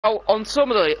Oh, on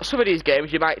some of these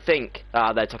games, you might think,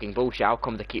 ah, they're talking bullshit. How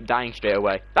come they keep dying straight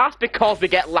away? That's because we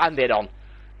get landed on.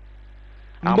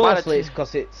 Mostly it's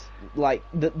because it's like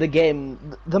the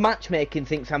game, the matchmaking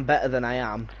thinks I'm better than I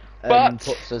am, and But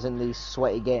puts us in these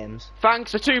sweaty games. thanks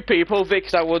to two people,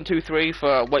 Vixar123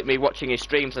 for me watching his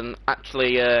streams and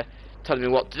actually telling me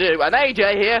what to do, and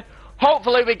AJ here.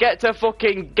 Hopefully we get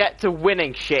to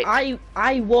winning shit.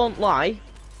 I won't lie.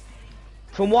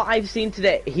 From what I've seen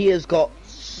today, he has got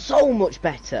so much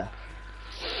better.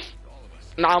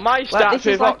 Now my stats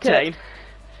with Octane,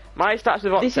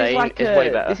 is way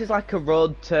better. This is like a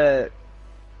road to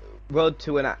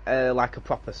an like a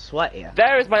proper sweatier.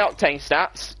 There is my Octane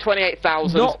stats: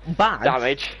 28,000. Not bad.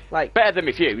 Damage. Like better than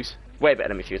my Fuse. Way better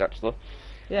than my Fuse actually.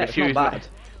 Yeah, it's not bad.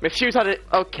 My Fuse had it.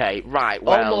 Okay, right.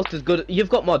 Well, almost as good. You've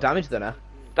got more damage than her.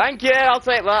 Thank you. I'll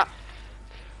take that.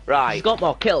 Right. She's got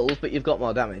more kills, but you've got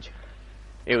more damage.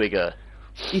 Here we go.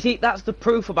 You see, that's the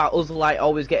proof about us like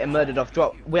always getting murdered off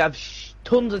drop. We have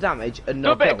tons of damage and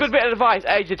no kills. Good bit of advice.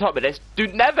 AJ taught me this. Do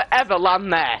never ever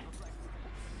land there.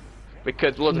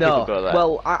 Because loads of people go there.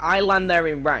 Well, I land there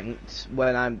in ranked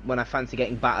when I fancy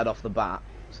getting battered off the bat.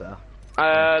 So.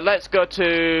 Let's go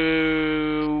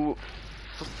to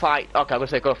fight. Okay, I'm gonna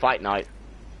say go fight night,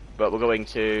 but we're going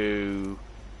to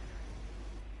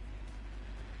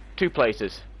two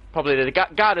places. Probably the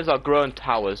gardens or grown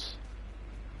towers.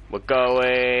 We're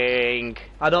going.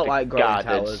 I don't like grown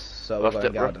towers, so we're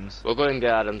going gardens. We're going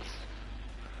gardens.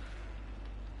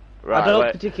 Right, I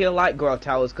don't particularly like grow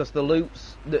towers because the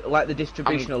loots, like the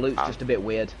distribution of loot's just a bit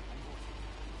weird.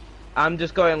 I'm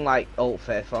just going like ult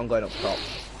faithful. I'm going up top.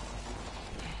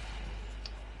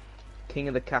 King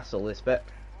of the castle, this bit.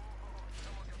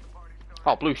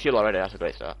 Oh, blue shield already. That's a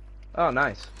great start. Oh,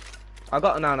 nice. I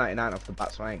got an R99 off the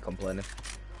bat, so I ain't complaining.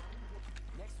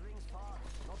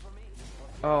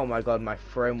 Oh my god, my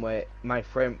frame rate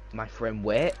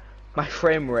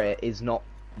is not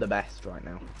the best right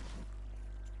now.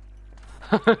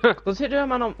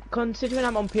 Considering I'm on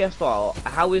PS4,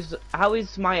 how is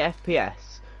my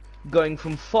FPS going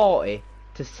from 40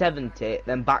 to 70,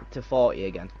 then back to 40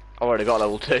 again? I've already got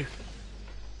level 2.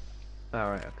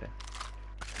 Alright, okay.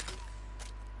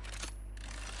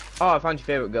 Oh, I found your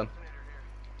favourite gun.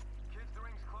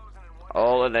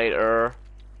 Alternator.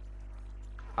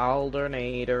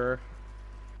 Alternator.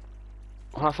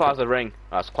 How far is the ring?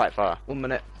 That's quite far. 1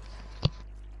 minute.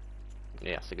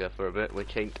 Yeah, has to go for a bit,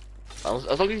 which ain't... As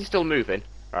long as he's still moving,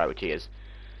 alright, which he is,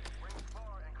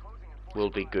 we'll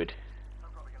be good.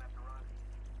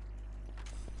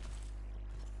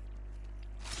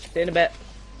 See in a bit.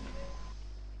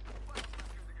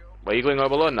 Well, you going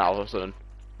over alone now, all of a sudden?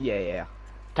 Yeah.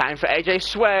 Time for AJ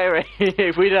swearing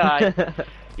if we die.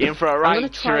 You're in for a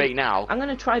right treat now. I'm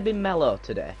gonna try be mellow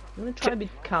today. I'm gonna try be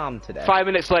calm today. 5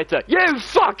 minutes later, you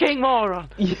fucking moron!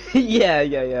 yeah,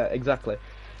 exactly.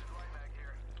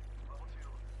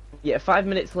 Yeah, 5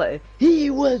 minutes later,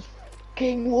 he was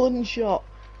fucking one shot.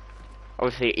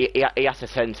 Obviously, he has to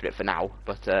censor it for now,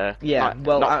 but yeah.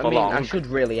 Well, I mean, long. I should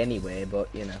really anyway, but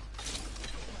you know.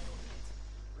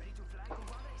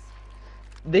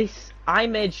 I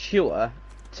made sure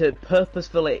to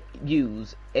purposefully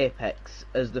use Apex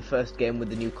as the first game with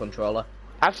the new controller.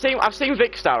 I've seen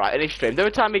Vicstar right in his stream.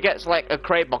 Every time he gets like a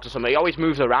crate box or something, he always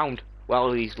moves around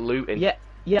while he's looting. Yeah.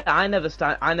 I never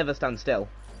stand still.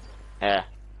 Yeah.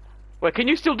 Wait, can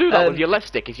you still do that with your left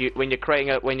stick when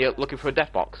you're looking for a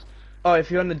death box? Oh,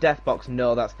 if you're on the death box,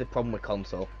 no, that's the problem with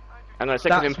console. And that's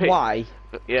why.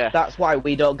 Yeah. That's why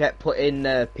we don't get put in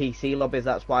PC lobbies.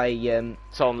 That's why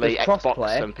it's only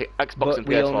Xbox and PS4.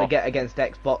 We only get against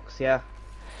Xbox, yeah.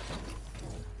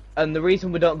 And the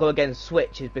reason we don't go against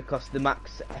Switch is because the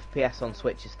max FPS on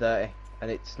Switch is 30,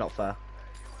 and it's not fair.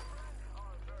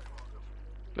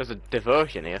 There's a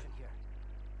diversion here.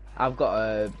 I've got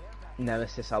a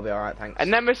Nemesis. I'll be alright, thanks. A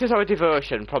Nemesis or a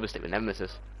diversion? Probably stick with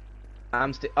Nemesis.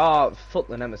 Oh, fuck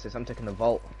the Nemesis. I'm taking the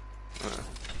Vault.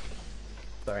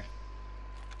 Sorry.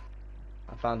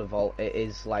 I found a Vault. It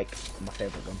is like my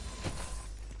favourite gun.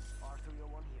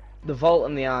 The Vault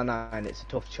and the R9. It's a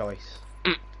tough choice.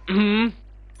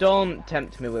 Don't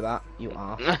tempt me with that, you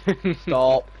arse.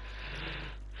 Stop.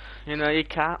 You know, you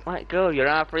can't let go. You're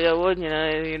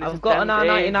R301, you know. I've got an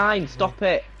R99, stop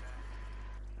it.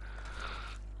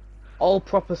 All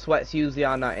proper sweats use the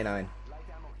R99.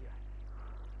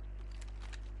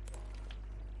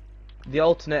 The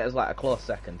alternator's like a close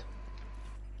second.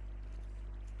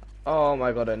 Oh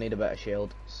my god, I need a better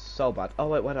shield. So bad. Oh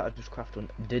wait, why did I just craft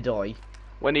one? Did I?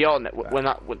 When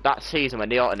the that season when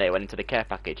the alternator went into the care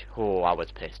package, oh, I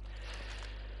was pissed.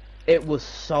 It was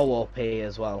so OP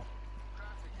as well.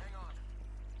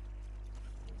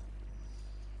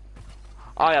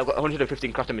 Oh yeah, I've got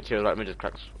 115 crafting material. Let me just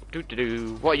crack.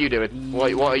 What are you doing?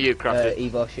 What are you crafting?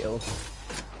 Evo shield.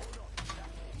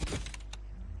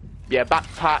 Yeah,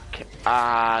 backpack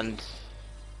and.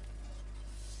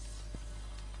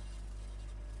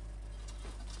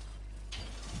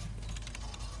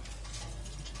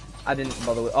 I didn't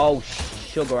bother with. Oh,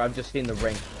 sugar! I've just seen the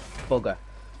ring. Bugger.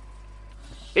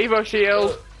 Evo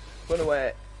shield. Run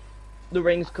away. The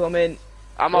ring's coming.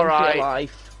 I'm Run for alright. your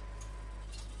life.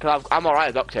 I'm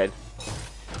alright, Octane.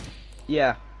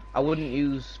 Yeah, I wouldn't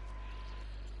use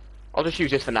I'll just use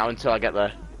this for now until I get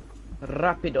there.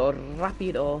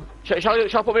 rapido. Shall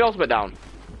I put my ultimate down?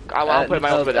 I'll put my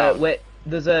ultimate down. Wait,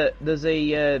 there's a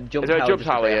jump Is there tower. a jump just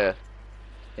tower there.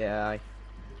 here? Yeah.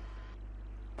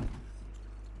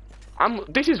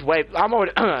 This is way. I'm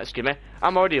already. Excuse me.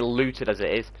 I'm already looted as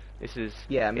it is. This is.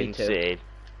 Yeah, me insane. too.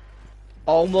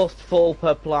 Almost full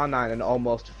purple R9 and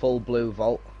almost full blue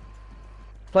vault.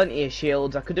 Plenty of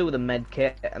shields. I could do with a med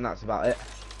kit, and that's about it.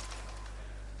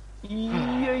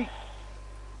 Yeet.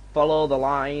 Follow the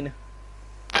line.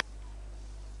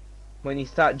 When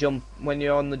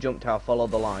you're on the jump tower, follow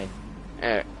the line.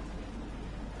 Yeah.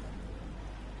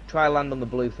 Try land on the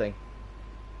blue thing.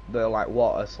 The like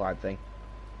water slide thing.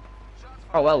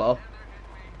 Oh hello.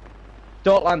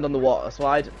 Don't land on the water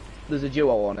slide. There's a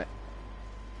duo on it.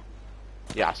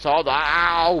 Yeah, I saw that.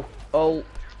 Ow! Oh.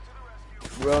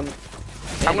 Run.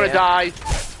 I'm gonna die.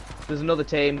 There's another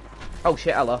team. Oh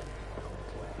shit, hello.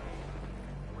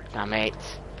 Damn it.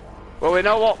 Well, we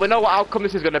know what outcome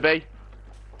this is gonna be.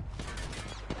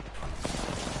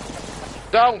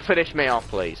 Don't finish me off,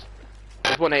 please.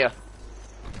 There's one here.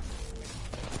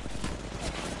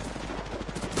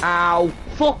 Ow!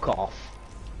 Fuck off!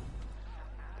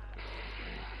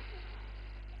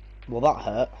 Well, that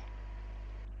hurt.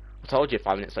 I told you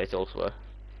 5 minutes later elsewhere.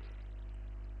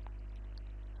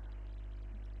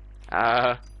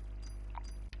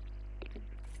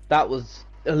 That was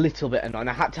a little bit annoying.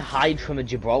 I had to hide from a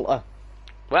Gibraltar.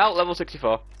 Well, level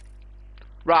 64.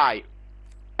 Right.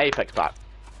 Apex pack.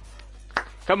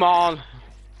 Come on.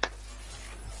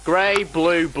 Grey,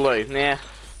 blue, blue. Yeah.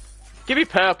 Give me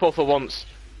purple for once.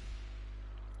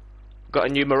 Got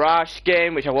a new Mirage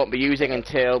skin, which I won't be using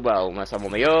until, well, unless I'm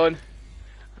on my own.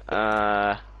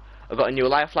 I've got a new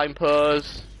Lifeline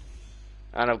pose.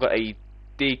 And I've got a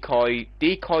decoy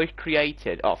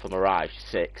created. Oh, for Mirage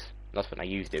 6. That's when I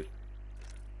used it.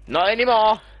 Not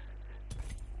anymore.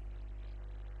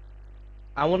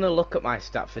 I want to look at my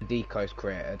stat for decoys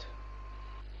created.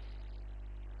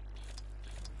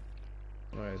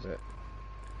 Where is it?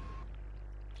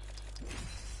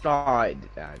 Oh, I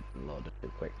loaded it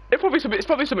quick. It's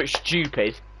probably something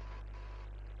stupid.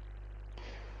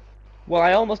 Well,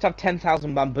 I almost have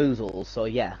 10,000 bamboozles, so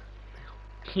yeah.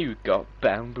 You got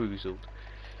bamboozled.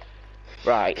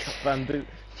 Right. You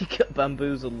got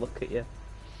bamboozled, look at you.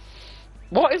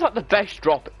 What is like the best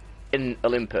drop in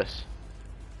Olympus?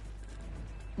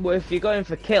 Well, if you're going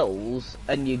for kills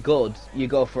and you're good, you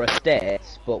go for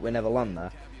estates, but we never land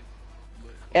there.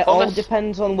 It all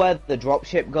depends on where the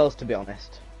dropship goes, to be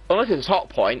honest. Unless it's hot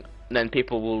point, then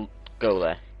people will go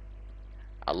there.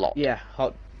 A lot. Yeah,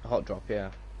 hot drop,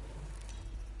 yeah.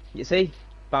 You see?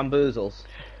 Bamboozles.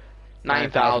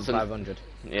 9,500.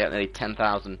 Yeah, nearly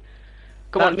 10,000.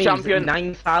 Come That on, means champion.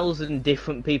 9,000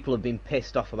 different people have been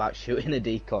pissed off about shooting a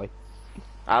decoy.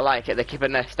 I like it. They're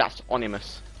keeping their stats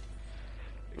anonymous.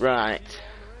 Right.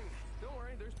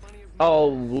 Oh,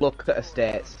 look at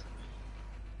estates.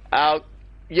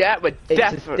 Yeah, we're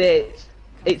definitely.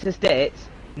 It's estates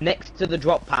next to the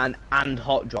drop pan and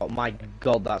hot drop. My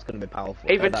god, that's going to be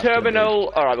powerful. Even That's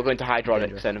terminal. Alright, we're going to hydronics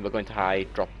dangerous. then. We're going to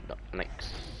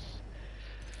hydronics.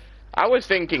 I was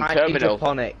thinking terminal.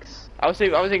 Hydroponics. I was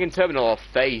thinking terminal or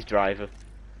phase driver.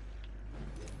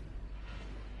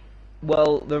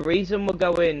 Well, the reason we're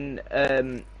going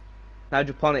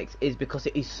hydroponics is because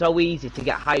it is so easy to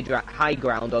get high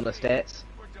ground on estates.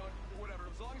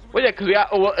 Well, yeah,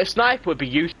 because a sniper would be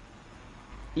used.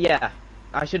 Yeah,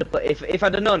 I should have put. If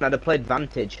I'd have known, I'd have played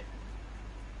Vantage.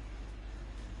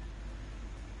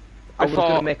 I was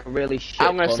going to make a really shit.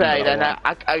 I'm going to one, say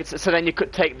but then, so then you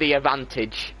could take the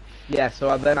advantage. yeah,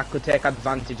 so then I could take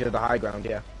advantage of the high ground.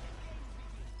 Yeah.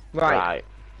 Right.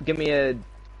 Give me a.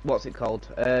 What's it called?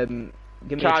 Give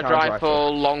me Charge a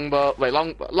rifle, longbow. Wait,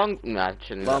 long. Nah,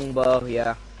 shouldn't. Longbow,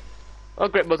 yeah. Oh,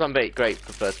 great Mozambique. Great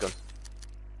for first gun.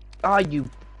 Ah, you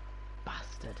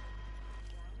bastard.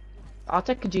 I'll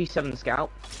take a G7 Scout.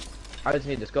 I just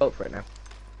need the scope for it now.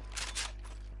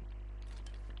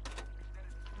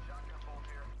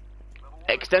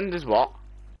 Extenders what?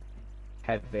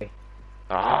 Heavy.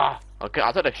 Ah, okay.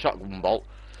 I'll take a shotgun bolt.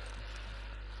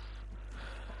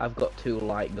 I've got 2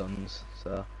 light guns,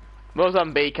 so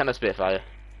Mozambique and a Spitfire.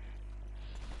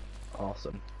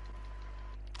 awesome.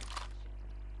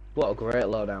 What a great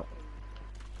loadout.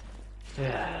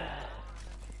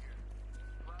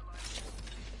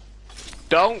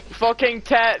 Don't fucking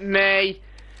tempt me!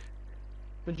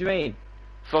 What do you mean?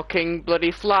 Fucking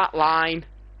bloody flatline.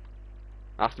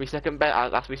 That's my second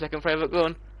bet. That's my second favourite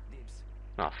gun.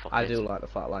 Oh fuck I it. do like the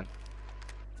flatline.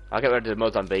 I'll get rid of the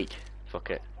Mozambique. Fuck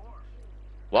it.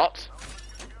 What?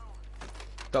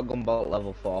 Shotgun bolt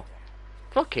level 4.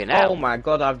 Fucking hell. Oh my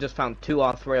god, I've just found 2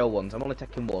 R301s. I'm only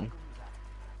taking 1.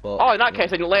 But, Oh, in that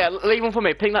case, then leave one for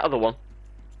me. Ping that other one.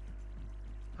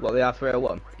 What, the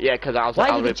R301? Yeah, because I'll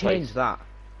Why did they replace. change that?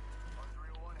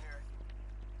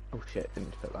 Oh shit,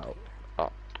 didn't pick that up.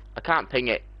 Oh, I can't ping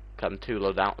it. 'Cause I'm too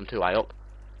low down. I'm too high up.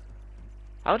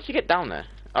 How did you get down there?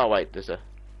 Oh wait, there's a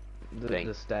thing.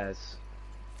 The stairs.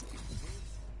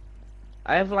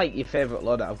 I have like your favourite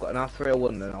loadout. I've got an R301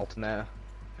 and an alternator.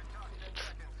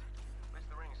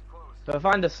 So if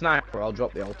I find a sniper, I'll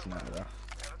drop the alternator.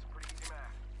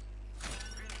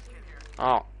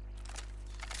 Oh.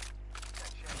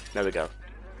 There we go.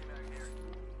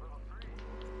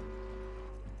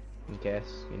 In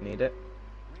case you need it.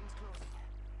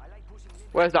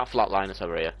 Where's that flatliner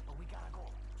over here?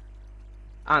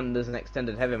 And there's an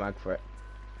extended heavy mag for it.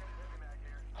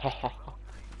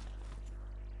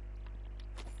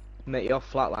 Mate, your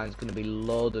flatline's going to be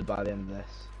loaded by the end of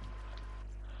this.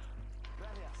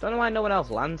 Don't know why no one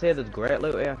else lands here. There's great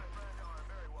loot here.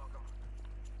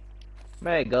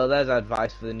 There you go. There's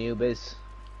advice for the newbies.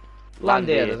 Land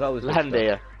here. There's always good land stuff.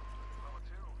 here.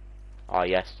 Oh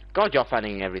yes. God, you're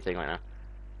finding everything right now.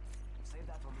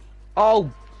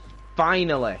 Oh,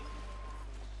 finally.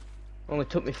 Only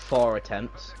took me 4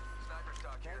 attempts.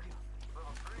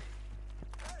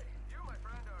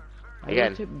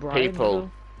 Again, people.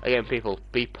 though? Again, people.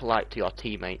 Be polite to your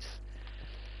teammates.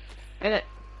 Innit?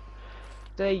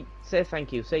 Say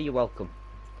thank you. Say you're welcome.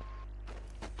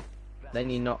 Then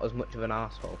you're not as much of an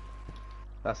asshole.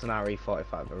 That's an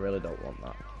RE45. I really don't want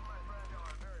that.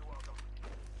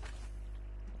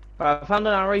 I found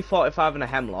an RE45 and a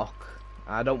Hemlock.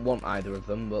 I don't want either of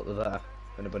them, but they're there.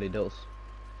 If anybody does.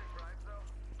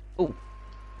 Ooh.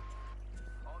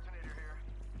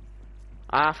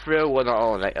 R301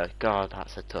 alternator. God,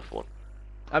 that's a tough one.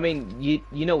 I mean, you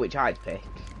know which I'd pick.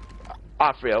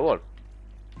 R301.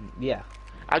 Yeah.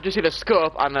 I just need a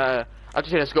scope and I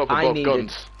just need a scope for both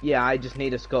guns. Yeah, I just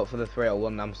need a scope for the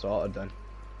 301. I'm sorted then.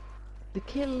 The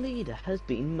kill leader has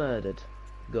been murdered.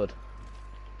 Good.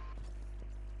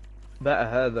 Better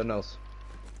her than us.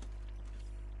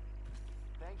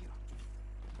 Thank you.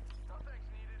 No thanks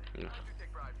needed. I do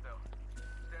take bribes though.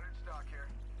 Standard stock here.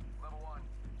 Level 1.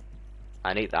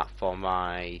 I need that for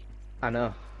my I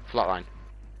know. flatline.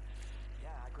 Yeah,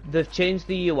 I could. They've changed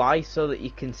the UI so that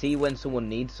you can see when someone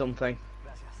needs something.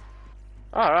 Gracias.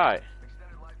 Alright.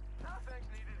 Extended life. No thanks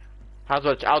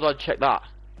needed. How do I check that?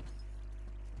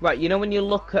 Right, you know when you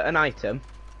look at an item,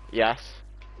 Yes.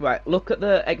 right, look at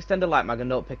the extended light mag and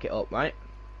don't pick it up, right?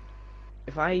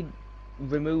 If I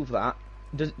remove that,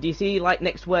 do you see like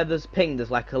next to where there's ping,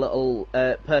 there's like a little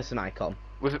person icon?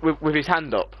 With his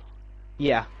hand up.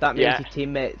 Yeah, that means Yeah. your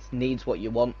teammates needs what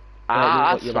you want. Ah,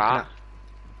 what that's you're looking smart. at.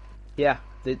 Yeah,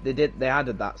 they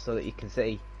added that so that you can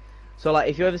see. So like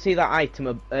if you ever see that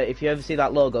item, if you ever see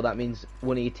that logo, that means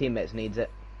one of your teammates needs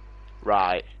it.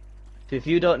 Right. So if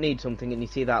you don't need something and you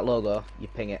see that logo, you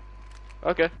ping it.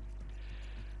 Okay.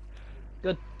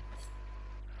 Good.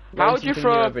 How Learn do you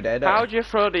something new throw? every day, don't How you? do you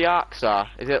throw the arcs?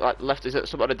 Is it like left? Is it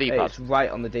something on the D-pad? It's right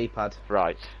on the D-pad.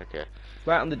 Right. Okay.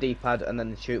 Right on the D-pad and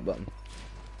then the shoot button.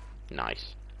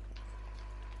 Nice.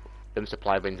 Them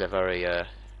supply bins are very. Cool.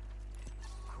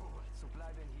 Supply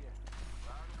bin here.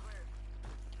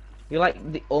 You're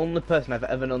like the only person I've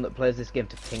ever known that plays this game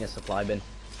to ping a supply bin.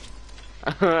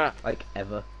 Like,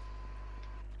 ever.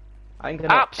 I think I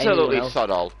know Absolutely anyone else. sod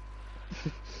all.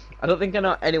 I don't think I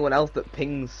know anyone else that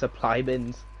pings supply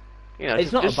bins. You know,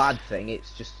 It's not just- a bad thing,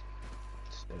 it's just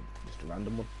a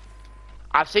random one.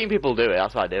 I've seen people do it.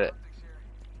 That's why I do it.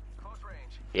 Close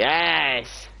range.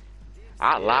 Yes.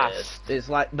 At last. It's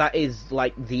like, that is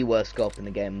like the worst scope in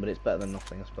the game, but it's better than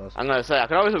nothing, I suppose. I'm gonna say I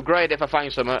can always upgrade if I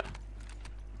find something. Hey,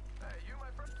 you my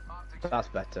friend. Optics. That's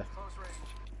better. Close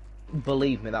range.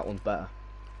 Believe me, that one's better.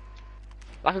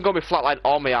 I can go with flatline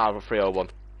or my R301.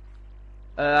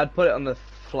 I'd put it on the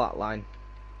flat line.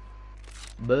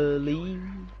 Believe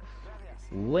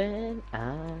when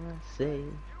I say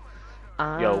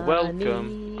You're I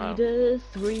welcome. need a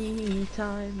 3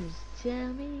 times. Tell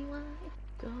me why,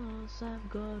 'cause I've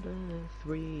got a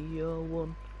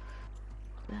 301.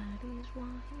 That is why.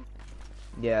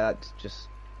 Yeah, that's just...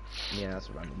 Yeah, that's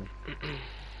a random one.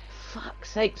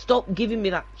 Fuck's sake, stop giving me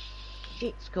that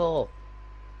shit score.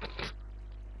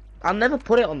 I'll never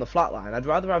put it on the flat line. I'd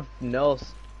rather have no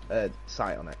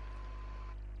sight on it.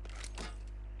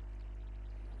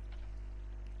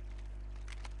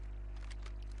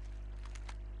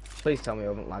 Please tell me I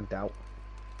haven't lagged out.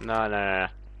 No.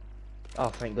 Oh,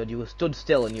 thank God, you were stood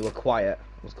still and you were quiet.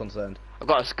 I was concerned. I've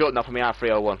got a scope now for my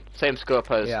R301. Same scope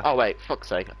as... Yeah. Oh wait, fuck's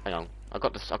sake. Hang on. I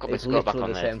got my scope back It's literally on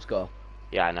the there. same score.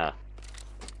 Yeah, I know.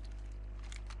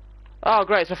 Oh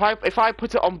great, so if I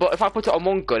put it on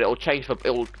one gun, it'll change for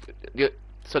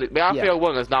so the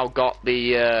R301 has now got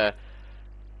the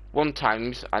 1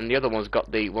 times and the other one's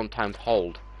got the 1 times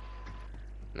hold.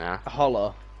 Nah.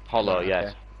 Hollow. Hollow, Right, yes.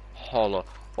 okay. Hollow.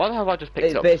 What the hell have I just picked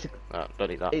It's up? basic. Oh, don't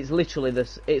need that. It's literally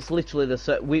this. It's literally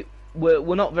the.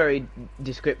 We're not very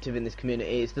descriptive in this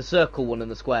community. It's the circle one and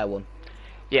the square one.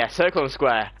 Yeah, circle and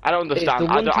square. I don't It's understand.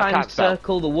 the 1 I times can't spell.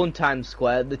 circle, the 1 times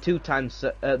square, the 2 times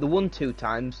the 1 2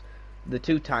 times, the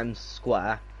 2 times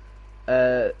square,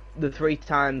 the 3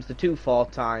 times, the 2 4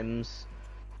 times,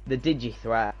 the digi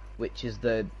threat, which is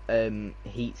the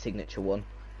heat signature one.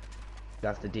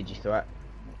 That's the digi threat.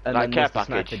 And Like then care there's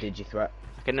the package. sniper digi threat.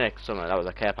 I can nick something. That was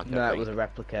a care package. No, I it think. was a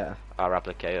replicator. Oh,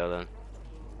 replicator then.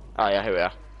 Oh yeah, here we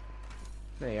are.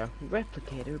 There you go.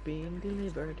 Replicator being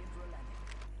delivered.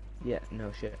 Yeah,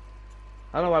 no shit.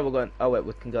 I don't know why we're going. Oh wait,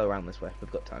 we can go around this way. We've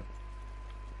got time.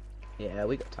 Yeah,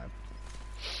 we got time.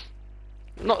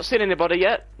 Not seen anybody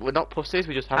yet. We're not pussies.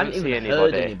 We just I haven't haven't seen even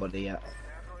heard anybody. anybody yet.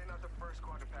 Definitely not the first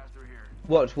squad to pass through here.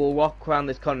 Watch, we'll walk around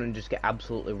this corner and just get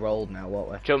absolutely rolled now,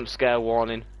 won't we? Jump scare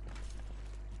warning.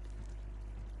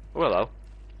 Oh, hello.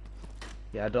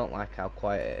 Yeah, I don't like how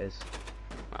quiet it is.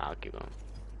 I'll keep going.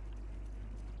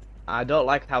 I don't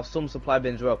like how some supply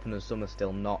bins are open and some are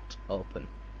still not open.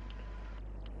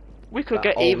 We could That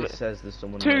get always even says there's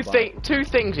someone two nearby. two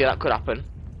things here that could happen.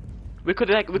 We could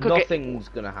get Nothing's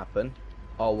gonna happen.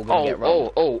 Or we're gonna get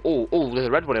rolled. oh, there's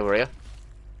a red one over here.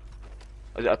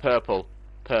 Is it a purple?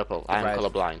 Purple. I am Red.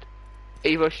 colourblind.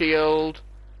 Evo shield.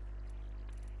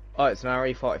 Oh, it's an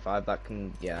RE45. That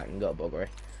can go buggery.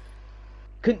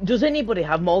 Does anybody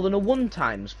have more than a 1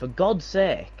 times? For God's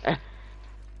sake. How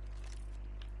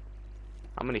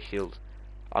many shields?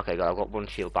 Okay, God, I've got 1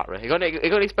 shield battery. You got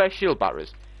any spare shield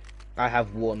batteries? I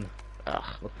have 1. Ugh.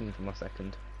 Looking for my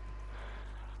second.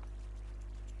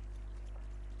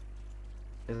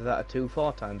 Is that a 2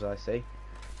 4 times? I see.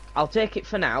 I'll take it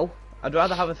for now. I'd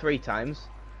rather have a 3 times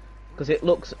because it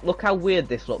looks. Look how weird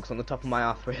this looks on the top of my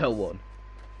R301.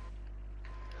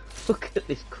 Look at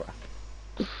this crap.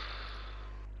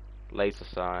 Laser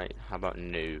sight. How about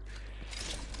no?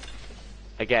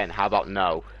 Again, how about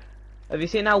no? Have you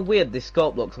seen how weird this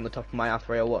scope looks on the top of my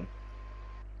R301?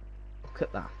 Look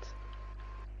at that.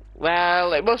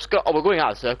 Well, it must go. Oh, we're going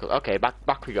out of circle. Okay,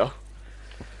 back we go.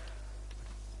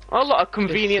 Oh, look, a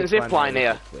convenient This zipline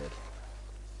here. looks weird.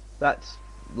 That's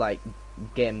like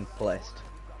game placed.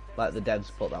 Like the devs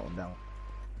put that one down.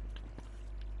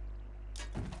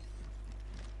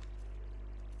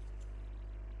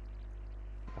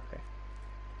 Okay.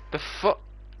 The fuck?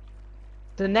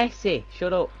 The Nessie,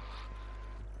 shut up.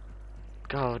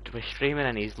 God, we're streaming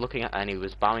and he's looking at and he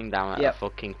was bowing down at Yep. a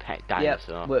fucking pet Yep,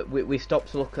 dinosaur. we stopped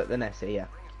to look at the Nessie, yeah.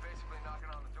 Thing is basically knocking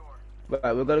on the door.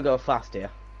 Right, we've got to go fast here.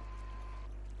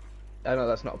 I know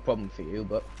that's not a problem for you,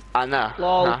 but I know.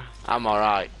 Lol. I'm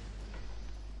alright.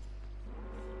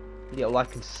 yeah, well, I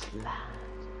can slide.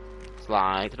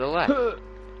 Slide to the left.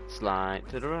 Slide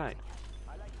to the right.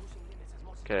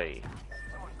 Okay.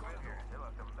 Someone's quit here. They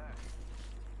left them back.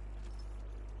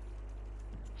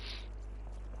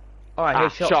 Oh, I hear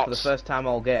shots for the shots. first time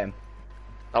all game.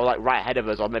 Oh, like right ahead of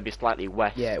us, or maybe slightly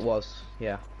west. Yeah, it was.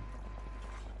 Yeah.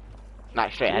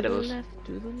 Like straight ahead of us.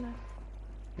 To the left.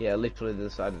 Yeah, literally the other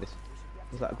side of this.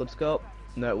 Was that a good scope?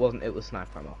 No, it wasn't. It was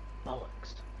sniper ammo.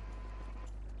 Bollocks.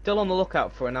 Still on the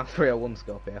lookout for an R301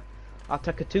 scope here. I'll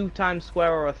take a 2 times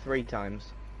square or a 3 times.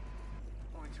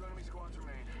 Only 2 enemy squads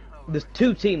remain. There's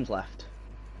 2 teams left.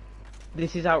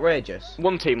 This is outrageous.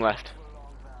 1 team left.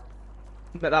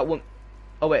 But that one...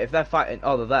 Oh wait, if they're fighting...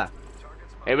 Oh, they're there.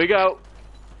 Here we go.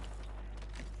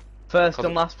 First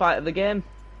and last fight of the game.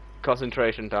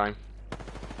 Concentration time.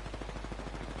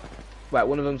 Right,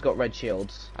 one of them's got red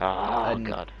shields. Oh, and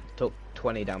God. took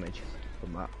 20 damage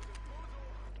from that.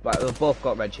 Right, they've both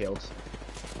got red shields.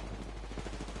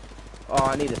 Oh,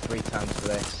 I need a 3 times for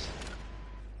this.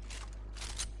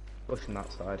 Pushing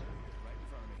that side.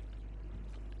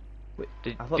 Wait,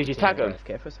 Did I thought you they tag were them?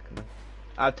 AFK for a second then.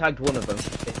 I tagged one of them.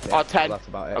 50, Oh, so 10. that's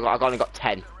about it. I've only got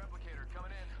 10. Replicator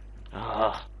coming in.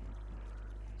 Oh.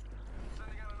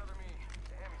 Sending out another me.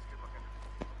 Damn, he's good looking.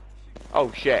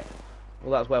 Oh shit.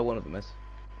 Well, that's where one of them is.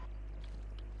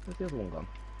 Where's the other one gone?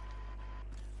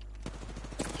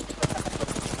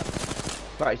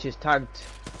 Right, she's tagged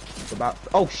about.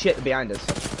 Oh shit, they're behind us.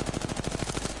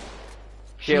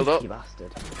 Shield Cheeky up.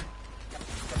 bastard.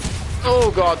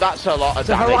 Oh god, that's a lot of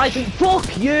The damage. Horizon.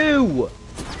 Fuck you!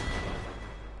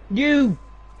 You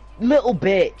little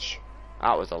bitch.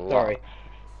 That was a lot. Sorry.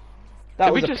 That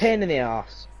Did we was a just- pain in the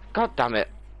arse. God damn it.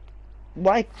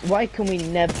 Why can we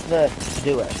never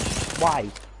do it? Why?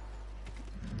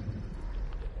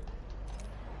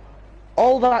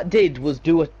 All that did was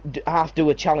do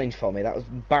a challenge for me. That was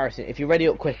embarrassing. If you're ready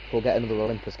up quick, we'll get another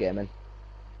Olympus game in.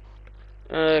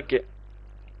 Okay.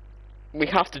 We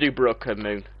have to do Broken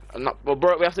Moon. We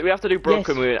have to do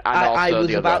Broken Moon and also I was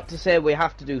the about other. to say we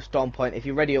have to do Storm Point. If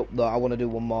you're ready up though, I want to do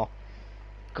one more.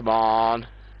 Come on.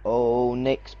 Oh,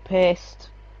 Nick's pissed.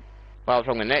 What's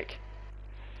wrong with Nick?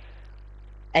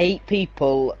 8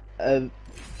 people have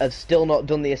still not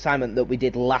done the assignment that we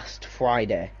did last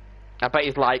Friday. I bet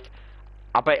he's like,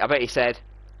 I bet he said,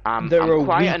 I'm They're a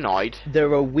quite week- annoyed.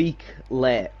 They're a week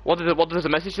late. What does the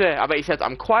message say? I bet he said,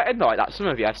 I'm quite annoyed that some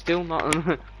of you are still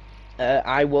not.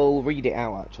 I will read it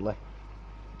out actually.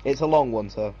 It's a long one,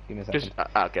 so give me a second. Just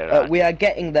okay. Right. We are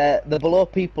getting there. The below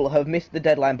people have missed the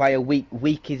deadline by a week.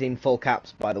 Week is in full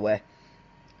caps, by the way.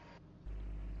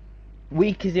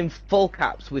 Week is in full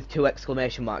caps with 2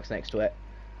 exclamation marks next to it.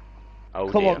 Oh,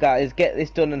 Come dear. on, guys, get this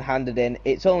done and handed in.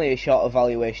 It's only a short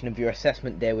evaluation of your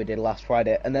assessment day we did last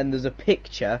Friday, and then there's a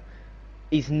picture.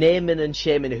 He's naming and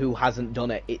shaming who hasn't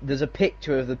done it. There's a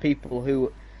picture of the people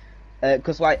who,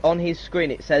 because like on his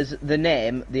screen it says the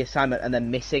name, the assignment, and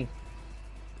then missing.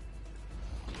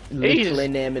 Literally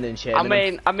naming and shaming.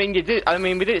 We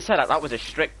didn't say that. That was a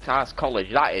strict ass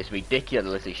college. That is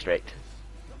ridiculously strict.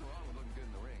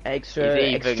 Extra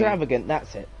He's even- extravagant.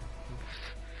 That's it.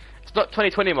 It's not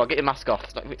 2020 anymore. Get your mask off.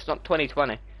 It's not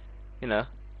 2020. You know.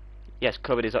 Yes,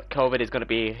 COVID is going to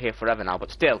be here forever now,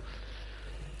 but still.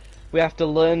 We have to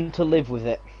learn to live with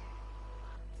it.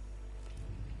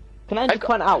 Can I just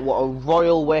point out what a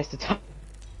royal waste of time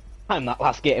that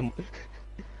last game?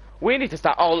 We need to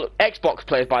start. Oh, look, Xbox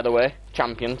players, by the way,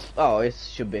 champions. Oh, this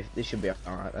should be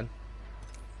all right then.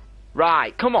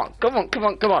 Right, come on.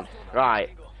 Right.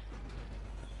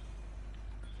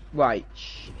 Right.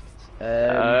 Shit.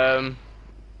 Carrier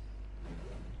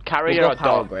We'll go or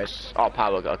power dogs? grid. Oh,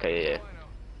 power grid. Okay, yeah.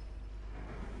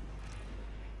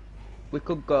 We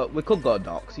could go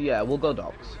docks. Yeah, we'll go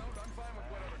docks.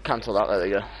 Cancel that. There we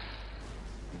go.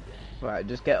 Right,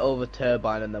 just get over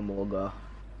turbine and then we'll go.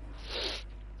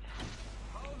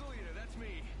 Follow the leader, that's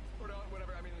me. Or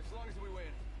whatever, I mean, as long as we win.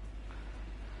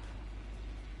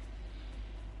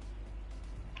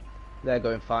 They're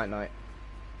going fight night.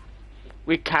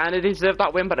 We kind of deserved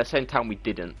that win, but at the same time, we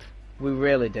didn't. We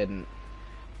really didn't.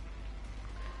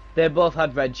 They both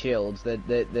had red shields. They'd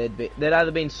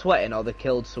either been sweating or they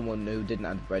killed someone who didn't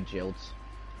have red shields.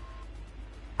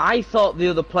 I thought the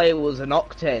other player was an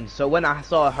Octane, so when I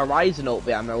saw a Horizon up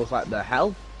behind me, I was like, the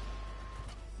hell?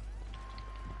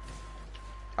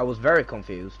 I was very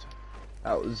confused.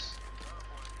 That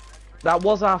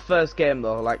was our first game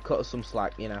though, like cut us some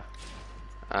slack, you know.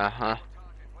 Uh-huh.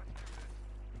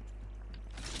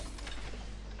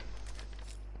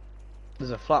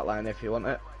 There's a flatline if you want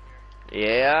it.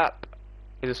 Yep.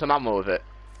 Is there some ammo with it?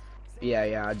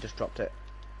 Yeah, I just dropped it.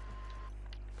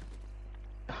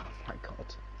 Oh my god.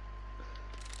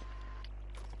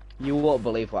 You won't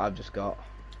believe what I've just got.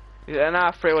 Is it an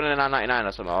R31 and an R99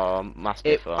 or something? Or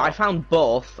Mastiff? Or... I found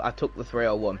both, I took the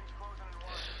 301.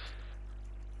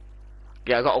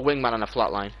 Yeah, I got a wingman and a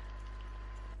flatline.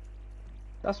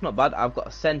 That's not bad, I've got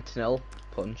a Sentinel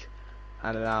punch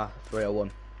and an R301.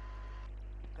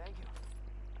 Thank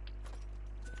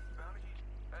you.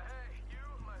 Hey, you,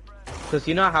 my friend. Because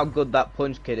you know how good that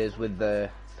punch kid is with the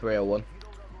 301?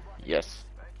 Yes.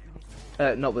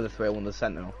 Not with the 301, the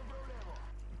Sentinel.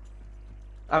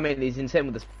 I mean, he's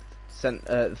insane with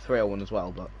the 301 as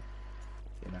well, but,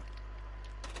 you know.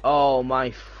 Oh,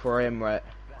 my frame rate.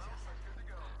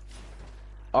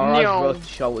 Or as No. Road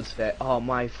Show would say, oh,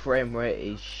 my frame rate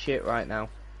is shit right now.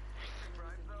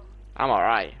 I'm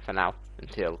alright for now,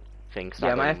 until things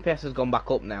start Yeah, my going- FPS has gone back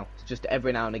up now. It's just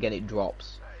every now and again it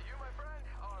drops.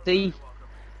 See?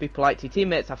 Be polite to your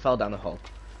teammates, I fell down a hole.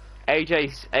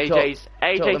 AJ's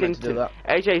meant to do that.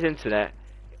 internet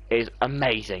is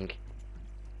amazing.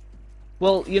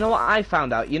 Well, you know what I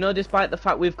found out? You know, despite the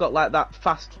fact we've got, like, that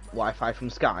fast Wi-Fi from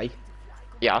Sky,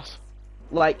 Yes.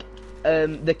 like,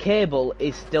 the cable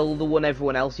is still the one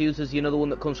everyone else uses, you know, the one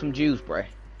that comes from Dewsbury?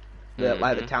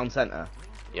 Like, the town centre.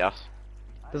 Yes.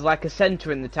 There's, like, a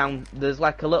centre in the town, there's,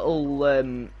 like, a little,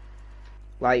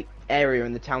 like area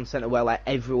in the town centre where like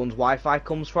everyone's Wi-Fi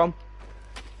comes from.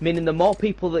 Meaning the more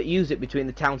people that use it between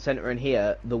the town centre and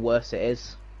here, the worse it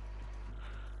is.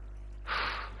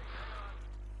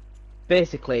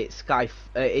 Basically, it's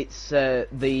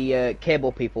the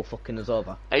cable people fucking us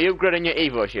over. Are you upgrading your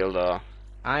Evo shield or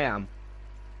I am.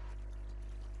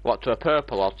 what, to a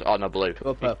purple or no blue? To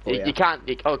a purple, yeah. You can't.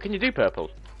 Oh, can you do purple?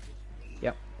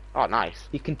 Yep. Oh, nice.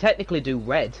 You can technically do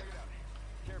red.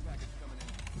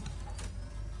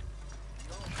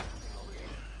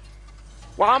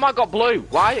 Why am I got blue?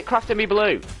 Why is it crafting me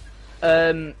blue?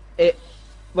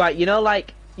 Right, you know,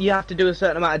 like you have to do a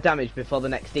certain amount of damage before the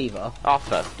next Evo.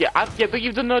 Offer. Yeah, yeah, but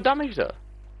you've done no damage though.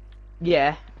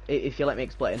 Yeah, if you let me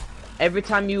explain. Every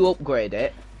time you upgrade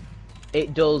it,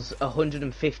 it does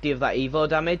 150 of that Evo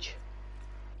damage.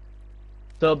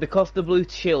 So because the blue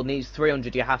shield needs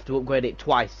 300, you have to upgrade it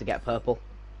twice to get purple.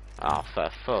 Oh, for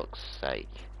fuck's sake.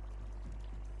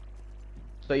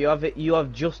 So you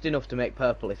have just enough to make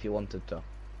purple if you wanted to.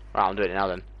 Right, I'm doing it now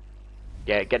then.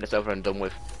 Yeah, get this over and done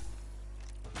with.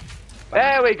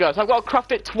 There we go, so I've got to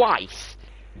craft it twice.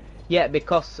 Yeah,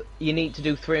 because you need to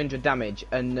do 300 damage,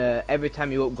 and every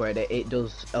time you upgrade it, it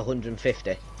does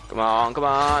 150. Come on, come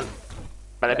on.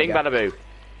 Bada bing, bada boo.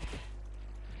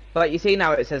 But you see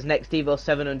now it says next Evo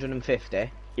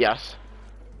 750. Yes.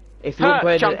 If you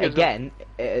upgrade it champions.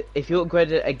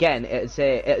 again,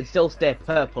 it'd still stay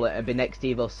purple. It'd be next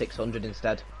Evo 600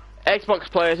 instead. Xbox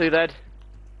players who dead?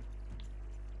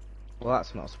 Well,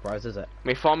 that's not a surprise, is it?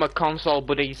 My former console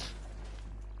buddies.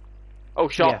 Oh,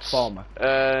 shots. Yeah, former.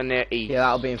 Near east. Yeah,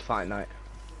 that'll be in Fight Night.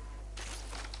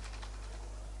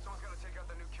 Someone's gotta take out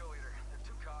the new kill leader. They're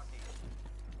too cocky.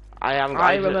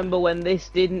 I remember when this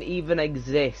didn't even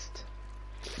exist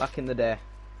back in the day.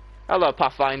 Hello,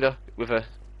 Pathfinder with a.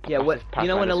 Yeah, when, you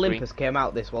know when Pathfinder Olympus screen. came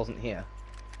out, this wasn't here.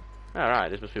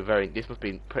 Alright, this must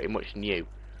be pretty much new.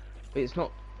 It's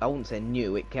not. I wouldn't say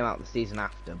new. It came out the season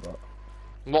after, but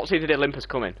What season did Olympus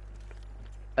come in?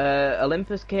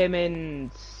 Olympus came in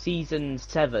season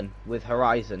 7 with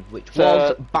Horizon, which So-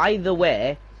 was, by the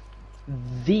way,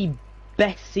 the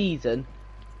best season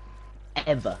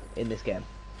ever in this game.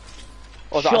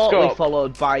 Was that a Shortly scope?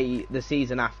 followed by the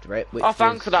season after it, which Oh,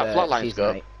 thanks was, for that flatline season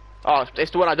scope. 8. Oh,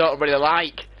 it's the one I don't really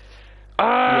like.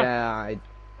 Ah! Yeah,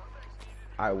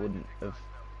 I wouldn't have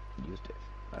used it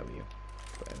if I were you.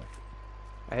 But anyway.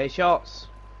 I hear shots.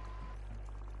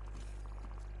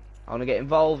 I want to get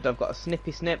involved. I've got a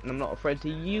snippy snip and I'm not afraid to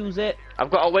use it. I've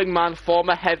got a wingman,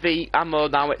 former heavy ammo,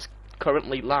 now it's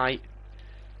currently light.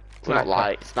 Well, not Sniper.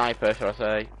 light, sniper, shall I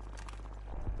say.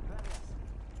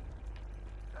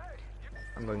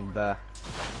 I'm going there.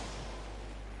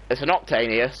 It's an octane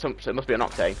here, so it must be an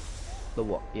octane. The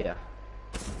what? Yeah.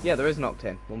 Yeah, there is an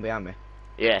octane. One behind me.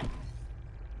 Yeah.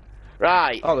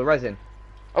 Right. Oh, the resin.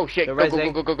 Oh shit, the go, go,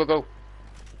 resing. go, go, go, go, go.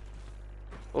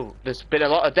 Oh, there's been a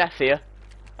lot of death here.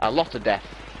 A lot of death.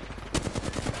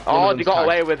 One Oh, of you them's got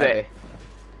away tagged with heavy. it.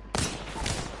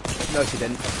 No, she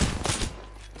didn't.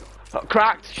 Oh,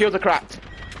 cracked, shields are cracked.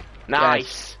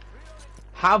 Nice.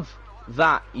 Have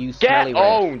that, you Get smelly wraith.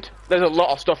 owned. There's a lot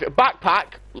of stuff here.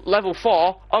 Backpack, level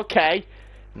 4, okay.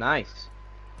 Nice.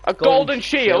 A Gold golden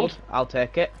shield. I'll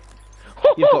take it.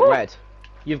 You've got red.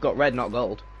 You've got red, not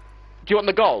gold. Do you want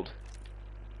the gold?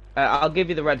 I'll give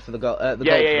you the red for the gold. The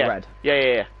Yeah, gold yeah, for yeah. the red.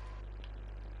 Yeah.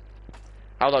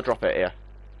 How do I drop it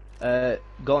here?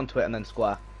 Go onto it and then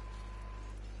square.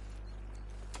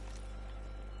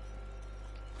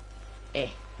 There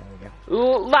we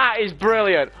go. That is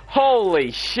brilliant.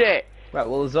 Holy shit. Right,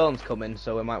 well the zone's coming,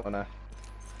 so we might wanna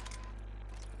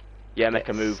Yeah, make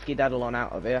a move. skedaddle on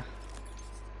out of here.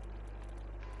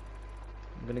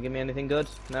 You gonna give me anything good?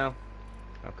 No?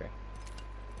 Okay.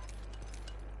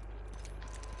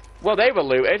 Well, they were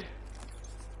looted.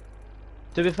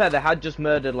 To be fair, they had just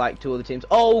murdered like 2 other teams.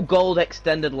 Oh, gold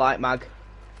extended light mag.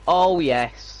 Oh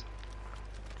yes.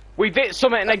 We did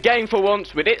something in a game for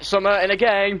once. We did something in a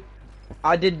game.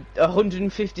 I did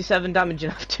 157 damage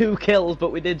and have 2 kills,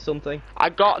 but we did something. I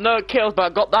got no kills, but I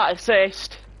got that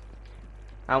assist.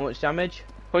 How much damage?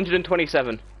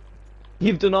 127.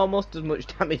 You've done almost as much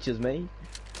damage as me.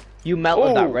 You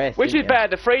melted that race. Which didn't is you?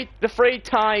 better, the three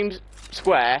times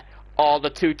square or the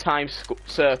 2 times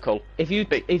circle? If you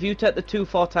take the 2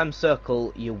 4 times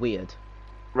circle, you're weird.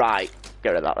 Right, get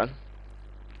rid of that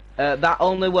then. That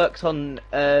only works on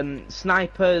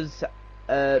snipers,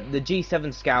 the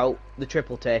G7 scout, the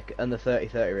triple take, and the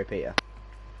 30-30 repeater.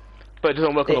 But it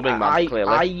doesn't work on the wingman,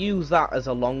 clearly. I use that as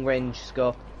a long range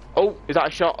scope. Oh, is that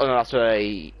a shot? Oh no, that's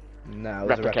a No,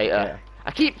 it's a replicator.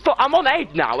 I'm on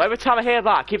edge now. Every time I hear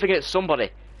that, I keep thinking it's somebody.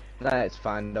 Nah, it's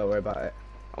fine. Don't worry about it.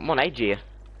 I'm on edge here.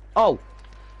 Oh,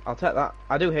 I'll take that.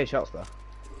 I do hear shots though.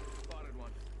 Spotted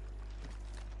one.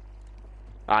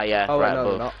 Ah, yeah, Oh, right no,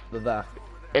 above. they're not. They're there.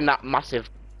 In that massive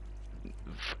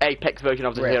apex version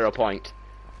of the Rift. 0 point.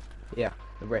 Yeah,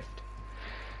 the rift.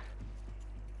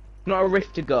 Not a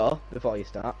rift to go before you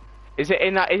start. Is it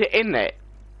in that? Is it in it?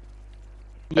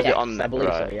 Is Yes, it on I there? believe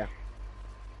Right. so, yeah.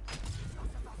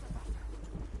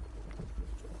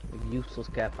 Useless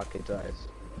care package, that is.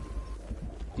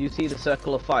 Do you see the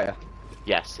circle of fire?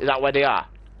 Yes. Is that where they are?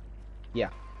 Yeah.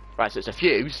 Right. So it's a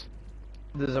fuse.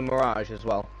 There's a mirage as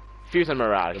well. Fuse and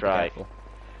mirage. so be Right. careful.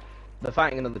 They're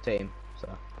fighting another team, so.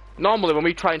 Normally when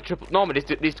we try and triple, normally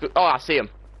these oh, I see him.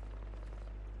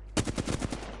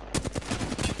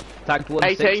 Tagged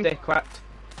 160, 18. cracked.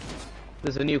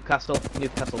 There's a Newcastle.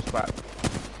 Newcastle's cracked.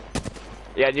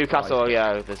 Yeah, Newcastle. Oh,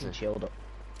 Yeah. This And is. shield up.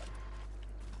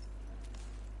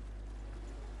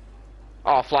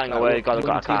 Oh, flying away. Right, Got a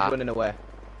one team's car. running away.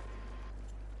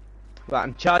 Right,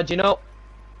 I'm charging up.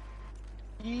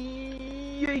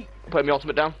 Yeet. Putting my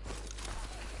ultimate down.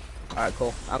 Alright,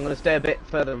 cool. I'm gonna stay a bit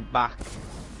further back.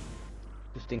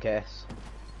 Just in case.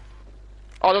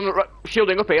 Oh, they're right,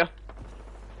 shielding up here.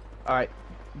 Alright.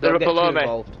 They're Don't get below too me.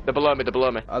 involved. They're below me. They're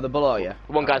below me. Oh, they're below you?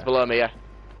 One guy's Alright. below me. Yeah.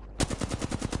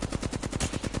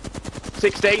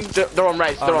 16. They're on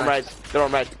res. Oh, They're on nice. res. They're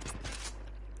on res.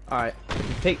 Alright.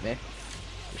 You peek me?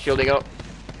 Shielding up.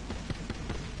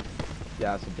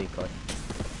 Yeah, that's a decoy.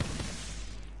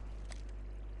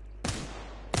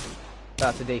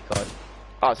 That's a decoy.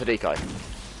 Oh, it's a decoy.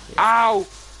 Ow!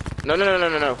 No, no, no, no,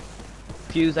 no, no.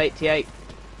 Fuse 88.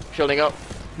 Shielding up.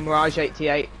 Mirage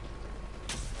 88.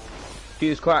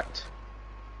 Fuse cracked.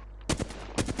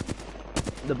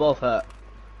 They're both hurt.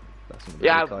 That's a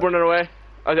Yeah, decoy. running away.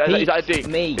 Oh, is that a Peek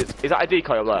decoy? me. Is that a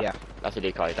decoy up there? Yeah. That's a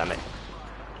decoy, damn it.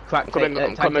 Cracked I'm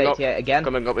tagged coming up. 88 again.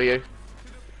 Coming up with you.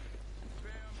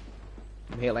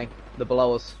 I'm healing. They're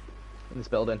below us. In this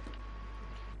building.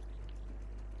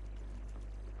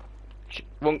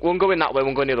 One going that way,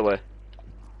 one going the other way.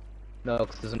 No,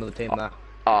 because there's another team there.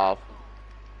 Oh.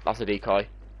 That's a decoy.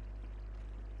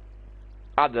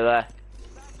 Ah, they're there.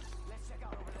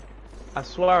 I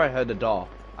swear I heard a door.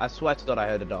 I swear to God I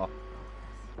heard a door.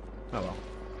 Oh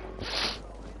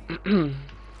well.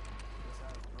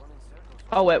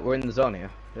 Oh wait, we're in the zone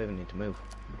here. Don't even need to move.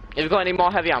 Have you got any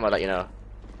more heavy ammo that you know?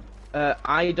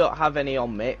 I don't have any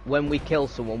on me. When we kill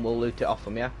someone, we'll loot it off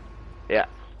them, yeah? Yeah.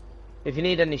 If you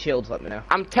need any shields, let me know.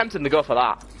 I'm tempted to go for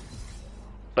that.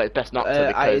 But it's best not to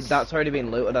because... That's already been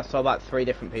looted. I saw about 3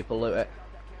 different people loot it.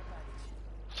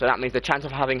 So that means the chance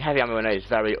of having heavy ammo in it is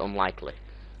very unlikely.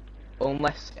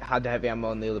 Unless it had heavy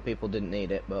ammo and the other people didn't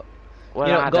need it, but... Where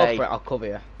you know, are go they? for it, I'll cover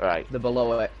you. Right. They're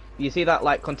below it. You see that,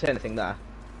 like, container thing there?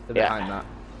 They're Yeah. behind that.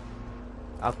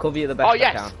 I'll cover you the best Oh, I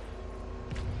yes! can.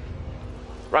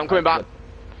 Right, I'm coming back.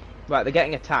 Right, they're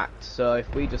getting attacked, so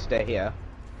if we just stay here...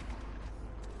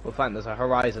 We'll find there's a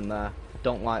horizon there.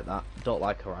 Don't like that. Don't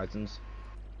like horizons.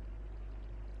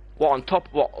 What, on top?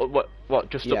 What,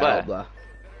 just Yeah, up there? up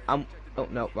there. Oh,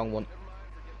 no, wrong one.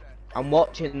 I'm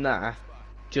watching there,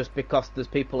 just because there's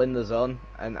people in the zone,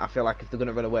 and I feel like if they're going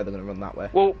to run away, they're going to run that way.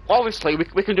 Well, obviously,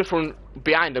 we can just run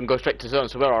behind and go straight to zone,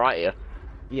 so we're alright here.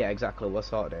 Yeah, exactly, we're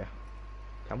sorted here.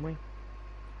 Can we?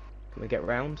 Can we get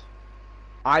round?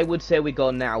 I would say we go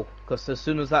now, because as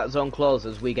soon as that zone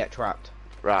closes, we get trapped.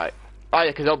 Right. Oh,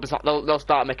 yeah, because they'll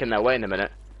start making their way in a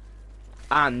minute.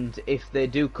 And if they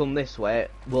do come this way,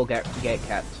 we'll get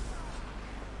kept.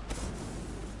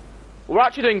 We're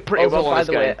actually doing pretty Also, well on by this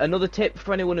the game. way, another tip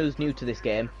for anyone who's new to this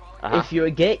game: Uh-huh. if you're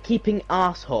a gatekeeping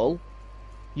arsehole,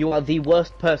 you are the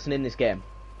worst person in this game.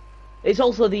 It's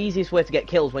also the easiest way to get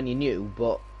kills when you're new,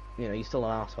 but you know you're still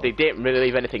an arsehole. They didn't really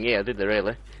leave anything here, did they?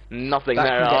 Really? Nothing That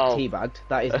there can at all. get teabagged.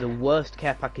 That is the worst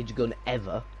care package gun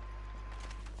ever.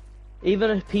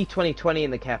 Even a P2020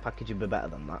 in the care package would be better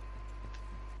than that.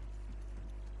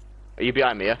 Are you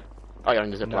behind me? Yeah. Oh, you're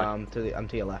on the zip No, line. I'm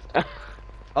to your left.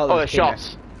 Oh, there's there's a team there.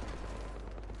 shots.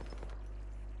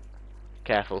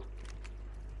 Careful.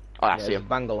 Oh, I Yeah, see there's him.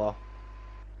 Bangalore,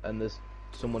 and there's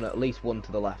someone at least one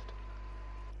to the left.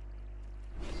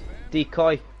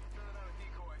 Decoy.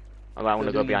 Oh, I want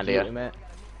to Do go your behind duty, here. mate.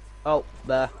 Oh,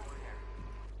 there.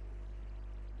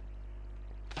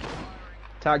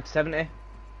 Tagged 70.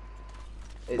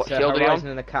 It's What a shield are you on? Horizon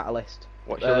and a Catalyst.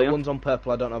 What shield are you on? One's on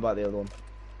purple, I don't know about the other one.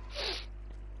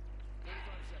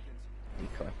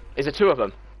 Decoy. Is there two of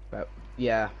them? Right.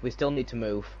 Yeah, we still need to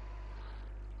move.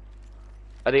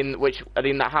 Are they in which? Are they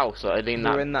in that house or are they in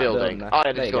They're that in that building? building there. Oh, yeah,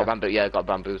 There they you got go.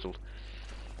 bamboozled.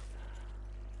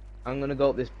 I'm gonna go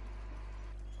up this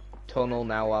tunnel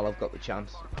now while I've got the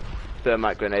chance.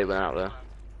 Thermite grenade went out there.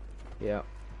 Yeah.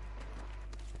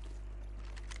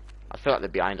 I feel like they're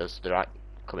behind us. They're right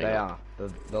coming. They up. are.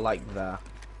 They're like there,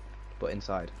 but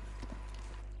inside.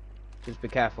 Just be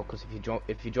careful, because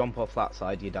if you jump off that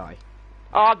side, you die.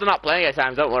 Oh, they're not playing it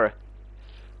times. Don't worry.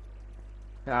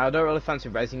 I don't really fancy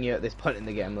raising you at this point in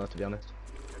the game, though, to be honest.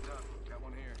 Heads up. Got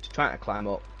one here. Just trying to climb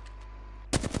up.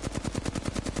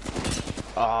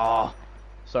 Oh,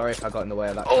 sorry if I got in the way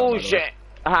of that. shot, Oh by the way.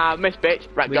 shit! Missed bitch.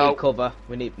 Right, We go. need cover.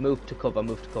 We need move to cover.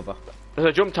 Move to cover. There's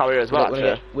a jump tower here as well.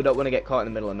 Actually. We don't want to get caught in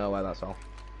the middle of nowhere. That's all.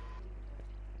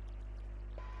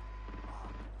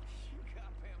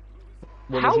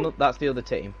 Well, How? that's the other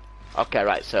team. Okay,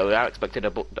 right. So we are expecting a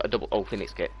double. Oh,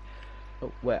 Phoenix kit.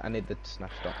 Oh, wait, I need the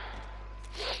snatch stop.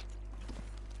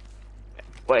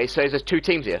 Wait, so there's 2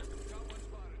 teams here.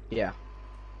 Yeah.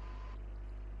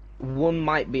 One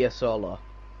might be a solo.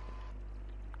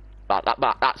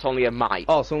 That's only a might.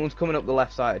 Oh, someone's coming up the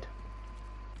left side.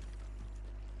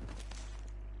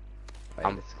 Wait,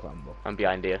 I'm- this is climbable. I'm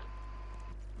behind here.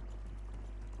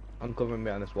 I'm covering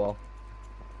behind this wall.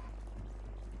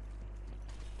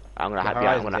 I'm gonna The hide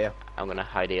behind. horizon's here. I'm gonna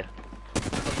hide here.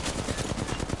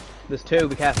 There's 2,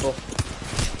 be careful.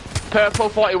 Purple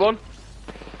 41.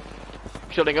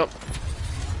 Shielding up.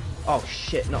 Oh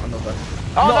shit, not another.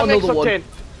 Oh, not that makes another one. something.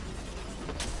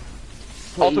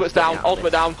 Please Ultimate's get me down. out of Ultimate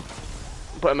this. down.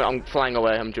 Put him. I'm flying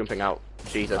away. I'm jumping out.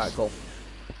 Jesus. Alright, cool.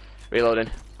 Reloading.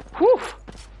 Whew.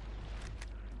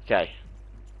 Okay.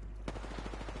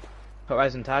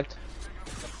 Horizon tagged.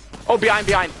 Oh, behind.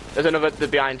 There's another. They're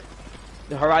behind.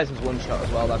 The Horizon's one shot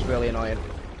as well, that's really annoying.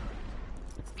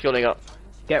 Shielding up.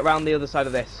 Get round the other side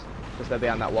of this, because they're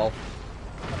behind that wall.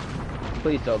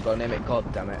 Please don't go near it, god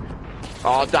damn it.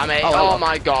 Oh, damn it. Oh, Oh, hello.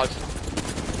 my god.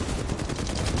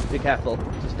 Be careful,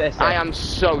 just stay safe. I am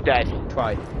so dead.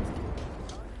 Try.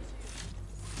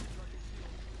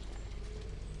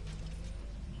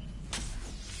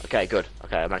 Okay, good.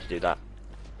 Okay, I managed to do that.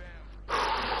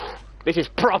 This is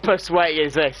proper sweaty,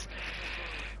 is this?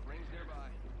 Range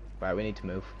nearby. Right, we need to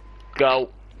move. Go.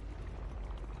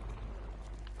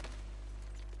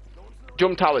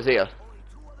 Jump tower's here.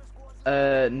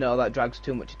 No, that drags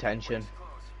too much attention. Close.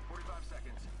 45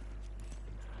 seconds.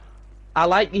 I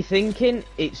like your thinking,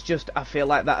 it's just, I feel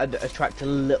like that'd attract a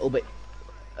little bit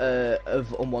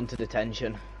of unwanted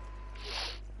attention.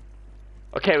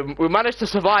 Okay, we managed to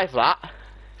survive that.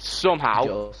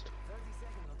 Somehow. Just.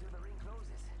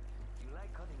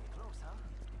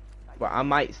 But I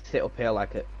might sit up here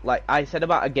like I said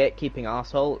about a gatekeeping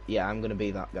arsehole. Yeah, I'm gonna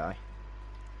be that guy.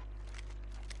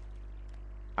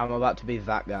 I'm about to be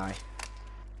that guy.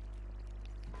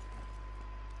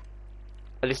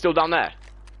 Are they still down there?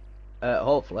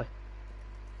 Hopefully.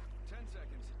 10 seconds.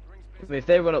 Rings I mean, if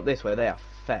they run up this way, they are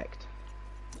fecked.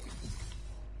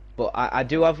 But I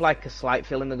do have like a slight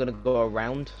feeling they're gonna go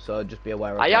around, so just be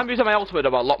aware of I that. am using my ultimate a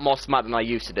lot more smart than I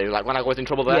used to do. Like when I was in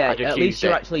trouble there, Yeah, I just at least used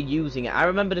you're it. actually using it. I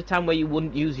remember the time where you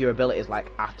wouldn't use your abilities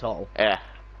like at all. Yeah.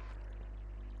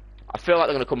 I feel like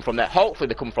they're gonna come from there. Hopefully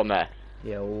they come from there.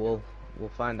 Yeah, we'll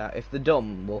find out. If they're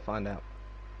dumb, we'll find out.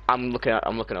 I'm looking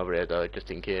over here though, just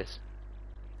in case.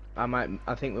 I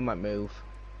think we might move.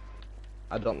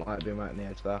 I don't like being right on the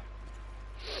edge there.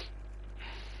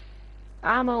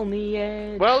 I'm on the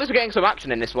edge Well, at least we're getting some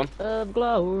action in this one. of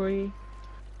glory,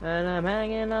 and I'm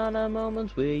hanging on a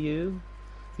moments with you.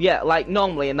 Yeah, like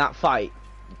normally in that fight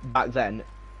back then,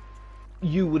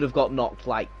 you would have got knocked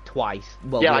like twice.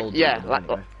 Well, Yeah, the like, old yeah, dude, like,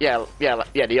 anyway.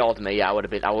 yeah, the old me. Yeah, I would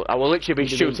have been. I will literally be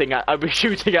Would've been- shooting at. I'd be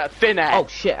shooting at thin air. Oh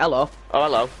shit! Hello, Oh,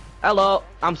 hello. hello.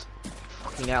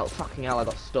 Fucking hell! I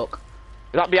got stuck.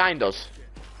 Is that behind us?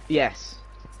 Yes.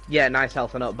 Yeah, nice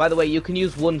health and up. By the way, you can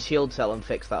use one shield cell and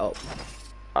fix that up.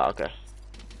 Oh, okay.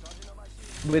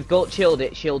 With Gold Shield,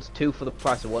 it shields 2 for the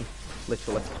price of 1.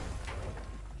 Literally.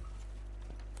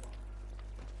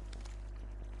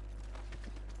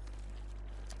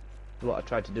 What I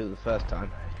tried to do the first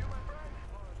time.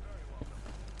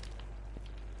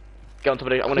 Get onto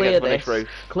the. I want to get to this roof.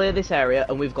 Clear this area,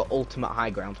 and we've got ultimate high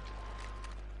ground.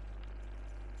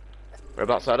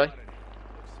 Whereabouts are they?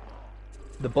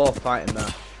 They're both fighting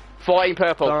there. 14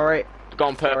 purple. Sorry.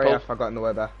 Gone purple. Sorry, I got in the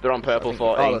way there. They're on purple. I think-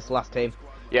 14. Oh, that's the last team.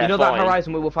 Yeah, You know 14. that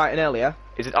Horizon we were fighting earlier?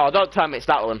 Is it? Oh, don't tell me it's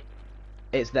that one.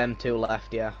 It's them 2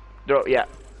 left, yeah. Yeah,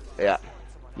 yeah.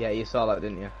 Yeah, you saw that,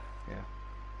 didn't you? Yeah.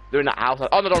 They're in that house.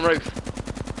 Oh, they're on roof.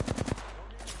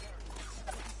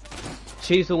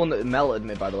 She's the one that melted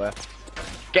me, by the way.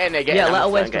 Get in there. Get Yeah, in let there,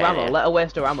 her waste get her in ammo. there. Let her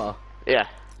waste her ammo. Yeah.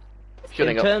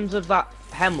 Shutting In up. terms of that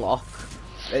Hemlock,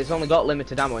 it's only got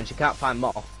limited ammo and she can't find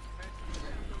more.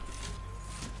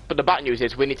 But the bad news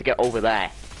is we need to get over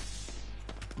there.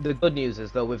 The good news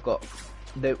is though we've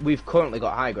currently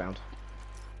got high ground.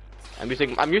 I'm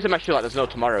using my shield like there's no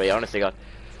tomorrow here. Honestly, God.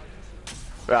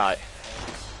 Right.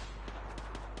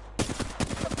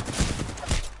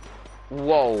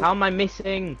 Whoa. How am I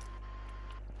missing?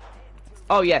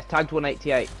 Oh yes, tagged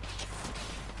 188.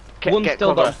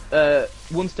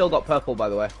 One still got purple, by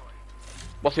the way.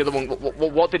 What's the other one?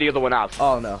 What did the other one have?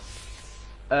 Oh no.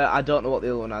 I don't know what the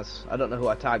other one has. I don't know who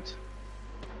I tagged.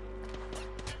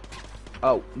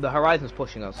 Oh, the Horizon's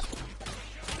pushing us.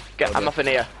 I'm off in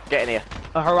here. Get in here.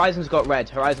 Horizon's got red.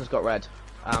 Horizon's got red.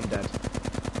 I'm dead.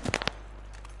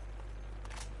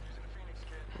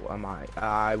 What am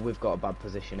I? We've got a bad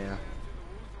position here.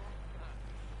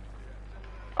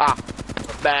 Ah,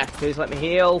 there. Please let me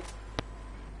heal.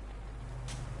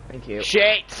 Thank you.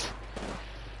 Shit!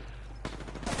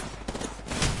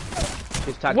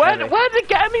 She's tagged Where heavy. did they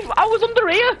get me? I was under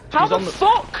here. How She's the on the-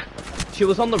 fuck? She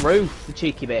was on the roof, the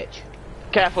cheeky bitch.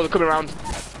 Careful, they're coming around.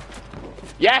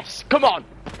 Yes, come on.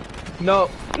 No.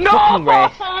 No!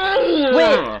 Fucking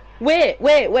Wraith.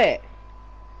 Wait.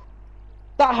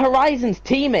 That Horizon's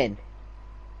teaming.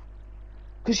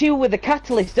 Because she was with the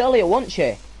Catalyst earlier, wasn't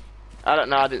she? I don't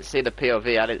know. I didn't see the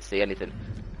POV. I didn't see anything.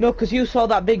 No, because you saw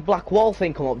that big black wall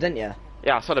thing come up, didn't you?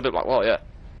 Yeah, I saw a bit like, well, yeah.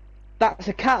 That's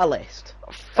a Catalyst.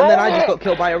 And then I just got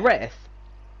killed by a Wraith.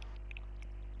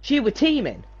 She were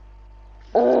teaming.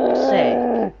 Fuck's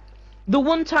sake. The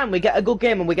one time we get a good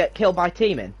game and we get killed by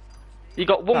teaming. You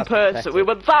got one That's person. pathetic. We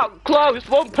were that close.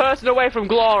 One person away from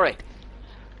glory.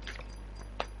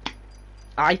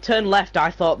 I turned left,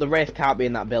 I thought the Wraith can't be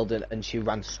in that building, and she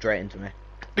ran straight into me.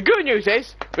 The good news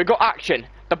is we got action.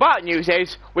 The bad news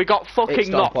is we got It's fucking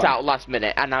Storm knocked Point. out last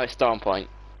minute, and now it's Storm Point.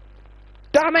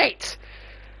 Damn it!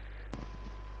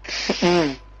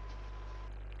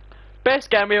 Best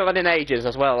game we've had in ages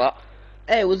as well. That.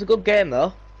 Hey, it was a good game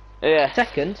though. Yeah.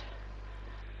 Second.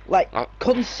 Like, Oh.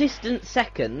 consistent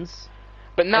seconds.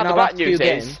 But now in the our bad last few news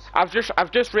is games.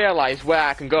 I've just realised where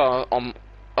I can go on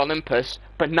Olympus,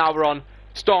 but now we're on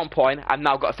Storm Point, and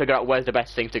now got to figure out where's the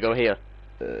best thing to go here.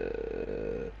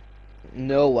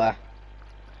 Nowhere.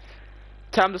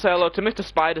 Time to say hello to Mr.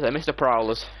 Spiders and Mr.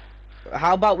 Prowlers.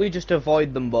 How about we just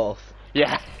avoid them both?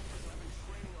 Yeah.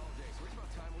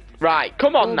 Right,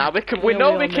 come on now. We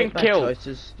know we can kill.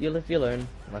 Choices. You live, you learn.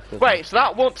 Wait, so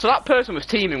that person was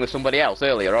teaming with somebody else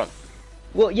earlier on.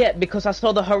 Well, yeah, because I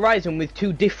saw the Horizon with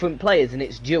two different players and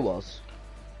it's duos.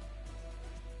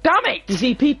 Damn it! You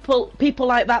see, people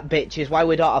like that bitch is why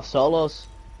we don't have solos.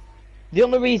 The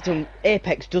only reason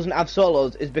Apex doesn't have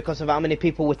solos is because of how many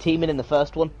people were teaming in the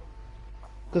first one.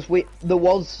 Because there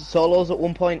was solos at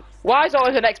one point. Why is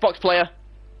always an Xbox player?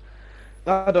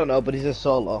 I don't know, but he's a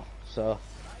solo, so,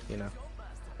 you know.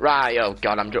 Right, oh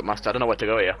god, I'm Jump Master. I don't know where to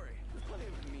go here.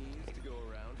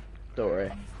 Don't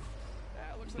worry.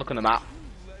 Look on the map.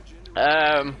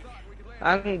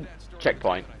 And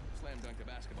Checkpoint.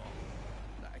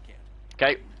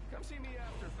 Okay.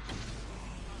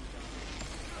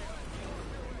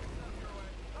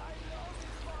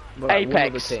 right, one other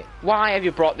Apex. team. Why have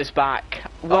you brought this back?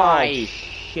 Why? Oh,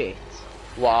 shit.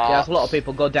 What? Yeah, there's a lot of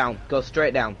people. Go down. Go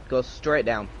straight down. Go straight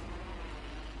down.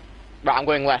 Right, I'm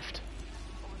going left.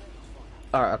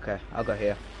 Alright, okay. I'll go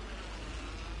here.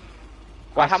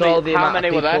 Well, I saw the how amount many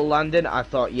of were people there? landing. I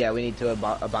thought, yeah, we need to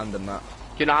abandon that.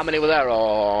 Do you know how many were there,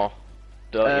 or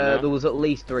don't you know? There was at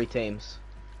least 3 teams.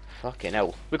 Fucking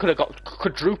hell. We could have got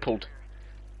quadrupled.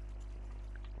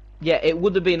 Yeah, it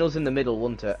would have been us in the middle,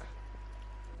 wouldn't it?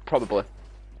 Probably.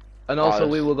 And also,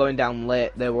 there's- we were going down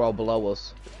late. They were all below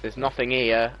us. There's nothing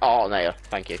here. Oh, there.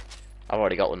 Thank you. I've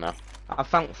already got one now. I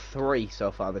found 3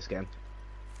 so far this game.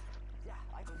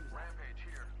 Rampage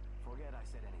here. Forget I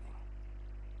said anything.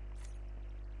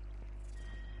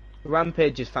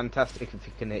 Rampage is fantastic if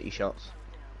you can hit your shots.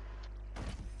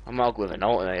 I'm all with an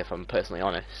alternator if I'm personally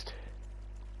honest.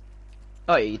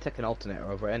 Oh yeah, you take an alternator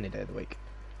over any day of the week.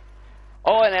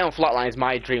 Oh, and on Flatline is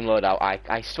my dream loadout.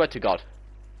 I swear to God.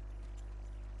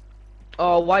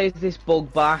 Oh, why is this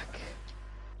bug back?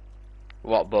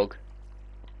 What bug?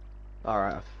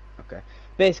 Alright, okay.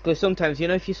 Basically, sometimes, you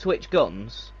know, if you switch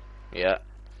guns, Yeah.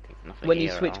 Nothing when you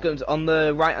here at switch all. guns, on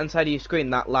the right-hand side of your screen,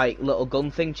 that, like, little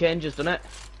gun thing changes, doesn't it?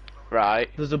 Right.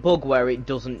 There's a bug where it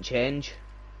doesn't change.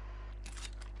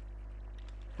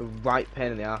 A right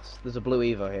pain in the ass. There's a blue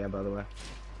Evo here, by the way.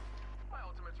 My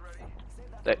ultimate's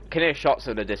ready. Can hear shots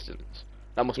in the distance.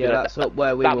 That must Yeah, be that's up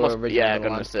where we that were must, originally. yeah, gonna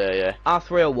gonna land. say, yeah.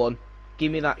 R301,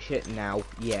 give me that shit now,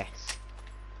 yes.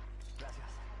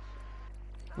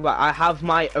 Right, I have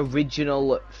my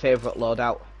original favourite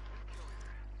loadout.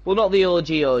 Well, not the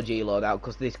OG loadout,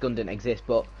 because this gun didn't exist,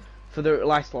 but for the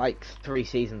last, like, 3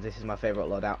 seasons, this is my favourite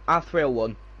loadout.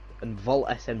 R301, and Volt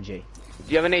SMG. Do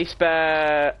you have any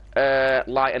spare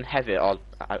light and heavy? Or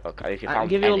okay, if you I'll found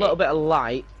give you a any. little bit of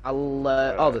light.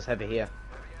 Oh, there's heavy here,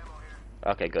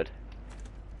 Okay, good.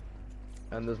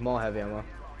 and there's more heavy ammo.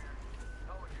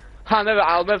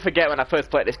 I'll never forget when I first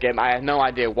played this game. I had no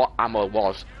idea what ammo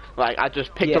was. Like I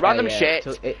just picked up random shit,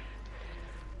 So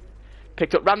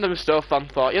picked up random stuff,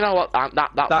 and thought, you know what, that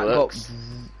works.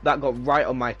 That got right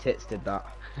on my tits. Did that?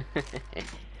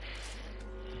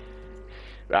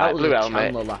 Right, That was blue a helmet.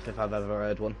 Chandler laugh if I've ever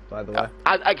heard one. By the way.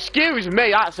 Excuse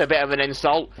me, that's a bit of an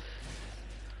insult.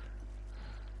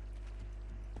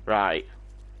 Right.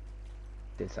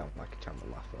 Did sound like a Chandler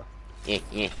laugh though.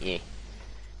 Yeah.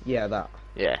 Yeah, that.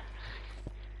 Yeah.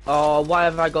 Oh, why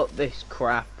have I got this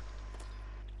crap?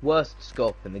 Worst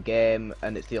scope in the game,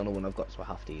 and it's the only one I've got, so I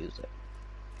have to use it.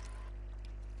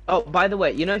 Oh, by the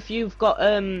way, you know, if you've got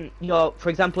for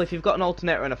example, if you've got an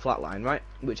alternator and a flatline, right?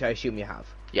 Which I assume you have.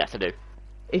 Yes, I do.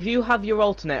 If you have your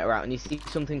alternator out and you see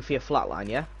something for your flatline,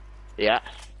 yeah? Yeah.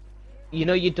 You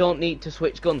know, you don't need to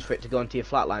switch guns for it to go into your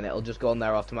flatline. It'll just go on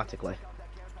there automatically.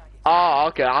 Oh,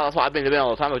 okay. That's what I've been doing all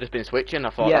the time. I've just been switching.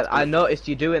 I thought. Yeah, I noticed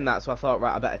you doing that, so I thought,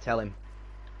 right, I better tell him.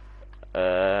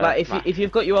 Like, if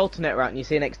you've got your alternator out and you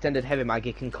see an extended heavy mag,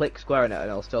 you can click square on it and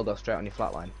it'll still go straight on your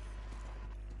flatline.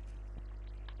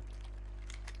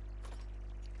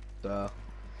 So,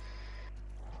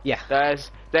 yeah.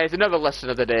 There's another lesson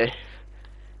of the day.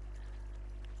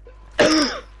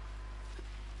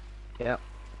 Yeah.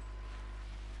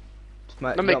 Just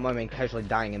don't mind me casually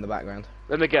dying in the background.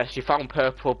 Let me guess. You found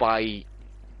purple by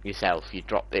yourself. You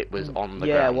dropped it. Was on the ground.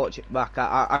 Yeah, watch it back.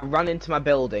 I ran into my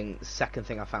building. Second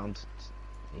thing I found.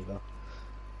 Evo.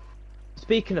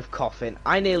 Speaking of coughing,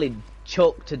 I nearly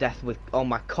choked to death with all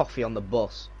my coffee on the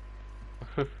bus.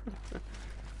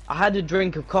 I had a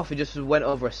drink of coffee just as we went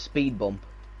over a speed bump.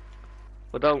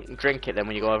 Well, don't drink it then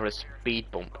when you go over a speed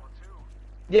bump.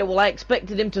 Yeah, well, I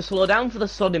expected him to slow down for the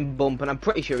sudden bump, and I'm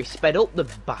pretty sure he sped up, the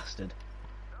bastard.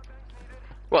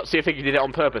 What? So you think you did it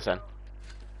on purpose then?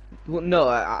 Well, no,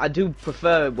 I do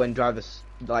prefer when drivers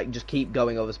like just keep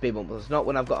going over speed bumps. It's not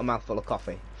when I've got a mouthful of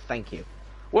coffee. Thank you.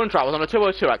 One try. I was on a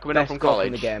 202. I coming home Best from golf college.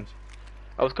 in the game.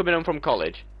 I was coming home from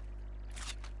college.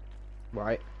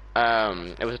 Right.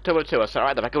 It was a 202. I sat right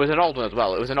at the back. It was an old one as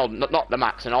well. It was an old, not the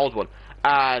Max, an old one.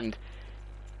 And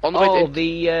on the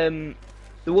way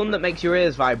the one that makes your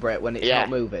ears vibrate when it's yeah, not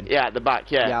moving. Yeah, at the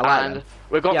back. Yeah. Yeah, I like and them.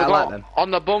 we got, Yeah, we I got like them. on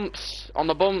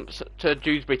the bumps to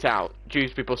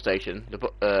Dewsbury bus station. The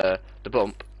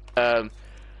bump.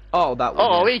 Oh, that one.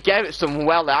 Oh, yeah. he gave it some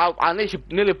well. I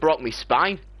nearly broke my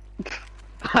spine.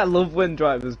 I love when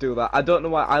drivers do that. I don't know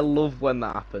why. I love when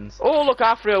that happens. Oh, look,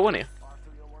 R301 here.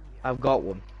 I've got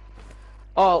one.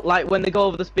 Oh, like when they go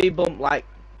over the speed bump, like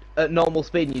at normal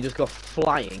speed, and you just go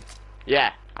flying.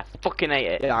 Yeah, I fucking hate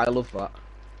it. Yeah, I love that.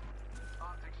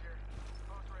 Optics here.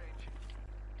 Close range.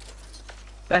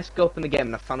 Best scope in the game,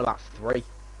 and I found about 3.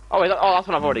 Oh, that's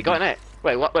one I've already got, innit?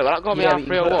 Wait, what? Wait, that got me Yeah, but you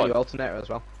can put it on R301. your alternator as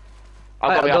well.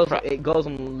 I've got me It goes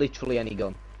on literally any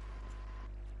gun.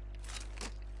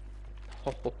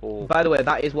 R301. By the way,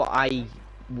 that is what I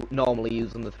normally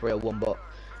use on the 301, but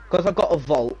because I've got a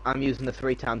Volt, I'm using the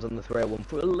 3 times on the 301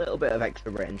 for a little bit of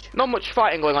extra range. Not much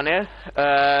fighting going on here,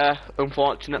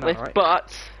 unfortunately, No, right.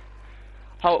 but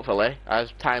hopefully,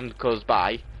 as time goes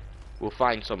by, we'll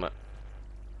find something.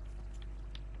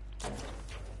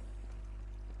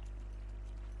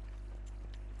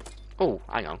 Oh,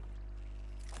 hang on.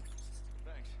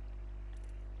 Thanks.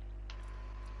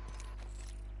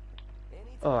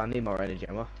 Oh, I need more energy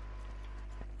ammo.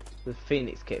 There's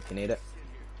Phoenix kit if you need it.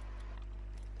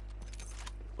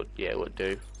 Would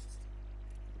do.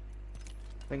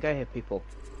 I think I hear people.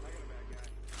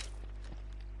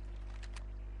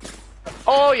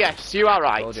 Oh yes, you are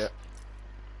right. Told you.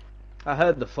 I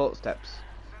heard the footsteps.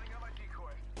 Setting up my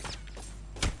decoy.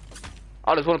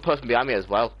 Oh, there's one person behind me as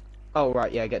well. Oh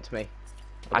right, yeah, get to me.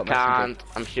 I I've got my SMG. can't.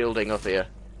 I'm shielding up here,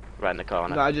 right in the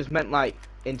corner. No, I just meant like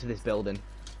into this building.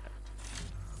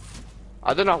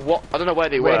 I don't know where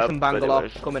they Wraith were. and but it Bangalore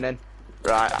was- coming in.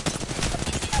 Right.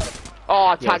 Oh,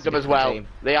 I Yeah, tagged it's a them as different well. team.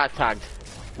 They are tagged.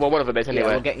 Well, one of them is Yeah,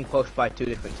 anyway. we're getting pushed by 2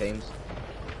 different teams.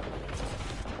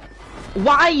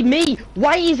 Why me?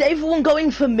 Why is everyone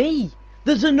going for me?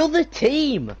 There's another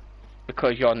team.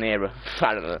 Because you're nearer.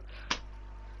 I don't know.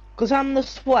 Because I'm the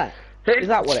sweat. Is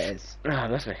that what it is? Ah,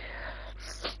 that's me.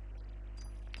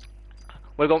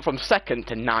 We're going from 2nd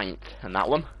to 9th, and that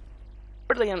one.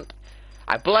 Brilliant.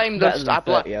 I blame Better the. than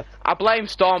I 30th. blame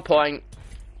Storm Point.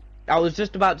 I was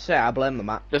just about to say I blame the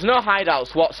map. There's no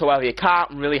hideouts whatsoever. You can't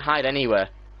really hide anywhere.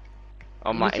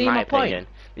 In my see my point? opinion,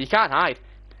 you can't hide.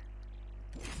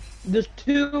 There's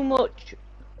too much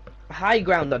high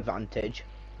ground advantage.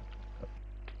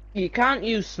 You can't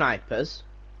use snipers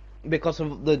because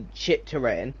of the shit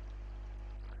terrain.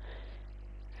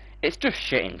 It's just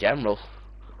shit in general.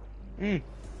 Mm.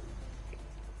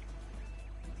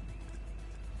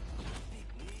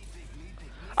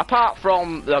 Apart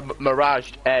from the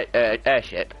Mirage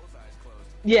airship.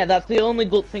 Yeah, that's the only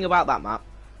good thing about that map.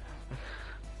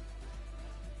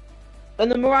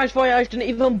 And the Mirage Voyage didn't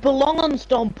even belong on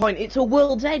Storm Point. It's a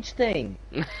World's Edge thing.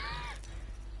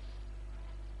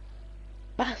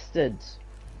 Bastards.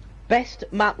 Best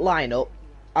map lineup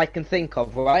I can think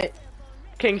of, right?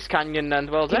 Kings Canyon and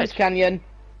World's Kings Edge. Canyon,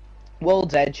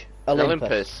 World's Edge,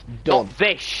 Olympus. Done. Not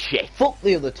this shit. Fuck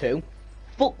the other two.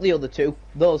 Fuck the other two.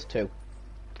 Those two.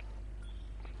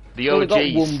 The Only got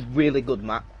OGs. one really good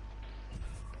map.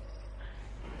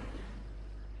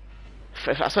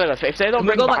 I swear, if they don't Can we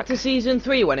bring go back, back to season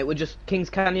 3 when it was just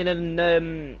Kings Canyon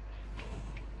and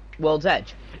World's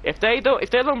Edge? if they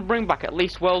don't bring back at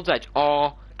least World's Edge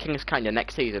or Kings Canyon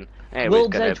next season,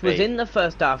 World's Edge was in the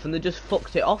first half and they just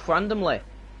fucked it off randomly.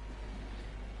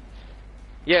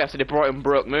 Yeah, so they brought in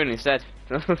Broke Moon instead.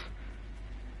 To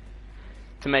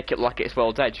make it like it's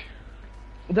World's Edge.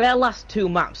 Their last two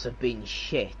maps have been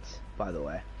shit, by the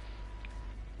way.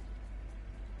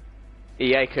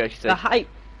 EA courtesy. The hype.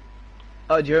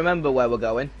 Oh, do you remember where we're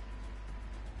going?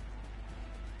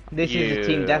 This is a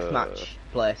team Yeah. deathmatch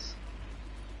place.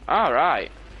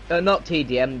 Alright. Not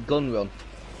TDM, Gun Run.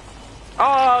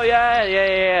 Oh,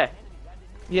 yeah.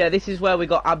 Yeah, this is where we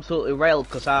got absolutely railed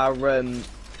because our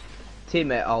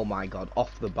teammate, oh my god,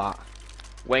 off the bat.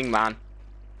 Wingman.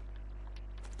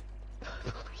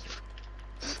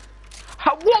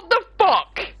 What the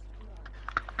fuck?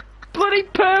 Bloody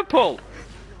purple!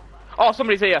 Oh,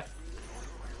 somebody's here.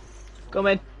 Come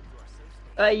in.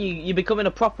 Hey, you're becoming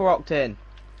a proper Octane.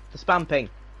 The spam ping.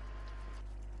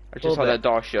 I just saw Hold the it.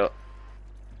 door shut.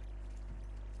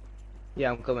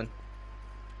 Yeah, I'm coming.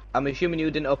 I'm assuming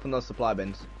you didn't open those supply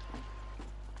bins.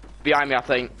 Behind me, I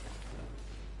think.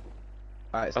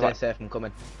 Alright, stay Okay. safe, I'm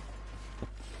coming.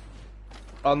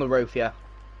 On the roof, yeah.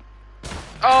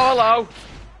 Oh, hello!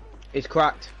 It's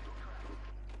cracked.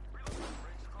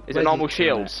 Is Where's it normal he?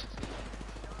 shields?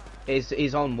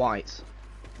 He's on whites.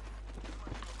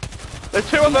 There's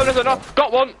two of them, there's enough.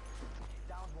 Got one!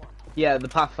 Yeah, the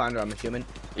Pathfinder, I'm assuming.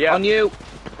 Yeah. On you!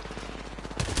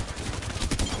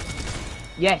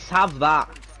 Yes, have that.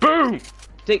 Boom!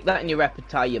 Stick that in your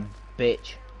repertoire, you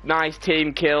bitch. Nice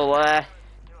team kill there.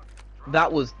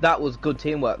 That was good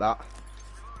teamwork, that.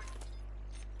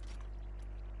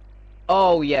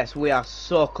 Oh yes, we are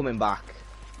so coming back.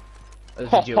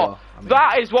 As a duo. I mean.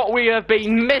 That is what we have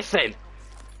been missing!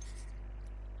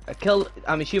 A kill.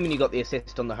 I'm assuming you got the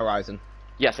assist on the Horizon.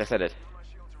 Yes, I said it.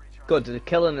 Good, a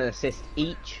kill and an assist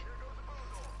each.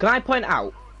 Can I point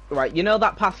out, right, you know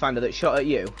that Pathfinder that shot at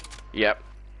you? Yep.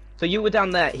 So you were down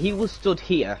there, he was stood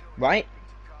here, right?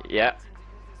 Yep.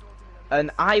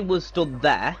 And I was stood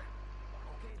there.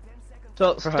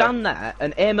 So stand there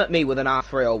and aim at me with an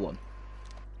R301.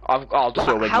 I'll just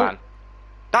do a How- wingman.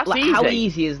 That's Like, easy. how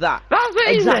easy is that? That's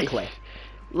easy. Exactly.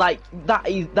 Like, that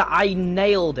I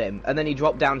nailed him, and then he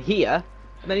dropped down here,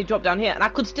 and then he dropped down here, and I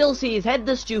could still see his head,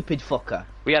 the stupid fucker.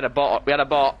 We had a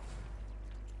bot.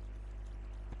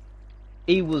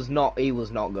 He was not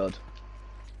good.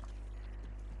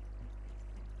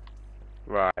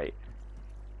 Right.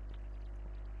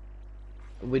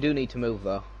 We do need to move,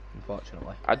 though,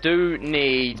 unfortunately. I do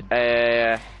need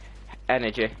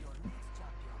energy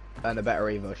And a better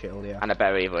Evo shield, yeah. and a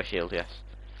better Evo shield, yes.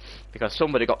 Because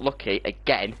somebody got lucky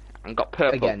again and got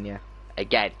purple. Again, yeah.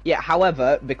 Again. Yeah,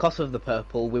 however, because of the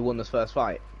purple, we won this first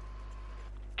fight.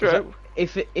 True.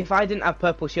 If I didn't have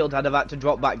purple shield, I'd have had to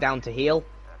drop back down to heal.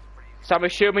 So I'm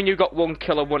assuming you got 1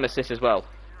 kill and 1 assist as well.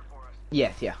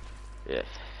 Yes, yeah. Yes.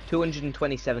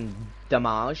 227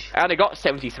 damage. I only got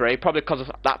 73, probably because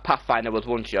that Pathfinder was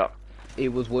 1 shot. It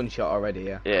was one shot already,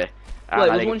 yeah. Yeah. Well, And it I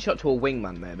was think- one shot to a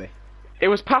wingman, maybe. It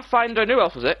was Pathfinder, and who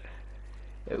else was it?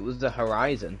 It was the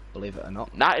Horizon, believe it or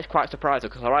not. That is quite surprising,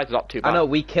 because Horizon's not too bad. I know,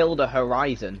 we killed a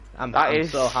Horizon. I'm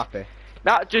is- so happy.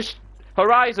 That just...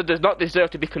 Horizon does not deserve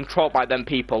to be controlled by them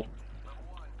people.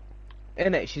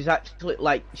 Innit? She's actually,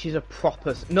 like, she's a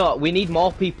proper... No, we need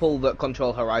more people that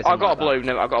control Horizon. I got like a blue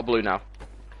now. I got a blue now. that.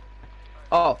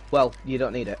 Oh, well, you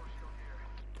don't need it.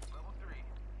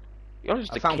 You're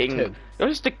just I the found king. 2. You're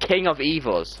just the king of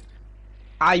Evos.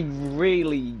 I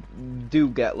really do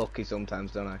get lucky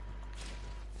sometimes, don't I?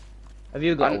 Have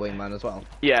you got a I'm- wingman as well?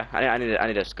 Yeah, I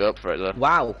need a scope for it though.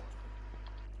 Wow.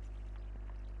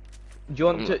 Do you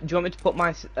want me to put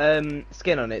my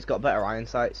skin on it? It's got better iron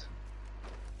sights.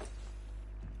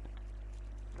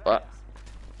 What?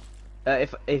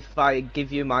 If I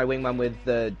give you my wingman with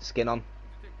the skin on,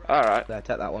 Alright. there,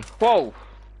 take that one. Whoa!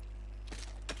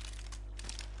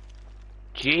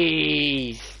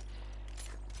 Jeez.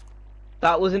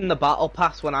 That was in the battle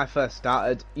pass when I first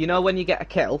started. You know when you get a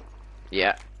kill,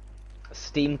 Yeah.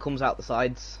 steam comes out the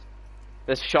sides.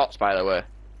 There's shots, by the way.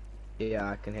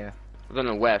 Yeah, I can hear. I don't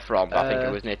know where from, but I think it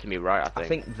Uh, was near to me right, I I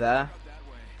think. think there,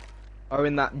 or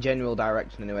in that general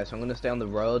direction anyway. So I'm gonna stay on the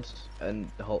road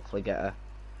and hopefully get a.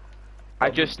 I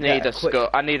just yeah, need a quick- scope.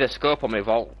 I need a scope on my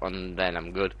vault, and then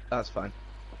I'm good. That's fine.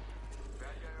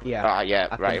 Yeah. Ah, yeah,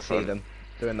 I right in can see front. them.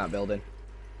 They're in that building.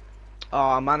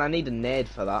 Oh man, I need a nade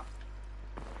for that.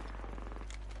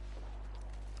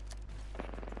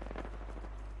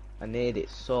 I need it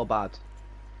so bad.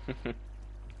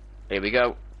 Here we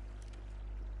go.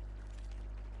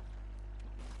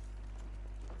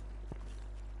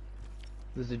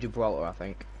 There's a Gibraltar, I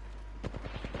think.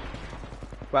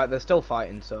 Right, they're still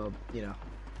fighting, so you know.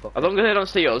 fuck As it. long as they don't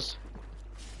see us.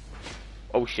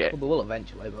 Oh shit. Well, they will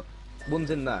eventually, but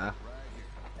one's in there,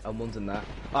 and one's in there.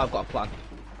 Oh, I've got a plan.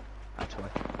 Actually,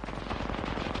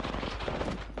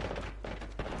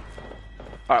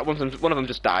 Alright, one of them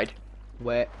just died.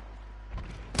 wait.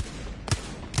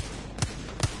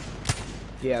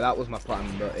 Yeah, that was my plan,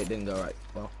 but it didn't go right.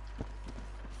 Well,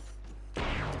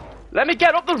 Let me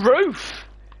get up the roof!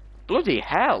 Bloody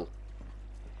hell.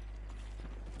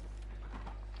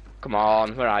 Come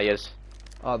on, where are yous?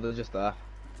 oh, they're just there.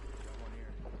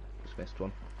 Just missed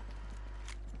one.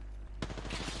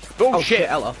 Oh, shit!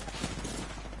 hello.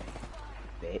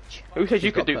 Bitch. Who said you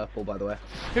She's could got do? purple, by the way.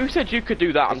 Who said you could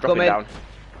do that? I'm It's dropping coming.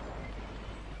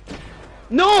 down.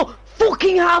 No!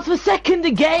 Fucking half a second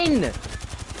again!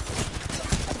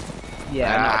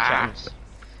 Yeah, not a Ah. chance.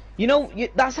 You know,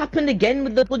 that's happened again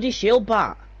with the bloody shield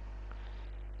bat.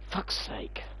 Fuck's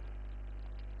sake.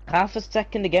 Half a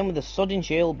second again with the sudden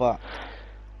shield bat.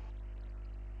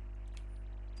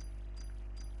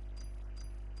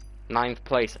 Ninth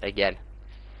place again.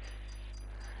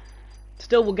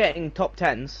 Still, we're getting top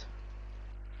 10s.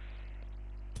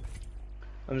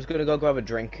 I'm just gonna go grab a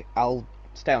drink. I'll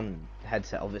stay on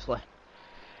headset, obviously.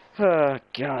 Oh,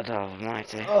 God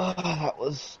almighty. Oh, that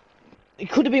was... It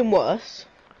could have been worse.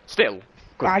 Still.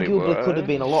 Could be Arguably could have worse.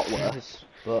 been a lot worse,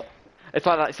 but... It's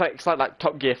like that. It's like that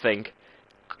Top Gear thing.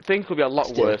 Things could be a lot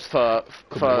Still, worse for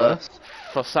could be worse.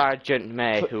 for Sergeant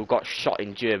May, who got shot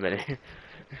in Germany.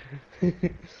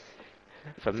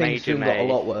 For Things Major soon May. got a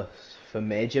lot worse for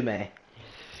Major May.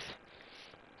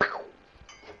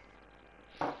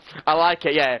 I like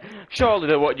it. Yeah. Surely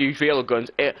they won't use real guns.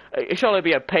 It surely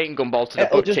be a paint gun ball to the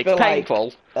It'll butt just cheeks. be like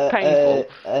Painful. Painful.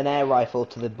 an air rifle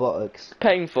to the buttocks.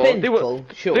 Painful. Painful,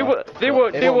 sure. They but were. it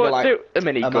won't be like A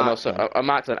minigun or so. marksman. A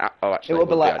marksman. Oh, actually. It would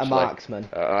be like a actually. marksman.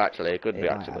 Oh, actually, it could be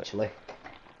It might actually. actually.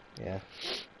 Yeah.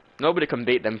 Nobody can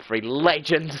beat them three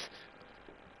legends.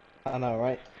 I know,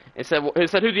 right? It said,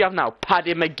 who do you have now?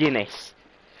 Paddy McGuinness.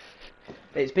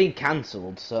 It's been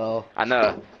cancelled, so I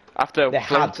know. After they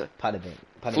Flint, had Paddy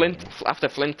after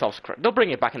Flintoff's they'll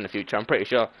bring it back in the future. I'm pretty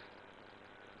sure.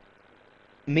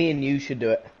 Me and you should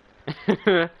do it.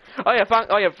 Oh yeah,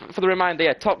 for the reminder,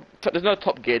 yeah. There's no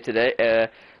Top Gear today.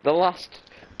 The last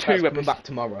two That's coming episodes. back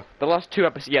tomorrow. The last two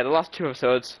episodes. Yeah, the last two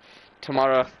episodes.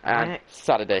 Tomorrow and Right.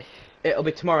 Saturday. It'll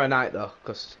be tomorrow night though,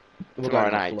 because we're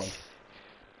Tomorrow going night.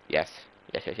 Yes.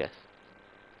 Yes.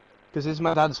 Because it's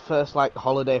my dad's first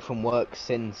holiday from work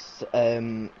since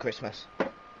Christmas.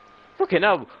 Fucking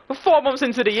hell, we're 4 months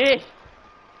into the year.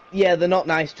 Yeah, they're not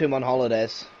nice to him on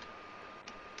holidays.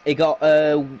 He got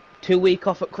 2 week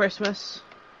off at Christmas.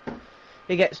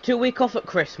 He gets 2 week off at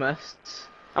Christmas.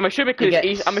 I'm assuming He because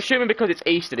gets- I'm assuming because it's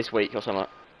Easter this week or something.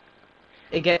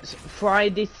 He gets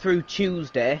Friday through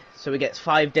Tuesday, so he gets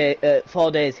 4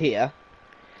 days here.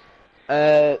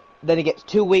 Then he gets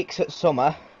 2 weeks at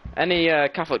summer. Any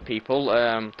Catholic people,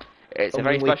 it's a One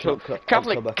very week special in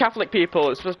October. Catholic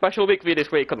people. It's a special week for you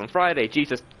this week because on Friday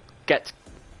Jesus gets.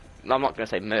 I'm not going to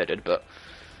say murdered, but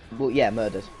Well, yeah,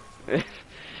 murders.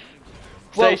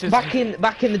 Well, Stations-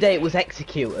 back in the day it was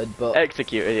executed, but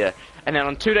executed. Yeah, and then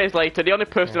on 2 days later, the only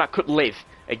person that could live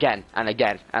again and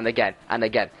again and again and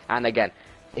again and again.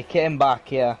 he came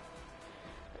back. Yeah.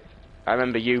 I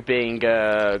remember you being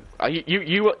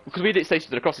you were, because we did Stations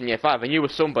of the Cross in year 5, and you were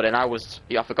somebody, and I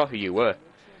forgot who you were.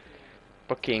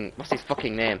 Fucking what's his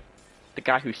fucking name? The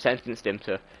guy who sentenced him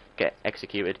to get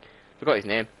executed. Forgot his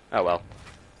name. Oh well.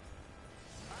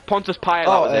 Pontius Pilate.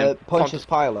 That was him. Pontius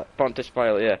Pilate. Pontius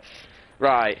Pilate. Yeah.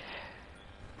 Right.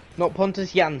 Not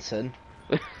Pontus Janssen.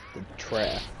 The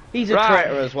traitor. He's a Right.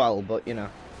 traitor as well, but you know.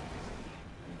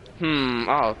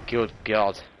 Oh, good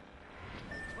God.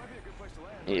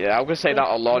 Yeah, I'm gonna say that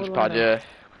on launchpad. Yeah.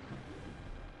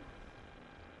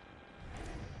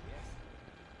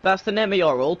 That's the name of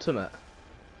your ultimate.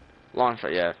 Long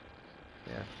shot, yeah.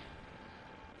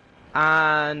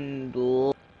 And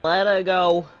let her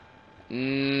go.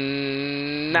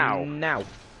 Now. Now.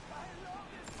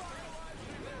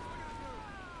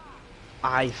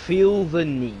 I feel the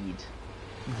need.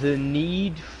 The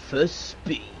need for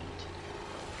speed.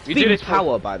 We do Speed and this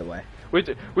power, by the way.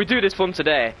 We do this fun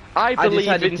today. I I believe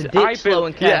decided in to ditch slow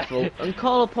and yeah. careful and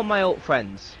call upon my old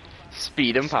friends.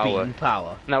 Speed and Speed power. and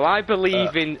power. Now I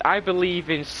believe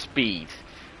in speed.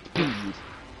 Speed.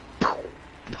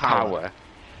 Power.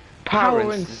 Power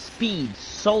and and speed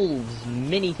solves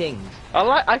many things. I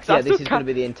like. I Yeah, still this is going to can't-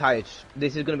 be the entire.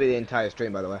 This is going to be the entire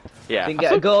stream, by the way. Yeah. Didn't I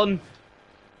get a still- gun.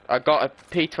 I got a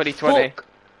P2020 Fuck.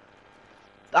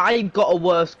 I got a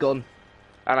worse gun.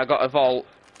 and I got a Volt.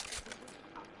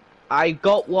 I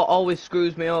got what always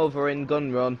screws me over in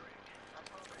gun run.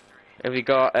 Have you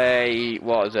got a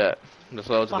what is it? There's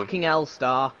loads Fucking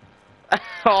L-Star. of them.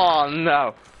 Oh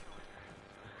no,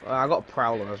 I got a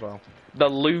Prowler as well. the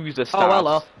loser Oh, stars.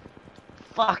 hello.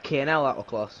 Fucking hell, that was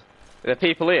close. The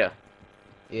people here.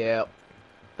 Yep.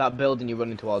 That building you're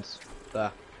running towards.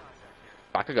 There.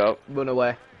 Back I go. Run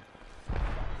away.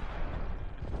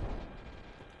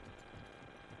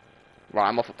 Right,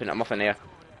 I'm off in here.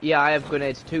 Yeah, I have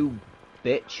grenades too,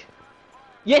 bitch.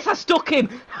 Yes, I stuck him!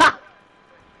 Ha!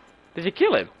 Did you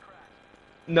kill him?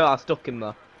 No, I stuck him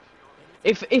though.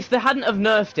 If they hadn't have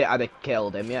nerfed it, I'd have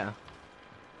killed him, yeah.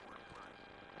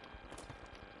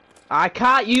 I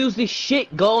can't use this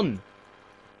shit gun.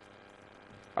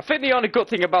 I think the only good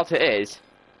thing about it is,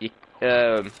 you, if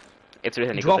there is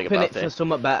any good Dropping thing about it for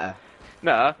something better.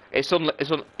 No, it's you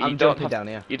I'm don't jumping have, down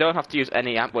here. You don't have to use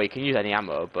any ammo. Well, you can use any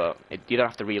ammo, but you don't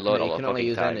have to reload No, all you the can only fucking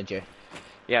use time. energy.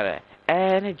 Yeah, there.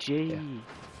 Energy. Yeah.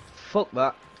 Fuck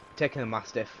that. Taking a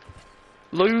Mastiff.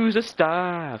 Lose a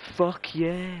star. Fuck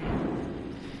yeah.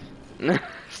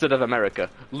 Instead of America,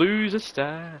 lose a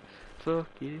star. Fuck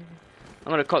yeah.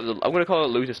 I'm gonna call it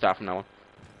loser star from now on.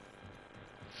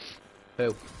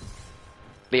 Who?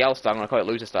 The L star. I'm gonna call it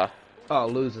loser star. Oh,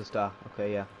 loser star.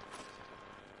 Okay, yeah.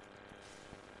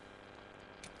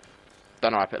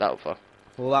 Don't know what I picked that up for.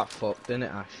 Well, that fucked, didn't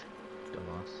it, Ash?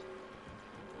 Dumbass.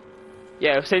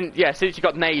 Yeah, since you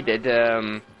got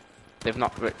naded, they've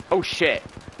not. Oh shit!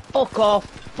 Fuck off!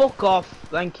 Fuck off!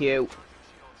 Thank you.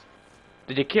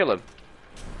 Did you kill him?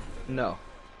 No.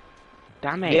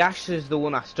 Damn it! The Ash is the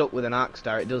one I stuck with an Arc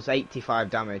Star. It does 85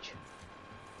 damage.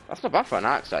 That's not bad for an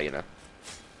Arc Star, you know.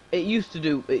 It used to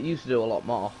do a lot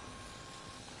more.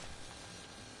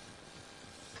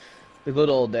 The good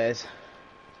old days.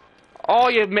 Oh,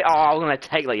 you admit? Oh, I'm gonna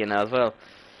take that, you know, as well.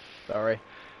 Sorry.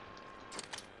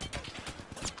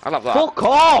 I love that. Fuck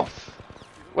off!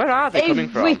 Where are they coming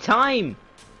Every from? time.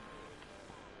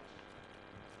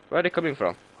 Where are they coming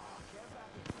from?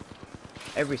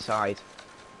 Every side.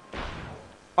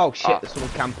 Oh shit! Oh. There's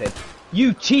someone camping.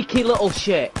 You cheeky little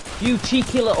shit! You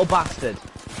cheeky little bastard!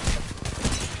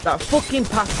 That fucking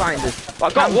Pathfinder's I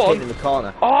got camping one. in the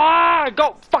corner. Oh, I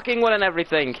got fucking one and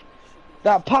everything.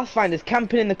 That Pathfinder's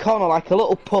camping in the corner like a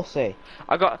little pussy.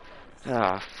 I got.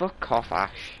 Ah, fuck off,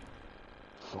 Ash.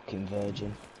 Fucking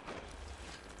virgin.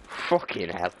 Fucking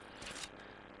hell.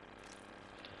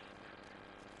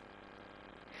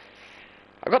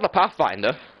 I got the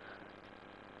Pathfinder.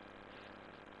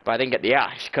 But I didn't get the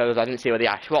Ash, because I didn't see where the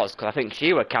Ash was, because I think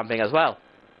she were camping as well.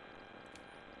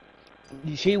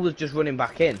 She was just running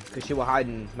back in because she was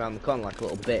hiding around the corner like a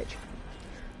little bitch.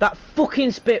 That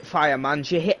fucking Spitfire, man!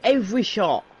 She hit every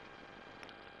shot.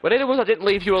 Were they the ones that didn't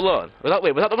leave you alone? Was that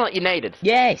the one that you naded?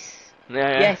 Yes.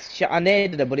 Yeah. Yes, I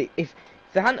naded her, but if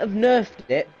they hadn't have nerfed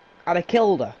it, I'd have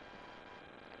killed her.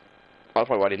 That's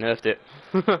probably why they nerfed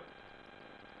it.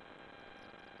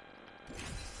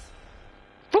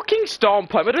 Fucking Storm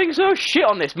Point, we're doing so shit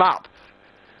on this map.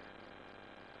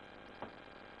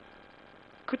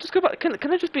 Could just go back.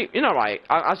 Can I just be? You know, right?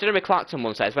 As Jeremy Clarkson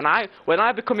once says, when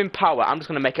I become in power, I'm just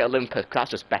gonna make it Olympus, 'cause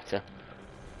that's just better.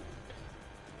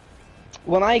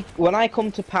 When I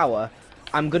come to power,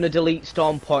 I'm gonna delete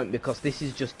Storm Point because this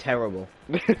is just terrible.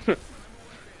 It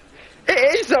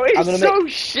is though. It's so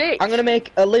shit. I'm gonna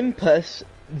make Olympus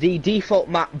the default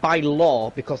map by law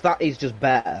because that is just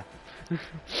better.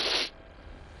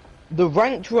 The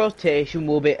ranked rotation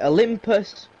will be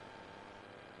Olympus,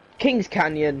 Kings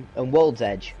Canyon, and World's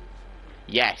Edge.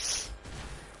 Yes.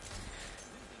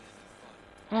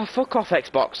 Oh, fuck off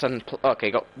Xbox and... Okay,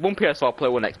 got one PS4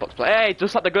 player, one Xbox player. Hey,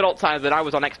 just like the good old times when I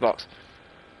was on Xbox.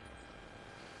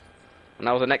 And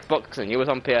I was on Xbox and you was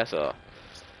on PS4.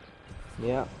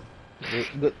 Yeah.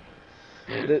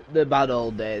 the bad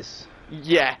old days.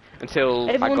 Yeah, until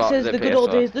I Everyone got says the the PS4. good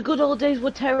old days. The good old days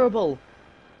were terrible.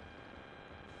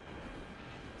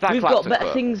 That We've got Clapton better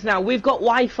quote. things now. We've got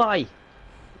Wi-Fi.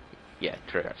 Yeah,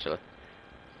 true, actually.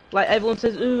 Like everyone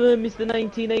says, "Oh, I miss the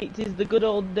 1980s, the good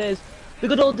old days." The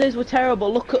good old days were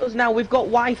terrible. Look at us now. We've got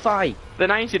Wi-Fi. The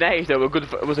 1980s,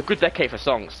 though, was a good decade for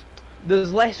songs.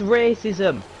 There's less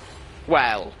racism.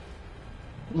 Well,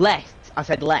 Less. I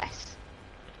said less.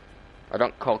 I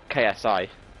don't call KSI.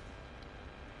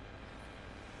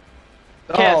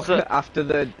 Oh, KSI,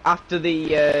 after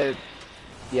the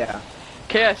yeah.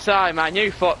 KSI, man,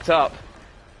 you fucked up.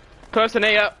 Person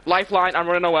here, lifeline, I'm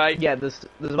running away. Yeah, there's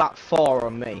about 4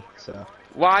 on me, so.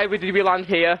 Why did we land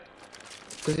here?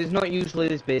 Because it's not usually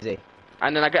this busy.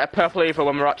 And then I get a purple Eva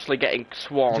when we're actually getting Do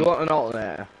swarmed. you want an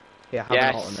alternator? Yeah, have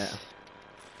an alternator. Yes.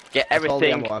 Get That's all the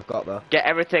everything. ammo I've got though. Get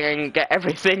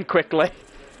everything quickly.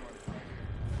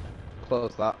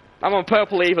 Close that. I'm on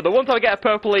purple Eva. The one time I get a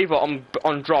purple Eva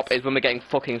on drop is when we're getting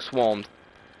fucking swarmed.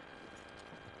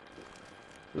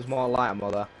 There's more light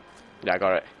ammo there. Yeah, I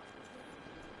got it.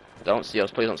 Don't see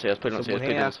us, please don't see us, please don't see us,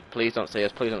 Someone here. please don't see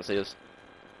us, please don't see us.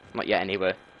 Not yet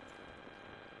anyway.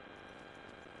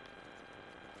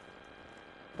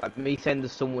 Like me saying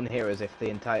there's someone here as if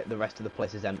the rest of the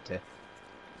place is empty.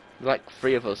 There's like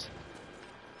 3 of us.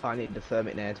 I need the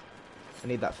thermite nade. I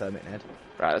need that thermite nade.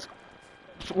 Right, let's...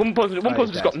 One person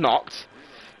he's just got dead. knocked.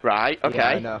 Right, okay. Yeah,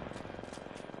 I know.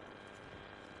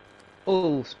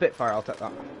 Oh, Spitfire, I'll take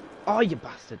that. Oh, you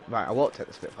bastard. Right, I won't take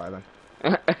the Spitfire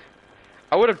then.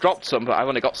 I would have dropped some, but I've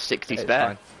only got 60 It's spare.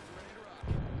 fine.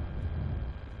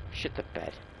 Shit the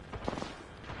bed.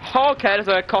 Okay, there's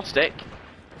a caustic. There's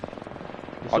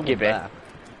I'll someone give it. there.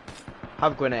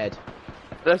 Have grenade.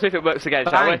 Let's see if it works again,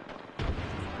 shall we? Bang.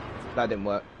 That didn't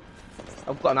work.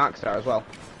 I've got an axe there as well.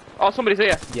 Oh, somebody's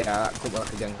here. Yeah, that could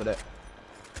work again, could it?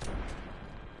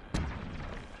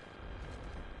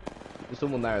 There's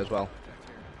someone there as well.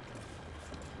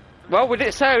 Well, we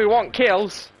did say we want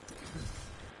kills.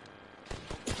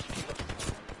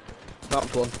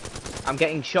 Knocked one. I'm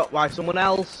getting shot by someone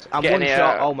else. I'm Get in one here.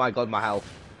 shot. Oh my god, my health.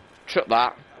 Shut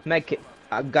that. Make it.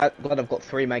 Glad I've got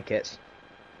 3 med kits.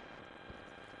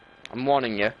 I'm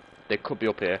warning you. They could be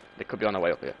up here. They could be on their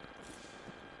way up here.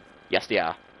 Yes, they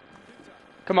are.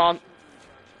 Come on.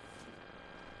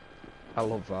 I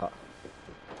love that.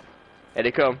 Here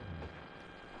they come.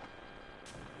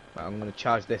 Right, I'm gonna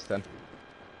charge this then.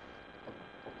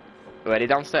 Ready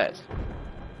downstairs?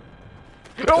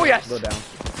 Oh, yes! Go down.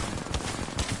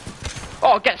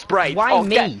 Oh, get sprayed. Why oh,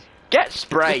 me? Get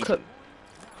sprayed. Look at-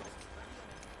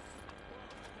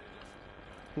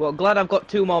 Well, glad I've got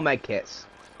 2 more med kits.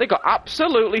 They got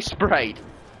absolutely sprayed.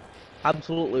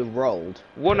 Absolutely rolled.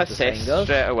 One as the saying assist goes.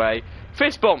 straight away.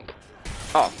 Fist bump.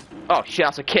 Oh, oh shit,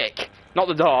 that's a kick. Not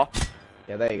the door.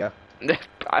 Yeah, there you go. There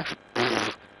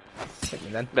Take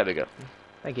me then. we go.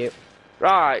 Thank you.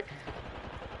 Right.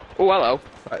 Oh, hello.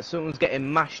 Right, someone's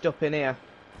getting mashed up in here.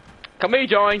 Can we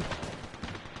join?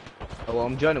 Oh, well,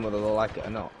 I'm joining whether they'll like it or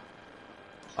not.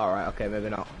 Alright, okay, maybe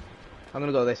not. I'm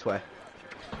gonna go this way.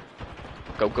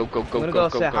 Go, go, go, go, I'm gonna go,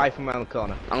 go say go. hi from around the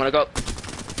corner. I'm gonna go.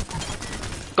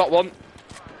 Got one.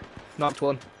 Knocked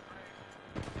one.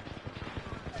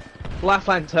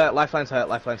 Lifeline's hurt, lifeline's hurt,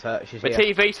 lifeline's hurt. She's My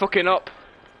here. TV's fucking up.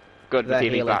 Good, my They're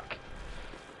TV's healing. back.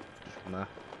 No.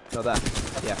 No, there.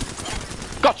 Yeah.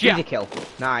 Gotcha! Easy kill.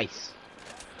 Nice.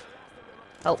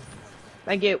 Help.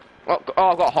 Thank you. Oh,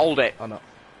 I've got to hold it. Oh, no.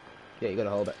 Yeah, you gotta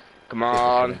hold it. Come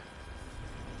on.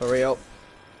 Hurry up.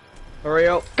 Hurry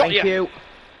up. Got Thank ya. you.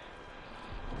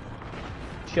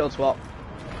 Shield swap.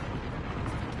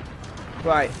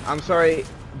 Right, I'm sorry,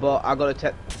 but I gotta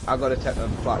take the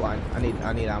flatline.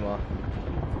 I need ammo.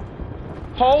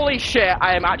 Holy shit,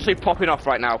 I am actually popping off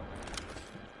right now.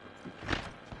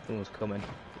 Someone's coming.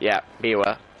 Yeah, be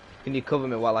aware. Can you cover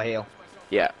me while I heal?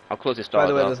 Yeah, I'll close this door. By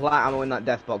the way, though. there's light ammo in that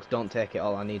death box. Don't take it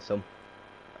all. I need some.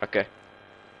 Okay.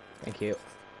 Thank you.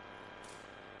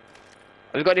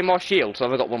 Have you got any more shields? I've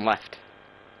only got one left.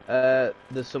 There's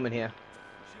some in here.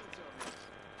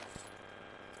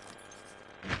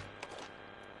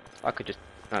 I could just...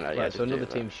 I don't know, yeah. Right, so just do another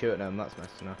that. team's shooting them. That's nice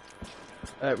to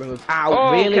know. Remove.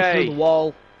 Ow! Really Okay. through the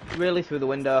wall. Really through the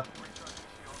window.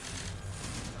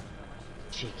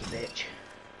 Cheeky bitch.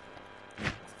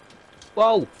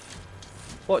 Whoa!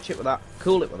 Watch it with that.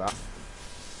 Cool it with that.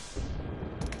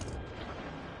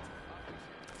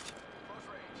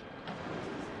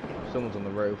 Someone's on the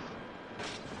roof.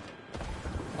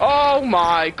 Oh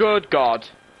my good god.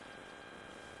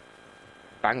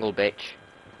 Bangle bitch.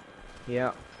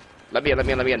 Yeah. Let me in, let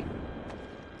me in, let me in.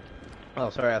 Oh,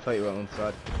 sorry, I thought you were on the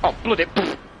side. Oh, bloody...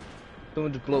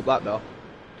 Someone just blew up that door.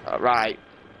 Right.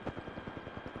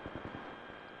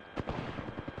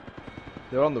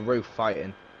 They're on the roof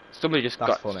fighting. Somebody just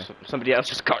That's got... funny. Somebody else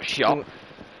just got shot. Someone-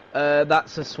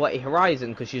 That's a Sweaty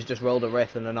Horizon because she's just rolled a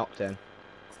Wraith and a Nocturne.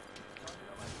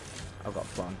 I've got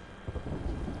fun.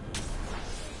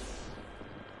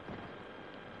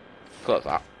 Close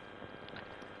that.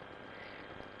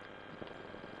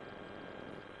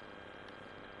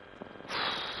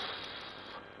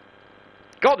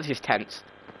 God, this is tense.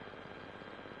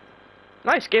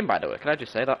 Nice skin, by the way. Can I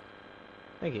just say that?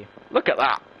 Thank you. Look at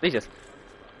that. Jesus.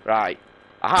 Right.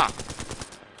 Aha.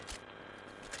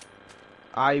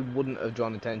 I wouldn't have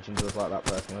drawn attention to us like that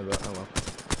personally, but oh well.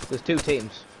 There's two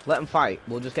teams. Let them fight.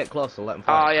 We'll just get closer. Let them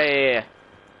Oh, fight. yeah.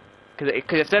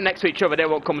 Because if they're next to each other, they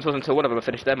won't come to us until one of them will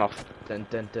finish them off. Dun,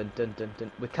 dun, dun, dun, dun,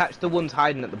 dun. We catch the ones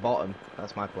hiding at the bottom.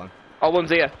 That's my plan. Oh,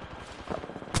 one's here.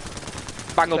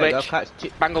 Bangle There you go, bitch.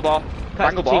 catch Bangle ball. catch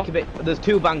Bangle the ball. cheeky bit. There's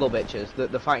two bangle bitches.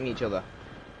 They're fighting each other.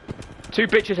 Two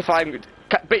bitches are fighting.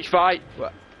 Bitch fight.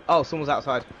 What? Oh, someone's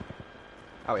outside.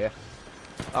 Oh yeah.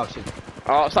 Oh shit.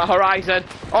 Oh, it's that Horizon.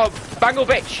 Oh, Bangle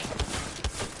bitch.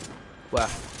 Where?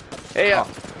 Here.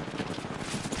 Oh.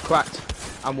 Cracked.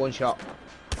 I'm one shot.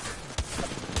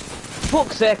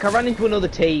 Fuck's sake! I ran into another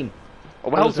team. Oh,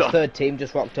 Well, well there's a done. third team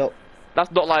just rocked up.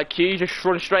 That's not like you just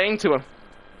run straight into him.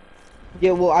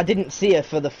 Yeah, well, I didn't see her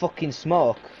for the fucking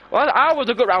smoke. Well, that was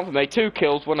a good round for me. 2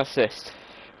 kills, 1 assist.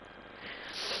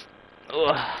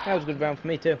 Ugh. That was a good round for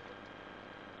me too.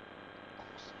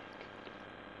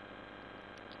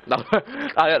 No,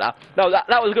 I don't know. No, that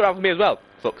was a good round for me as well.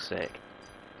 Fuck's sake.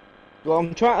 Well,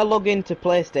 I'm trying to log into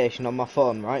PlayStation on my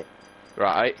phone, right?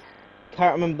 Right.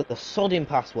 Can't remember the sodding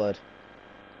password.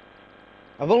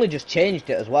 I've only just changed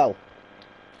it as well.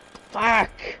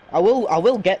 Fuck! I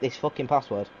will get this fucking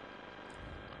password.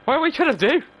 What are we trying to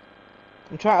do?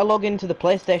 I'm trying to log into the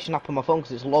PlayStation app on my phone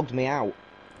because it's logged me out.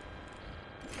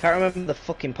 Can't remember the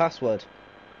fucking password.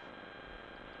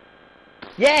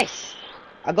 Yes!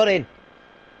 I got in.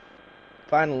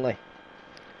 Finally.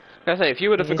 I say, if you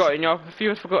would have Yes.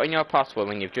 forgotten your password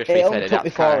when you've just It reset only it, took me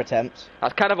 4 attempts.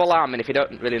 that's kind of alarming if you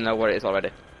don't really know what it is already.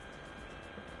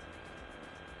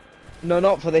 No,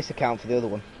 not for this account, for the other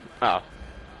one. Oh.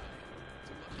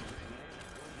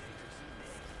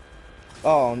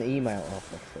 Oh, on email. Oh,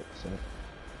 for fuck's sake.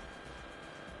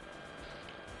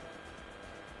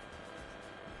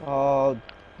 Oh,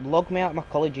 log me out of my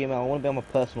college email. I want to be on my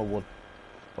personal one.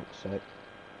 For fuck's sake.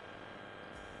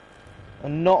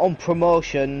 And not on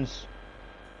promotions.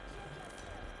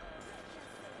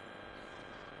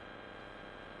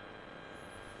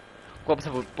 What if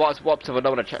I don't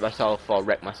want to check myself or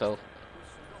wreck myself?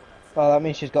 Oh, that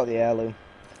means she's got the heirloom.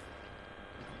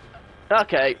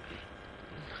 Okay.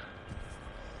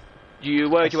 Where do you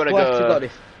want to Swear go? to God,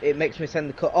 if it makes me send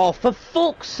the cut. Oh, for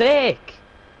fuck's sake!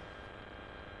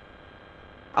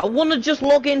 I want to just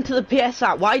log into the PS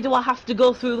app. Why do I have to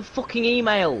go through the fucking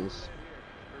emails?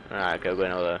 Alright, go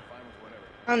another.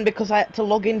 And because I had to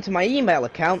log into my email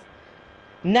account,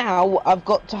 now I've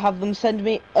got to have them send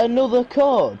me another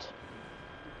code.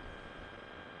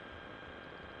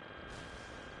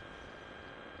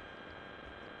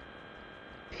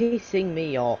 Pissing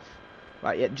me off.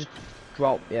 Right, yeah, just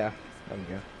drop, yeah. There we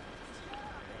go.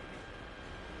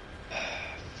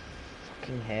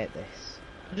 Fucking hate this.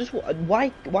 Just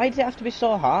why does it have to be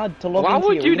so hard to log Why into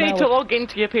would your you email? need to log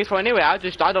into your PS4 anyway? I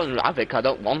don't have it. I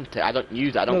don't want it. I don't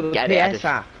use it. I don't No, the get PS it. I just,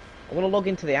 app. I want to log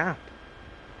into the app.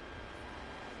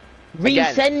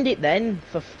 Again. Resend it then,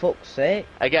 for fuck's sake.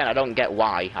 again, I don't get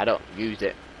why. I don't use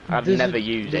it. I've never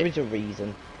used There it. is a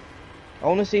reason. I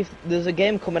want to see if there's a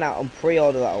game coming out on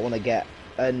pre-order that I want to get,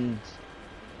 and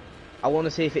I want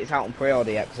to see if it's out on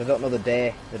pre-order yet, because I don't know the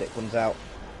day that it comes out.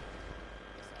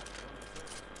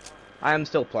 I am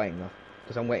still playing though,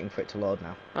 because I'm waiting for it to load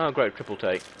now. Oh, great. Triple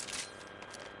take.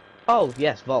 Oh,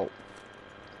 yes, Vault.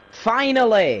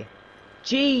 Finally!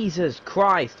 Jesus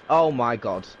Christ! Oh my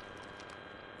God.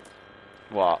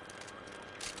 What?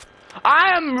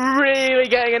 I am really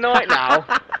getting annoyed now.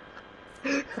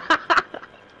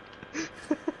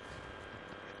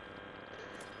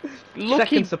 Lucky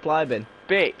Second supply bin.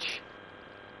 bitch.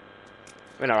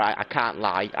 I mean, alright, I can't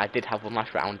lie. I did have one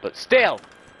last round, but still.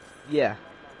 Yeah.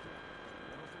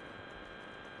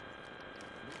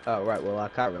 Oh, right, well, I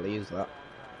can't really use that.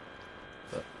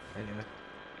 But, anyway.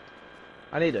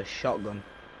 I need a shotgun.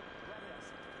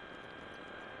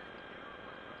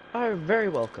 Oh, very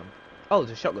welcome. Oh,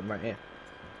 there's a shotgun right here.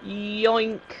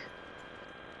 Yoink!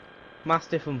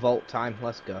 Mastiff and Vault time,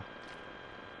 let's go.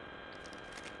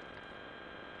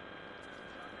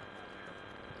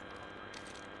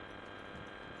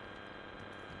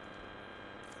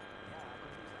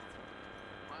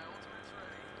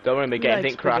 Don't remember getting Leg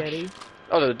anything crash. spaghetti.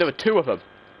 Oh, there were 2 of them.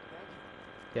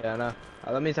 Yeah, I know.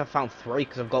 That means I found 3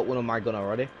 because I've got one on my gun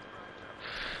already.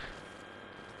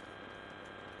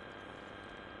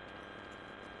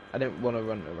 I didn't want to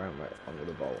run around right onto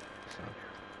the vault. So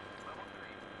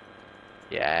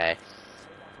Yes.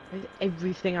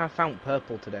 everything I found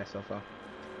purple today so far.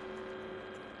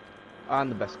 I'm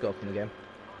the best scope in the game.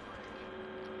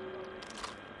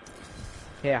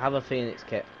 Here, have a Phoenix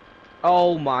kit.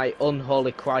 Oh my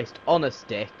unholy Christ, on a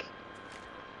stick.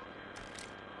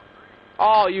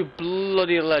 Oh, you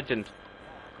bloody legend.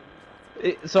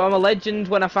 So I'm a legend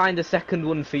when I find a second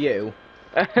one for you,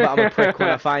 but I'm a prick when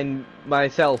I find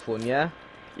myself one, yeah?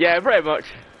 Yeah, pretty much.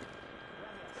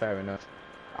 Fair enough.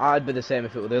 I'd be the same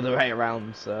if it were the other way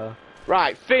around, so...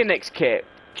 Right, Phoenix kit,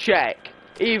 check.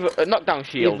 Evo, knockdown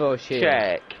shield, Evo shield.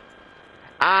 check.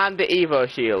 And the Evo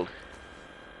shield.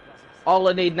 All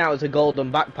I need now is a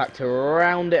golden backpack to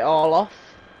round it all off.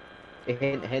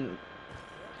 Hint, hint.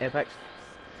 Apex.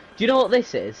 Do you know what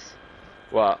this is?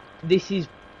 What? This is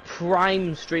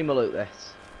prime streamer loot,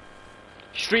 this.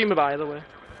 Streamer, by the way.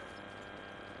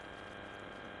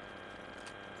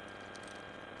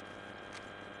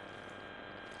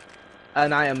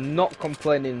 And I am not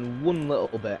complaining one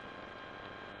little bit.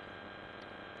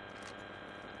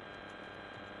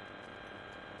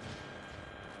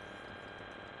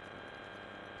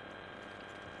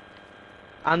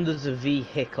 And there's a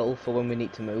vehicle for when we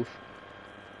need to move.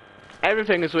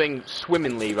 Everything is doing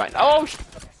swimmingly right now. Oh,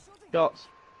 Shots.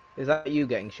 Is that you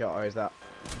getting shot, or is that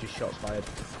just shots fired?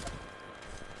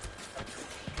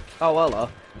 Oh, hello.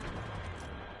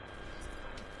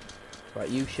 Right,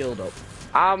 you shield up.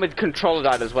 I'm with controller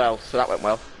died as well, so that went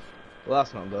well. Well,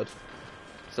 that's not good.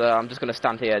 So I'm just going to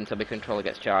stand here until my controller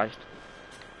gets charged.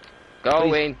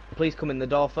 Go in. Please come in the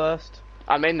door first.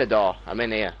 I'm in the door. I'm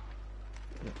in here.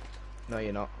 No,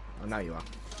 you're not. Oh, now you are.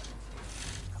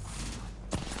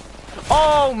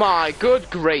 Oh my good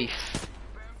grief.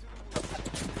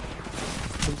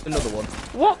 There's another one.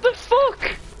 What the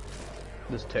fuck?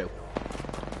 There's two.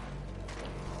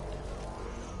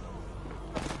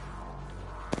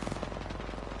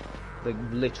 They're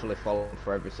literally falling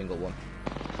for every single one.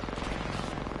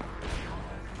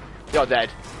 You're dead.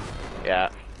 Yeah.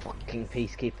 Fucking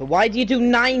Peacekeeper. Why do you do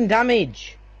 9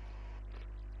 damage?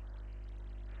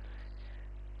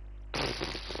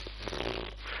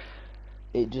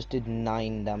 It just did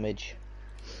 9 damage.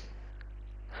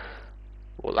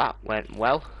 Well, that went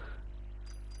well.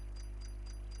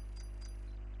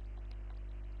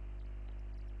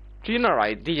 Do you know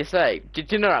right? Did you say?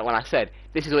 Did you know right when I said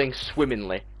this is going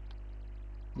swimmingly?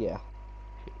 Yeah.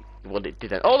 Well, it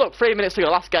didn't. Oh look, 3 minutes ago,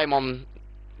 last game on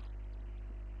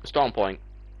Storm Point.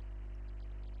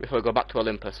 Before we go back to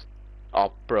Olympus.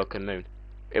 Or Broken Moon.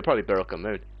 It'll probably be Broken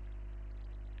Moon.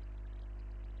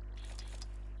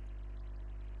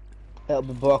 It'll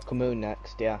be Broken Moon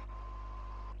next, yeah.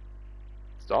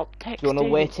 Stop texting. Do you wanna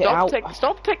wait it out?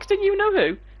 Stop texting you know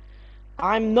who.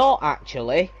 I'm not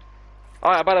actually.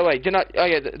 Oh yeah, by the way, do you know, oh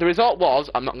yeah, the result was,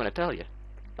 I'm not going to tell you.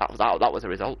 That was the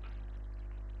result.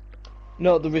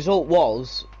 No, the result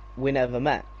was we never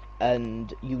met,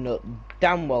 and you know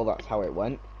damn well that's how it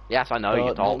went. Yes, I know, you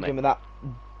Don't told me. give me that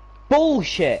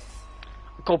bullshit.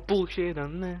 Got bullshit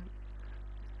on there.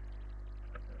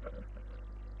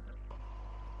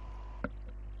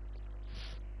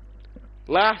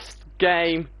 Last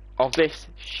game of this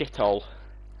shithole.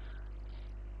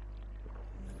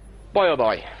 Boy oh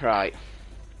boy, right.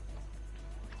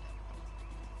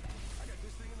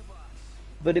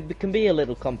 But it can be a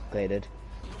little complicated.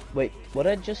 Wait, what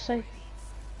did I just say?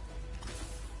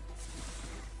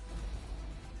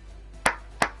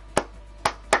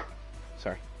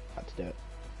 Sorry, had to do it.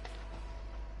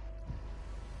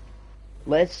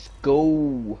 Let's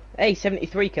go. Hey,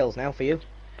 73 kills now for you.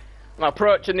 I'm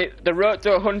approaching it. The road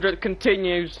to 100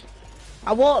 continues.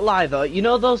 I won't lie though, you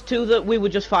know those two that we were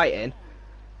just fighting?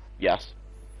 Yes.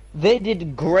 They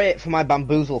did great for my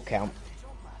bamboozle count.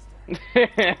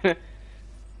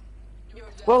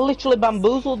 Well, literally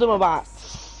bamboozled them about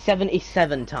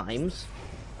 77 times.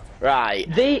 Right.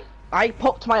 I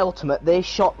popped my ultimate, they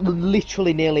shot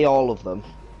literally nearly all of them.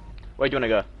 Where do you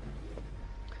want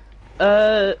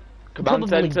to go? Command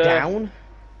Probably center. down.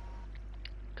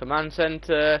 Command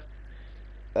center.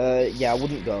 Yeah, I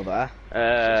wouldn't go there.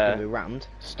 It's gonna be rammed.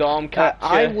 Stormcatcher.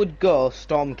 I would go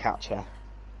Stormcatcher.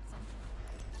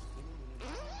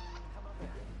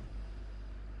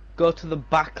 Go to the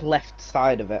back left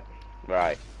side of it.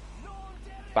 Right.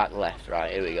 Back left.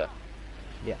 Right. Here we go.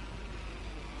 Yeah.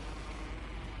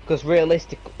 Because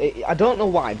realistically, I don't know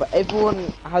why, but everyone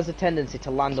has a tendency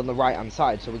to land on the right hand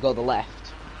side, so we go the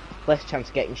left. Less chance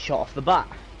of getting shot off the bat.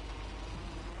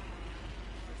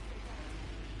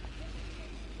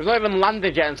 We've not even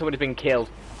landed yet and somebody's been killed.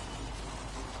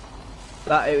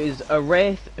 That it was a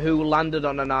Wraith who landed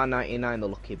on an R99, the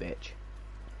lucky bitch.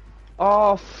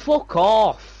 Oh, fuck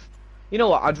off! You know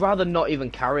what? I'd rather not even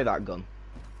carry that gun.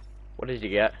 What did you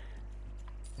get?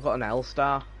 I've got an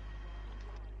L-Star.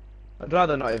 I'd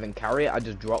rather not even carry it. I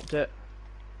just dropped it.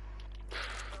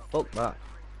 Fuck that.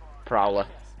 Prowler.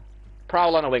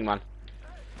 Prowler and a wingman.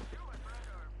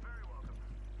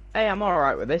 Hey, I'm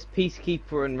alright with this.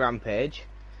 Peacekeeper and Rampage.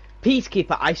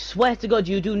 Peacekeeper, I swear to God,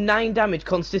 you do 9 damage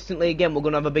consistently again, we're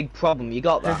gonna have a big problem. You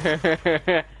got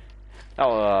that?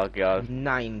 Oh god.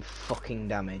 9 fucking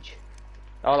damage.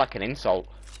 Oh, like an insult.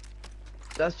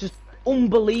 That's just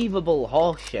unbelievable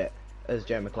horseshit, as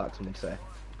Jeremy Clarkson would say.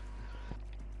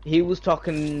 He was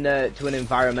talking to an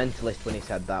environmentalist when he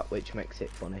said that, which makes it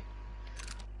funny.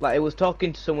 Like, he was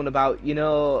talking to someone about, you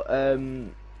know,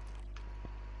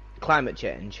 climate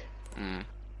change. Mm.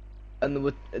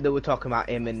 And they were talking about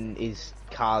him and his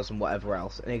cars and whatever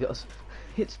else, and he goes,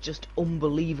 "It's just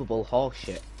unbelievable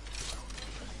horseshit."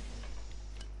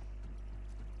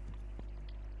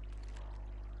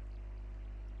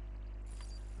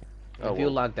 Oh, Have you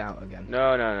well. lagged out again? No,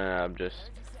 I'm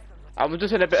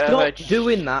just in a bit of Stop a...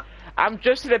 doing that. I'm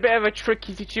just in a bit of a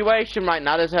tricky situation right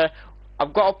now.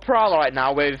 I've got a prowler right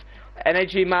now with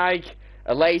energy mag,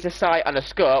 a laser sight, and a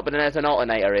scope, and then there's an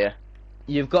alternator here.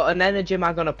 You've got an energy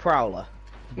mag on a prowler.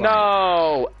 Right.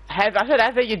 No! I said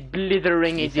heavy, you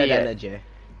blithering He idiot. said energy.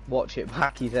 Watch it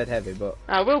back, he said heavy, but...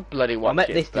 I will bloody watch I'll make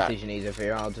it this back. decision easier for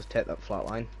you, I'll just take that flat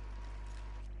line.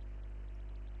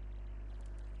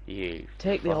 You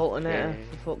Take the fucking alternator,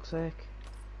 for fuck's sake.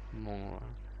 moron.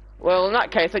 Well, in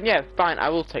that case, then yeah, fine, I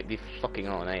will take the fucking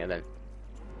alternator then.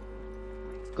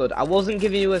 Good, I wasn't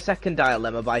giving you a second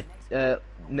dilemma by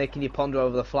making you ponder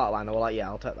over the flat line. I was like, yeah,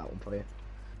 I'll take that one for you.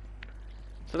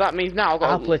 So that means now I've I'll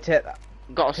got, happily take that.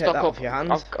 got to take stock that up. off your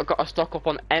hands. I've got to stock up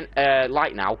on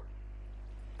light now.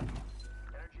 Energy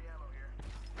ammo here.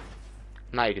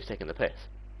 Now you're just taking the piss.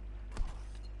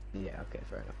 Yeah, okay,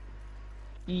 fair enough.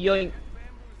 Yoink.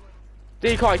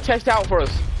 Decoy, test out for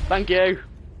us. Thank you.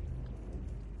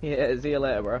 Yeah, see you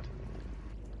later, bro. Extended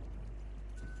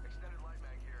light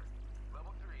mag here.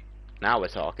 Level 3. Now we're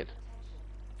talking.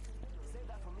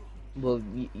 Well,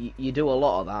 you do a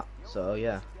lot of that, so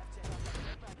yeah.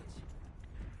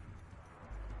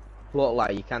 Won't lie,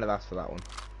 you kind of asked for that one.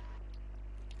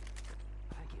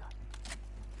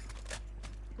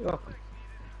 You're welcome.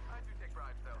 I do take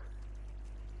bribes though.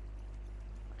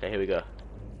 Okay, here we go.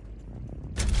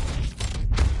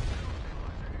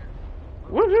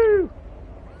 Woohoo!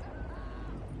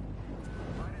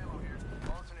 Light ammo here.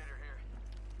 Alternator here.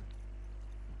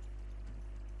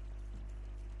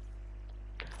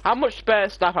 How much spare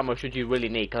sniper ammo should you really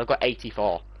need? Because I've got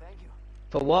 84 Thank you.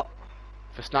 For what?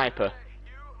 for sniper.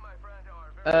 You, my friend,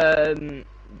 are very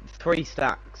 3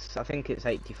 stacks. I think it's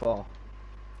 84.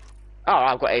 Oh,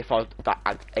 I've got 84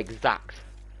 that exact.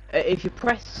 If you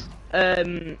press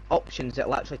options,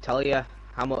 it'll actually tell you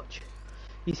how much.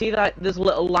 You see that there's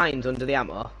little lines under the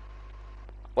ammo?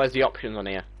 Where's the options on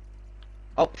here?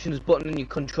 Options button and you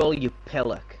control your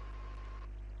pillock.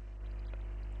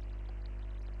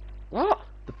 What?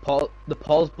 The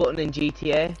pause button in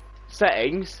GTA.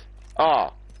 Settings?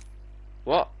 Oh.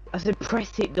 What? I said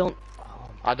press it, don't... Oh.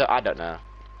 I don't know.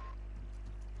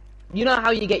 You know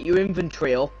how you get your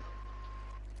inventory up?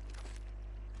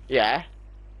 Yeah.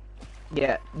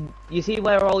 Yeah. You see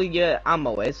where all your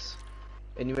ammo is?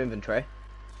 In your inventory?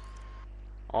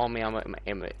 All my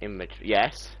image.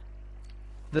 Yes.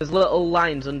 There's little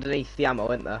lines underneath the ammo,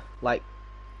 isn't there? Like,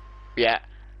 Yeah.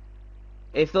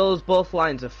 if those both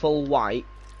lines are full white,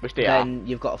 Which they then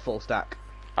you've got a full stack.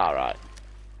 are. Alright.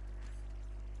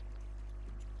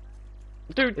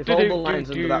 If all the lines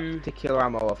under that particular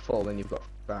ammo are full, then you've got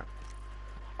that.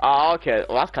 Oh, okay.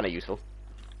 Well, that's kind of useful.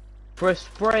 For a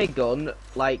spray gun,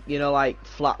 like, you know, like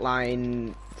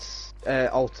Flatline,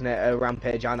 Alternator,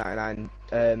 Rampage, R99,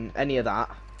 any of that,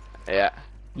 Yeah.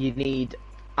 you need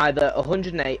either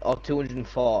 108 or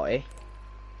 240.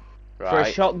 For a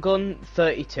Right. shotgun,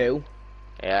 32.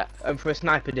 Yeah. And for a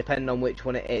sniper, depending on which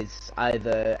one it is,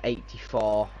 either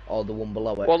 84 or the one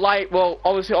below it. Well,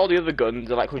 obviously all the other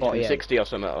guns are like 48. 160 or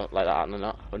something like that, and they're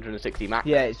not 160 max.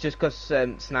 Yeah, it's just because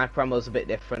sniper ammo's a bit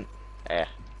different. Yeah.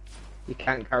 You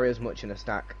can't carry as much in a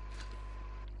stack.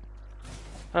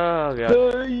 Oh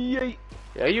god. Yeah.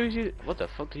 Yeah, what the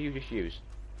fuck do you just use?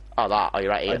 Oh, that. Oh,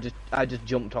 you're right here. I just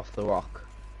jumped off the rock.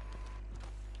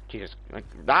 Jesus, like,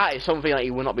 that is something that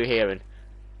you will not be hearing.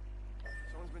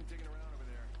 Someone's been digging around over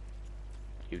there.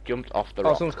 You jumped off the Oh,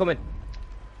 rock. someone's coming.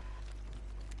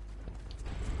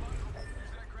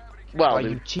 Well, Oh,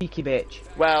 you cheeky bitch.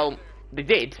 well, they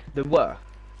did. There were.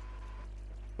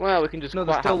 Well, we can just. No,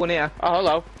 there's quite still have- one here. Oh,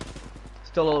 hello.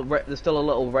 There's still a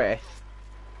little wraith.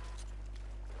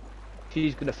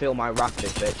 She's gonna feel my wrath,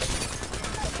 this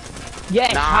bitch.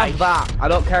 Yes, Nice. have that. I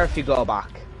don't care if you go back.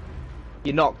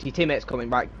 You're knocked. Your teammate's coming.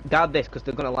 Right, guard this because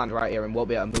they're gonna land right here and won't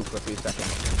be able to move for a few seconds.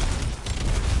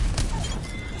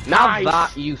 Nice. Have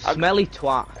that, you smelly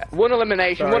twat. One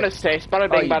elimination, Sorry. one assist, bada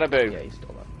bing, bada boo. Yeah, you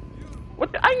stole that.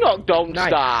 What? I knocked, don't Nice.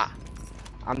 start.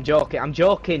 I'm joking. I'm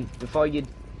joking. Before you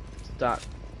start.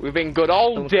 We've been good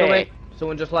all Someone's day. coming.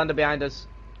 Someone just landed behind us.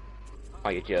 Oh,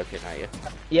 you're joking, are you?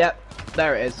 Yep,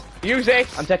 there it is. Use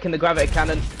this. I'm taking the gravity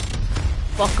cannon.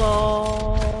 Fuck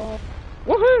off.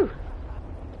 Woohoo!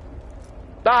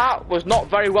 That was not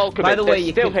very welcoming. By the way, They're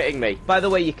you still can- hitting me. By the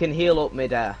way, you can heal up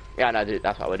mid-air. Yeah, no, dude,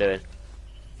 that's what we're doing.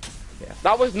 Yeah.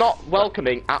 That was not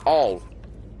welcoming at all.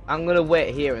 I'm gonna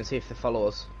wait here and see if they follow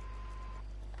us.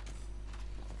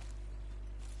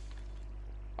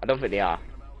 I don't think they are.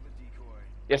 Them out with a decoy.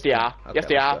 Yes, they are. Okay, Yes,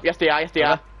 they are. let's go. Yes, they are. Yes, they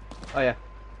are. Oh yeah.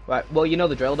 Right, well you know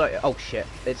the drill, don't you? Oh shit.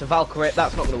 It's a Valkyrie,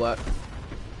 that's not gonna work.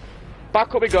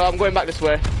 Back up we go. I'm going back this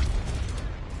way.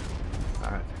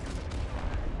 Alright.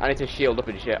 I need to shield up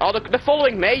and shit. Oh, they're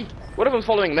following me. One of them's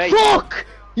following me. Fuck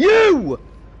you!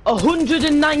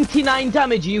 199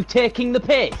 damage, you taking the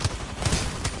piss?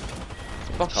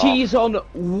 Fuck off. She's on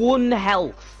 1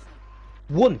 health.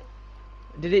 1.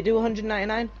 Did it do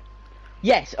 199?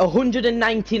 Yes,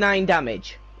 199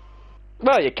 damage.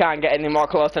 Well, you can't get any more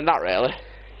close than that, really.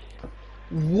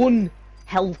 1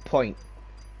 health point.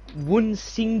 1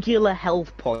 singular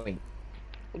health point.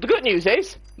 The good news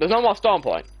is, there's no more storm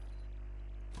point.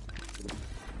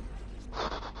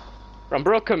 From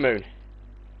Broken Moon.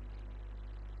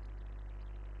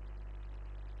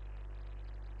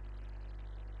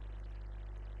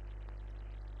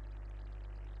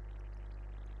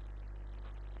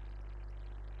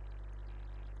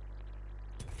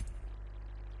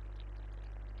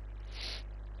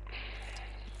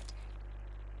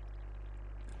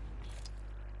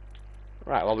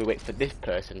 Right, while we wait for this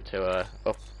person to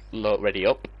ready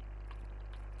up.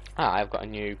 Ah, I've got a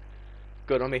new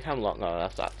gun on me hemlock. No,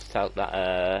 that's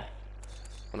that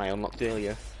when I unlocked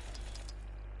earlier.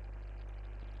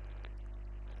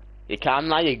 You can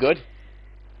now, you're good.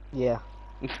 Yeah.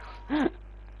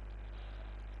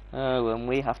 Oh, and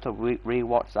we have to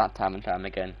re-watch that time and time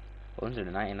again.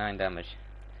 199 damage.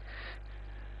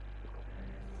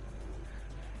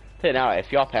 Tell you now,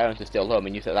 if your parents are still home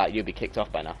and you said that, you'd be kicked off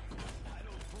by now.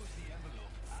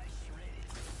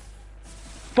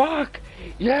 Fuck!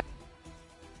 Yeah!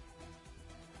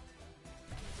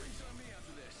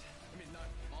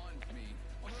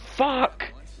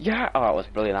 Fuck! Yeah! Oh, that was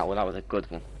brilliant, that one. That was a good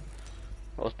one.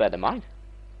 That was better than mine.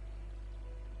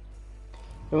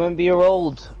 Remember your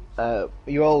old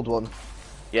one? Like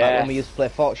Yeah. when we used to play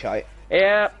Fortnite?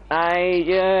 Yeah,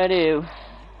 I do.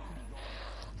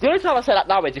 The only time I say that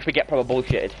now is if we get proper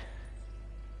bullshitted.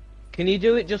 Can you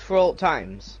do it just for old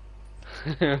times?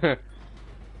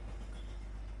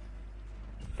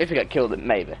 If we get killed, then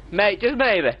maybe. Just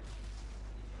maybe.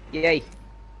 Yay.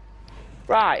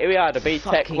 Right, here we are, the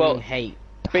B-Tech Fucking World... hate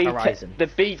B-Tech, Horizon. the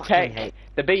Fucking B-Tech... hate.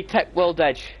 The B-Tech World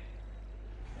Edge.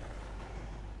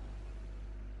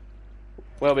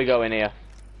 Where are we going here?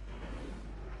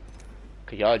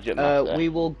 Cause you're a jump master. We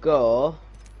will go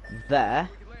there.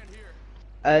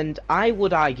 And I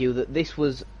would argue that this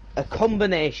was a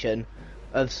combination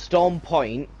of Storm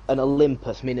Point and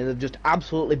Olympus, meaning they've just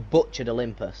absolutely butchered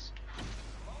Olympus.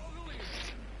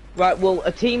 Right, well,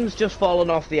 a team's just fallen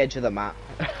off the edge of the map,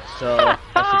 so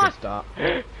that's a good start.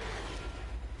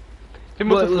 They must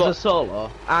Well, it have was thought- a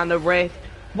solo and a Wraith.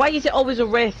 Why is it always a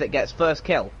Wraith that gets first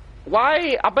kill?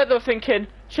 Why? I bet they're thinking,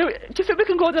 do you think we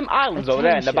can go to them islands over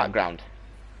there in the Attention. background?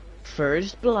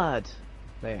 First blood.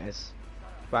 There it is.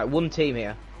 Right, one team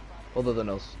here, other than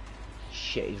us.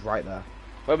 Shit, he's right there.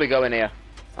 Where are we going here?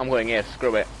 I'm going here,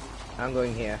 screw it. I'm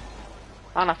going here.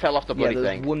 And I fell off the Yeah, bloody there's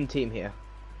thing. one team here.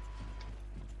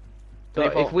 So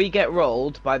People- if we get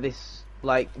rolled by this,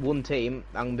 like, one team,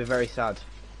 I'm gonna be very sad.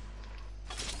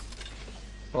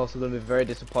 I'm also gonna be very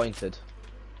disappointed.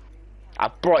 I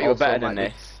brought you Also, better than might be-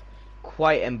 this.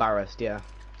 Quite embarrassed, yeah.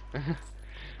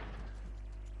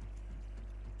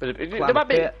 But they Climb might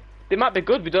be, pit. they might be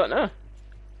good, we don't know.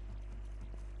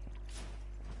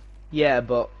 Yeah,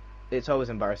 but it's always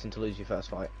embarrassing to lose your first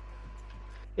fight.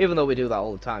 Even though we do that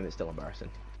all the time, it's still embarrassing.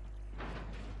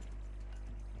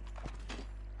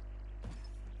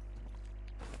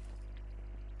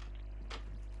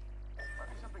 Might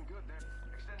be something good there.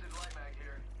 Extended light mag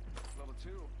here. Level 2.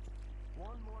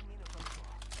 One more minute from shore.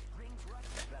 Rings right to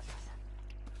business.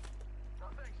 No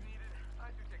thanks needed. I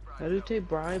do take bribes. I do though. take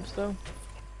bribes, though.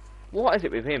 What is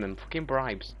it with him and fucking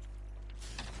bribes?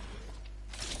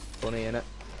 Funny, innit?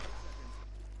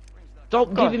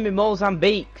 Stop God. giving me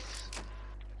Mozambiques!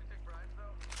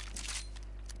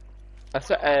 I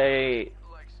set a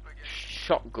Like spaghetti.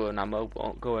 shotgun ammo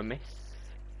won't go amiss.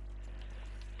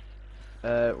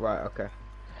 Right, okay.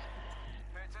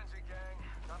 Pay attention, gang.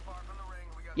 Not far from the ring.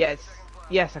 We got Yes, 30 seconds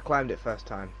left. yes, I climbed it first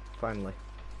time, finally.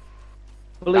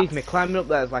 Believe me, That's- climbing up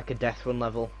there is like a death run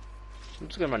level. I'm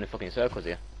just gonna run in fucking circles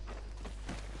here.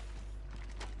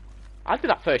 I did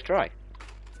that first try.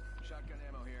 Shotgun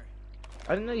ammo here.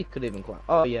 I didn't know you could even climb.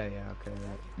 Oh yeah, yeah, okay,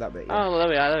 right. That bit, yeah. Oh, well, there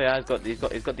we are, there we are. He's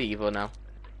got the Evo now.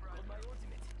 Got my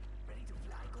ultimate. Ready to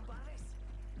fly, compadres?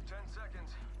 10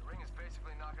 seconds. The ring is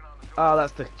basically knocking on the door. Oh,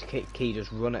 that's the key.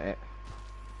 Just run at it.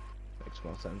 Makes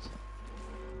more sense.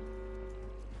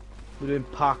 We're doing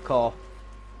parkour,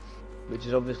 which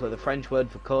is obviously the French word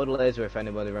for code laser. If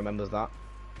anybody remembers that.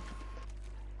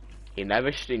 He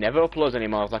never uploads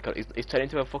anymore. It's like he's turned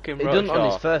into a fucking He done it on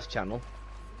his roadshaw. first channel.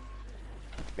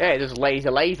 Yeah, he does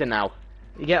laser now.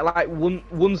 You get like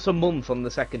once a month on the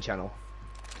second channel.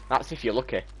 That's if you're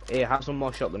lucky. Here, have some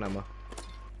more shotgun ammo.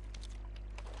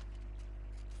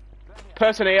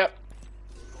 Person here.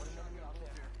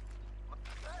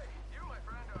 Hey, you, my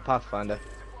friend. Pathfinder.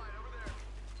 Flying over there.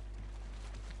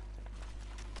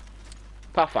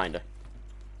 Pathfinder.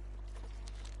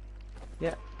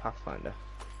 Yeah, Pathfinder.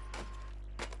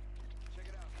 Check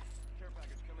it out. Care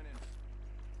package coming in.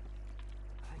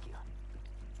 Thank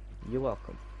you. You're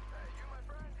welcome. Hey, you,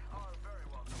 my friend. Oh, very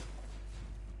welcome.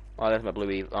 Oh, there's my blue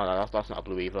Evo. Oh, no, that's not a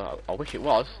blue Evo. I wish it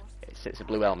was. It's a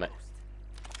blue helmet.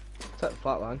 Set the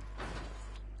flatline.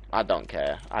 I don't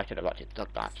care. I should have actually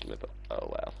took that actually, but oh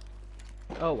well.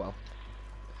 Oh well.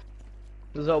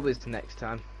 There's always the next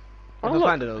time. Oh, If I look.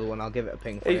 find another one, I'll give it a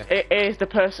ping for you. Is the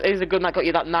person? Is the gun that got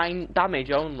you that 9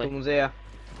 damage only? Someone's here.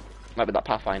 Might be that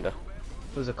Pathfinder.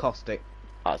 There's a caustic.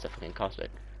 Oh, it's a fucking caustic.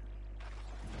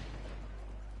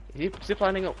 Is he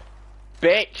ziplining up?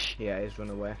 Bitch! Yeah, he's run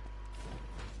away.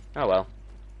 Oh well.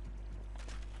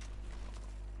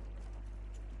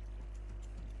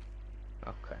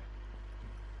 Okay.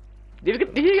 Did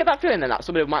you get that feeling then that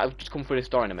somebody might have just come through the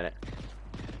store in a minute?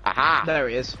 Aha! There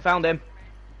he is. Found him.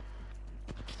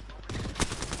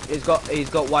 He's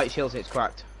got white shields and it's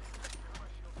cracked.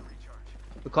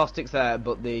 The caustic's there,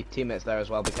 but the teammate's there as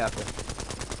well. Be careful.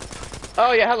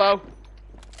 Oh yeah, hello.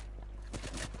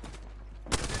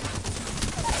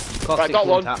 Caustic's got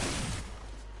one. tap.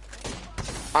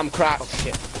 I'm cracked. Oh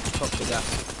shit. Caustic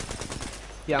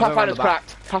gas. Yeah, I'm going around Pathfinder's the back.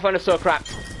 cracked. Pathfinder's so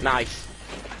cracked. Nice.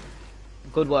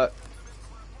 Good work.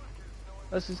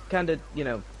 This is kind of, you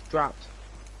know, dropped.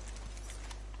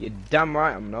 You're damn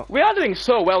right I'm not. We are doing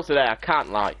so well today. I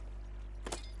can't lie.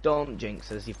 Don't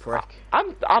jinx us, you prick.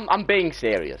 I'm being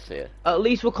serious here. At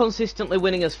least we're consistently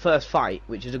winning his first fight,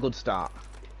 which is a good start.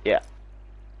 Yeah.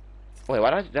 Wait,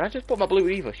 why did I just put my blue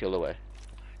Evo shield away?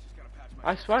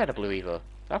 I swear I had a blue Evo.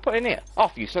 Did I put it in here?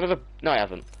 Off, you son of a... No, I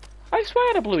haven't. I swear I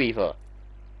had a blue Evo.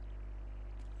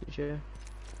 Did you?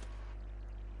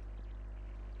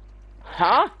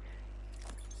 Huh?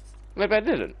 Maybe I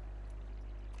didn't.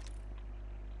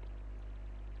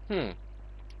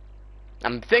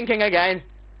 I'm thinking again.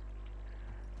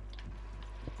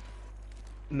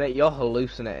 Mate, you're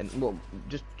hallucinating. Well,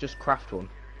 just craft one.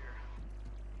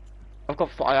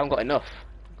 I haven't got enough.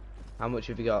 How much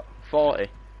have you got? 40.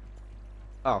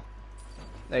 Oh.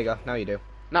 There you go, now you do.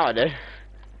 Now I do.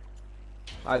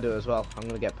 I do as well. I'm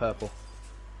gonna get purple.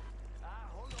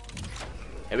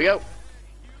 Here we go.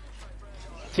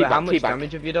 Wait, how Teabag, much teabag.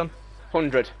 damage have you done?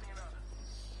 100.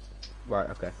 Right,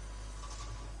 okay.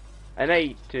 An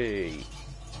 80.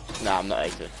 No, I'm not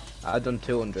 80. I've done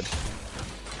 200.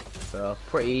 So,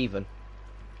 pretty even.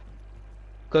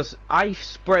 Because I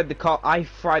fried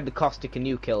the caustic and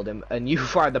you killed him, and you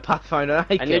fried the Pathfinder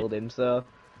and I And you- killed him, so...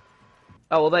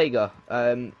 Oh, well, there you go.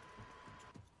 Evo shield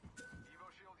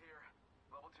here.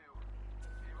 Level 2.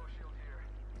 Evo shield here.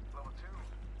 Level 2.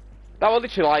 That was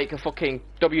literally like a fucking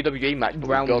WWE match, but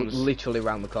with guns. literally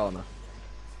round the corner.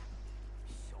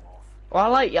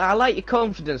 Well, I like your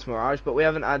confidence, Mirage, but we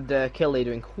haven't had kill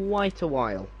leader in quite a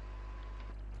while.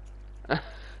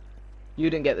 You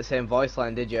didn't get the same voice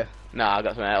line, did you? Nah, I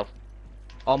got something else.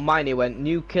 On mine, he went,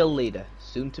 new kill leader,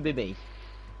 soon to be me.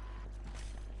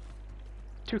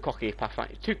 Too cocky,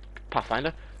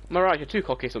 Pathfinder. Mirage, you're too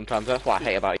cocky sometimes. That's what I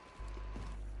hate about you.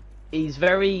 He's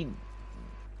very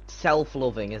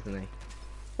self-loving, isn't he?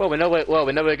 Well, we know where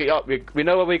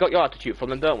we got your attitude from,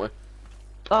 then, don't we?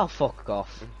 Oh, fuck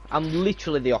off. I'm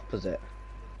literally the opposite.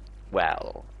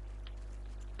 Well,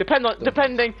 depending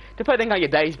how your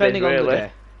day's Depending been, on really. the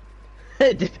day.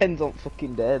 It depends on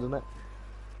fucking day, doesn't it?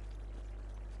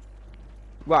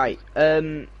 Right,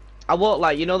 I won't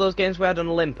lie, you know those games we had on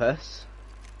Olympus?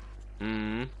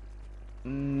 Mm.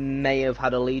 May have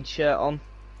had a lead shirt on.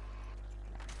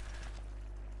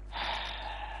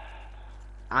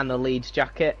 and a Leeds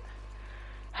jacket.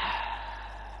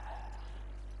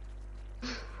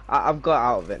 I've got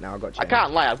out of it now. I got I changed.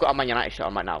 can't lie, I've got a Man United shirt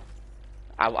on right now.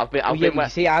 I've been Oh, yeah, but you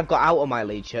see, I've got out of my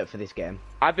Leeds shirt for this game.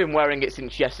 I've been wearing it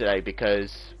since yesterday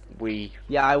because we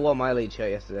Yeah, I wore my Leeds shirt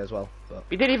yesterday as well. But...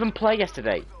 didn't even play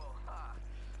yesterday.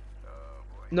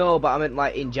 No, but I meant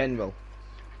like in general.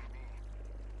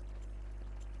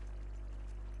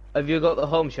 Have you got the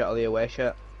home shirt or the away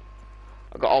shirt?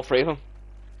 I got all three of them.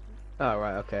 Oh,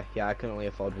 right, okay. Yeah, I can only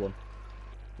afford one.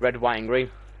 Red, white, and green.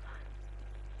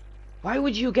 Why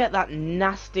would you get that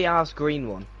nasty ass green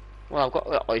one? Well, I've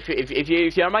got.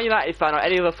 If you're a Man United fan or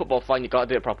any other football fan, you've got to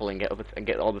do it properly and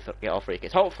get all three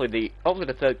kits. Hopefully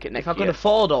the third kit next If I could year.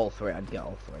 afford all three, I'd get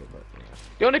all three. But yeah.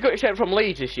 The only good shirt from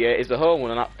Leeds this year is the home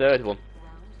one and that third one.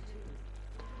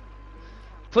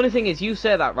 Funny thing is, you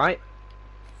say that, right?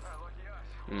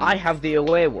 Mm. I have the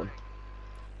away one.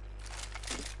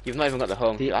 You've not even got the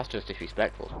home. The- That's just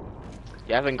disrespectful.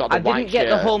 You haven't got the I white didn't get shirt.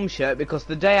 the home shirt because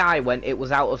the day I went, it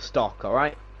was out of stock. All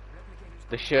right.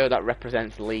 The shirt that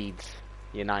represents Leeds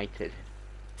United.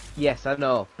 Yes, I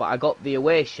know, but I got the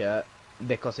away shirt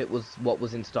because it was what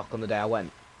was in stock on the day I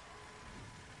went.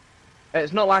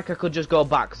 It's not like I could just go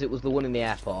back because it was the one in the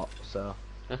airport. So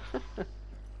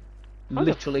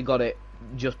literally got it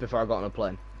just before I got on a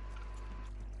plane.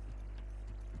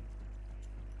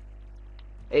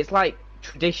 It's like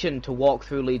tradition to walk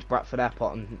through Leeds Bradford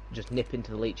Airport and just nip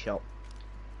into the Leeds shop.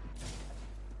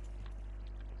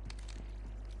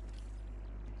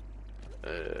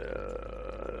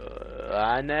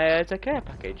 And it's a care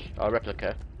package or a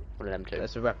replica. One of them two.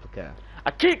 That's a replica.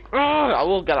 I kick. Oh, I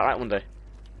will get that right one day.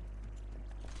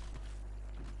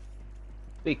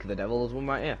 Speak of the devil, there's one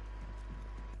right here.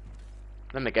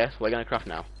 Let me guess. We're gonna craft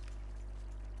now.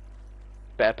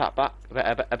 Better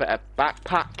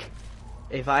backpack.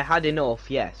 If I had enough,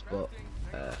 yes, but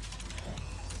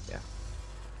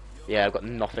Yeah, I've got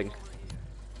nothing.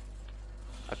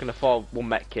 I can afford one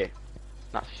mech kit.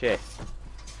 That's shit.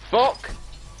 Fuck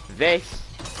this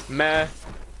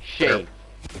machine.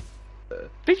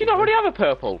 Did you not already have a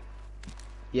purple?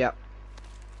 yeah.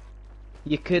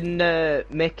 You can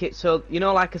make it so, you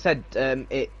know, like I said,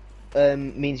 it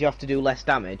means you have to do less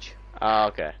damage. Ah,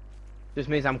 okay. Just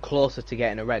means I'm closer to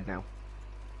getting a red now.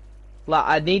 Like,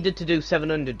 I needed to do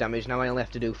 700 damage, now I only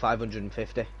have to do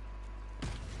 550.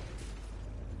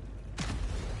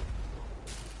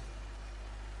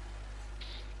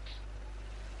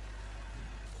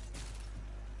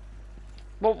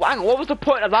 Well, hang on, what was the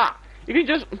point of that? You can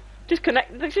just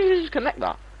disconnect. Just connect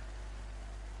that.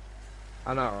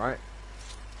 I know, right?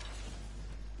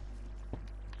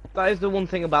 That is the one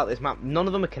thing about this map. None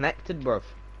of them are connected, bruv.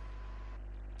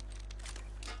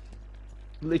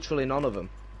 Literally none of them.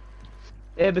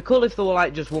 It'd be cool if there were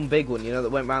like just one big one, you know, that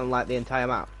went round like the entire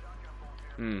map.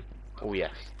 Hmm. Oh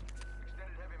yes.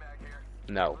 Extended heavy mag here.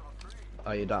 No.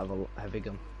 Oh, you don't have a heavy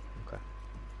gun. Okay.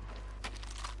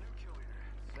 New kill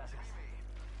leader.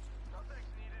 No thanks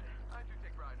needed. I do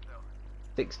take bribes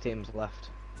though. 6 teams left.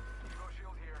 Evo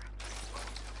shield here.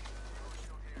 Evo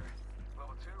shield here.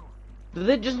 Level 2. Do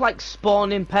they just like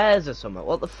spawn in pairs or something?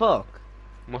 What the fuck?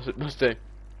 Must do.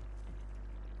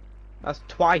 That's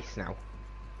twice now.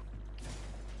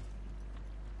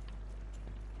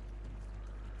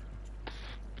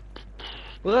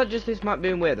 Was that just this map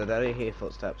being weird, or did I hear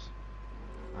footsteps?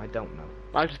 I don't know.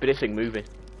 Might just be this thing moving.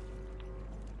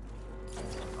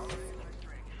 Already in my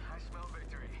string. I smell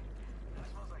victory. That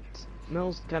smells like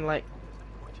Smells kind of like...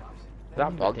 pork chops.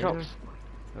 That bog dinner. chops.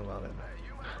 Oh well then. Hey,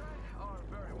 you, my friend, are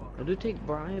very welcome. I do take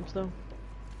bribes though.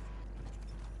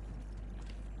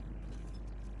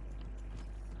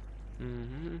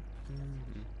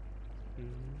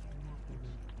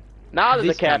 Now there's a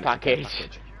This care time it's a package. Care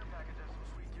package has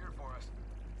some sweet gear for us.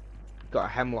 Got a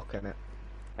hemlock in it.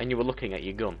 And you were looking at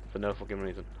your gun for no fucking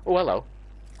reason. Oh, hello.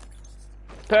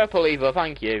 Purple Evo,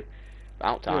 thank you.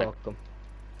 About You're time. welcome.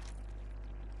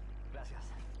 Gracias.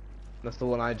 That's the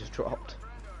one I just dropped.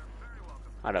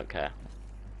 I don't care.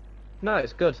 No,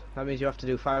 it's good. That means you have to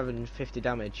do 550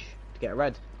 damage to get a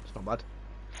red. It's not bad.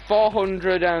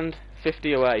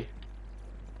 450 away.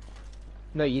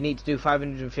 No, you need to do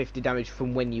 550 damage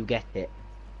from when you get it.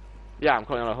 Yeah, I'm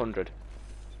currently on 100.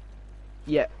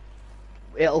 Yeah.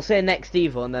 It'll say next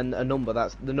Evo and then a number.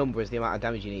 That's the number is the amount of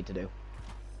damage you need to do.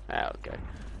 Ah, okay.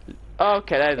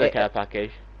 Okay, there's the care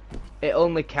package. It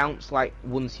only counts like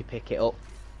once you pick it up.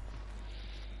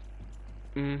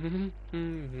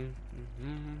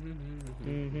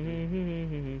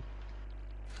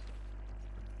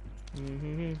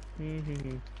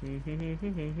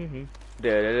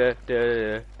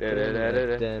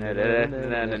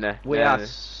 We are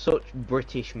such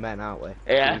British men, aren't we?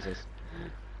 Yeah. Jesus.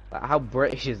 Like, how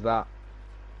British is that?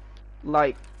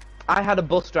 Like, I had a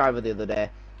bus driver the other day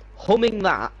humming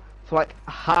that for like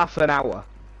half an hour.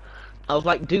 I was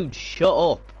like, dude, shut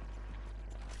up.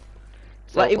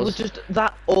 Like, it was just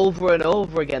that over and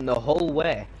over again the whole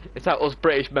way. It's how us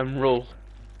British men rule.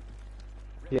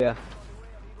 Yeah.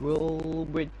 Rule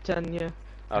Britannia.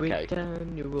 Okay.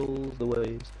 Britannia rules the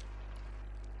waves.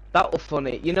 That was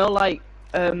funny. You know, like,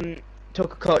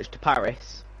 took a coach to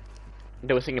Paris.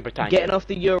 They were singing Britannia. Getting off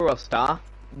the Eurostar,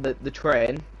 the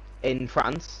train in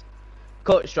France.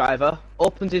 Coach driver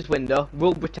opens his window,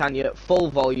 Rule Britannia, full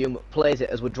volume, plays it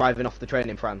as we're driving off the train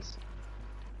in France.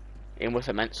 It must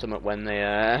have meant something when they,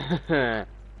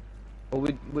 Well,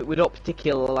 we don't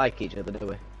particularly like each other, do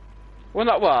we? well,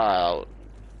 not well.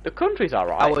 The country's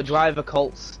alright. Our driver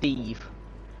called Steve.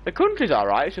 The country's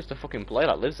alright. It's just a fucking player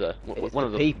that lives there. It's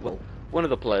the people. One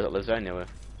of the players that lives there, anyway.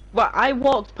 Well, I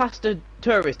walked past a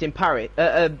tourist in Paris,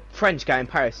 a French guy in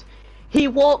Paris. He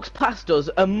walks past us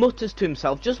and mutters to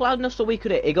himself, just loud enough so we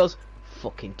could hear. He goes,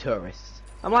 "Fucking tourists."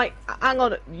 I'm like, hang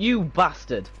on, you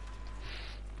bastard.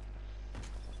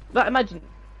 But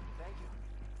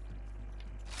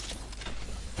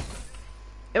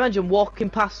imagine walking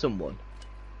past someone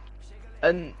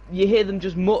and you hear them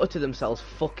just mutter to themselves,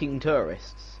 "Fucking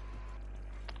tourists."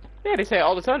 Yeah, they say it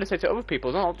all the time. They say it to other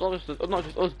people, not just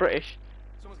us British.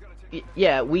 Someone's gotta take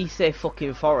Yeah, we say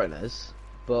fucking foreigners,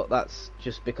 but that's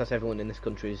just because everyone in this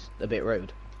country is a bit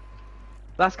rude.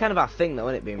 That's kind of our thing, though,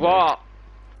 isn't it? Being rude. What?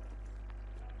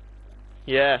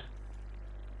 Yeah.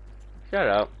 Shut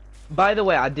up. By the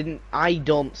way, I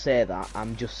don't say that.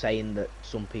 I'm just saying that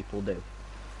some people do.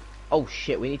 Oh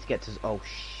shit, we need to get to. Oh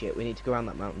shit, we need to go around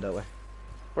that mountain, don't we?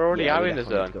 We're already Yeah, out we in the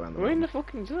definitely need zone. to go around the We're in the mountain.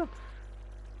 fucking zone.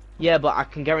 Yeah, but I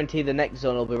can guarantee the next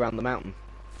zone will be around the mountain.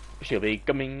 She'll be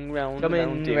coming round Coming the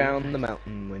mountain. round the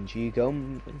mountain when she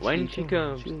comes. When she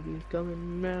comes. She'll be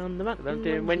coming round the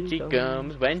mountain When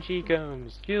she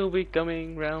comes, she'll be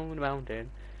coming round the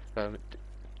mountain.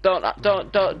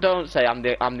 Don't say I'm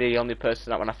the only person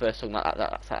that when I first sung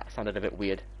that sounded a bit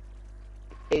weird.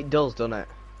 It does, doesn't it?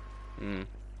 Mm.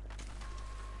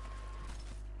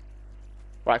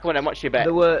 Right, come on then, what's your bet?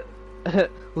 There were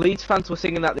Leeds fans were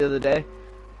singing that the other day,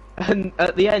 and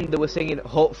at the end they were singing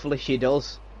 "Hopefully she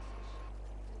does,"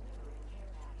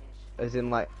 as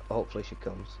in like hopefully she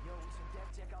comes.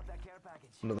 Check out that care package.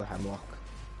 Another hemlock.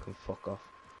 Can fuck off.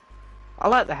 I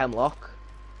like the hemlock.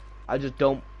 I just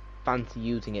don't fancy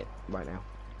using it right now.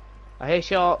 I hear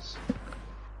shots.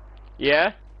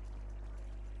 Yeah?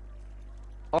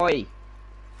 Oi,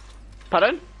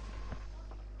 Pardon?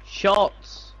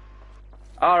 shots.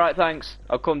 Alright, thanks.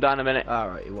 I'll come down a minute.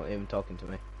 Alright, you weren't even talking to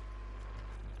me.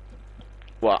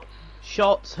 What?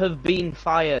 Shots have been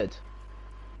fired.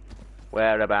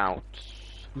 Whereabouts?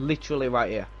 Literally right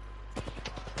here.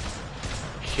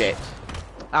 Shit.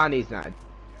 And he's not. And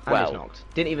Well. he's knocked.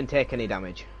 Didn't even take any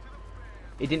damage.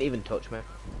 He didn't even touch me.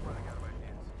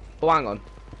 Oh, hang on.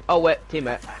 Oh, wait,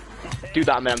 teammate. Do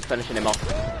that and then I'm finishing him off.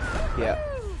 Yeah.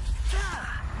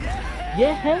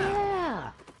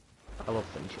 Yeah! I love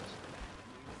finishes.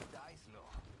 Dice?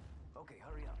 No. Okay,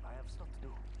 hurry up. I have stuff to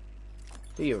do.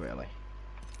 Do you really?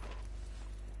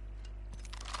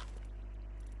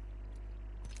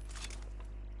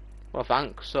 Well,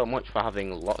 thanks so much for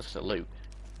having lots of loot.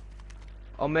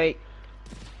 Oh, mate.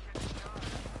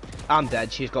 I'm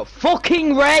dead. She's got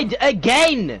fucking red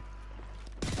again!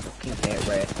 Fucking hate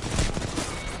red.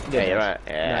 Yeah, you're right.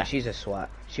 Nah, Yeah. she's a swat.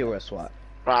 She were a swat.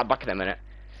 Right, I'm back in a minute.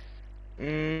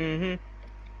 Mm-hmm.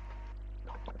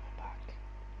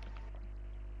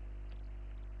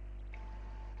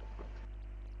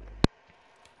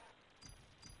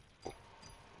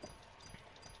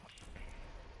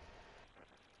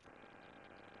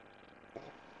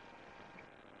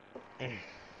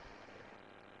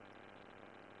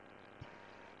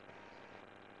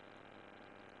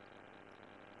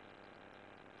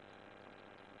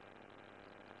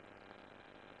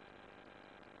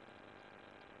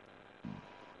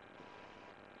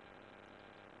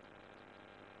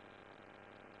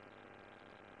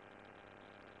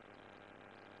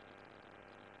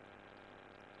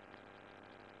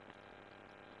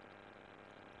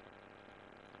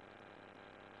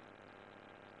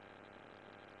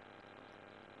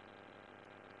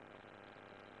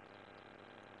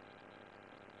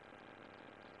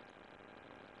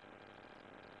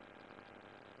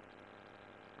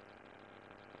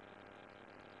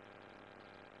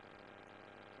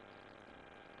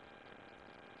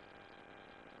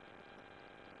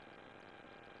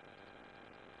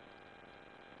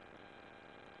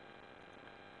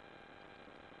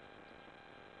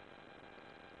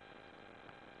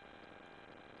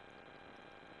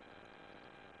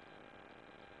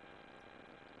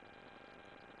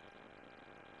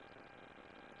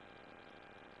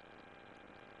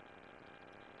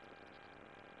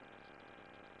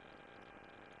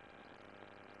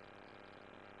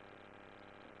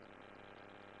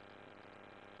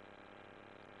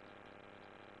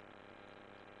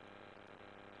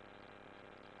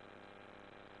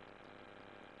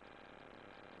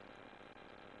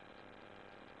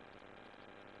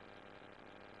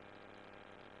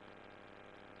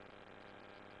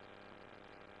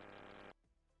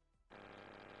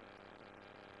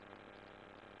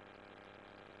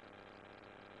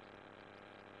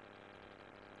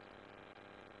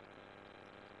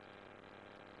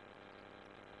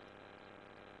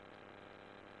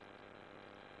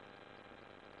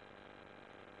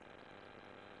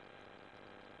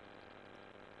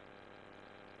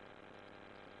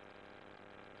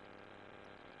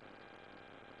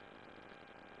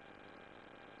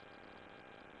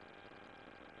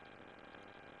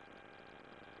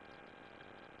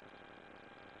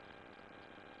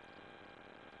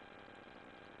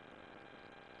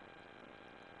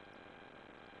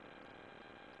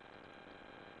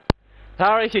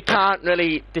 Sorry if you can't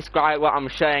really describe what I'm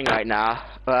saying right now,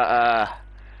 but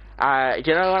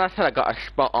do you know when I said I got a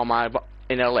spot on my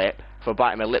inner lip for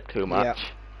biting my lip too much?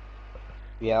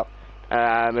 Yep.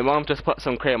 My mum just put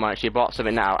some cream on it. She bought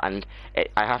something now, and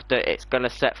it's gonna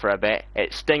set for a bit.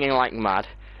 It's stinging like mad,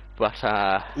 but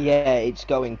Yeah, it's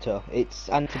going to. It's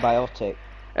antibiotic.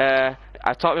 I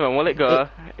told my mum, will it go?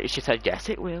 She said yes,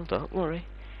 it will. Don't worry.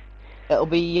 It'll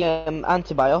be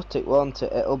antibiotic, won't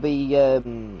it? It'll be It's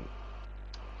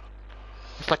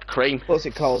like a cream. what's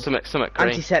it called? Something cream.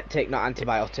 Antiseptic, not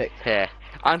antibiotic. Yeah.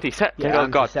 Antiseptic. Yeah, Oh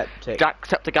god. antiseptic.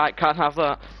 Jacksepticeye can't have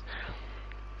that.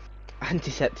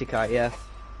 Antisepticite, yeah.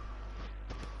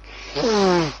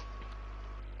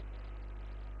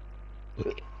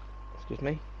 Excuse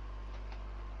me.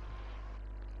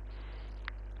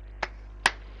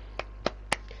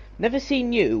 Never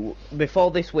seen you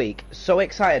before this week so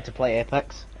excited to play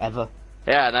Apex ever.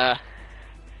 Yeah, no.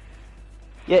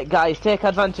 Yeah, guys, take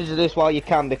advantage of this while you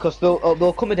can, because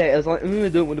they'll come a day it's like, I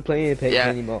don't want to play Apex Yeah.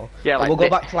 anymore. Yeah, and like we'll go thi-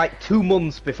 back to like 2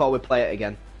 months before we play it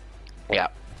again. Yeah.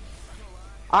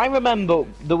 I remember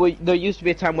there used to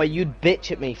be a time where you'd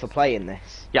bitch at me for playing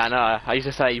this. Yeah, I know. I used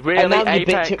to say, really, And now you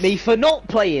Apex? bitch at me for not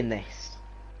playing this.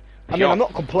 I mean, Sure. I'm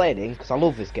not complaining, because I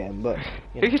love this game, but...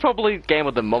 You know. This is probably game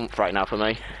of the month right now for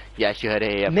me. Yes, you heard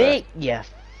it here Make your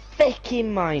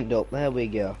fucking mind up. There we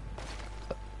go.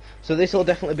 So this will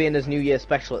definitely be in his New Year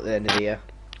special at the end of the year.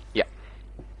 Yeah.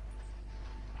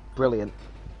 Brilliant.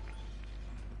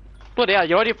 first. Bloody hell,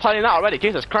 you're already planning that already?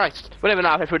 Jesus Christ. We're not even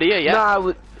halfway through the year yet.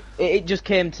 No, it just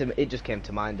came to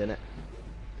mind, didn't it?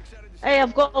 Hey,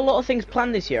 I've got a lot of things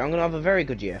planned this year. I'm gonna have a very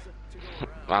good year.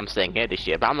 I'm staying here this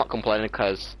year, but I'm not complaining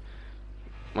because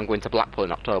I'm going to Blackpool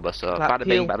in October, so bada Blackpool.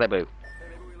 bing, bada boo. Hey,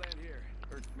 maybe we land here.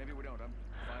 Or maybe we don't. I'm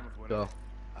fine with whatever. Go.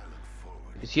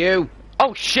 It's you.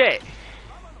 Oh shit!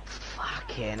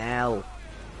 Fucking hell.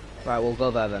 Right, we'll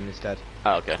go there then instead.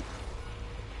 Oh, okay.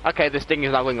 Okay, this thing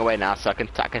is now going away now, so I can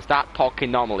start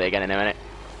talking normally again in a minute.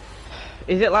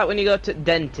 Is it like when you go to the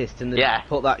dentist and they Yeah.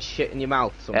 put that shit in your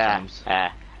mouth sometimes?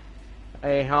 Yeah.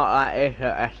 It's not like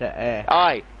this.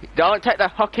 Oi, don't take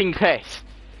the fucking piss.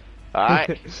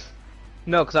 Alright?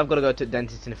 No, because I've got to go to the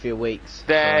dentist in a few weeks.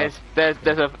 there's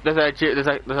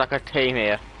like a team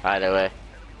here, by the way.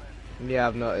 So, yeah,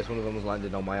 I've noticed one of them was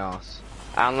landing on my arse.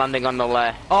 I'm landing on the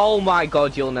left. Oh my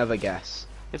god, you'll never guess.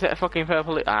 Is it a fucking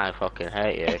purple? I fucking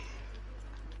hate you.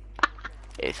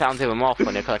 It sounds even more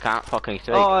funny because I can't fucking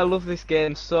speak. Oh, I love this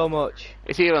game so much.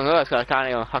 It's even worse because I can't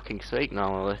even fucking speak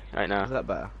normally right Is now. that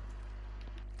better?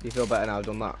 Do you feel better now I've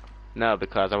done that? No,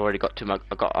 because I've already got two.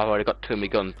 I've already got two of my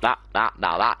guns. Now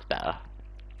that's better.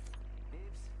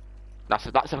 That's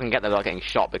if I can get there without getting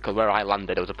shot, because where I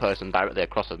landed there was a person directly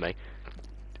across of me.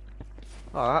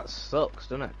 Oh, that sucks,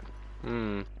 doesn't it?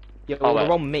 Hmm. Yeah, Oh, well, they're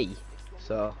well. on me,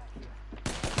 so...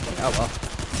 Oh well.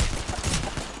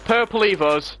 Purple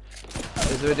Evos.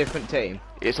 Is there a different team?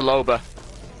 It's a Loba.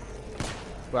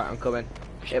 Right, I'm coming.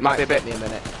 It Might might be a take bit- me a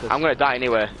minute. 'cause- I'm gonna die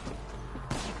anyway.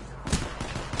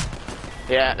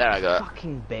 Yeah, there I go.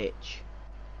 Fucking bitch.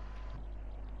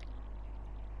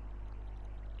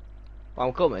 Well,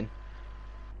 I'm coming.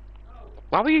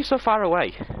 Why were you so far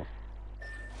away?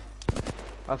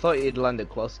 I thought you'd landed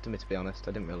closer to me, to be honest.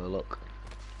 I didn't really look.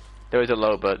 There is a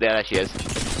Loba. Yeah, there she is.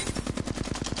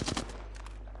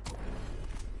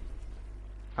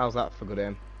 How's that for good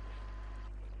aim?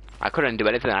 I couldn't do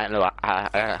anything. I don't know.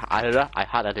 I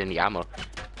had it in the ammo.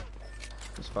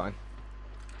 It's fine.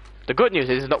 The good news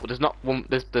is there's not one.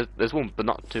 There's one, but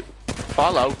not two.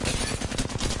 Oh,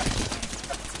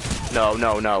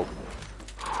 hello. No.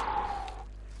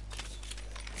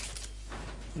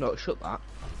 No, shut that.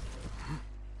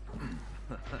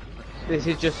 This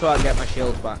is just so I can get my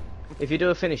shields back. If you do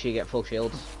a finish, you get full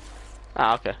shields.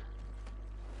 Ah, okay.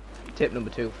 Tip number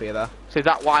 2 for you there. So is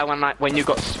that why when you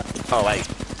got? Oh wait.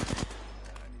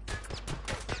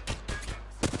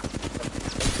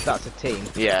 That's a team.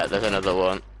 Yeah, there's another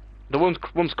one. The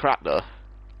one's crap though.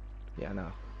 Yeah, I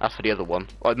know. That's for the other one.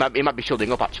 Or it might be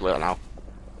shielding up actually now.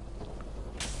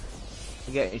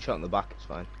 You're getting shot in the back, it's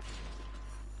fine.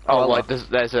 Oh, Oh, wait,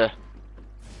 there's a.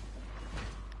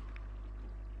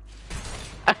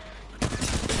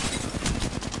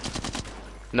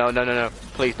 No.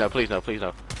 Please no.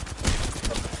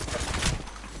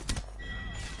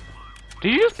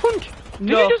 Did you just punch? Did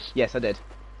No. you just? Yes, I did.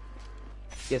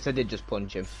 Yes, I did just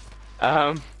punch him.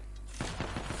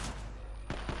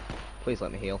 Please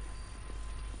let me heal.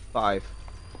 5.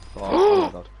 4. Oh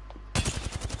my god.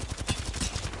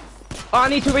 Oh, I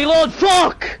need to reload!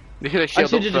 Fuck! You should have I shielded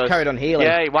should up have just first. carried on healing.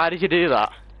 Yeah, why did you do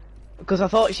that? Because I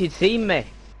thought she'd seen me.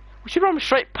 We should run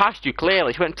straight past you,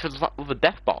 clearly. She went to the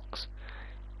death box.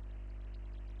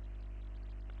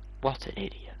 What an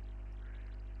idiot.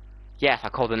 Yes, I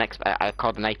called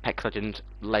an Apex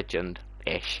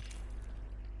Legend-ish.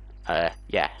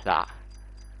 Yeah, that.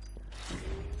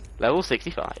 Level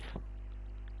 65.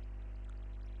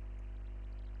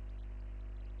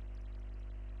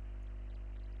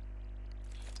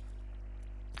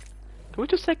 Can we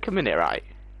just take a minute, right?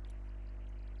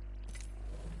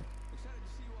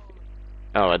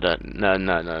 Oh, I don't. No,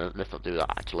 let's not do that,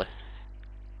 actually.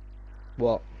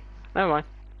 What? Never mind.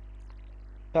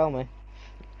 Tell me.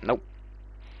 Nope.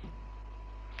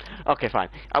 Okay, fine.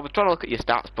 I was trying to look at your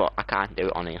stats, but I can't do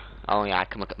it on here. Only I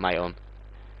can look at my own.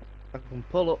 I can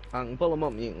pull them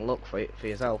up and you can look for it for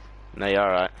yourself. No, you're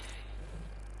alright.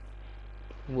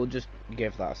 We'll just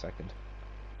give that a second.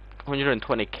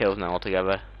 120 kills now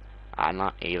altogether. I'm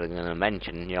not even going to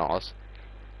mention yours.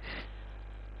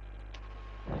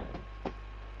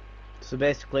 So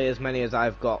basically as many as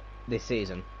I've got this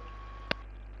season.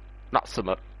 Not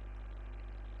summer.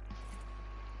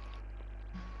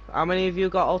 How many have you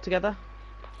got altogether?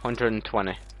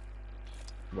 120.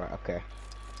 Right, okay.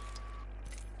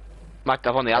 Like,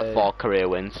 I've only had 4 career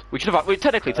wins. We should have.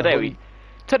 Technically today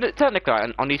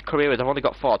technically on these career wins I've only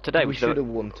got 4. Today we should have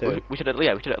won 2. We should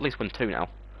at least win 2 now.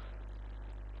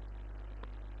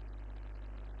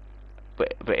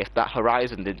 But if that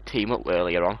Horizon didn't team up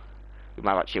earlier on, we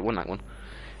might have actually won that one.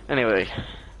 Anyway.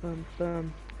 Bum,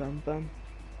 bum, bum, bum.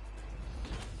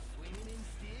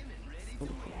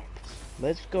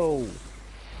 Let's go.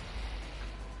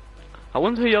 I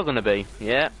wonder who you're gonna be.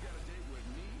 Yeah.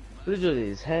 Look at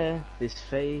his hair, his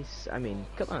face. I mean,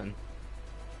 come on.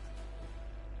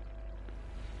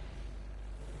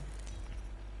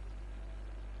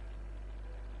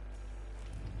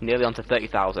 Nearly on to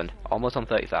 30,000. Almost on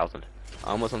 30,000.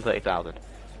 Almost on 30,000.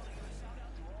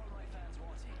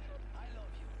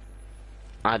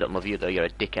 I don't love you though, you're a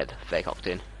dickhead, Fake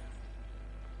Octane.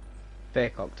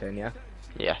 Fake Octane, yeah?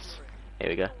 Yes. Here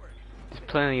we go. There's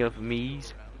plenty of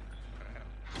me's.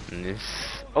 And this...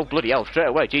 Oh bloody hell, straight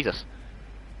away, Jesus.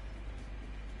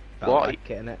 Felt like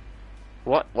it, innit?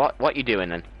 What you doing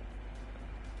then?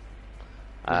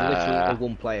 There's literally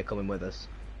one player coming with us.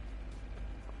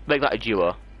 Make that a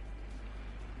duo.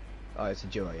 Oh, it's a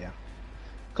duo, yeah.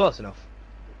 Close enough.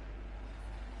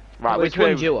 Right, Which which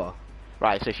way? one duo?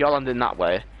 Right, so if you're landing that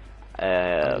way,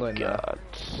 going there. God.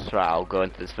 Right, I'll go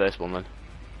into this first one then.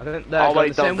 I think they're going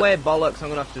the same don't- way, bollocks. I'm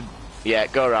gonna have to. Yeah,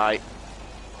 go right.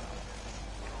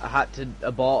 I had to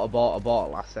abort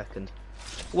last second.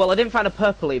 Well, I didn't find a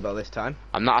purple Evo this time.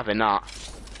 I'm not having that.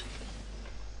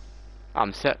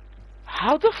 I'm set.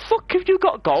 How the fuck have you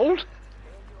got gold?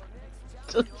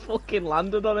 Just fucking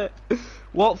landed on it.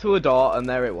 Walked through a door and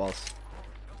there it was.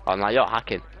 Oh, now you're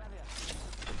hacking.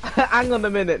 Hang on a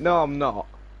minute, no I'm not.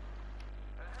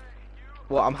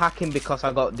 Well, I'm hacking because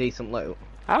I got decent loot.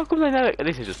 How come they never...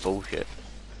 This is just bullshit.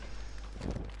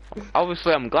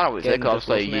 Obviously, I'm glad obviously, Game because just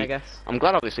loves obviously, me, I guess. I'm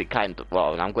glad obviously kind of,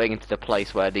 well, I'm going into the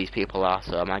place where these people are,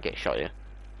 so I might get shot here.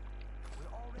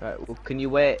 Right, well, can you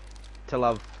wait till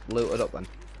I've looted up then?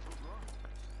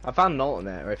 I found an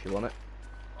alternator if you want it.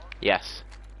 Yes.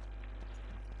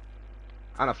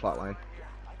 And a flatline.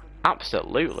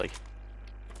 Absolutely.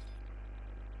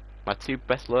 My 2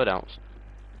 best loadouts.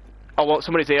 Oh, well,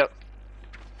 somebody's here.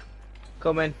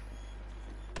 Come in.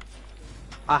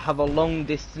 I have a long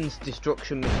distance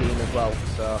destruction machine as well,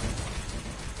 so...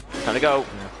 Time to go.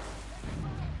 Yeah.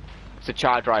 It's a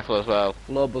charge rifle as well.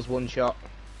 Lobos one shot.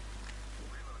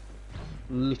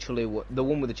 Literally, the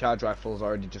one with the charge rifle's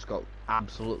already just got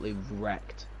absolutely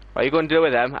wrecked. What are you going to do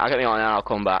with them? I'll get me on and I'll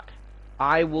come back.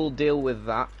 I will deal with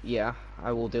that, yeah.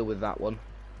 I will deal with that one.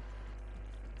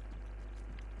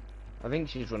 I think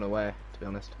she's run away, to be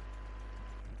honest.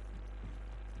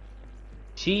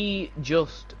 She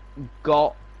just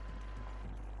got...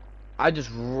 I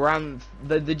just ran...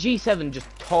 The G7 just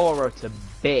tore her to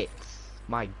bits.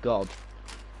 My god.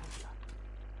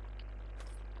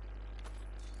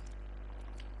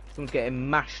 Someone's getting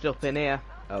mashed up in here.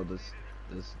 Oh, there's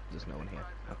no one here.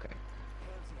 Okay.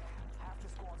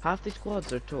 Half the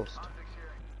squads are toast. Optics here.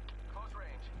 Close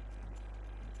range.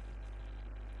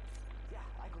 Yeah,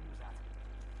 I could use that.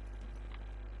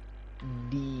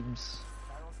 Deebs.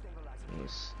 Barrel stabilizer.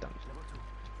 Stamps. Level 2.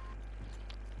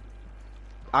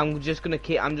 I'm just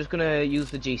gonna use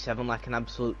the G7 like an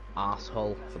absolute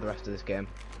asshole for the rest of this game.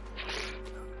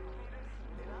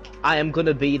 I am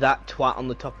gonna be that twat on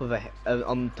the top of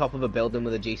a building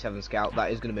with a G7 scout.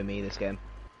 That is gonna be me this game.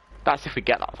 That's if we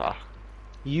get that far.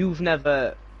 You've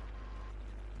never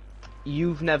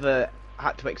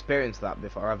had to experience that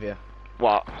before, have you?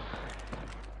 What?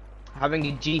 Having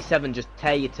a G7 just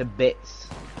tear you to bits.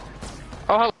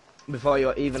 Oh, Before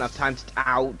you even have time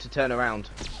to turn around.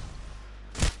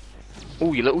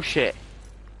 Oh, you little shit.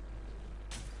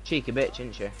 Cheeky bitch,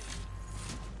 isn't she?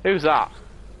 Who's that?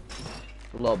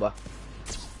 Loba.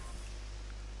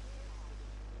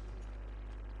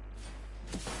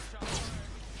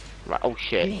 Right, oh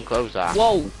shit, close that.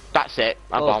 Whoa! That's it.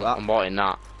 Close that. I'm buying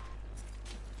that.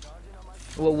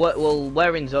 Well,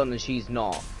 we're in zone and she's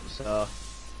not, so...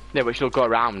 Yeah, but she'll go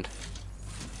around.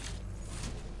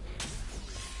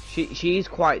 She's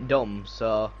quite dumb,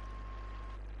 so...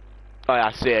 Oh yeah,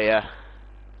 I see her, yeah.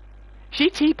 She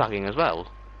teabagging as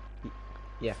well?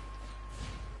 Yeah.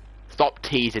 Stop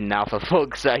teasing now, for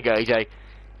fuck's sake, AJ.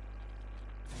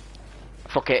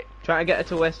 Fuck it. Trying to get her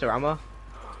to waste her ammo.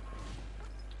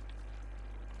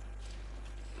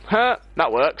 Huh,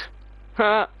 that worked.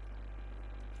 Huh.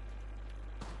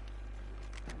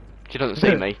 She doesn't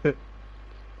see me.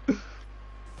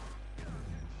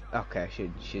 Okay,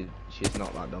 she's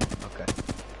not that dumb. Okay.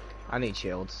 I need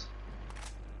shields.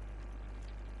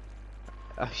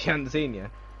 Oh, she hasn't seen you.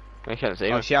 I can't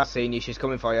see Oh, me. she has seen you. She's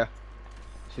coming for you.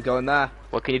 She's going there.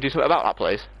 Well, can you do something about that,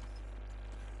 please?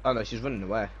 Oh no, she's running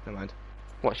away. Never mind.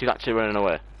 What, she's actually running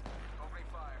away? Opening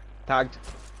fire. Tagged.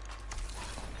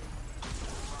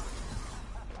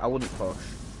 I wouldn't push.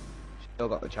 She's still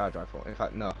got the charge rifle. In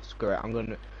fact, no, screw it. I'm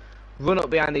gonna run up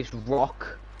behind this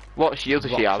rock. What shields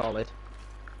does she Rock have? solid.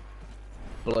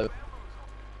 Blue.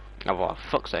 Oh, well,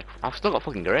 fuck's sake. I've still got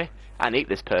fucking grey. I need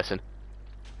this person.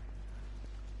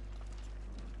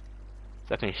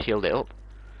 So I can shield it up.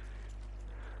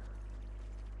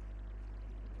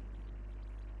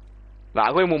 Right,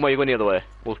 I'm going one way, you're going the other way.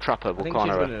 We'll trap her, I we'll think she's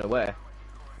corner her. running away.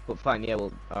 But fine, yeah,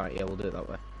 alright, yeah, we'll do it that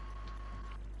way.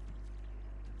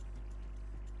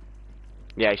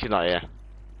 Yeah, she's not here.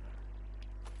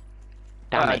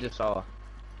 Damn I it. just saw her.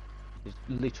 She's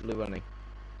literally running.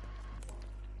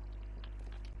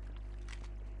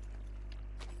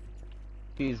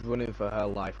 She's running for her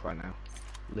life right now.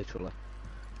 Literally.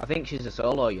 I think she's a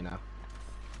solo, you know.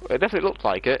 It definitely looks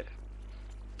like it.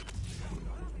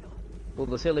 Well,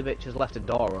 the silly bitch has left a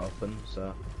door open,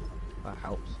 so that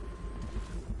helps.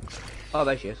 Oh,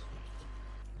 there she is.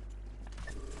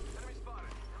 Enemy spotted.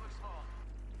 It looks small.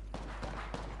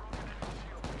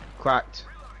 Cracked.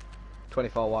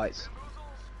 24 whites.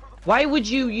 Why would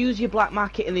you use your black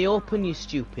market in the open, you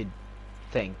stupid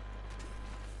thing?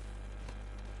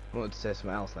 I wanted to say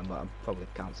something else then, but I probably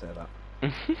can't say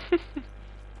that.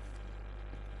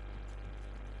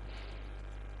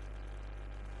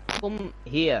 Come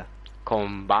here,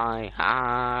 Come by,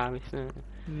 Harrison.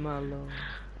 my lord.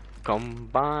 Come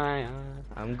by.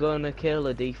 I'm gonna kill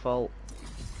a default.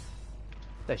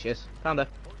 There she is. Found her.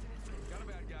 Got a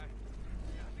bad guy.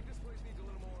 Yeah, I think this place needs a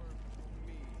little more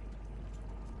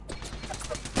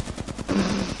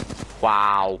me.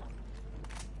 Wow.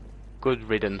 Good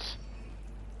riddance.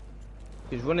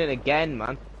 She's running again,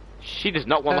 man. She does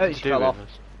not want nothing She to do fell with off. us.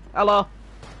 Hello.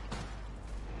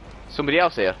 Somebody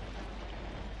else here?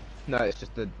 No, it's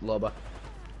just the Loba.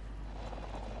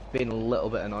 Being a little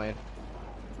bit annoying.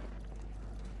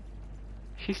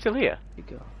 She's still here. Where'd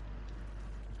she go?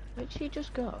 Where'd she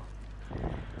just go?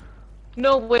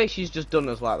 No way she's just done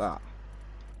us like that.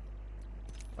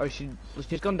 Oh, she's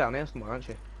gone down here somewhere,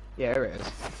 hasn't she? Yeah, here it is.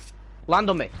 Land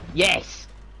on me. Yes!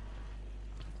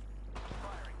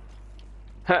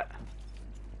 Huh.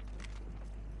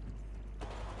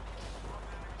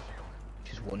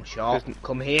 Just one shot. Doesn't-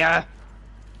 Come here.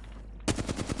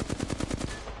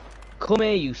 Come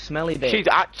here, you smelly bitch. She's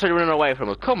actually running away from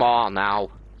us. Come on now.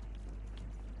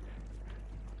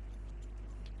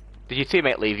 Did your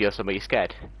teammate leave you or something? You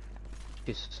scared?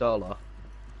 She's solo.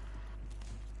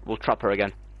 We'll trap her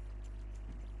again.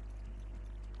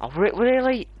 Oh,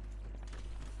 really?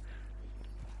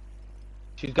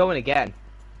 She's going again.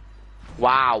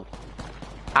 Wow.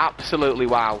 Absolutely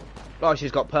wow. Oh,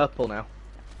 she's got purple now.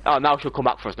 Oh, now she'll come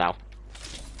back for us now.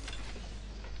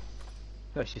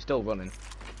 No, she's still running.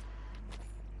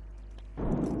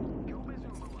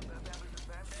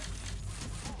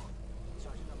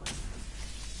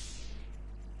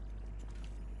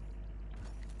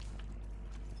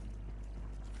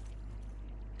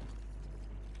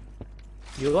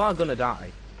 You are gonna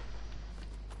die.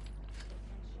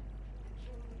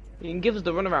 You can give us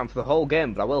the runaround for the whole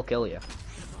game, but I will kill you.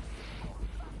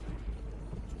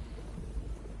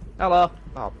 Hello.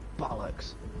 Oh,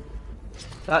 bollocks.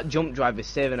 That jump drive is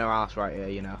saving our ass right here,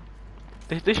 you know.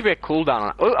 There should be a cooldown on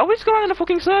it. Are we just going in a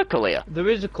fucking circle here? There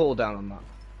is a cooldown on that.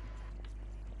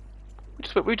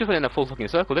 We just went in a full fucking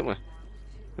circle, didn't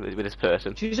we? With this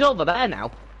person. She's over there now.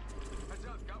 Heads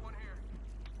up, got one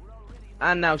here.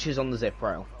 And now she's on the zip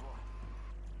rail.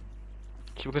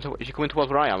 Is she coming towards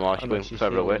where I am, or is she Oh, no, going she's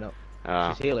further away? healing up.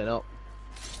 Ah, She's healing up.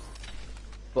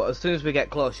 But as soon as we get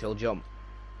close, she'll jump.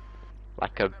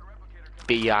 like a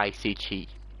BICG.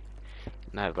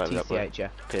 No, but TCH, yeah.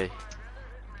 Okay.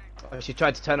 Oh, she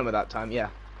tried to turn him at that time, yeah.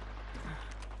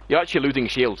 You're actually losing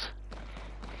shields.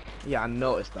 Yeah, I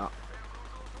noticed that.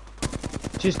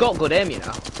 She's got good aim, you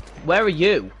know. Where are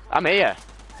you? I'm here.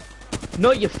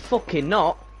 No, you're fucking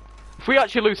not. If we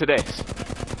actually lose to this,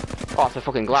 oh, it's a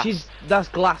fucking glass. That's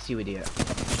glass, you idiot.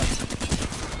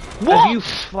 What? Have you?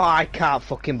 I can't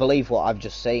fucking believe what I've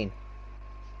just seen.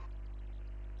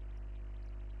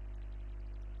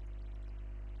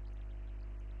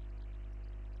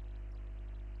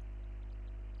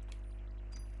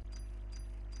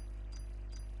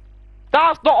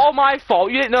 That's not all my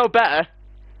fault. You didn't know better.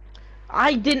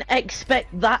 I didn't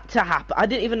expect that to happen. I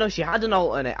didn't even know she had an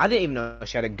alternate. I didn't even know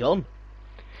she had a gun.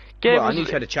 Well, I knew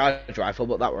she had a charge rifle,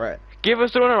 but that were it. Give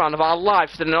us the runaround of our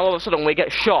lives, and then all of a sudden we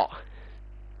get shot.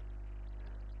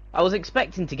 I was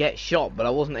expecting to get shot, but I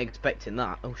wasn't expecting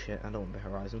that. Oh shit, I don't want to be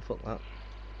Horizon, fuck that.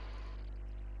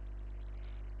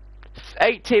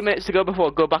 18 minutes to go before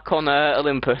I go back on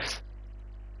Olympus.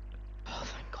 Oh,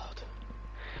 thank God.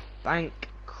 Thank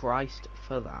Christ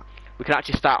for that. We can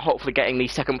actually start hopefully getting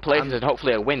these second places and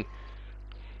hopefully a win.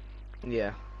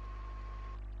 Yeah.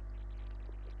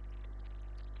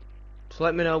 So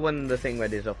let me know when the thing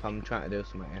ready's up. I'm trying to do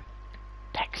something here.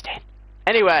 Texting.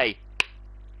 Anyway.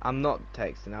 I'm not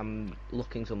texting, I'm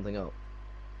looking something up.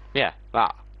 Yeah,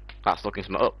 that's looking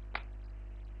something up.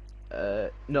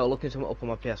 No, looking something up on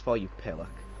my PS4, you pillock.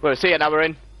 Well, see you now, we're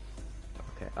in.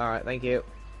 Okay, alright, thank you.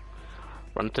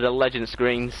 Run to the legend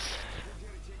screens.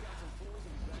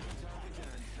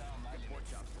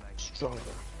 Stronger.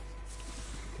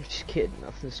 I'm just kidding,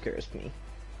 nothing scares me.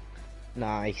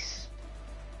 Nice.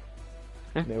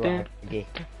 Mirage.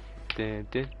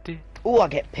 Oh, I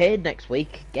get paid next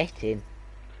week. Get in.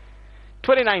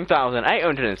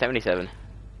 29,877.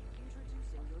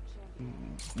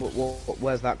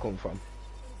 Where's that come from?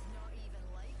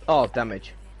 Oh,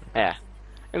 damage. Yeah.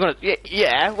 I'm gonna.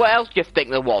 Yeah. What else do you think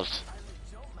there was?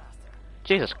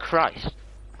 Jesus Christ.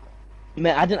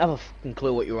 Mate, I didn't have a fucking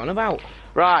clue what you were on about.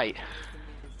 Right.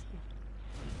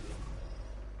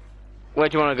 Where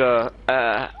do you want to go?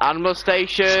 Animal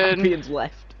Station. Champions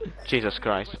left. Jesus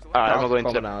Christ. Alright, I'm going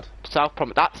Promenade. to South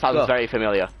Promenade. That sounds Go. very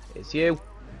familiar. It's you.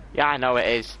 Yeah, I know it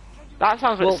is. That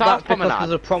sounds Well, South that's because Promenade.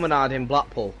 there's a promenade in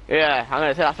Blackpool. Yeah, I'm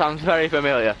gonna say that sounds very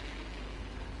familiar.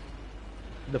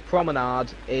 The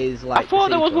promenade is like. I thought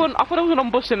there was cathedral. one. I thought there was one on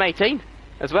Bus M18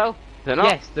 as well. Is there not?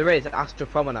 Yes, there is Astra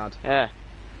Promenade. Yeah.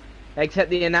 Except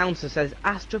the announcer says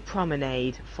Astra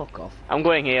Promenade. Fuck off. I'm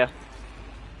going here.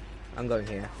 I'm going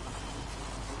here.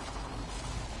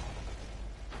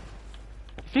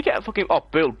 If you get a fucking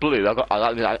blue, I got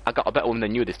a better one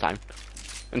than you this time.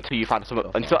 Until you find some.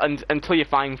 Until you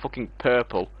find fucking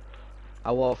purple.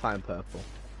 I won't find purple.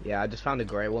 Yeah, I just found a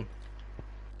grey one.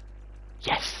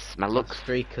 Yes, my luck. The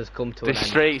streak has come to The an end.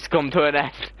 streaks come to an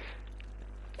end.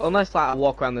 Unless like I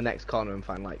walk around the next corner and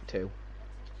find like 2.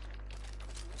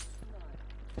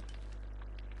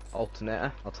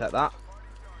 Alternator, I'll take that.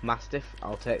 Mastiff,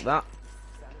 I'll take that.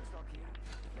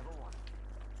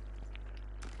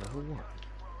 Level 1.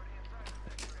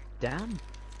 Damn.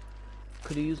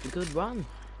 Could have used a good run.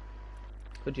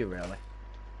 Could you really?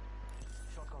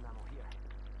 Shotgun ammo here.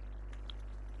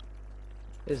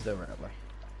 Is there really?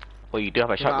 Well, you do have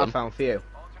a You know what I shotgun. found for you.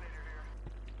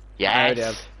 I already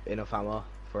have Yes. enough ammo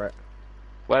for it.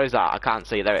 Where is that? I can't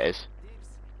see. There it is.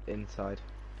 Inside.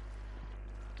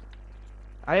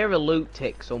 I hear a loot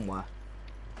tick somewhere.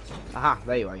 Aha,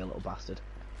 there you are, you little bastard.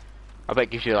 I bet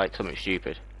it gives you like something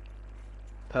stupid.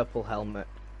 Purple helmet.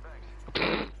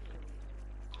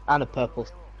 And a purple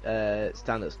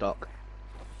standard stock.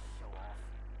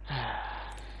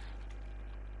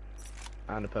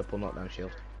 And a purple knockdown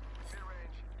shield.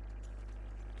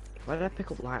 Why did I pick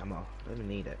up light ammo? I don't even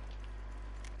need it.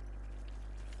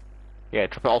 Yeah,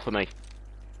 drop it all for me.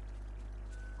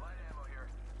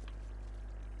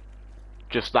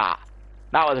 Just that.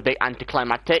 That was a bit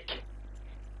anticlimactic.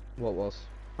 What was?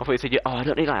 I thought you said, I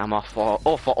don't need that ammo for,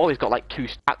 he's got like 2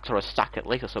 stacks or a stack at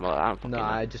least or something like that. I don't fucking No, know.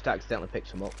 I just accidentally picked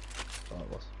some up. That's all it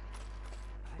was.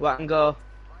 Well, I can go.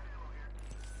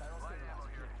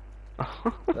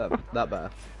 That better.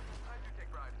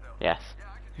 Yes.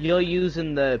 You're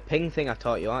using the ping thing I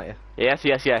taught you, aren't you? Yes,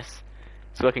 yes, yes.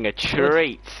 It's looking a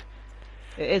treat.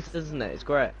 It is, isn't it? It's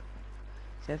great.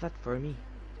 Save that for me.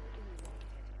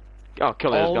 Oh,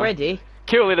 kill leader's gone. Already?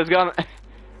 Kill leader's gone.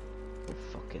 You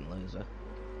fucking loser.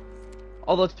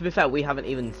 Although, to be fair, we haven't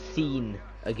even seen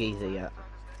a geezer yet.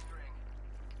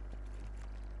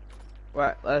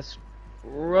 Right, let's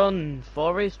run,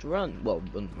 Forest, run. Well,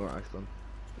 run, Mirage, run.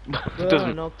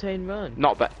 Doesn't. Run, Octane, run.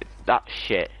 Not that. That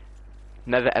shit.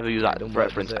 Never ever use that don't work,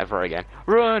 reference does it? ever again.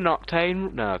 Run,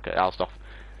 Octane. No, okay, I'll stop.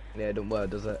 Yeah, it don't work,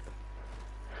 does it?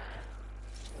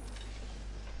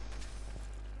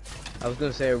 I was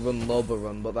gonna say a run, Loba,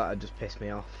 run, but that'd just piss me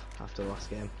off after the last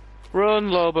game. Run,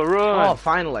 Loba, run. Oh,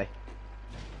 finally.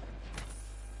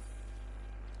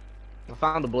 I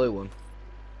found a blue one.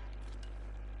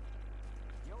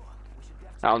 Yo, we should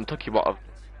definitely That one took you what? Oh,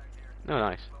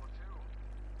 nice. hells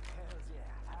yeah.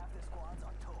 Half the squads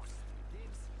are toast.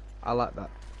 Dibs. I like that.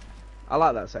 I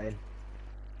like that saying.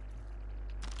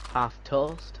 Half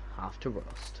toast, half to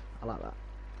roast. I like that.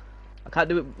 I can't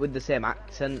do it with the same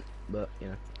accent, but you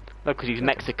know. No, because he's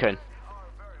Mexican.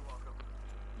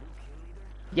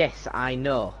 Yes, I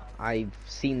know. I've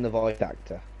seen the voice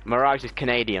actor. Mirage is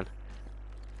Canadian.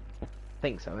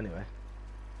 Think so, anyway.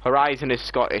 Horizon is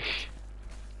Scottish.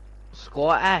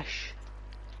 Scottish.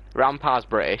 Rampar's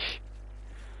British.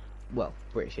 Well,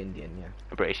 British Indian,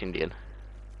 yeah. British Indian.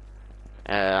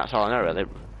 That's all I know really.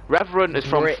 Reverend is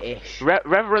from British.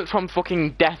 Reverend's from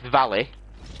fucking Death Valley.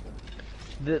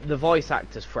 The voice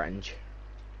actor's French.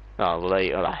 Oh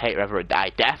well, I hate Reverend. I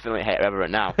definitely hate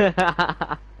Reverend now.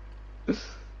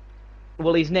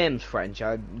 Well, his name's French.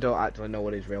 I don't actually know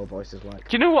what his real voice is like.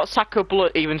 Do you know what Sacre Bleu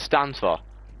even stands for?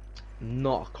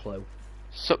 Not a clue.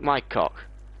 Suck my cock.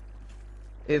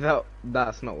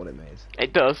 That's not what it means.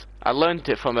 It does. I learned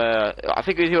it from a. I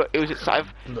think it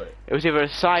was either a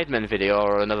Sidemen video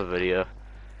or another video.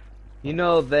 You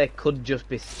know, they could just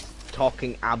be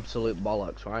talking absolute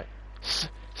bollocks, right?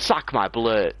 Sac my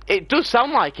bleu. It does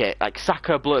sound like it, like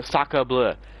Sacre Bleu, Sacre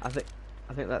Bleu, I think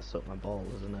that's suck my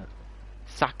balls, isn't it?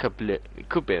 Sacre Bleu. It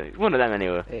could be one of them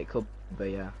anyway. It could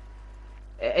be, yeah.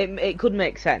 It could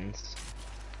make sense.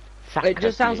 Sacre It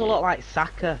just sounds a Bleu. lot like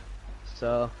Saka,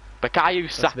 so Bakayu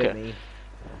that's a bit Saka. mean.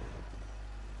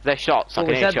 They're shots. I Well,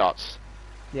 can we hear said- shots.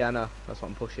 Yeah, I know. That's what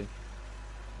I'm pushing.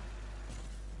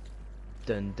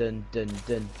 Dun dun dun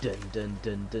dun dun dun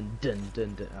dun dun dun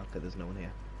dun dun. Okay, there's no one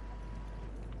here.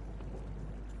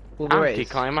 Well, there is.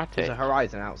 Anticlimactic. There's a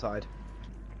horizon outside.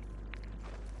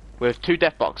 We have 2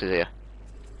 death boxes here.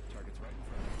 Target's right in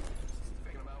front of us.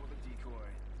 Taking them out with a decoy.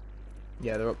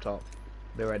 Yeah, they're up top.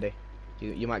 They're ready.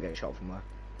 You might get shot from there.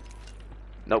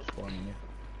 Nope. Just warning you.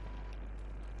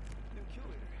 New kill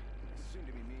leader. Soon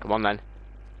to be me. Come on then.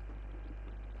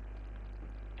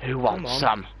 Who wants on.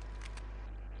 some?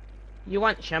 You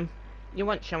want some? You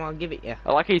want some? I'll give it you.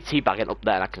 I like how you're teabagging up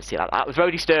there and I can see that. That was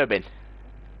very disturbing.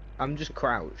 I'm just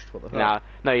crouched. What the fuck?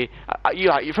 No, you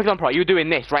for example, you were doing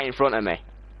this right in front of me.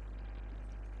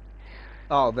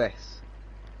 Oh, this.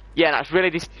 Yeah, that's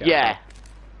really yeah.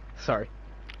 Sorry.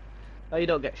 Oh, you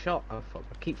don't get shot. Oh fuck!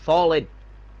 I keep falling.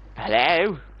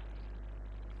 Hello?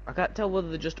 I can't tell whether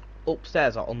they're just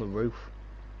upstairs or on the roof.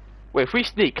 Wait, if we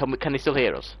sneak, can they still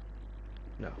hear us?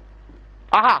 No.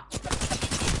 Aha!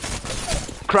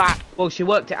 Crack! Well, she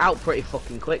worked it out pretty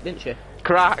fucking quick, didn't she?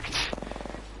 Cracked!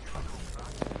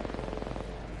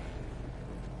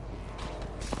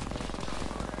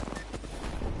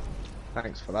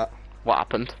 Thanks for that. What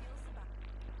happened?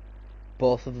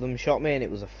 Both of them shot me, and it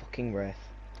was a fucking wraith.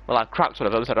 Well, I cracked one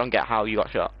of them, so I don't get how you got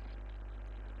shot.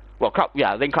 Well, I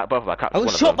didn't crack both of them, I cracked I one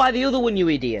was of shot them. by the other one, you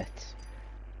idiot.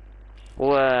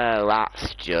 Well,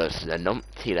 that's just a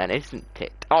numpty then, isn't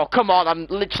it? Oh, come on, I'm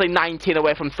literally 19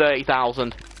 away from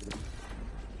 30,000.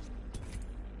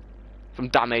 From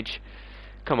damage.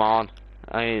 Come on.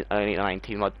 I need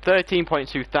 19. Like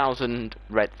 13.2 thousand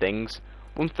red things,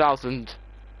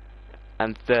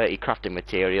 1,030 crafting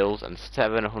materials, and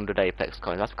 700 Apex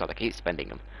coins. That's because I keep spending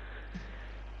them.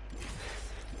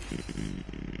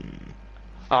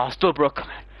 Oh, Stubrook.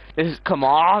 Come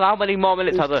on, how many more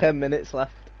minutes are There's there? 10 minutes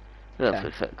left. Oh, Yeah.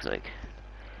 for fuck's sake.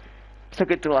 So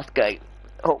good to the last game.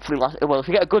 Hopefully well, if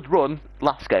we get a good run,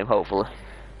 last game, hopefully.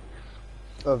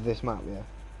 Of this map, yeah.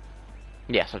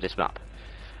 Yes, of this map.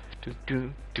 Dun,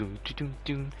 dun, dun, dun, dun,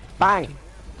 dun. Bang!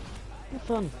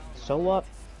 Fun. So what?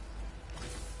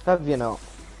 Have you not?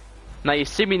 Now you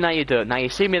see me, now you don't. Now you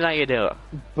see me, now you don't.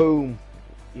 Boom.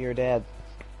 You're dead.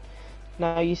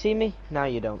 Now you see me? Now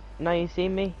you don't. Now you see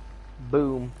me?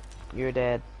 Boom. You're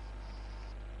dead.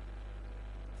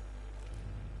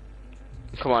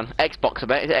 Come on, Xbox, I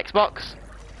bet. Is it Xbox?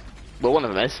 Well, one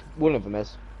of them is. One of them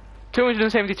is.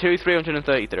 272,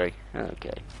 333.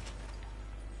 Okay.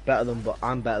 Better than, but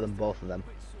I'm better than both of them.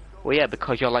 Well, yeah,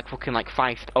 because you're like fucking like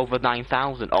over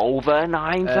 9,000. Over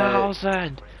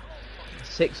 9,000!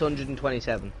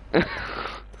 627.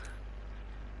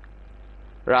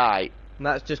 Right. And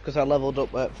that's just because I leveled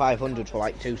up at 500 for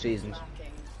like 2 seasons.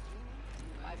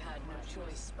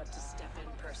 choice but to step in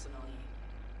personally.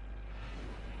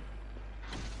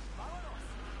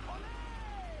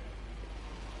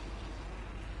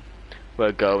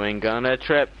 We're going on a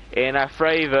trip in a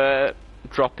freighter,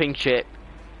 dropping ship.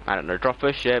 I don't know, drop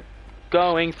a ship,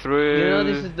 going through.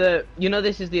 You know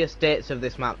this is the estates of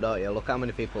this map, don't you? Look how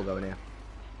many people go in here.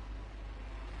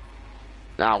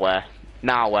 Now where?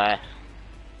 Now where?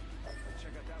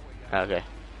 Okay.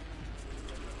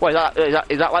 What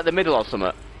is that like the middle or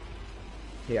something?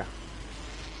 Yeah.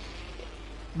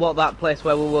 What, that place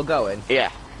where we were going?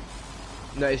 Yeah.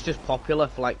 No, it's just popular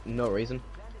for like no reason.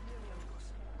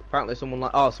 Apparently someone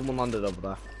landed over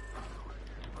there.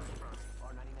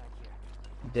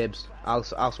 Dibs. I'll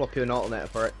swap you an alternator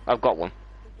for it. I've got one.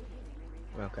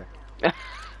 Okay.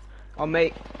 Oh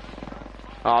mate.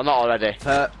 Oh, not already.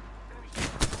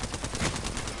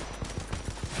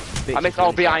 I missed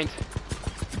all behind.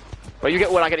 Well, you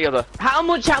get one, I get the other. How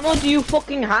much ammo do you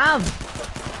fucking have?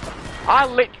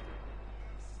 Well,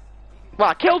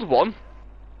 I killed one.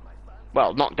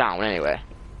 Well, knocked down anyway.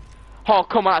 Oh,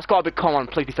 come on, that's gotta be, come on,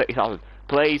 please be 30,000.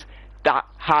 Please, that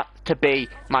had to be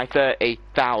my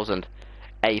 30,000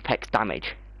 apex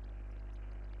damage.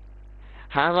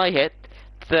 Have I hit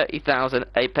 30,000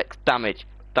 apex damage?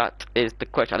 That is the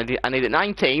question. I need it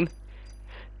 19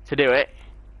 to do it.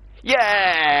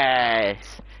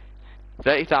 Yes!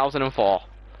 30,004.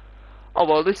 Oh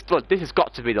well, this has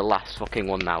got to be the last fucking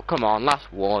one now. Come on,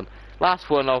 last one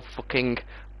of fucking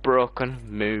Broken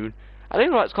Moon. I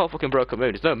don't know why it's called fucking Broken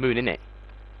Moon. There's no moon in it,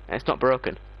 and it's not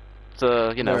broken.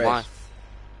 So you know There why? is.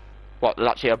 What? There's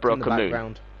actually a broken in the moon.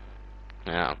 background.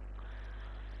 Yeah.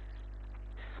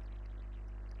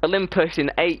 Olympus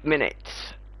in 8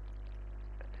 minutes.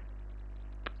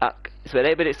 So in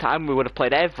 8 minutes time, we would have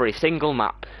played every single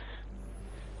map.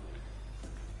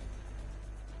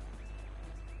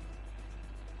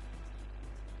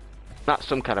 That's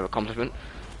some kind of accomplishment.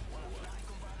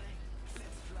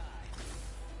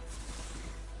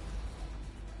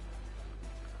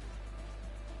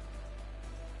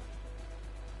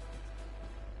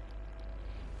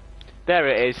 There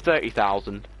it is,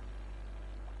 30,000.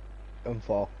 And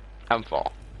 4. And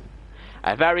 4.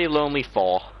 A very lonely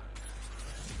 4.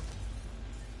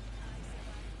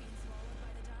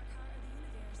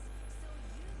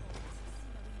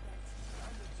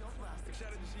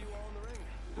 Excited to see you all in the ring.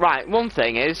 Right, one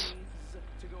thing is,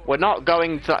 we're not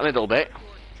going to that middle bit.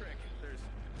 Trick. There's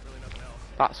really nothing else.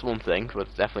 That's one thing we're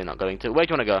definitely not going to. Where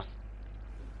do you want to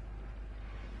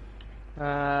go?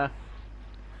 Eh.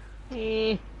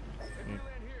 Maybe we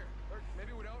land here, or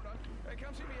maybe we don't. Hey,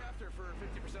 come see me after for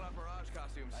 50% off Mirage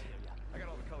costumes. I got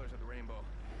all the colors of the rainbow.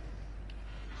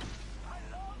 I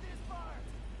love this part.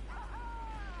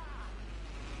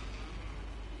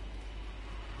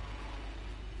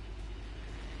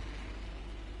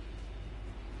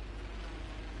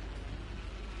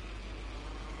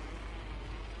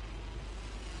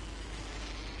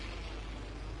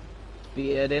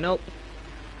 Speeding up.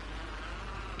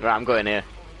 Right, I'm going here.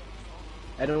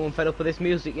 Anyone fed up with this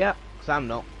music yet? 'Cause I'm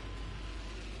not.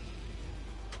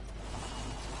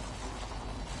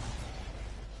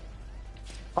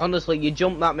 Honestly, you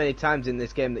jump that many times in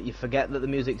this game that you forget that the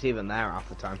music's even there half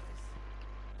the time.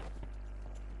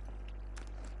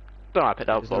 Don't know I picked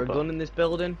that up. Is there a but- gun in this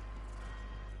building?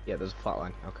 Yeah, there's a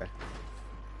flatline. Okay.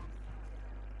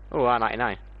 Oh,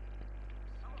 R99.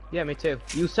 Yeah, me too.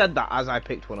 You said that as I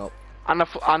picked one up. And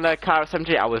the car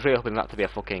SMG, I was really hoping that to be a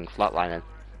fucking flatlining.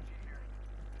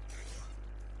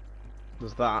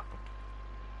 There's that.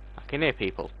 I can hear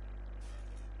people.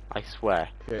 I swear.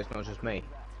 Sure, it's not just me.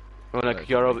 Oh, no,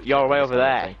 you're way over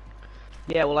there.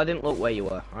 Yeah, well, I didn't look where you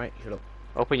were. Alright, shut up.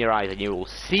 Open your eyes and you will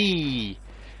see.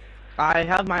 I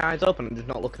have my eyes open. I'm just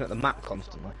not looking at the map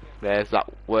constantly. There's that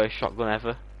worst shotgun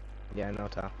ever. Yeah, no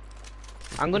doubt.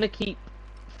 I'm gonna keep,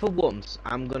 for once,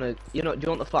 I'm gonna, you know, do you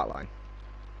want the flatline?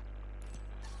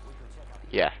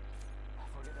 Yeah. Heavy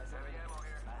ammo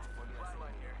here.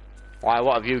 Flatline here. Why?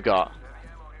 What have you got? Heavy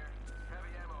ammo here. Heavy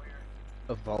ammo here.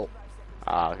 A vault.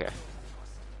 Ah, okay.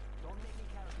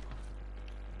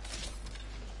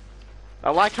 I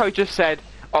like how he just said,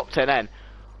 Octane N,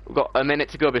 we've got a minute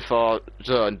to go before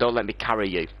zone, don't let me carry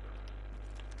you.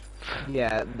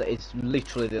 Yeah, it's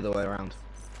literally the other way around.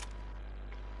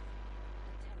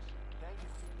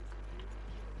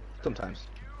 Sometimes.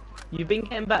 You've been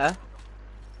getting better.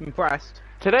 I'm impressed.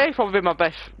 Today's probably been my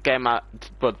best game,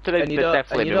 but today's And you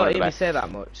definitely been one don't of the even best. say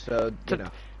that much, so, you know.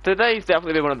 Today's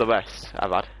definitely been one of the best I've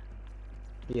had.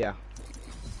 Yeah.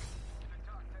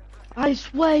 I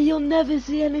swear you'll never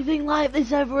see anything like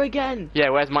this ever again. Yeah,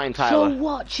 where's Martin So Tyler?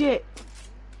 watch it.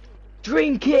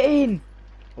 Drink it in.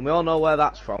 And we all know where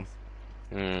that's from.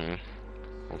 Hmm.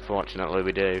 Unfortunately,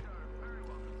 we do.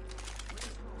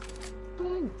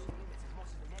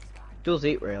 Does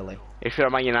it really? If you're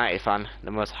a Man United fan,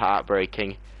 the most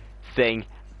heartbreaking thing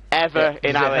ever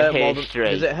in Does it our hurt more than- history.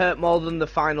 Does it hurt more than the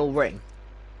final ring?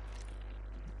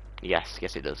 Yes,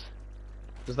 it does.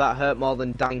 Does that hurt more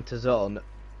than dying to zone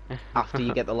after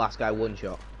you get the last guy one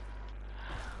shot?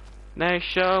 The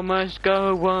show must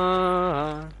go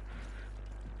on.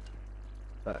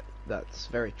 That's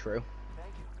very true.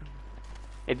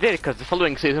 It did, because the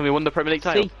following season we won the Premier League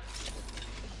title. See?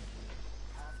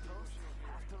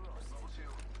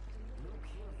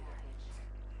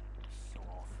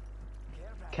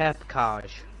 Kepkaj.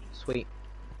 Sweet.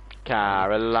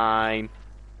 Caroline.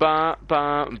 Ba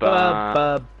ba Ba ba.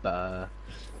 ba ba.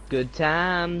 Good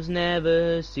times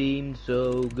never seemed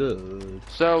so good.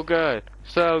 So good,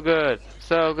 so good,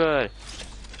 so good.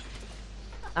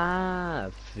 I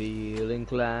feel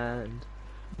inclined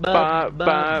Ba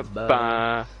ba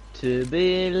ba. to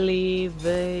believe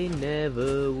they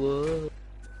never would.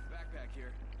 Backpack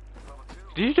here. Level 2.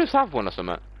 Did you just have one or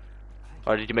something?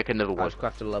 Or did you make another I one? was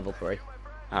crafted a level 3.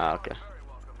 Ah, okay. Very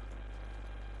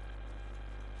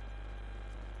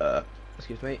welcome.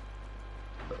 Excuse me.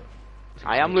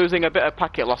 I am losing a bit of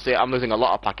packet loss here. I'm losing a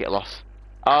lot of packet loss.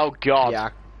 Oh god. Yeah,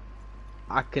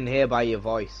 I can hear by your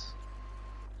voice.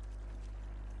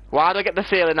 Why do I get the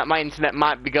feeling that my internet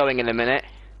might be going in a minute?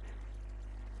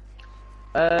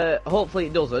 Hopefully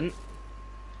it doesn't.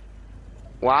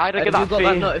 Why do I Have get you that got that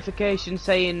feeling? notification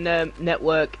saying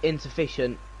network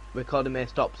insufficient, recording may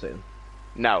stop soon?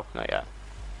 No, not yet.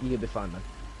 You'll be fine then.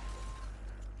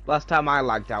 Last time I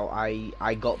lagged out,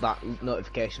 I got that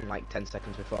notification like 10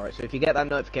 seconds before it. So if you get that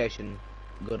notification,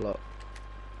 good luck.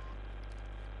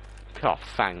 Oh,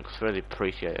 thanks. Really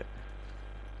appreciate it.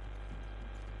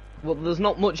 Well, there's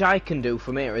not much I can do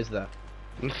from here, is there?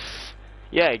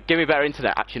 Yeah, give me better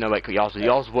internet. Actually, no, wait,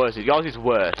 yours worse. Yours is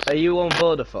worse. Are you on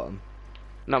Vodafone?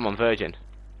 No, I'm on Virgin.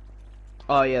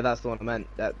 Oh yeah, that's the one I meant.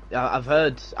 I've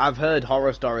heard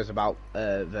horror stories about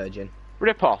Virgin.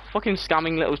 Rip off. Fucking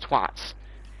scamming little twats.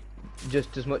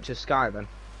 Just as much as Sky then.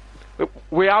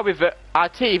 We are with our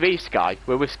TV Sky.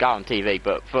 We're with Sky on TV,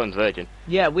 but phone's Virgin.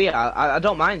 Yeah, we are. I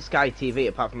don't mind Sky TV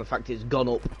apart from the fact it's gone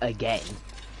up again.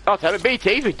 Oh, tell me,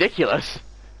 BT's ridiculous.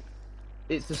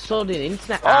 It's the sudden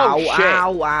internet. Oh, Ow, shit.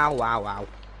 ow, ow, ow, ow.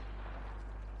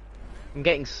 I'm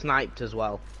getting sniped as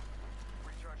well.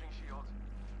 Recharging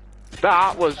shields.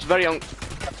 That was very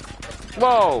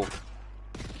Whoa.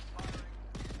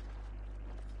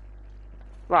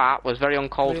 That was very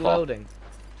uncalled for. Reloading.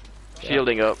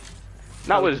 Shielding up.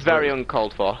 That Oh, was just very loading.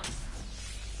 uncalled for.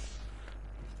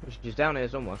 She's down here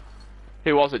somewhere.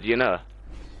 Who was it, do you know?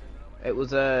 It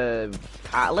was a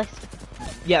catalyst.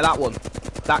 Yeah, that one.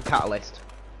 That catalyst.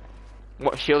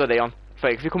 What shield are they on?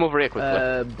 Fake, if you come over here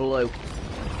quickly. Blue.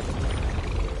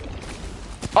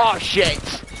 Oh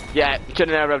shit! Yeah,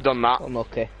 shouldn't ever have done that.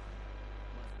 Unlucky.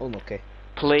 Unlucky.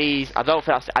 Please, I don't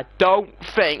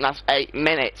think that's 8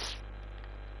 minutes.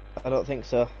 I don't think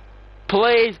so.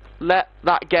 Please let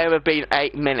that game have been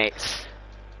 8 minutes.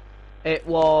 It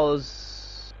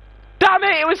was Damn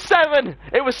it, it was 7!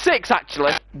 It was 6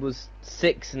 actually.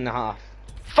 6.5.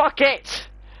 Fuck it!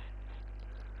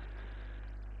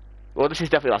 Well, this is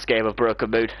definitely the last game of Broken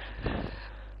Mood.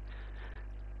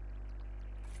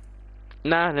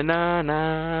 Na na na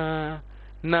na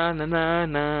na na na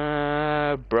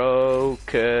na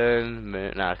Broken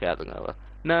Mood. Nah, okay, I don't know.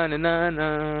 Na na na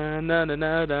na na na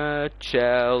na na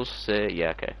Chelsea.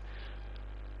 Yeah, okay.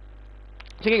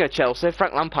 Speaking of Chelsea,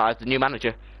 Frank Lampard, the new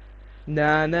manager.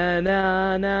 Na na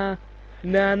na na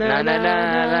na na Na na na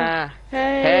na.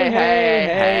 Hey Hey hey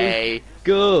hey.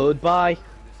 Goodbye.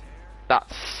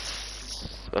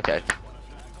 That's okay.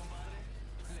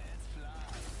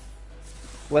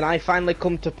 When I finally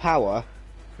come to power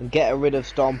and get rid of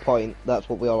Storm Point, that's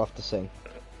what we all have to sing.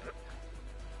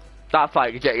 That's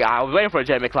like, yeah, I was waiting for a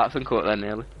Jamie Clarkson quote then,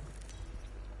 nearly.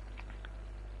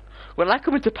 When I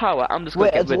come into power, I'm just going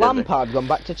Wait, to get has rid of it. Lampard gone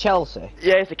back to Chelsea?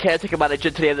 Yeah, he's the caretaker manager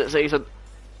to the end of the season.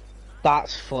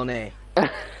 That's funny.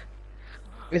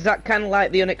 Is that kind of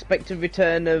like the unexpected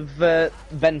return of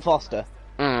Ben Foster?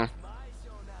 Mm.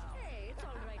 Hey, it's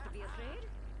all right to be afraid.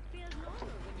 Feels normal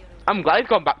when you're a I'm glad he's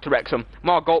gone back to Wrexham.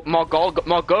 More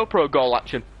GoPro goal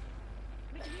action.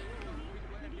 But you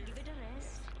maybe give it a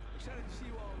rest. Excited to see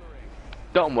you all in the ring.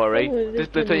 Don't worry. Oh, There's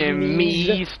there's plenty of plenty of me's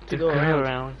me's to go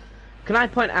around. Can I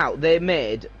point out they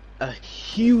made a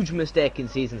huge mistake in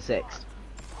season 6?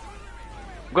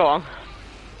 Go on.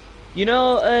 You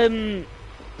know,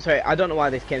 sorry, I don't know why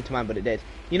this came to mind, but it did.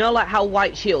 You know, like how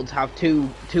white shields have two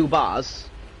bars.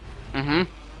 Mhm.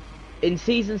 in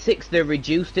Season 6 they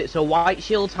reduced it, so white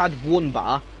shields had 1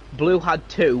 bar, blue had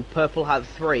 2, purple had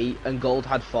 3, and gold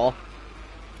had 4.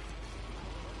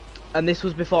 And this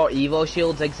was before Evo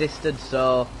shields existed,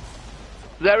 so...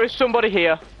 There is somebody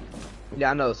here.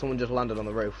 Yeah, I know, someone just landed on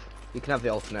the roof. You can have the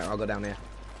alternator, I'll go down here.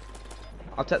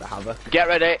 I'll take the Havoc. Get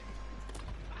ready.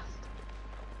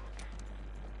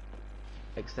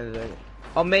 Extended range.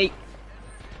 On me!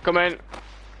 Come in.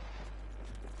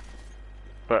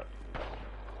 But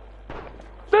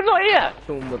they're not here.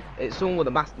 It's someone with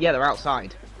a mask. Yeah, they're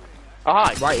outside. Oh,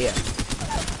 hi. Right here.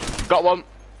 Got one.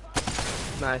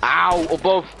 Nice. Ow,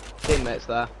 above. Teammates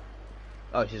there.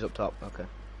 Oh, she's up top. Okay.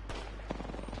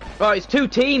 Oh, it's 2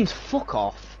 teams. Fuck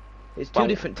off. It's 2 Well,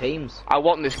 different teams. I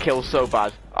want this kill so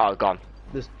bad. Oh, gone.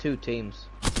 There's 2 teams.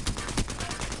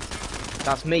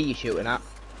 That's me you're shooting at.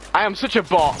 I am such a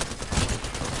bot.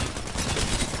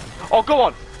 Oh, go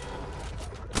on.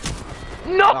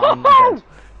 No! I'm dead.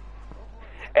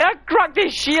 I cracked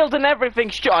his shield and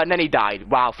everything, and then he died.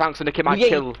 Wow, thanks for nicking my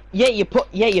kill. You put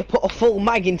a full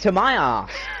mag into my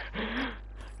arse.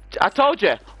 I told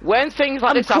you, when things like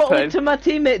I'm this crawling happen... to my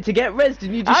teammate to get rezzed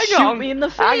and you just shoot me in the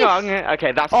face. Hang on,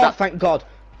 okay, that's... Oh, thank God.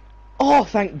 Oh,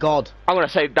 thank God. I'm gonna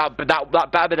say that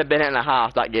better been a minute and a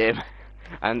half, that game.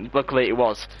 And luckily it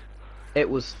was. It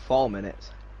was 4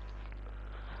 minutes.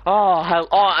 Oh, hell,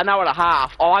 oh, an hour and a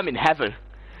half. Oh, I'm in heaven.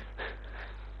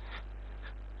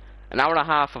 An hour and a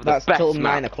half of the That's best till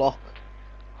map. 9 o'clock.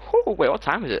 Oh, wait, what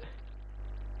time is it?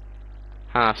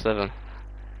 7:30.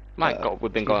 My God,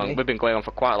 we've been excuse me? going on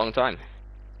for quite a long time.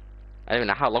 I don't even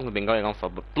know how long we've been going on for,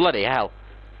 but bloody hell.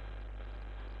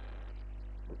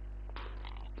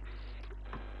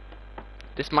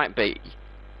 This might be,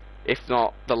 if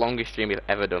not the longest stream we've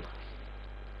ever done.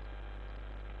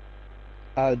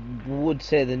 I would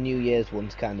say the New Year's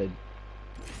one's kind of...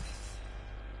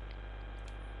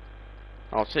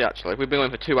 I'll see actually, we've been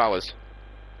going for 2 hours.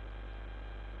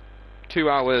 2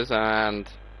 hours and...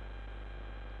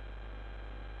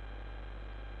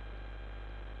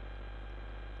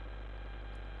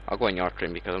 I'll go on your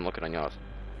stream because I'm looking on yours.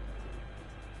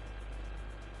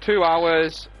 2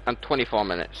 hours and 24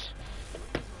 minutes.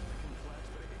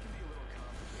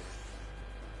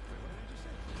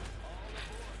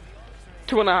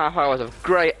 Two and a half hours of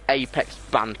great Apex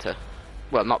banter.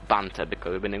 Well, not banter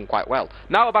because we've been in quite well.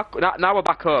 Now we're back. Now we're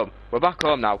back home. We're back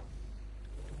home now.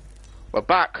 We're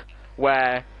back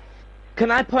where.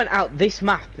 Can I point out this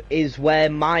map is where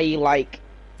my like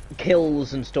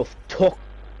kills and stuff took.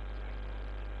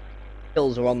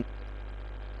 Kills are on.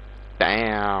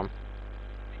 Damn.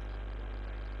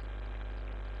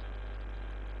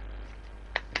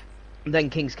 Then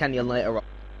Kings Canyon later on.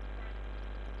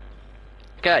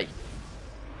 Okay.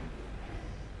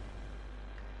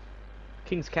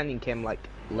 Kings Canyon came like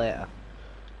later.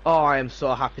 Oh, I am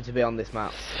so happy to be on this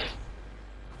map.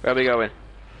 Where are we going?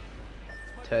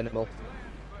 Terminal.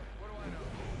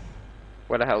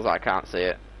 Where the hell's that? I can't see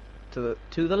it.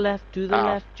 To the left, to the Oh.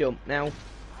 left, jump now.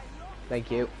 Thank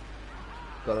you.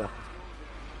 Got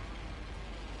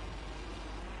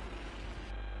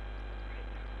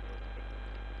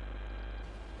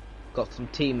some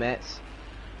teammates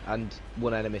and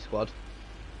 1 enemy squad.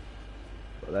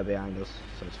 But they're behind us,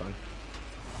 so it's fine.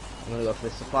 I'm gonna go for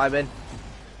this supply bin.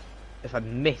 If I'd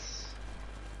miss,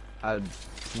 I'd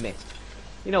miss.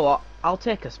 You know what? I'll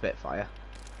take a Spitfire.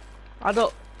 I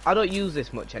don't use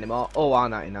this much anymore. Oh,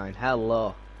 R99.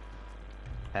 Hello.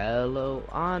 Hello,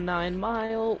 R9,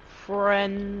 my old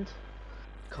friend.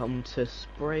 Come to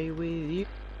spray with you.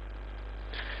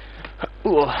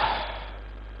 Ooh.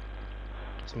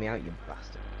 It's me out, you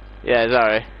bastard. Yeah,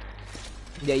 sorry.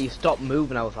 Yeah, you stopped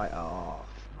moving. I was like, oh,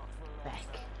 feck.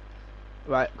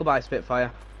 Right, goodbye,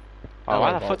 Spitfire. Oh,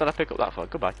 why the Hello, fuck did I pick up that for?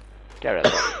 Goodbye. Get rid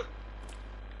of that.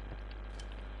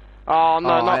 Oh no,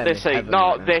 Oh, I not am this in again. heaven Not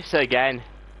right now. this again.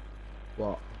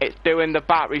 What? It's doing the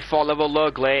battery full of a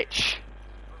low glitch.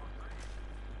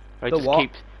 I The just what?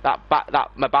 keep that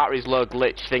my battery's low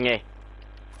glitch thingy.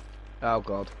 Oh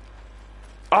god.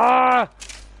 Ah!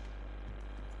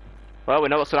 Well, we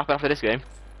know what's gonna happen after this game.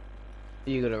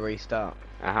 You're gonna restart.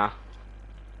 Uh-huh.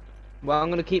 Well, I'm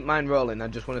gonna keep mine rolling. I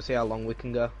just want to see how long we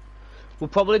can go. We're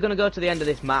probably gonna go to the end of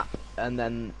this map, and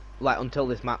then like until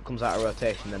this map comes out of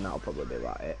rotation, then that'll probably be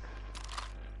about it.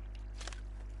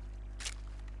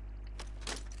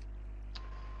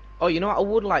 Oh, you know what I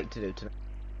would like to do tonight?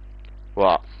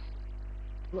 What?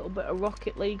 A little bit of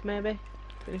Rocket League, maybe.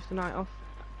 Finish the night off.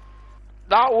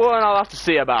 That one I'll have to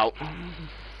see about.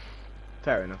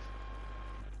 Fair enough.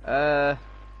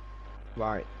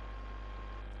 Right.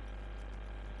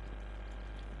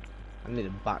 I need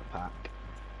a backpack.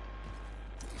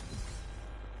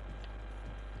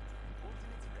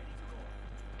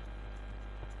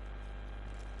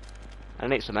 I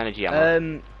need some energy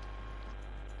ammo.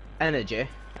 Energy.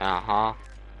 Uh-huh.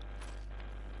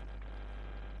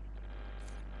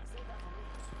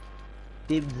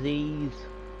 Dibsies,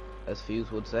 as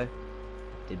Fuse would say.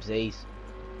 Dibsies.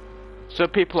 So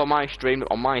people on my stream,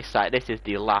 on my site, this is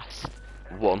the last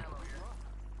one.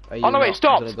 Are you Oh no, not it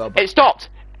stopped! gonna go back? It stopped!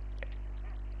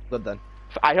 Good then.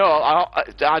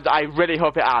 I really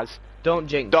hope it has. Don't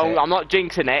jinx Don't, it. I'm not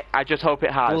jinxing it, I just hope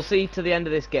it has. We'll see to the end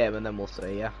of this game and then we'll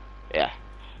see, yeah. Yeah.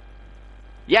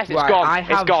 Yes, it's Right, gone.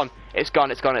 it's gone. It's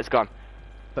gone. It's gone. It's gone.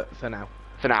 But for now.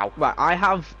 For now. Right, I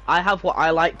have what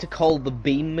I like to call the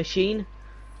beam machine.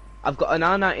 I've got an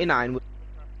R99 with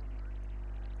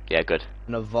Yeah, good.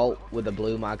 and a Volt with a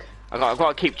blue mag. I've got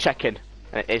to keep checking.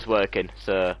 And it is working,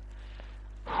 so...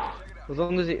 As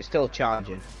long as it's still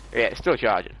charging. Yeah, it's still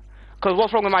charging. Because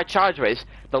what's wrong with my charger is,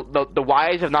 the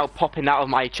wires are now popping out of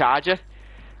my charger.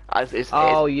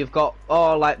 You've got,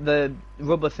 like the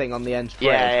rubber thing on the end.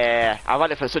 Yeah. I've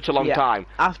had it for such a long time.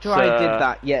 After I did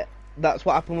that, that's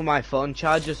what happened with my phone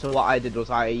charger. So what I did was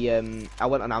I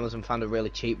went on Amazon, found a really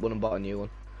cheap one and bought a new one.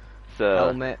 So...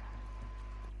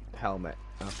 Helmet.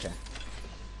 Okay.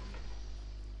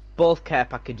 Both care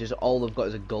packages, all they've got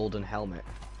is a golden helmet.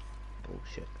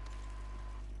 Bullshit.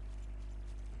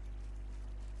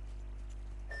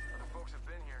 Other folks have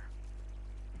been here.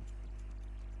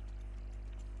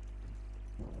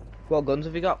 What guns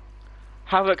have you got?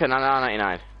 Havoc and an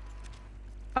R99.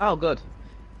 Oh, good.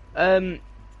 I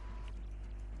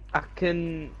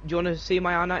can... Do you want to see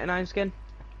my R99 skin?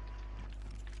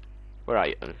 Where are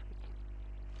you?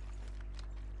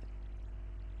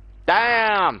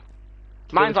 Damn! Do you want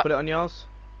Mine's to like... put it on yours?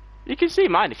 You can see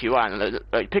mine if you want.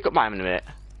 Pick up mine in a minute.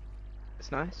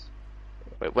 It's nice.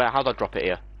 Wait, how do I drop it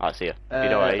here? Oh, I see you. You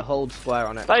know what? Hold square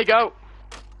on it. There you go!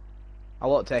 I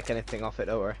won't take anything off it,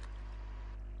 don't worry.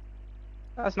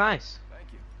 That's nice. Thank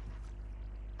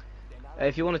you.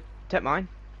 If you want to take mine.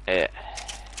 Yeah.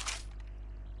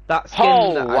 That skin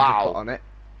Oh, that I wow. put on it.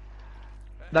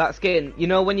 That skin, you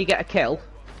know when you get a kill,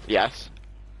 Yes.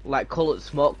 like coloured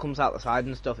smoke comes out the side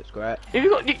and stuff, it's great. Have you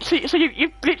got,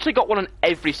 you've literally got one on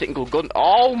every single gun.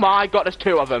 Oh my god, there's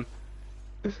two of them.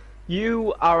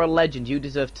 You are a legend, you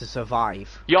deserve to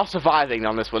survive. You're surviving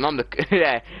on this one. I'm the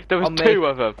yeah. There was On me. two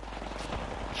of them.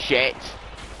 Shit.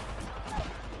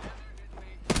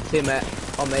 See mate,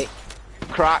 on me.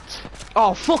 Cracked.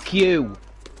 Oh, fuck you!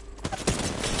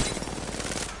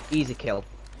 Easy kill.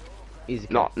 Easy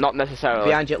kill. Not necessarily.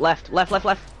 Behind you, left.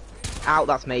 Out,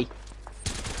 that's me.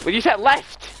 Well, you said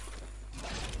left.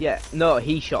 Yeah, no,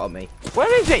 he shot at me.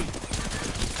 Where is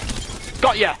he?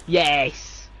 Got ya.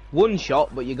 Yes! One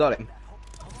shot, but you got him.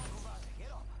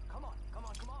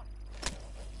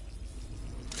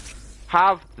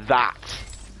 Have that.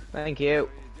 Thank you.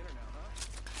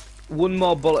 One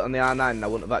more bullet on the R9 and I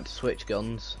wouldn't have had to switch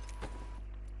guns.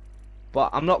 But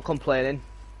I'm not complaining.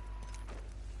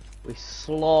 We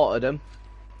slaughtered them.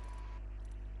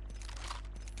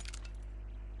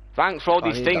 Thanks for all Oh,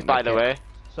 I these need things, that by the medkit. way.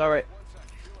 Sorry.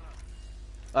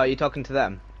 Oh, you talking to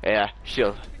them? Yeah,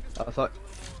 sure. I thought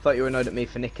you were annoyed at me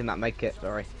for nicking that medkit.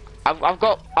 Sorry. I've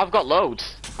got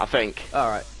loads. I think. All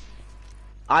right.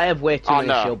 I have way too Oh, many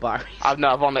no. shield batteries. I've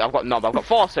got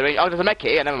four. So oh, there's a mech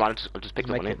here. Never mind. I'll just pick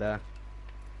up Make one it here.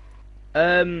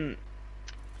 there.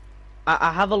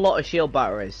 I have a lot of shield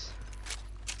batteries.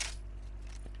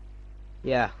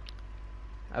 Yeah.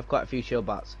 I've quite a few shield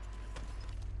bats.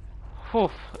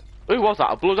 Oof. Who was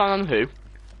that? A Bloodhound and who?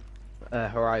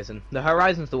 Horizon. The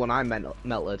Horizon's the one I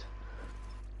melted.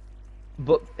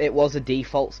 But it was a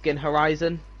default skin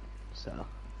Horizon. So.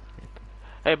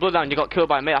 Hey, Bloodhound, you got killed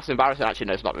by me. That's embarrassing. Actually,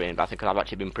 no, it's not really embarrassing because I've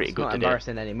actually been pretty It's good not today.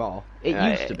 embarrassing anymore. It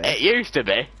used to be. It used to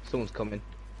be. Someone's coming.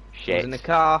 Shit. Someone's in the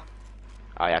car.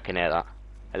 Oh yeah, I can hear that.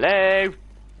 Hello.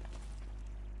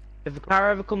 If the car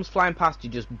ever comes flying past you,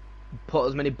 just put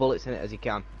as many bullets in it as you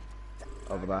can.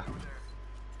 Over there.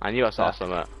 I knew I saw Yeah.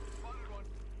 something.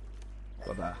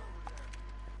 Over there.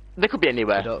 They could be They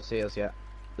anywhere. don't see us yet.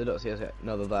 They don't see us yet.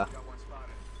 No, they're there.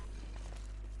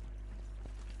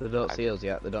 They don't see us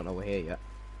yet. They don't know we're here yet.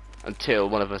 Until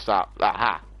one of us start.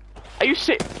 Aha. Are you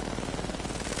sick?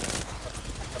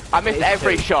 I missed It's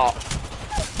every two. shot.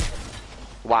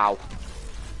 Wow.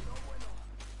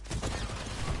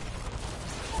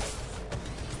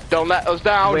 Don't let us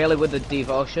down. Really with the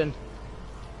devotion?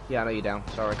 Yeah, I know you're down.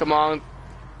 Sorry. Come on.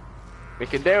 We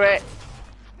can do it.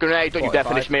 Grenade, don't you dare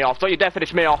 45. finish me off. Don't you dare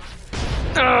finish me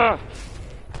off. Ugh.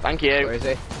 Thank you. Where is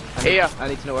he? Here. I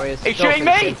need to know where he is. He's Don't shooting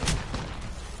finish me! him.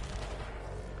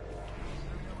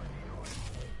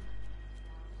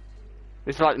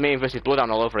 This is like me versus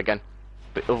Bloodhound all over again.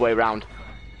 But the other way round.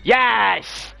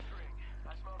 Yes!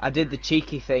 I did the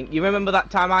cheeky thing. You remember that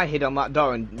time I hid on that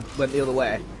door and went the other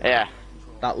way? Yeah.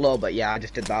 That low, but yeah, I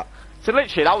just did that. So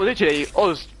literally, that was literally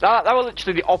us. That was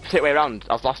literally the opposite way around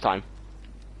as last time.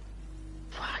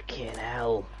 Fucking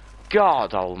hell.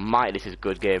 God almighty, this is a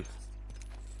good game.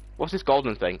 What's this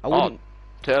golden thing? I wouldn't...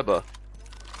 Turbo.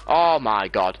 Oh my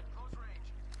god.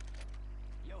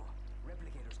 Yo,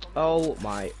 replicators coming. Oh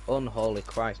my unholy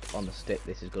Christ on the stick,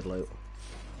 this is good loot.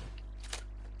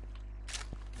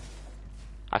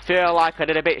 I feel like I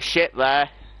did a bit shit there.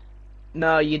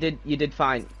 No, you did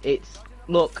fine. It's...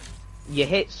 Look, you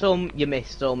hit some, you miss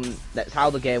some. That's how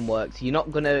the game works. You're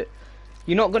not gonna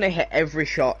hit every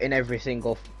shot in every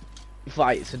single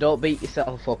fight, so don't beat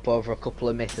yourself up over a couple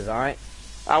of misses, alright?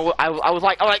 I was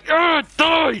like,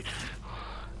 die!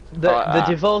 The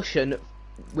devotion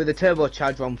with the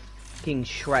turbocharger on fucking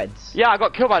shreds. Yeah, I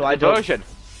got killed by So the I don't- devotion.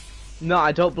 No,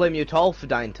 I don't blame you at all for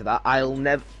dying to that. I'll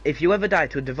never... If you ever die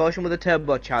to a devotion with a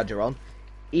turbocharger on,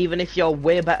 even if you're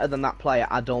way better than that player,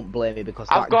 I don't blame you because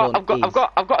I've got a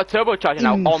turbocharger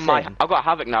now on my. insane. I've got a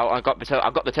Havoc now. I've got the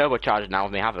turbocharger now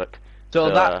on my Havoc.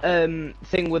 So that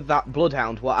thing with that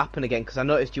Bloodhound, what happened again? Because I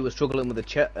noticed you were struggling with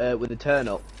the turn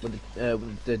up, with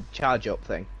the charge up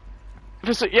thing. I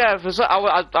was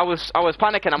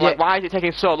panicking. I'm Yeah. like, why is it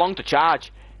taking so long to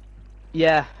charge?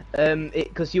 Yeah,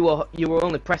 because you were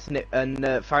only pressing it and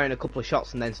firing a couple of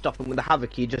shots and then stopping with the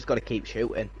Havoc. You just got to keep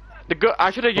shooting.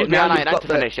 I should have used my now you've R99 got to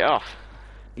the- finish it off.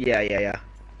 Yeah.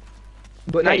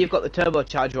 But now Mate. you've got the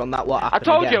turbocharger on that. What I happened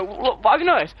told again? you. Look, have you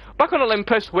noticed? Back on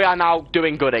Olympus, we are now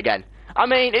doing good again. I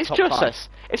mean, it's Top just five.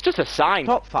 it's just a sign.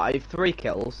 Top 5, 3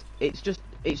 kills. It's just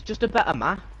a better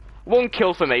map. 1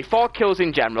 kill for me, 4 kills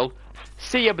in general.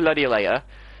 See you bloody later.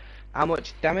 How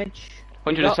much damage?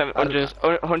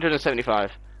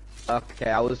 175. Okay,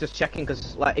 I was just checking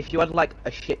because like if you had like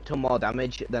a shit ton more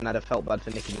damage, then I'd have felt bad for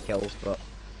nicking your kills. But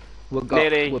we're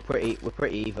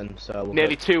pretty even. So we're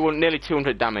Nearly good. nearly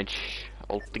 200 damage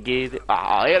altogether.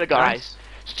 Ah, here we go, Nice. guys.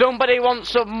 Somebody wants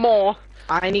some more.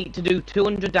 I need to do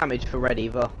 200 damage for Red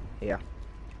Evo. Yeah.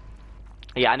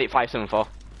 Yeah, I need 574.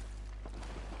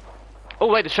 Oh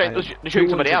wait, they're shooting somebody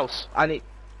 200 else. I need.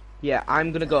 Yeah,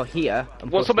 I'm gonna go here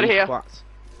and Well, put somebody these here. squats.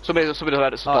 Somebody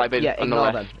heard a supply Oh, bin yeah, on the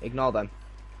ignore left. them. Ignore them.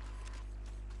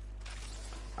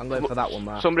 I'm going for that one,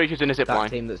 Mark. Somebody's using a zip That line.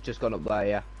 team that's just gone up there,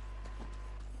 yeah.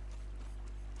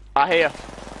 I hear.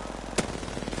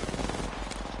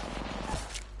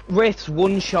 Wraith's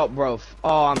one shot, bruv.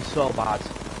 Oh, I'm so bad.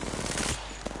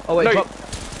 Oh wait, No, drop.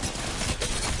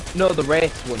 No, the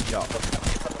Wraith's one shot.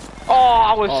 Oh,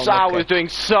 I okay. was doing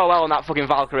so well on that fucking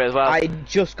Valkyrie as well. I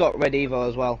just got Red Evo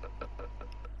as well.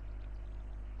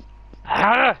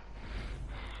 Ah!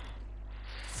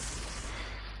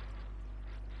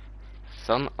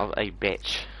 Son of a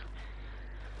bitch.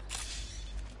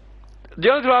 The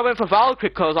only reason I went for Valkyrie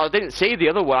because I didn't see the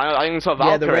other one. I only saw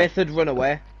Valkyrie. Yeah, the Wraith had run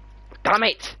away. Damn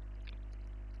it!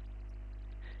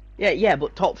 Yeah,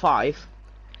 but top 5.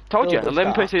 Told you, Global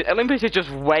Olympus is just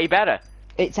way better.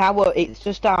 It's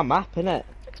just our map, innit?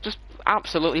 It's just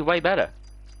absolutely way better.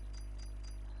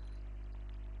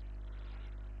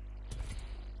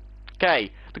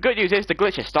 Okay, the good news is the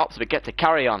glitch has stopped, so we get to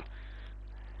carry on.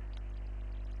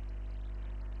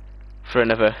 For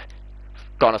another,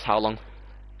 God knows how long.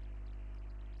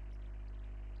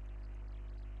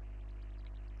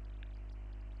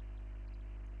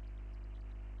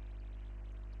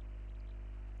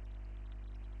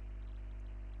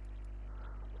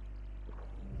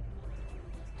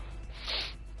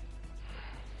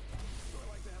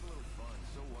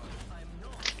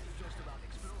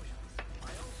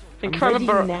 I think if I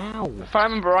remember, now. if I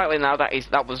remember rightly now,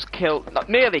 that was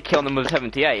nearly killing them with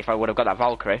 78. If I would have got that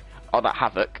Valkyrie or that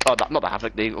Havoc, or that not the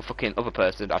Havoc, the fucking other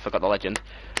person. I forgot the legend.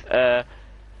 Yeah,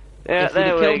 If we'd there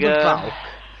have we killed the go. Valk,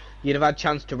 you'd have had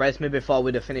chance to res me before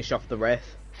we'd have finished off the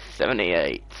Wraith.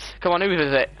 78. Come on, who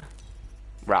is it?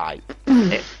 Right.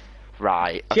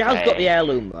 Right. She has okay. got the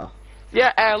heirloom though.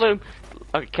 Yeah, heirloom.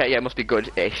 Okay, yeah, must be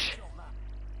good-ish.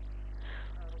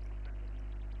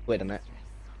 Wait a minute.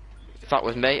 If that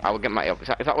was me, I would get my. If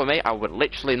that were me, I would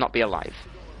literally not be alive.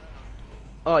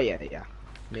 Oh yeah.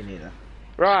 Me neither.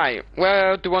 Right,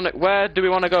 where do we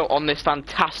want to go on this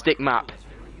fantastic map?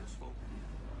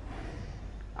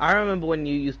 I remember when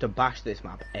you used to bash this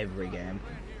map every game.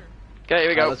 Okay, here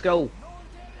we Right, go. let's go.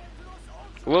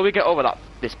 Will we get over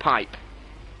this pipe?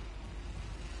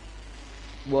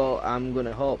 Well, I'm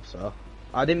gonna hope so.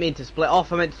 I didn't mean to split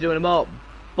off. I meant to do an emote.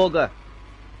 Bugger.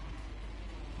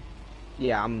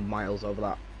 Yeah, I'm miles over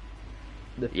that.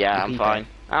 Yeah, the I'm PK. fine.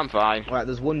 I'm fine. Right,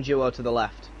 there's one duo to the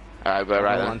left. Alright, go I'm right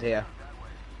gonna then. land here.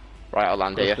 Right, I'll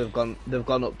land here. They've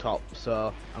gone up top,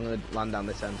 so I'm gonna land down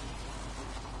this end.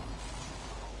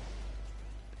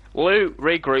 Loot,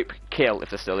 regroup, kill if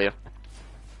they're still here.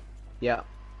 Yeah,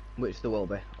 which there will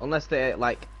be, unless they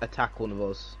like attack one of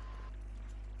us.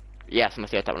 Yes,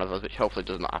 unless they attack one of us, which hopefully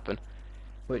does not happen.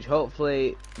 Which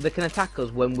hopefully they can attack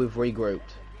us when we've regrouped.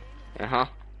 Uh-huh.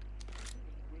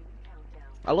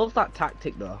 I love that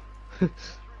tactic though.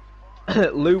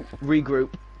 Loot,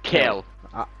 regroup, Kill.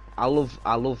 I love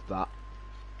that.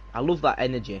 I love that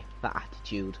energy, that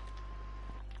attitude.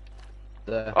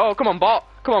 Oh, come on, bot.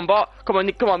 Come on, bot. Come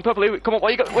on, purple. Come on,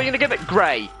 what are you gonna give it?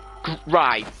 Grey.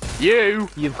 Right. You.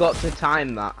 You've got to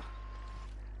time that.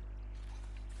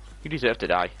 You deserve to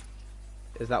die.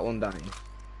 Is that one dying?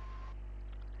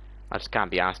 I just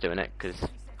can't be asked doing it, because...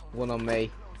 One on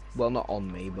me. Well, not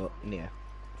on me, but near.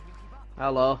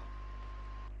 Hello.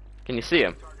 Can you see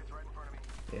him?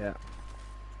 Yeah.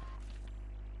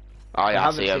 Oh, They yeah, I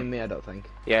haven't see seen him. me, I don't think.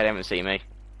 Yeah, they haven't seen me.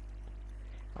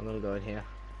 I'm gonna go in here.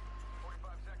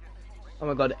 Oh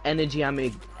my god, energy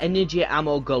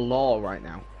ammo galore right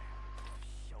now.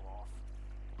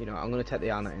 You know, I'm gonna take the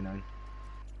R99. Hey,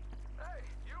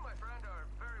 you, my friend, are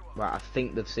very well. Right, I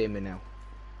think they've seen me now.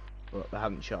 But they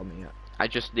haven't shot me yet. I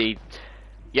just need...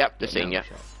 Yep, they're They seeing you.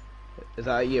 haven't shot. Is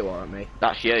that you or me?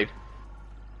 That's you.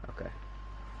 Okay.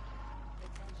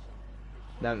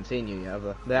 They haven't seen you yet, have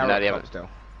they? They are No, up they top haven't. still.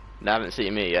 They haven't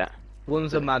seen me yet.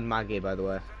 One's a Mad Maggie, by the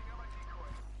way.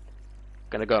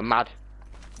 Gonna go mad.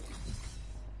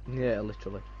 Yeah,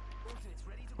 literally.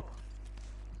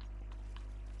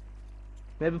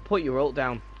 Maybe put your ult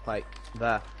down, like,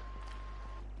 there.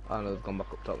 Oh no, they've gone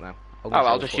back up top now. Oh,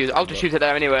 I'll just shoot it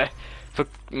there anyway. For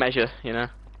measure, you know.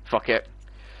 Fuck it.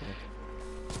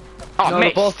 Oh, No,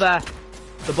 missed. they're both there.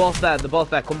 They're both there. They're both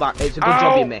there. Come back. It's a good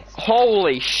job you missed.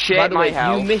 Holy By shit, the my way,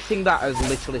 health. you missing that has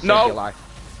literally saved No. your life.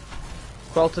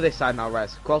 Crawl to this side now,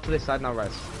 Rez. Crawl to this side now,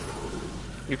 Rez.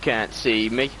 You can't see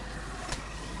me.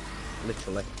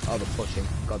 Literally. Oh, they're pushing.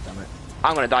 God damn it.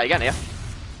 I'm gonna die again here.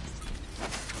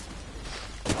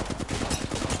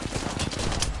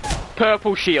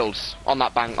 Purple shields on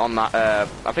that bank, on that,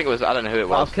 I think it was, I don't know who it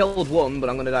Well, was. I've killed one,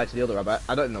 but I'm gonna die to the other, I bet.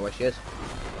 I don't know where she is.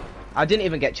 I didn't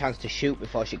even get a chance to shoot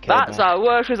before she killed That's me. our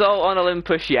worst result on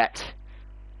Olympus yet.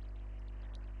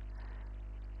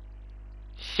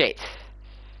 Shit.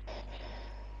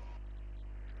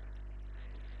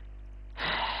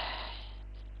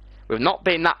 We've not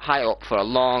been that high up for a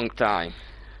long time.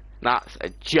 That's a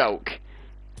joke.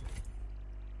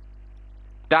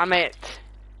 Damn it.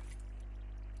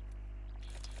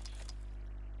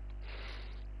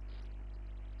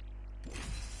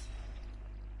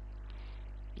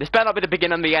 This better not be the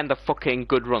beginning and the end of fucking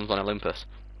good runs on Olympus.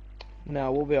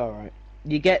 No, we'll be alright.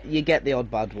 You get the odd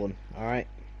bad one, alright?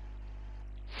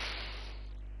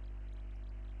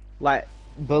 Like,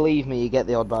 believe me, you get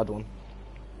the odd bad one.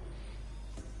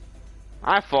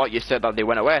 I thought you said that they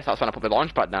went away, so that's when I put the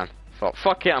launch pad down. Thought,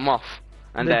 fuck it, I'm off.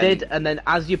 And They then, did, and then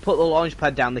as you put the launch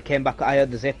pad down, they came back. I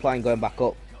heard the zip line going back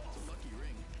up.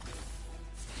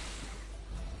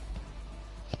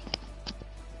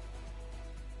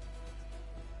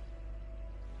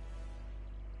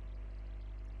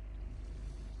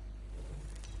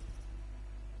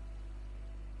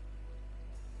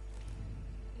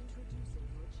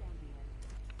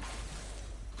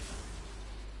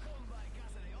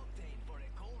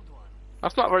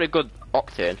 that's not very good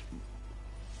octane.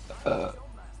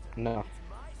 No.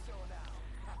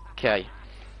 Okay.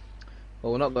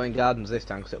 Well, we're not going gardens this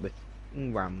time because it'll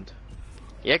be rammed.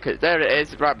 Yeah, 'cause there it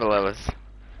is, right below us.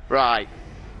 Right.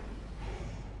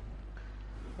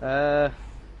 Maybe we land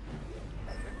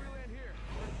here.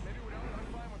 Maybe we don't. I'm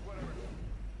fine with whatever.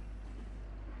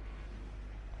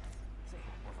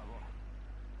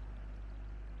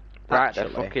 Right at the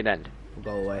Actually, fucking end. we'll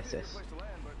go Oasis. Place to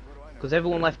land, but what do I know? Because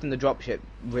everyone left in the dropship,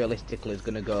 realistically, is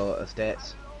going to go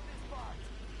Estates.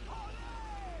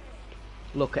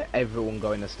 Look at everyone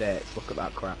going Estates. Look at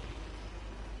that crap.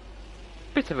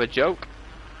 Bit of a joke.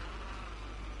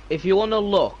 If you want to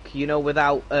look, you know,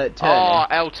 without turning, Oh,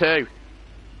 L2.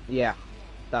 yeah,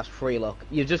 that's free look.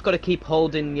 You've just got to keep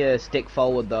holding your stick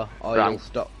forward, though, or Right. you'll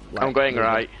stop. Like, I'm going moving.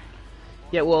 right.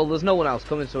 Yeah, well, there's no one else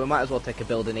coming, so we might as well take a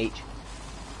building each.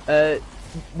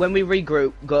 When we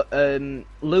regroup, go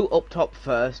loot up top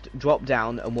first, drop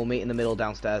down, and we'll meet in the middle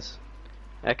downstairs.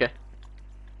 Okay.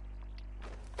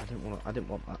 I didn't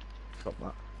want that. Drop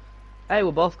that. Hey,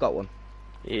 we both got one.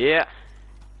 Yeah.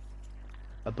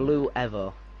 A blue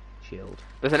Evo shield.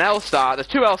 There's an L star. There's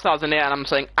two L stars in there, and I'm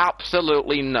saying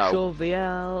absolutely no. Shove the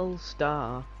L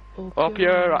star Up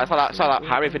your. I saw that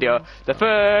Harry video. The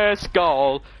first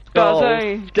goal goal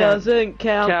Doesn't doesn't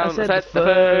count. I count. said I the said the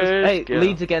first. first Hey, goal.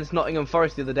 Leeds against Nottingham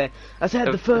Forest the other day. I said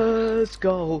the The- first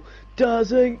goal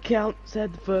doesn't count.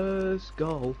 Said the first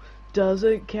goal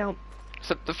doesn't count.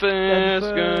 Said the Said the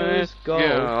first first goal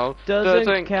goal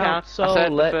doesn't count, so I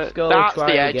said the let's fir- go That's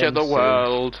try the edge again of the soon.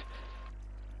 world.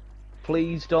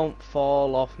 Please don't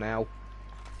fall off now.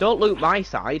 Don't loot my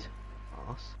side.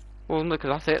 Arse. Well, look,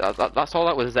 that's it. That's all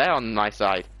that was there on my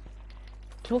side.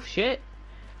 Tough shit.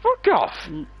 Fuck off.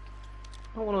 I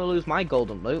don't want to lose my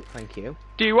golden loot, thank you.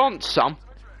 Do you want some?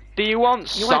 Do you want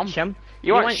You some? want sham?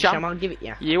 You want sham? I'll give it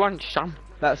you. You want some?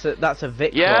 That's a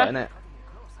Vic Yeah? quote, innit?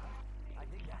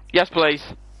 Yes, please.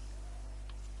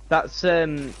 That's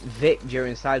Vic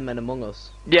during Sidemen Among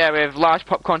Us. Yeah, with large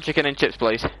popcorn chicken and chips,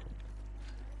 please.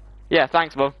 Yeah,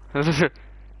 thanks, Mum. Fucking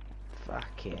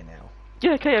hell.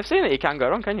 Yeah, KFC in it, you can't go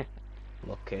wrong, can you?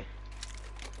 Lucky.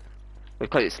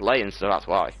 Because it's laying, so that's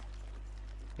why.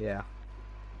 Yeah.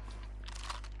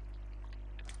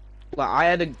 Like I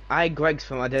had Greg's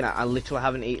for my dinner. I literally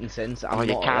haven't eaten since. Oh,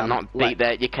 you cannot beat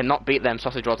that. You cannot beat them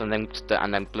sausage rolls and them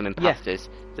blooming Yeah. pasties,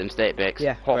 them steak bakes.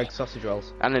 Yeah, Oh, Greg's sausage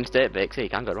rolls, and them steak bakes. Yeah, you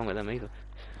can't go wrong with them either.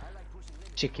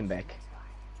 chicken bake.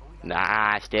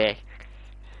 Nah, steak.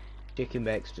 Chicken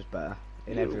bake's just better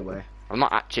in every way. I'm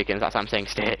not at chickens. That's why I'm saying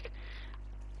steak.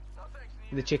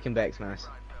 The chicken bake's nice.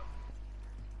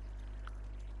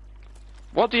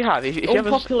 What do you have? If you have a,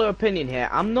 Unpopular opinion here.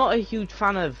 I'm not a huge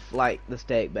fan of like the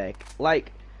steak bake.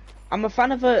 Like, I'm a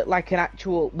fan of an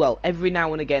actual. Well, every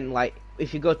now and again, like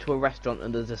if you go to a restaurant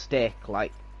and there's a steak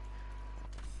like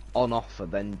on offer,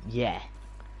 then yeah.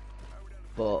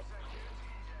 But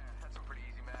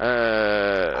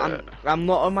I'm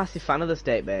not a massive fan of the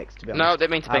steak bakes, to be honest. no, they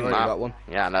mean to I've bring already that. got one.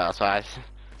 Yeah, no, that's why.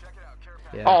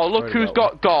 Yeah, Oh, I've look already who's got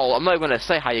one. got goal. I'm not going to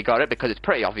say how you got it because it's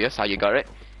pretty obvious how you got it.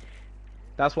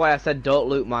 That's why I said don't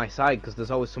loot my side, because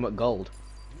there's always something gold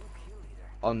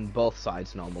on both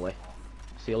sides normally.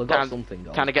 So you'll have got Time- something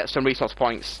gold. Time to get some resource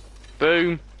points.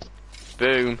 Boom.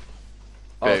 Boom.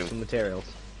 Oh, boom. some materials.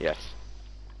 Yes.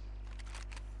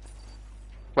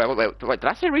 Wait, did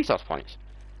I say resource points?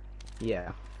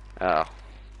 Yeah. Oh.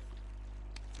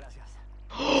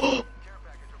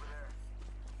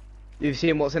 You've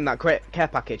seen what's in that care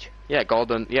package? Yeah,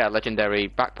 golden, yeah, legendary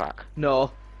backpack.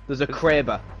 No, there's a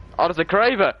Kraber. Oh, there's a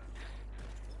Kraber!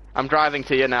 I'm driving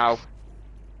to you now.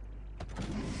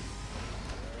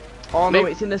 Oh no,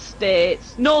 Maybe- it's in the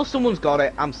States. No, someone's got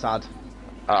it. I'm sad.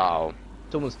 Oh,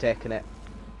 Someone's taken it.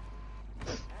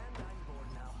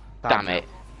 damn it.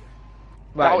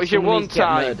 Right, That was your someone one needs to get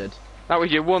time. murdered. That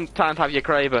was your one time to have your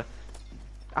Kraber.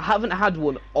 I haven't had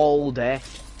one all day.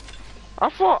 I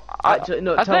thought... Actually,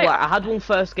 no, I tell think- that I had one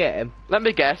first game, Let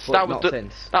me guess, but that was not the...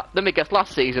 since. Let me guess,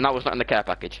 last season that was not in the care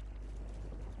package.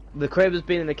 The Kraber's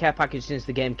been in the care package since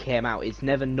the game came out. It's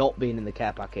never not been in the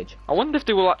care package. I wonder if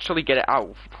they will actually get it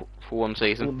out for one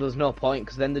season. Well, there's no point,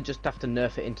 because then they just have to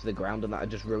nerf it into the ground, and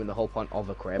that'd just ruin the whole point of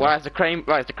a Kraber. Whereas the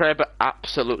Kraber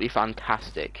absolutely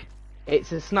fantastic.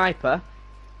 It's a sniper,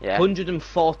 Yeah.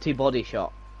 140 body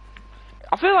shot.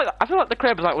 I feel like the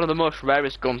Kraber's like one of the most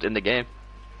rarest guns in the game.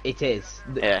 It is.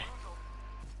 Yeah.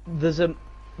 There's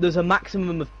a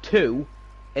maximum of 2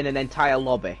 in an entire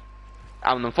lobby.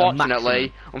 And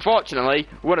unfortunately,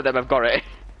 one of them have got it.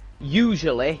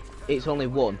 Usually, it's only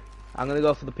 1. I'm gonna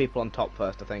go for the people on top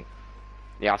first, I think.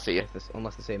 Yeah, I see you.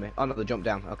 Unless they see me. Oh no, they jumped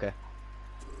down. Okay.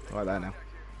 Right there now.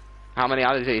 How many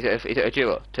others is it? Is it a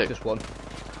duo? 2. Just 1.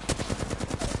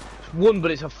 It's 1, but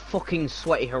it's a fucking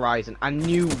sweaty Horizon. I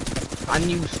knew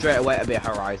straight away it'd be a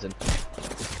Horizon.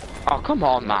 Oh, come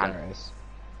on, man. There it is.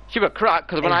 She was cracked,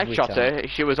 because when I Every shot time. her,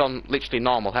 she was on literally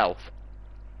normal health.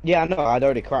 Yeah, I know. I'd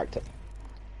already cracked it.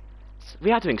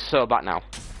 We are doing so bad now.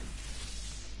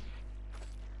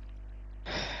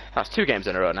 That's 2 games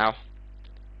in a row now.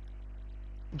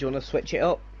 Do you want to switch it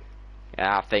up?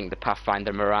 Yeah, I think the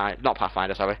Pathfinder Mirage, not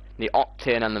Pathfinder, sorry, the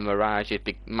Octane and the Mirage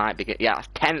might be, yeah, that's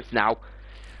 10th now.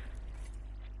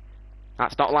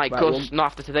 That's not like Right, us, not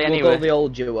after today We'll anyway. go the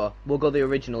old duo. We'll go the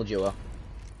original duo.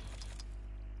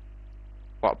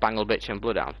 What, Bangle Bitch and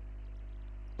Bloodhound?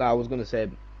 I was gonna say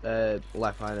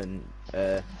Lifeline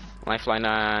and Lifeline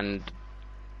and...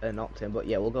 Octane, but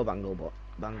yeah, we'll go Bangle.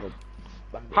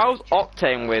 How's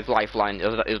Octane with Lifeline?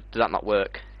 Does that not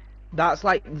work? That's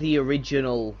like the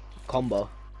original combo,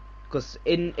 because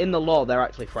in the lore they're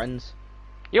actually friends.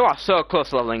 You are so close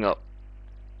to leveling up.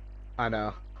 I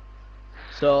know.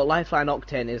 So Lifeline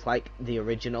Octane is like the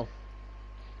original.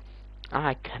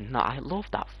 I cannot, I love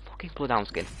that fucking Bloodhound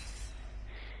skin.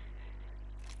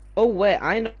 Oh wait,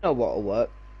 I know what'll work.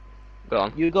 Go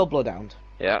on. You go Bloodhound,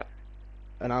 Yeah.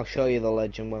 and I'll show you the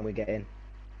legend when we get in.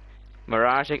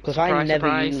 Mirage. Because I Surprise, never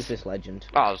surprise. use this legend.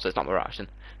 Oh, so it's not Mirage then.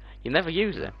 You never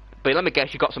use it. But let me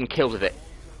guess, you got some kills with it.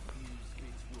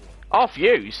 Oh,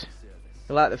 Fuse.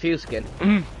 You like the Fuse skin?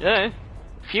 Yeah.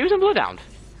 Fuse and Bloodhound.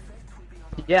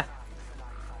 Yeah.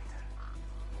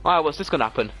 Alright, what's this gonna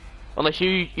happen? Unless you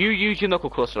use your knuckle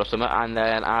cluster or something, and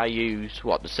then I use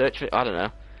what, the search for it? I don't know.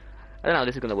 I don't know how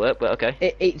this is gonna work, but okay.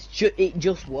 It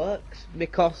just works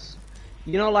because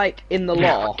you know, like in the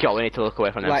lore, God, we need to look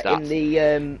away from them like stats. in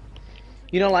the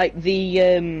you know, like the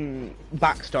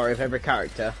backstory of every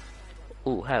character.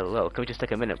 Ooh, hello. Can we just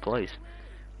take a minute, please?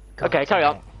 Okay, carry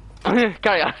on.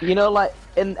 Carry on. You know, like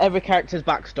in every character's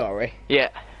backstory, Yeah.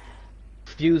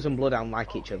 Fuse and Bloodhound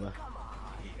like each other.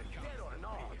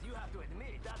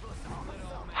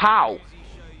 How?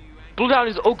 Bloodhound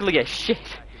is ugly as shit.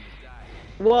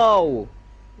 Whoa!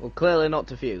 Well, clearly not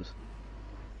to Fuse.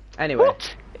 Anyway,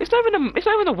 What? It's not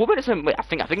even a woman. It's a. I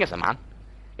think it's a man.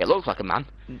 It looks like a man.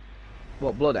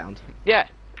 what Bloodhound? Yeah.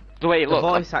 The way it The looks.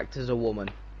 voice actor's a woman.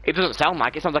 It doesn't sound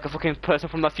like it. Sounds like a fucking person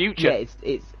from the future. Yeah,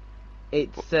 it's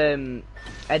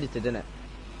edited, isn't it?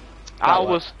 I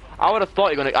that would have thought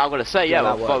you're gonna. I'm gonna say yeah. Yeah,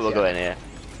 that Before works, we're yeah. going here.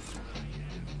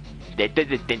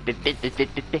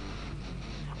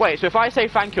 Wait, so if I say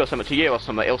thank you or something to you or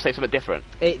something, it'll say something different.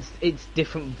 It's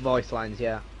different voice lines,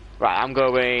 yeah. Right, I'm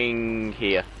going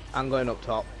here. I'm going up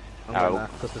top. I'm Oh. going there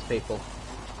because there's people.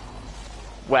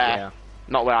 Where? Yeah.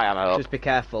 Not where I am, I hope. Just be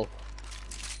careful.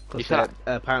 You Because said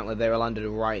apparently they were landed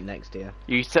right next to you.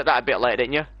 You said that a bit later,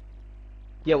 didn't you?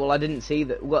 Yeah, well, I didn't see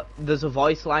that. Well, there's a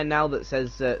voice line now that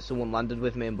says someone landed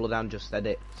with me, and Bloodhound just said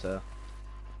it. So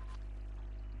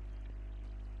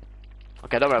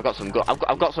Okay, don't worry. I've got some.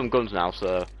 I've got some guns now.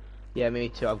 So yeah, me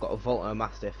too. I've got a Volt and a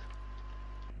Mastiff.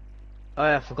 Oh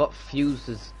yeah, I forgot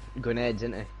Fuse's grenades,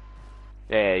 isn't he?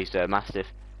 yeah, he's a mastiff.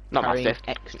 Not Carrying mastiff.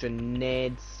 extra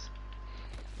nades.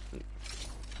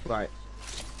 Right.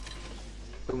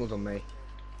 Someone's on me.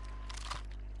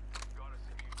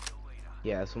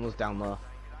 Yeah, someone's down there.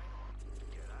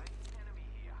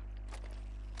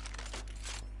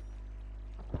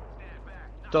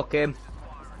 Stuck him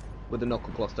with a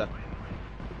knuckle cluster.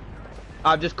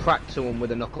 I've just cracked someone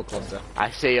with a knuckle cluster. I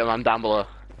see him. I'm down below.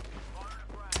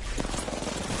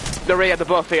 They're here. They're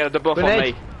both here. They're both on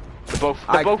Grenade. me. They're both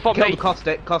on killed me.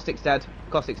 Caustic. Caustic's dead.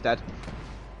 Caustic's dead.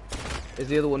 Is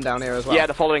the other one down here as well? Yeah,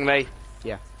 they're following me.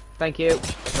 Yeah. Thank you.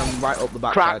 I'm right up the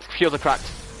backside. Cracked. Shields are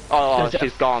cracked. Oh, There's a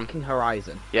she's gone. fucking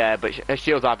Horizon. Yeah, but her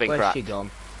shields have been Where's cracked. she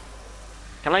gone?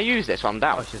 Can I use this while I'm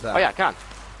down? Oh, she's there. Oh yeah, I can.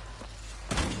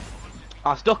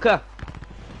 I stuck her.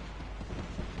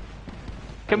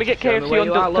 Can we get Show me KFC where on?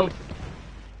 you are, love.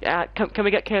 Yeah, can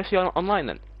we get KFC online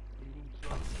then?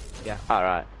 Yeah. All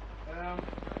right.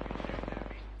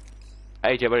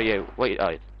 AJ, where are you? Wait,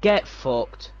 oh, Get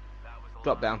fucked.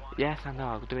 Drop down yes, I know.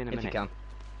 I'll do it in a if minute. you can.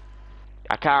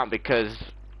 I can't because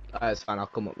It's fine. I'll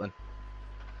come up then.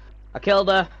 I killed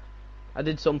her. I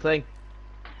did something.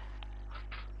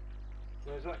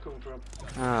 Where's that come from?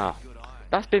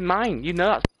 that's been mine. You know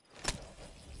that's.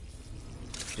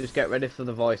 Just get ready for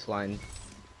the voice line.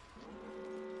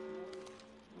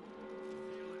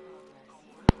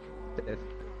 Right,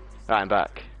 I'm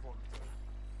back.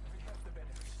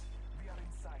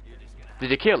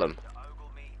 Did you kill him?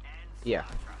 Yeah.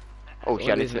 Oh What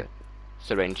shit! I need is to it?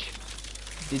 syringe.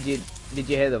 Did you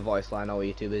hear the voice line, or were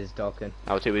you too busy talking?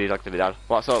 I was too busy talking to my dad.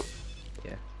 What's up?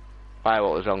 Yeah. Why?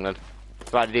 What was wrong then?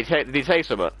 Right, did he say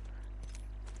something?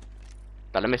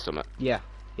 Did I miss something? Yeah.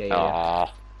 Yeah. Aww.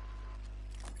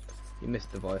 You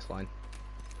missed the voice line.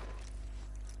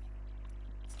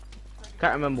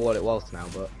 Can't remember what it was now,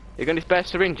 but You're going to spare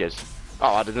syringes?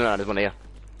 Oh, I didn't know there's one here.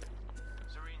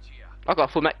 I've got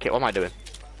a full med kit. What am I doing?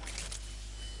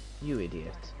 you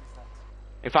idiot.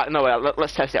 In fact, no, wait,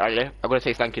 let's test it, actually. I'm going to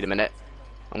say thank you in a minute.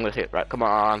 I'm going to say it, right, come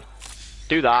on.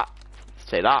 Do that.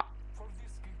 Say that. For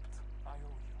this gift, I owe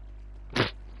you.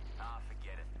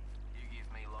 Forget it. You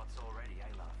give me lots already,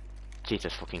 I love.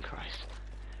 Jesus fucking Christ.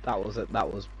 That was it.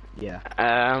 That was yeah.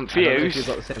 I don't know if Fuse. you've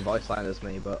got the same voice line as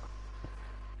me, but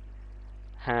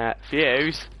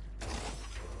Fuse.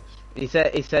 he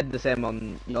said the same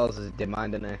on yours as he did mine,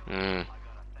 didn't he? Mm.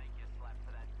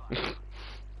 Did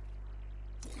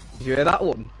you hear that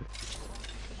one?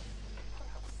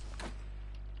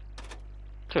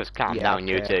 Just calm Yeah, down,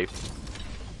 you okay. two.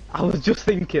 I was just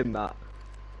thinking that.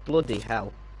 Bloody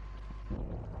hell.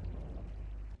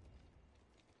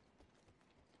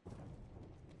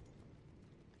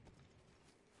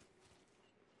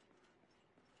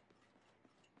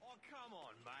 Oh, come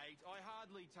on, mate. I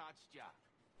hardly touched ya.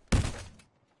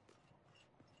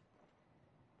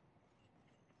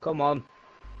 Come on.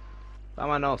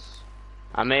 Vámonos.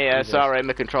 I'm here, Jesus. sorry,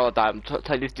 my controller died.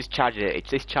 This charger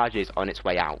is on its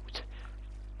way out.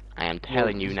 I am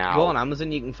telling you now. Go on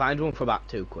Amazon, you can find one for about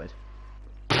 £2.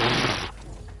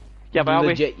 Yeah, but I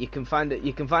always, Legit, you can find it.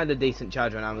 You can find a decent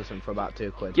charger on Amazon for about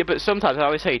 £2. yeah, but sometimes I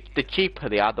always say the cheaper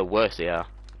they are, the worse they are.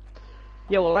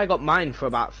 Yeah, well, I got mine for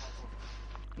about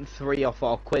 £3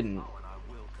 or £4.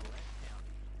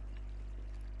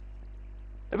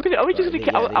 Are we just gonna?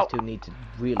 Yeah, these two need to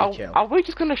really chill. Are we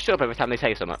just gonna shut up every time they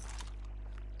say something?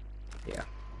 Yeah.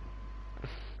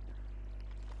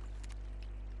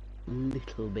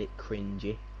 Little bit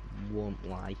cringy, won't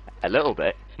lie. A little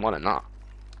bit, more than that.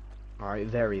 Alright,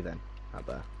 very then. How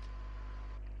about?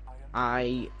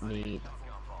 I need.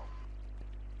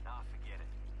 Nah, forget it.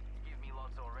 You give me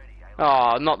lots already.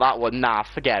 Oh, not that one. Nah,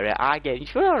 forget it. I get.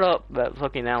 Shut up, but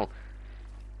fucking hell.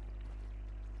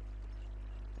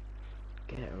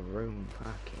 Get a room,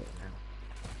 park it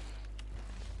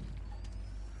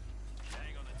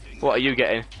now. What are you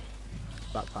getting?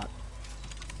 Backpack.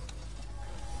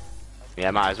 Yeah,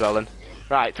 might as well then.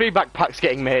 Right, 3 backpacks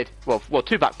getting made. Well,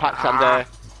 2 backpacks and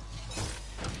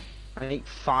I need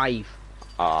 5.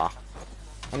 Ah.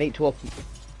 I need to open.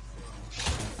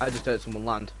 I just heard someone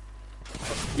land.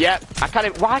 Yep. I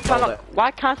can't. Hold it.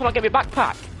 Why can't I not get my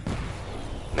backpack?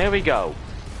 There we go.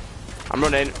 I'm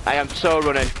running. I am so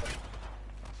running.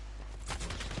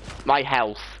 My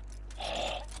health.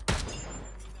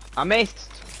 I missed.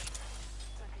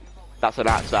 That's a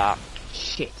bad start.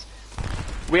 Shit.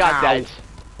 We are Ow. dead.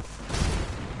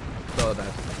 So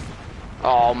dead.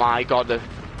 Oh my god.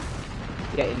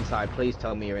 Get inside. Please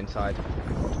tell me you're inside.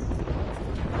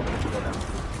 Go down.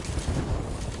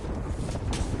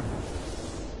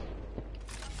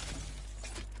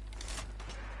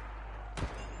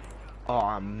 Oh,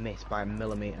 I missed by a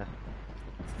millimeter.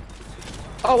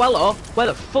 Oh, hello. Where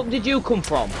the fuck did you come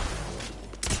from?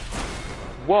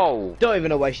 Whoa. Don't even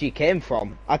know where she came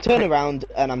from. I turn around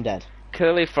and I'm dead.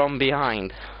 Clearly from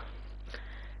behind.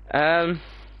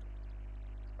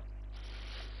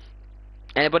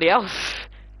 Anybody else?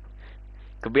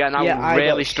 Could we are now I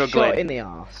really got struggling. shot in the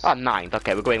arse. Oh, 9th.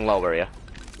 Okay, we're going lower here.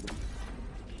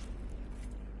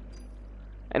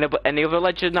 Any other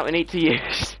legend that we need to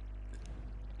use?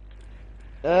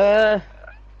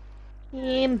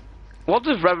 What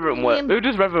does Reverend work? Who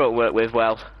does Reverend work with?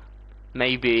 Well,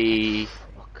 maybe.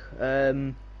 Fuck.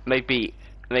 Maybe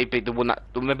the one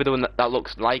that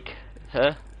looks like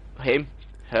her, him,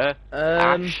 her,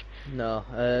 Ash. No.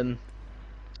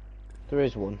 There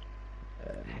is one.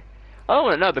 I don't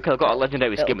want to know because I've got a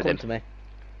legendary skin with him. To me.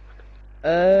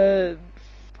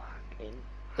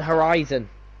 Horizon.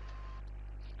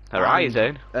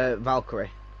 Horizon.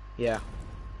 Valkyrie. Yeah.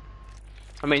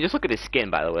 I mean, just look at his skin,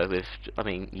 by the way.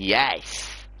 Yes.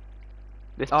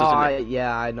 This Oh, doesn't.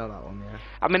 yeah, I know that one. Yeah.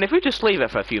 I mean, if we just leave it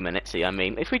for a few minutes, see. I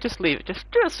mean, if we just leave it, just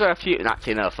for a few.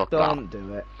 Actually, no, fuck that. Don't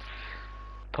do it.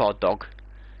 Poor dog.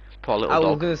 Poor little I was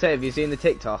dog. gonna say, have you seen the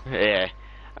TikTok? Yeah,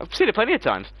 I've seen it plenty of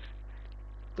times.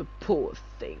 The poor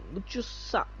thing just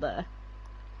sat there.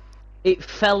 It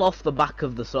fell off the back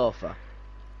of the sofa.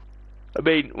 I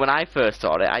mean, when I first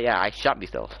saw it, I shot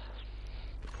myself.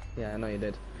 Yeah, I know you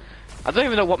did. I don't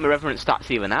even know what my reverend stats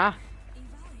even are.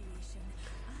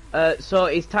 So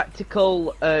his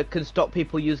tactical can stop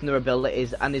people using their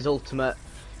abilities, and his ultimate,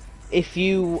 if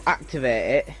you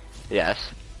activate it,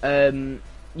 Yes.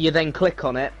 you then click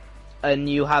on it, and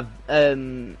you have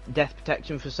death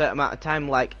protection for a certain amount of time.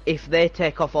 Like, if they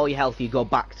take off all your health, you go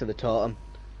back to the totem.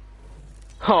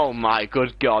 Oh my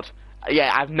good god.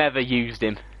 Yeah, I've never used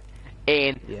him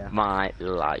in Yeah. my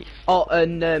life. Oh,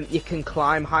 and you can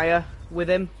climb higher with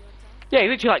him. Yeah, he's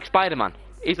literally like Spider-Man.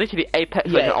 He's literally the apex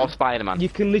version of Spider-Man. You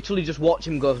can literally just watch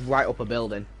him go right up a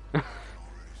building.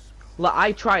 Like,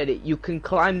 I tried it. You can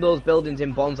climb those buildings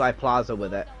in Bonsai Plaza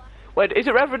with it. Wait, is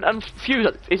it Reverend and Fuse?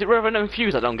 Is it Reverend and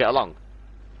Fuse that don't get along?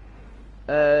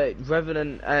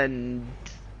 Revenant and...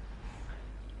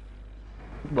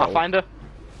 well, Pathfinder?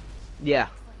 yeah.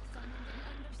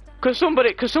 Because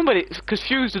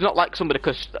Fuse does not like somebody,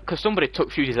 because somebody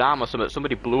took Fuse's arm or something.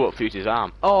 Somebody blew up Fuse's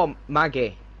arm. Oh,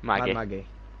 Maggie. Maggie. Mad Maggie.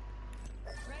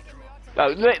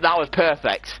 Oh, that was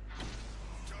perfect.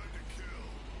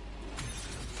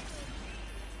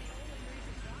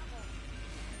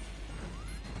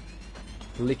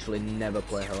 Literally never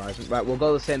play Horizon. Right, we'll go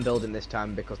to the same building this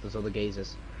time because there's other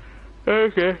geezers.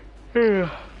 Okay.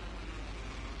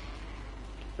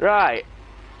 Right.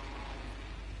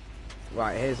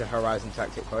 Right, here's a Horizon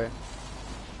tactic for you.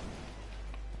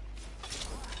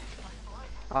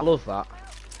 I love that.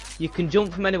 You can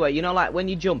jump from anywhere. You know, like when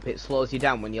you jump, it slows you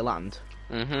down when you land.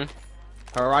 Mhm.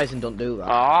 Horizon don't do that.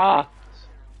 Ah.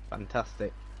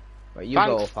 Fantastic. Right, you Thanks.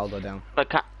 go up, I'll go down. I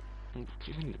can't.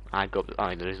 I go up.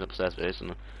 Oh, there is an upstairs bit,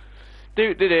 isn't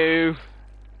there? Do.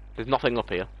 There's nothing up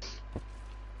here.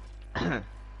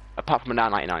 Apart from a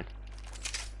 9.99.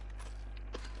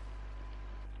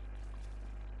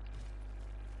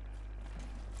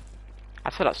 I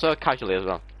said that so casually as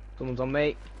well. Someone's on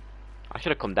me. I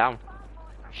should have come down.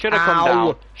 Should have come Ow.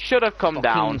 down. Should have come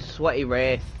Fucking down. sweaty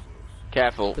wraith.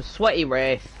 Careful. The sweaty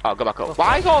wraith. Oh, go back up.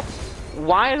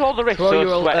 Why is all the rifts Throw so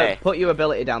your sweaty? put your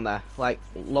ability down there. Like,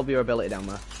 lob your ability down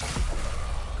there.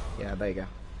 Yeah, there you go.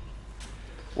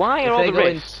 Why are If all they the go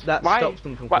in, rifts? that Why? stops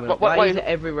them from coming up. Why is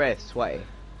every wraith sweaty?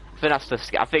 I think that's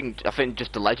the. I think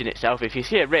just the legend itself. If you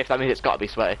see a rift, that means it's got to be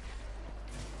sweaty.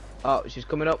 Oh, she's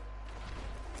coming up.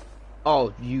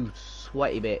 Oh, you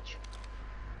sweaty bitch.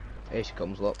 Here she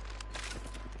comes, look.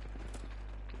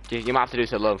 You might have to do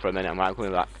this alone for a minute. I'm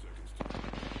coming back.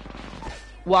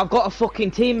 Well, I've got a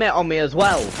fucking teammate on me as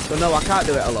well, so no, I can't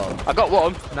do it alone. I got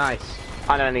one, Nice.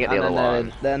 and then I get the And other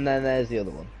one. then there's the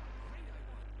other one.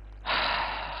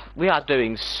 We are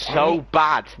doing so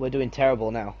bad. We're doing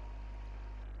terrible now.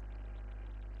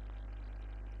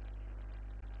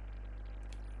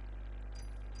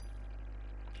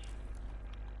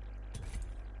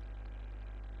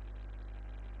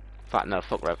 In fact, no,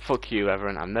 fuck you,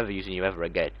 Reverend. I'm never using you ever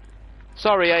again.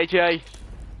 Sorry, AJ.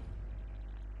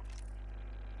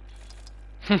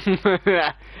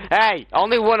 Hey,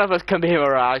 only one of us can be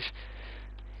Mirage.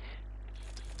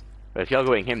 But if you're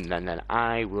going him, then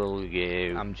I will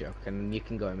go. I'm joking. You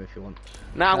can go him if you want.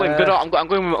 No, I'm going good. I'm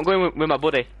going with my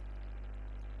buddy.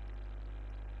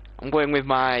 I'm going with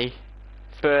my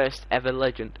first ever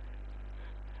legend.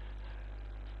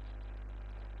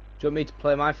 Do you want me to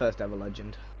play my first ever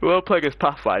legend? We're playing as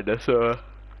Pathfinder, so.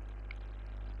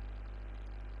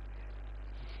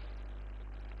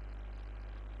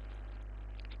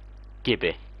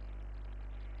 Gibby.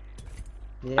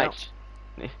 Yeah.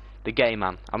 The gay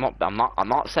man. I'm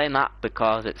not saying that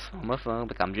because it's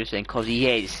homophobic. I'm just saying because he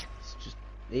is. It's just,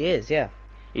 he is, yeah.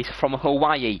 He's from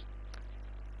Hawaii.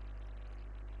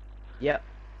 Yep.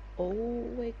 Oh,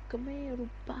 wait, come here,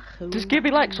 bajo. Does Gibby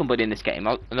like somebody in this game?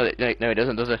 Oh, no, he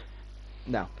doesn't, does he?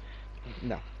 No.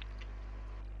 No.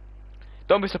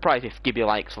 Don't be surprised if Gibby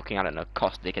likes fucking, I don't know,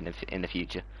 Caustic in the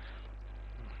future.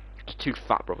 It's two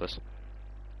fat brothers.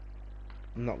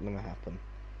 Not gonna happen.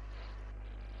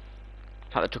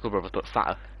 Like the Tucker brothers, but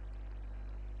fatter.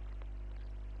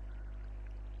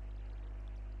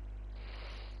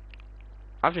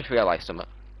 I've just realised something.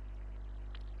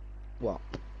 What?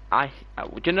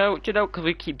 Do you know, because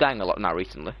we keep dying a lot now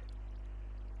recently.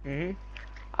 Mm-hmm.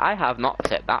 I have not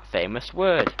said that famous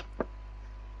word.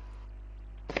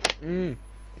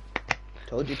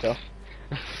 Told you to.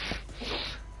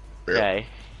 Okay.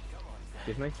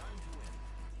 Excuse me.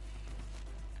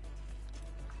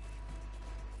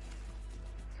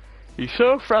 He's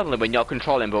so friendly when you're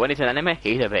controlling, but when he's an enemy,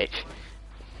 he's a bitch.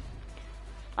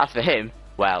 As for him,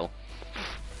 well.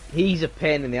 He's a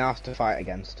pain in the arse to fight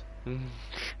against.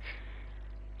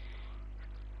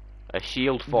 A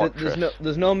shield fortress.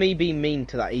 There's no me being mean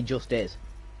to that, he just is.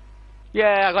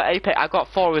 Yeah, I got Apex. I got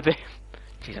 4 with him.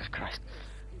 Jesus Christ.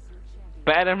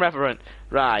 Better than Reverend.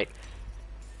 Right.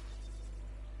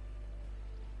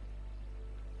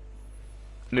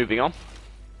 Moving on.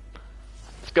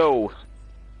 Let's go.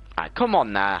 Right, come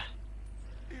on now.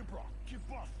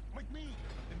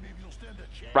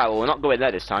 Right, well, we're not going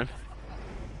there this time.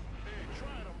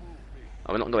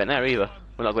 Oh, we're not going there either.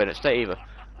 We're not going to stay either.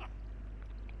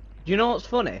 Do you know what's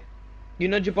funny? You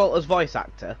know Gibraltar's voice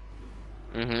actor?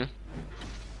 Mm-hmm.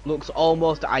 Looks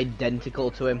almost identical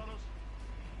to him.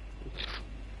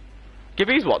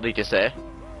 Gibby's what did you say?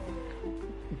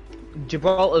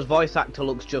 Gibraltar's voice actor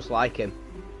looks just like him.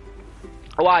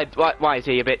 Why is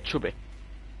he a bit chubby?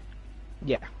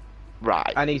 Yeah.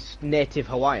 Right. And he's native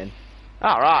Hawaiian.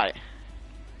 Alright.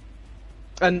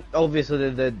 And obviously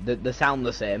they sound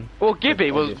the same. Well, Gibby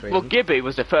for was obvious reasons. Gibby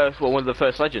was the first one of the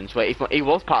first legends. Where he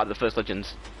was part of the first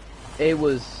legends. It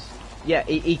was, yeah.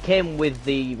 He came with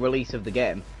the release of the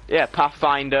game. Yeah,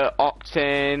 Pathfinder,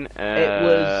 Octane. It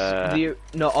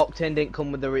was Octane didn't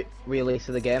come with the release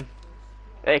of the game.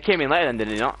 It came in later, then, did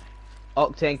he not?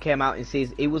 Octane came out in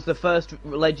season. It was the first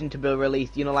legend to be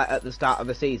released. You know, like at the start of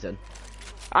the season.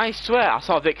 I swear, I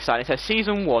saw Vic sign. It says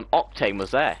season 1. Octane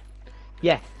was there.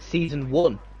 Yeah, season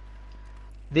 1.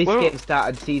 This Well- game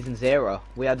started season 0.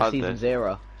 We had the Oh, season did.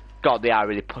 0. God, they are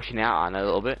really pushing it out on a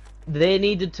little bit. They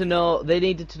needed to know.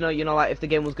 You know, like if the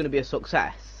game was going to be a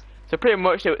success. So pretty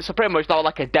much not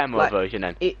like a demo Like, version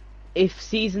then. If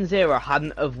season 0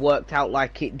 hadn't have worked out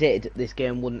like it did, this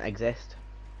game wouldn't exist.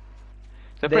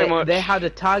 So pretty much. They had a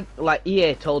tag, like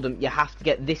EA told them you have to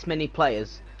get this many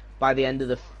players by the end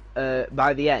of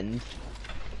by the end,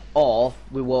 or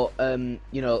we will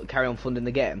carry on funding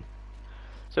the game.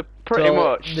 So pretty So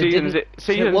much they season didn't-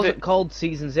 so season it wasn't called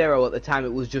Season 0 at the time,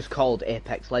 it was just called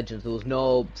Apex Legends. There was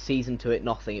no season to it,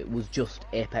 nothing. It was just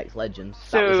Apex Legends.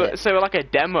 That was it. so like a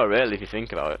demo really, if you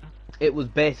think about it. It was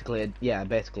basically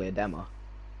a demo.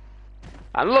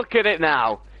 And look at it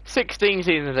now, 16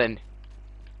 seasons in.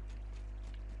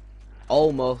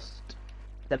 Almost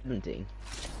 17.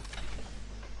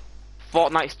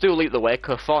 Fortnite still lead the way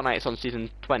because Fortnite's on season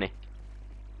 20.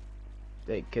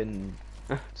 It can.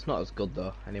 It's not as good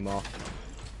though anymore.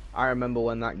 I remember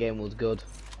when that game was good.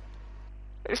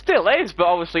 It still is, but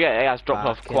obviously it has dropped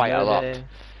off Back in quite the a lot. day.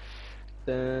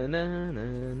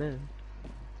 Da-na-na-na.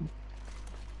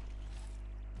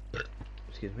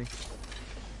 Excuse me.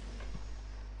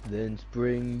 Then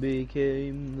spring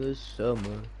became the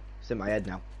summer. It's in my head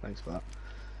now. Thanks for that.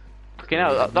 You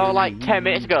know, that was like 10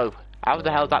 minutes ago. How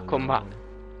the hell did that come back?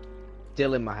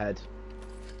 Still in my head.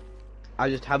 I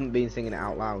just haven't been singing it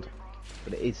out loud,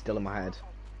 but it is still in my head.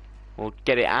 We'll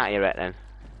get it out of you, right then.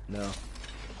 No,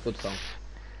 good song.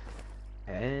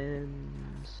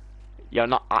 And You're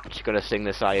not actually gonna sing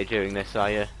this, are you? During this, are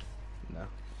you? no,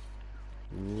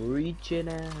 reaching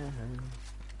out.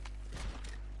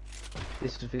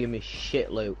 This is giving me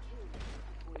shit loot.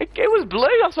 It was blue.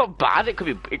 That's not bad. It could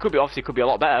be obviously could be a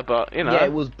lot better, but you know. Yeah,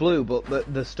 it was blue, but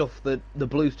the stuff the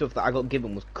blue stuff that I got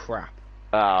given was crap.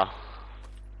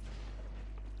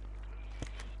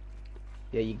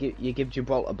 Yeah, you give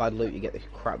Gibraltar bad loot, you get this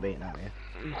crap beaten out of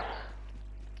you.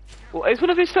 Well, it's one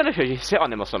of his finishers. You sit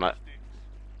on him or something.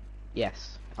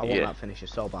 Yes, I want Yeah. that finisher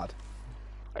so bad.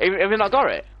 Have you not got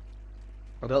it?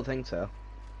 I don't think so.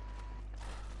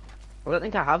 I don't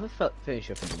think I have a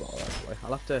finisher for Gibraltar actually.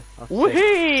 I'll have to. See.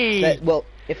 Whee! Well,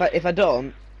 if I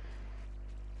don't,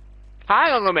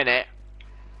 Hang on a minute.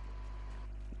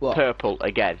 what? Purple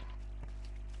again.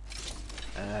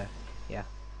 Yeah.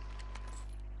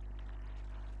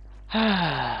 Didn't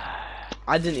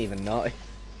I didn't even notice.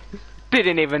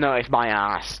 even notice my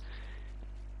ass.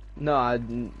 No, I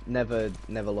never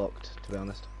looked, to be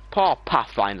honest. Poor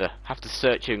Pathfinder. Have to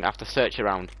search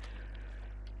around.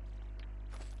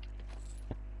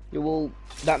 Yeah, well,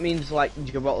 that means like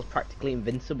Gibraltar's practically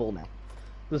invincible now.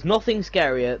 There's nothing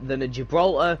scarier than a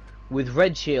Gibraltar with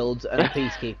red shields and a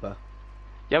peacekeeper.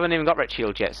 You haven't even got red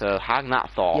shield yet, so hang that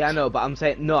thought. Yeah, I know, but I'm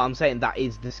saying that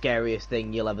is the scariest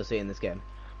thing you'll ever see in this game.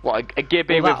 What, a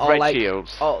Gibby Well, with that or red like-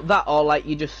 shields? Or like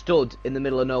you just stood in the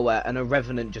middle of nowhere and a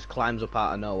revenant just climbs up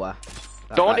out of nowhere.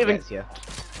 Don't even- gets you.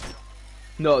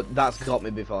 No, that's got me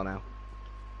before now.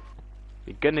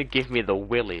 You're gonna give me the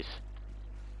willies.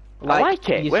 I like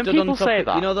it, you when stood on people top say of-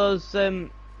 that. You know those,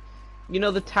 you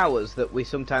know the towers that we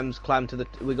sometimes climb to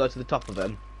we go to the top of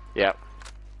them? Yep.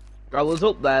 I was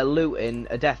up there looting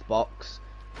a death box,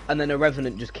 and then a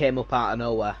revenant just came up out of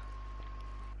nowhere.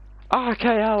 Okay,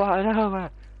 I know.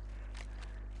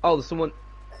 Oh, there's someone.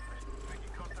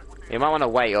 You might want to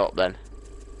wait up then.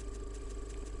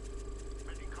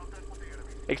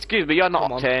 Excuse me, you're not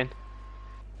Come on. Octane.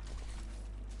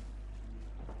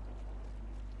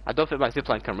 I don't think my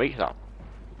zipline can reach that.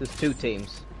 There's two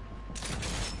teams.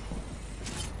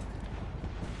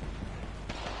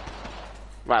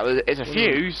 Right, well, it's a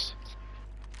fuse.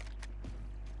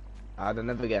 I'd have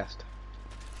never guessed.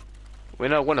 We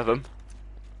know one of them.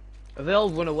 Have they all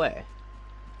run away?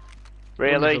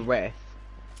 Really? One's a wraith.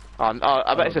 I bet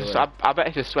Oh, it's really? I bet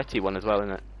it's a sweaty one as well,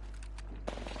 isn't it?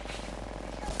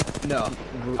 No,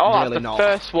 Oh, really that's the not.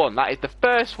 first one. That is the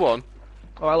first one.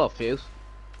 Oh, I love Fuse.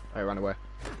 Oh, he ran away.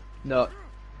 No.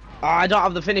 Oh, I don't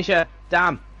have the finisher.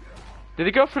 Damn. Did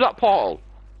he go through that portal?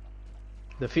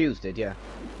 The Fuse did, yeah.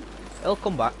 He'll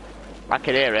come back. I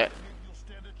can hear it.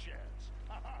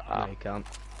 No, he can't.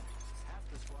 Half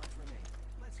the squads remain.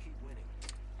 Let's keep winning.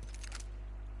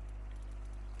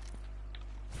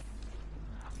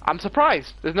 I'm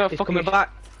surprised. There's no He's fucking. coming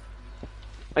back.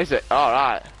 Is it? All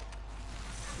right.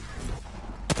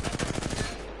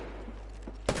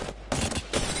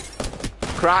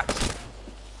 Cracked.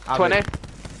 Have 20. he?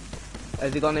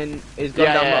 Has he gone in? He's gone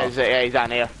down low. He's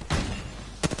down here.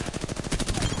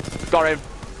 Got him.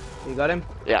 You got him?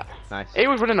 Yeah. Nice. He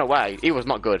was running away. He was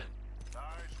not good.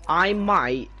 I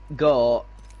might go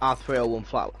R301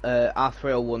 flat,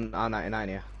 R301 R99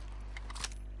 here.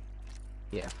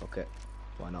 Yeah, fuck it.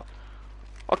 Why not?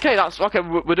 Okay, that's okay.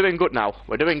 We're doing good now.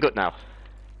 We're doing good now.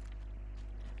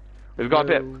 We've got a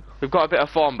bit. No. We've got a bit of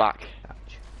form back.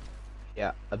 Ouch.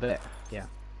 Yeah, a bit. Yeah.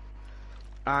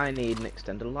 I need an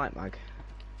extended light mag.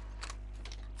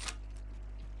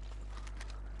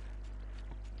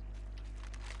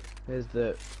 Here's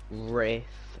the Wraith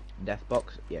death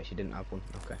box. Yeah, she didn't have one.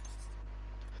 Okay.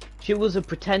 She was a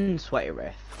pretend sweaty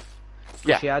Wraith.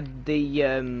 Yeah. She had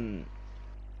the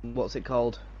what's it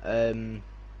called? Hammer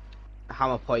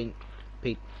point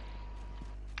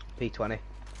P20.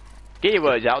 Get your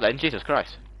words out then, Jesus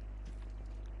Christ.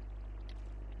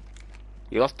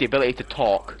 You lost the ability to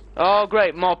talk. Oh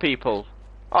great, more people.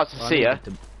 Oh, it's a Well, I seer. needed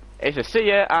to- It's a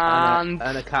seer and...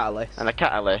 and a catalyst. and a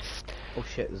catalyst. Oh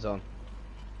shit, the zone.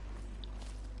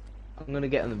 I'm gonna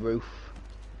get on the roof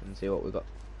and see what we got.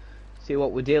 See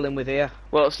what we're dealing with here.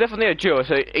 Well, it's definitely a duo,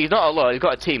 so he's not alone, he's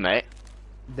got a teammate.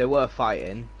 They were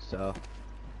fighting, so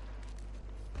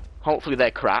Hopefully they're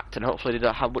cracked, and hopefully they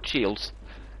don't have much shields.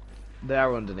 they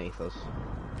are underneath us.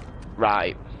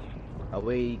 Right. Are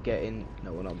we getting?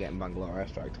 No, we're not getting Bangalore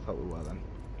airstrike. I thought we were then.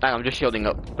 Hang on, I'm just shielding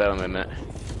up. Bear with me a minute.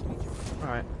 All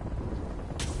right.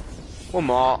 One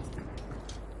more.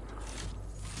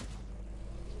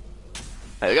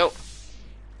 There we go.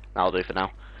 That'll do for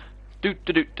now. Do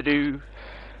do do do do.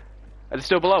 Are they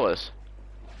still below us?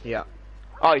 Yeah.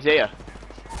 Oh, he's here.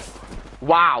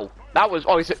 Wow. That was.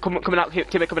 Oh, he's coming out.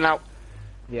 Teammate coming out.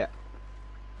 Yeah.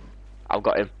 I've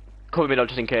got him. Cover me though,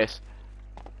 just in case.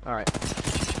 All right.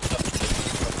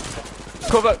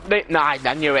 Cover me. Nah,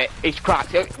 I knew it. He's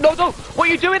cracked. No, no. What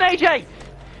are you doing, AJ?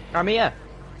 I'm here.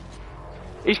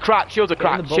 He's cracked. Shields are Get in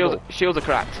cracked. the Shields, bubble. shields are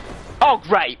cracked. Oh,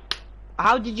 great.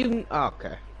 How did you? Oh,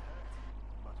 okay.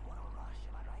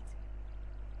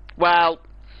 Well.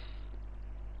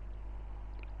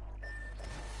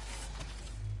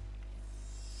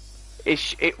 His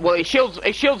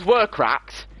shields were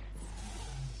cracked.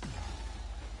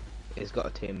 He's got a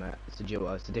teammate. It's a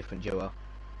duo. It's a different duo.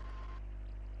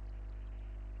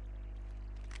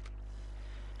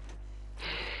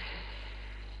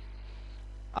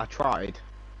 I tried.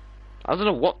 I don't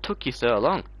know what took you so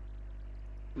long.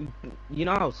 You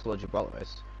know how slow Gibraltar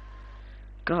is.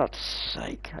 God's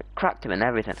sake, I cracked him and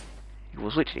everything. It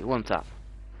was literally one tap.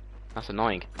 That's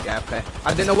annoying. Yeah, okay.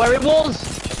 I didn't know where it was.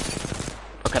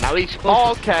 Okay, now he's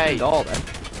okay. All then.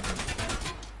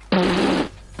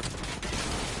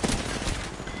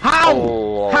 How?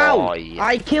 Oh, How? yeah.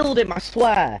 I killed him, I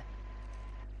swear.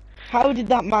 How did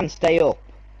that man stay up?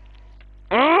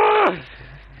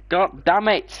 God damn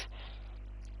it!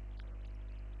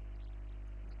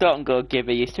 Don't go,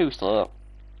 Gibby. He's too slow.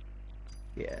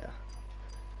 Yeah.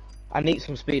 I need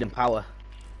some speed and power.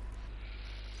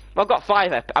 I've got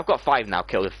five. I've got five now.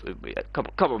 Killed. Come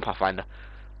on, Pathfinder.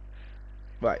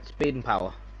 Right, speed and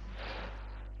power.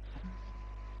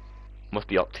 Must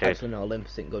be Octave. Actually, no,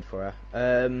 Olympus isn't good for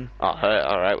her. Oh,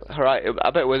 alright. Alright.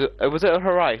 I bet was it a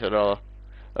Horizon or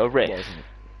a Rift? Wasn't.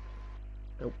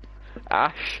 Nope.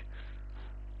 Ash?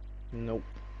 Nope.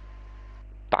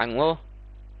 Bangalore?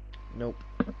 Nope.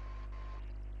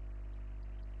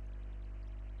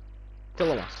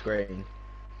 Still on my screen.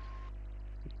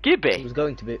 It Gibby? was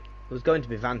going to be. It was going to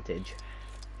be Vantage.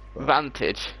 but-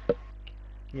 Vantage?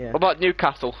 Yeah. What about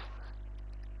Newcastle?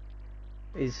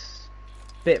 He's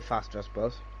a bit faster, I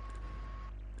suppose.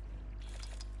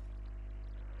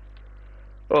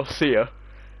 Oh, see ya.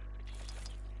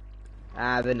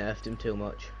 Ah, they nerfed him too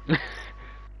much.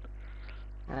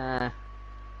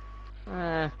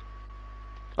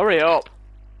 Hurry up.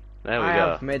 There we I go.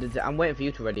 have made it. I'm waiting for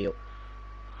you to ready up.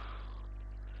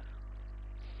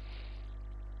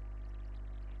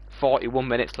 41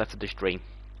 minutes left of the stream.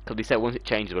 Because they said once it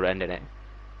changes, we're ending it.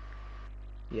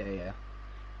 Yeah, yeah.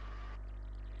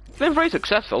 It's been very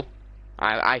successful,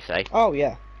 I say. Oh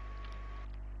yeah.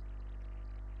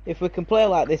 If we can play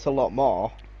like this a lot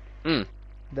more, Mm.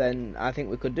 then I think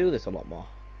we could do this a lot more.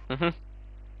 Mhm.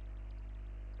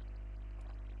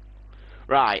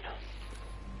 Right.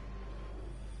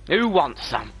 Who wants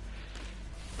some?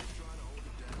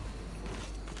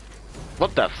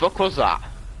 What the fuck was that?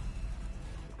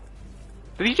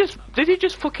 Did he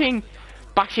just fucking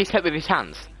bash his head with his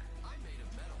hands?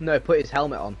 No, he put his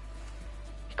helmet on.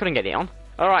 He couldn't get it on.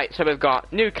 Alright, so we've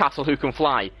got Newcastle who can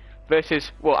fly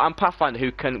versus, well, and Pathfinder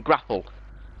who can grapple.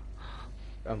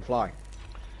 And fly.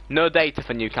 No data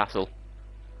for Newcastle.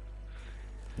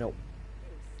 Nope.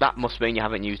 That must mean you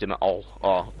haven't used him at all,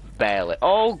 or barely.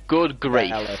 Oh, good grief.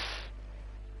 Barely.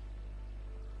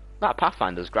 That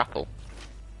Pathfinder's grapple.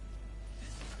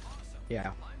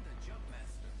 Yeah.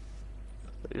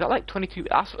 Is that like 22?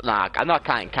 That's, nah, I know I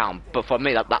can't count, but for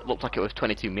me that looked like it was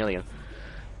 22 million.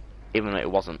 Even though it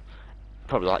wasn't.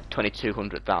 Probably like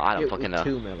 2200,000, I don't It fucking was know.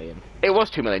 2 million. It was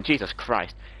 2 million, Jesus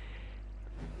Christ.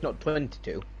 Not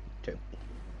 22. 2.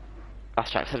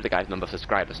 That's right, says the guy's number of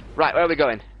subscribers. Right, where are we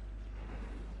going?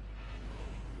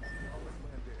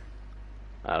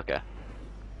 Okay.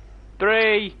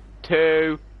 3,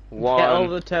 2, One. Get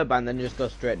over the turbine, then just go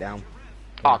straight down.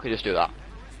 Oh, I could just do that.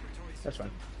 That's fine.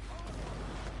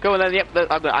 Go on then. Yep.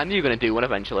 I knew you were gonna do one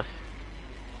eventually.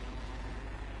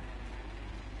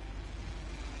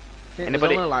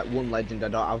 Anybody? There's only like one legend I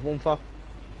don't have one for.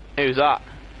 Who's that?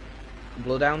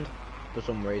 Bloodhound, for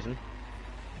some reason.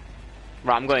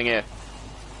 Right, I'm going here.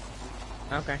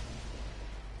 Okay.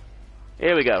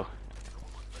 Here we go.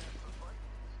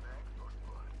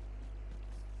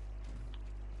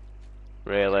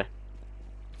 Really?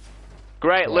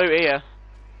 Great What? loot here.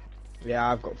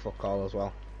 Yeah, I've got fuck all as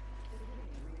well.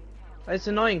 It's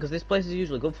annoying because this place is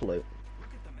usually good for loot.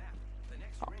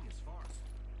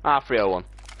 Ah, 301.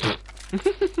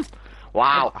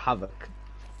 Wow. Havoc.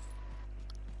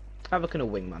 Havoc and a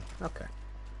wingman. Okay.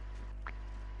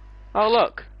 Oh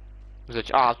look. There's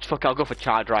a fuck. I'll go for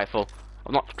charge rifle.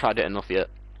 I've not tried it enough yet.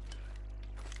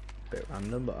 Bit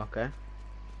random, but okay.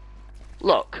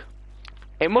 Look.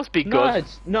 It must be good.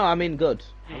 No, I mean good.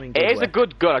 It is a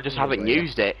good gun. I just Good haven't way, yeah.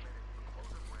 used it.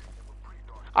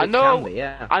 I It know. can be,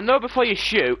 yeah. I know. Before you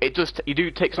shoot, it does. You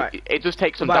do take some. Right. It does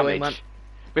take some Goodbye, damage.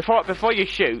 wingman. Before you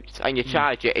shoot and you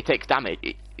charge it, it takes damage.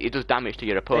 It does damage to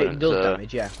your opponent. It does so-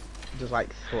 damage, yeah. It does like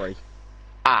 3.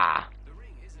 Ah.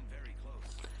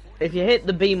 If you hit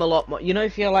the beam a lot more, you know,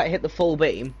 if you like hit the full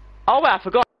beam. Oh wait, I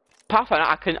forgot. Pathfinder,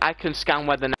 I can scan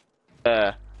where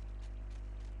the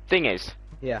thing is.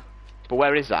 Yeah. But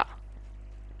where is that?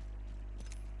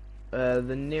 The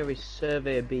nearest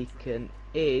survey beacon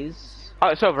is. Oh,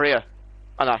 it's over here.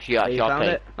 Oh, that's your, Oh, you your found ping.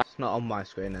 it? It's not on my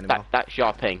screen anymore. That's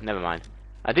your ping. Never mind.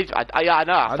 Yeah, I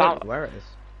know. I I found. don't know where it is.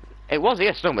 It was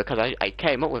here somewhere because I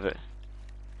came up with it.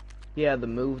 Yeah, they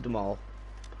moved them all.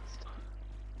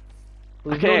 I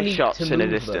There's can no hear need shots to in the move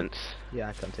them. distance. Yeah,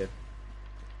 I can too.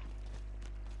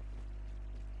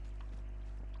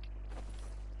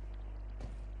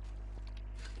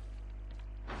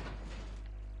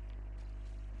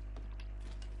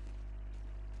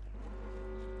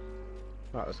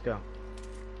 Right, let's go.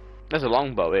 There's a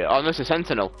longbow here. Oh, there's a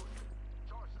sentinel.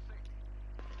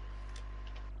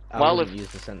 I Well, wouldn't if-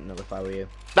 use the Sentinel if I were you.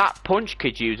 That punch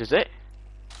kid uses it.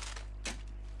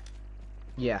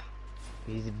 Yeah,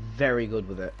 he's very good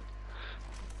with it.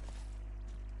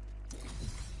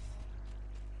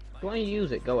 If you want to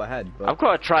use it, go ahead. But I've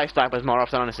got to try snipers more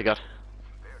often, honestly, God.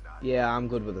 yeah, I'm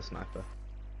good with a sniper.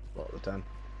 A lot of the time.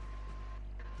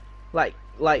 Like,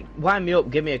 wind me up,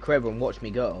 give me a crib and watch me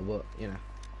go. But you know.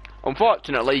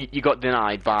 Unfortunately, you got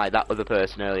denied by that other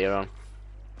person earlier on.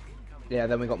 Yeah,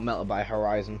 then we got melted by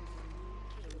Horizon.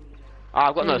 Oh,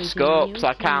 I've got no Everything scope, so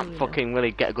I you can't can. fucking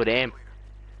really get a good aim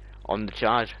on the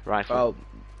charge rifle.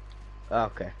 Oh,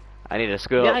 okay. I need a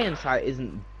scope. The iron sight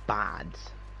isn't bad.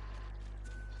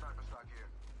 Sniper stock here.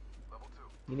 Level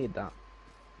 2. You need that.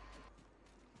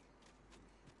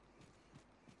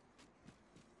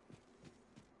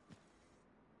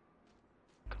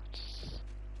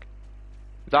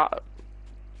 That.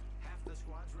 Half the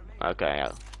squad's remaining. Okay.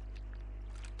 Yeah.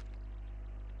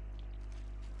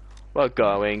 We're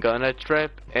going on a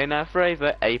trip in a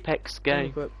favourite Apex game.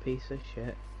 Favorite piece of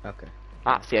shit. Okay.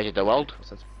 That's the edge of the world.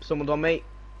 So someone's on me.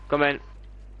 Come in.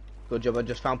 Good job. I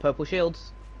just found purple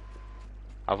shields.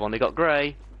 I've only got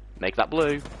grey. Make that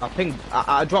blue.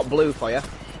 I dropped blue for you.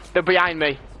 They're behind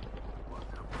me.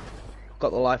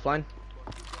 Got the lifeline.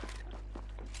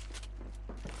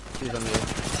 She's on you.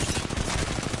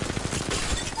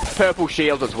 Purple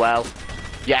shield as well.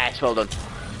 Yes, well done.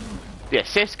 The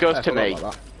assist goes I to forgot me.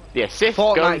 about that. The assist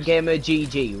Fortnite goes. Gamer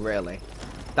GG, really.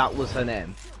 That was her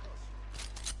name.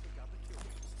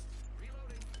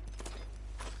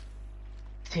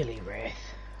 Silly Wraith.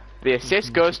 The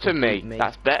assist goes to me. beat me.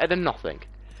 That's better than nothing.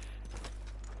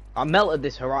 I melted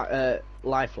this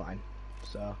lifeline,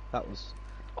 so that was.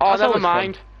 Oh, That's never always fun.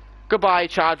 mind. Goodbye,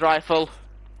 charge rifle.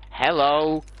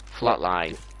 Hello,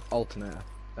 flatline. Alternator.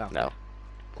 Oh, No.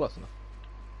 close enough.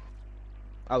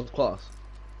 I was close.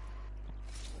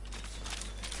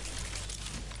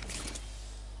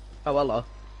 Oh, hello.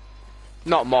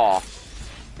 Not more.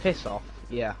 Piss off.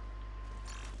 Yeah.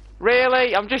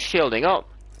 Really? I'm just shielding up.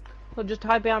 Well, just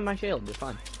hide behind my shield. It's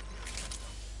fine.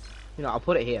 You know, I'll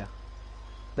put it here.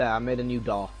 There, I made a new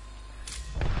door.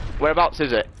 Whereabouts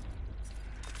is it?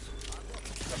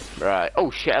 Right. Oh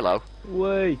shit, hello.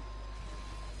 Way.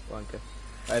 Wanker.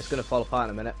 It's gonna fall apart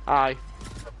in a minute. Hi.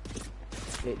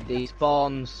 It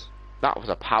despawns. That was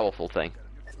a powerful thing.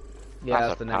 Yeah, That's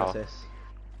that's the a power. nemesis.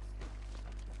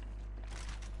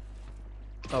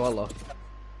 Oh, hello.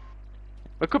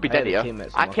 We could be I dead had here.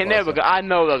 teammates I on my can never closer. go. I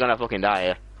know they're gonna fucking die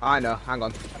here. I know, hang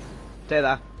on. Stay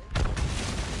there.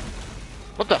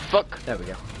 What the fuck? There we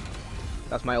go.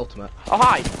 That's my ultimate. Oh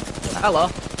hi. Hello.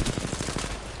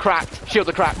 Cracked. Shields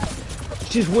are cracked.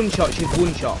 She's one shot. She's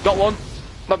one shot. Got one.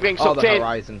 Not getting Oh, sucked the in.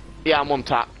 horizon. Yeah, I'm one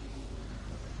tap.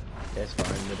 Yes,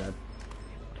 fine. We're dead.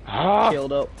 Ah.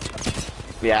 Shield up.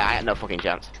 Yeah, I had no fucking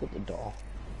chance. Shut the door.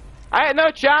 I had no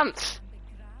chance.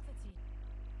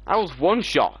 I was one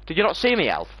shot. Did you not see me,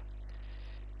 Elf?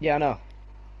 Yeah, I know.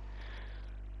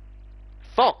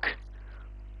 Fuck.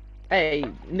 Hey,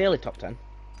 nearly top 10.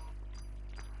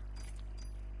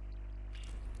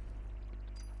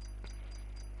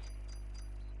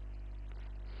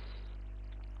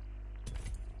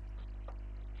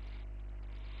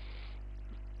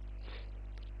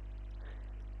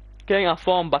 Getting our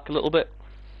form back a little bit.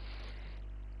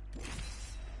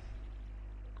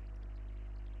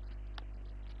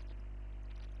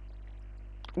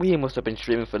 We must have been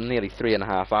streaming for nearly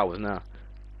 3.5 hours now.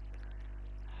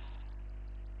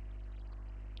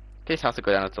 This has to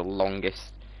go down as the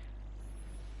longest.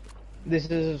 This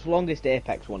is the longest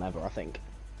Apex one ever, I think.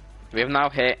 We have now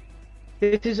hit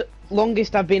This is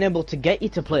longest I've been able to get you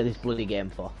to play this bloody game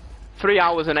for. 3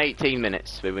 hours and 18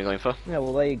 minutes we've been going for. Yeah,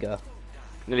 well there you go.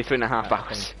 Nearly 3.5 Right,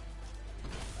 hours.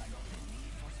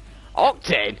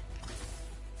 Octane?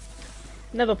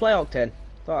 Never play Octane.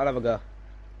 Thought I'd have a go.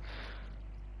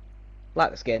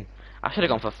 Like the skin. I should have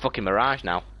gone for fucking Mirage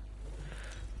now.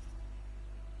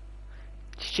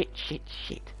 Shit, shit,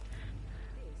 shit.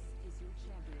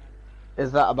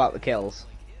 Is that about the kills?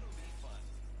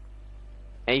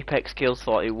 Apex kills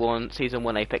 41, season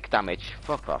 1 Apex damage.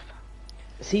 Fuck off.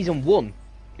 Season 1?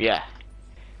 Yeah.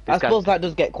 I This guy- suppose that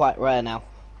does get quite rare now.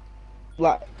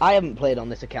 Like, I haven't played on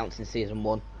this account since season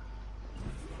 1.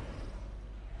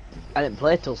 I didn't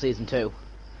play till season 2.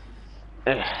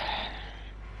 I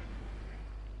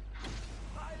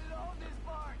love this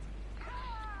part.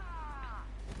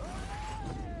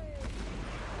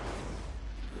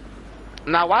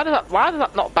 Now, why does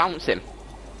that not bounce him?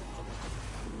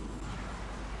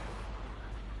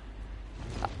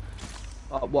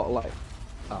 Oh, what, like?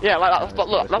 Oh, Yeah, like no, that's not,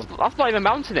 it's look, this one. that's not even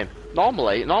bouncing him.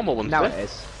 Normally, normal ones Now do. it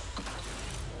is.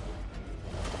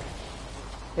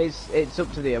 It's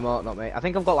up to the emote, not me. I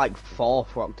think I've got like 4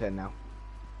 for Octane now.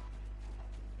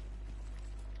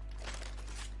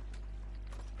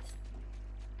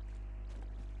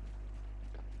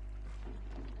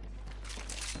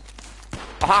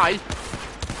 Oh, hi.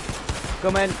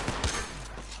 Come in.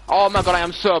 Oh my god, I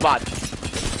am so bad.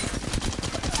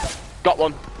 Got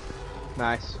one.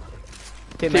 Nice.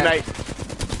 Teammate.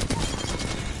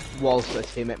 Was the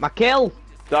teammate. My kill!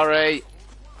 Sorry.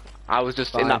 I was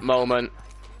just in Fine. that moment.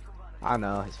 I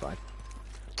know, it's fine.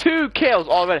 2 kills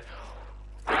already.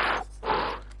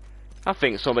 I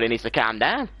think somebody needs to calm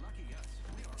down.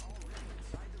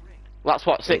 That's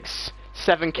what, 6,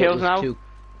 7 kills it was now? 2.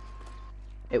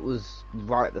 It was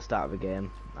right at the start of the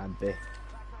game. I'd be.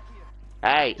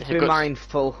 Hey, Just be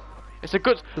mindful. it's a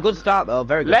good... A good start though,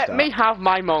 very good Let start. me have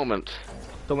my moment.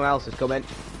 Someone else is coming.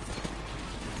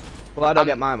 Well, I don't I'm-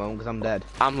 get my moment because I'm dead.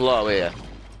 I'm low here.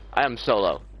 I am so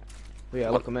low. But yeah,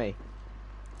 look at me.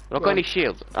 I've not got any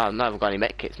shields. Oh, no, I haven't got any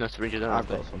med kits, no syringes, I've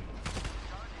got some.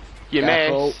 You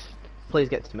Careful. miss. Please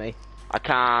get to me. I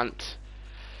can't.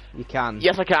 You can.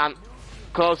 Yes, I can.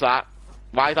 Close that.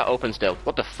 Why is that open still?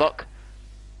 What the fuck?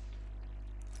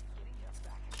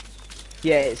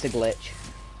 Yeah, it's a glitch.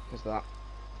 What's that?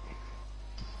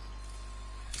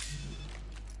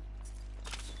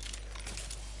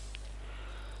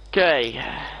 Okay.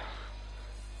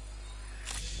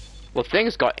 Well,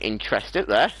 things got interested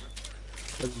there.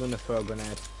 We're gonna throw a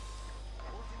grenade.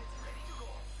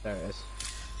 There it is.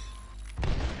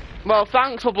 Well,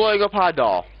 thanks for blowing up our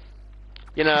door.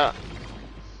 You know...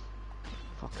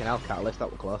 Fucking hell, Catalyst, that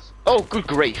was close. Oh, good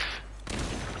grief.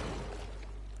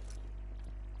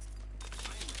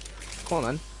 Come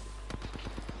on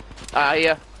then.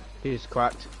 Yeah. He's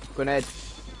cracked. Grenade.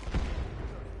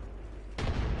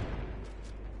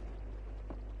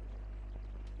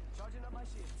 Charging up my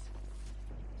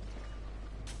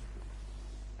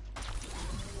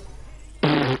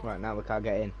shields. Right, now we can't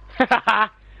get in. I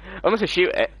must have shoot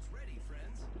it.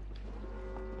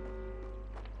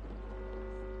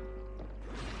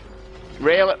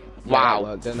 Really? Yeah, that Wow.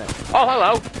 worked, didn't it? Oh,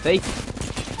 hello. See?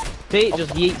 See, it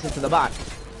just yeets it to the back.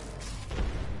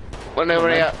 When they were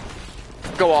here.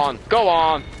 Go on. Go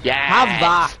on. Yeah. Have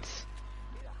that!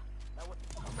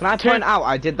 Can I point out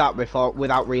I did that before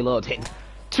without reloading?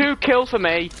 2 kills for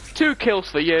me. 2 kills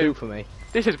for 2 you. for me.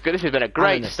 This is good. This has been a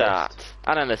great an assist. start.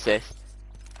 And an assist.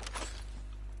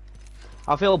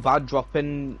 I feel bad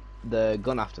dropping the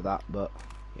gun after that, but,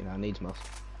 you know, needs must.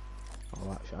 All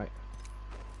that shite.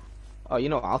 Oh, you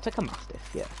know what? I'll take a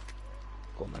Mastiff, yeah.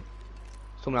 Go on, then.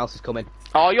 Someone else is coming.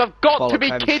 Oh, you have got Follow to be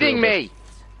time kidding shielded. me.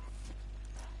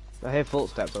 I hear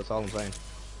footsteps, that's all I'm saying.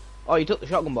 Oh, you took the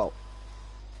shotgun bolt.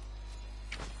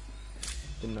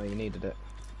 Didn't know you needed it.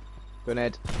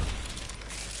 Grenade.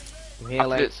 I'm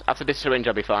healing. After this syringe,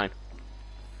 I'll be fine.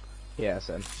 Yeah,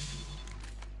 same.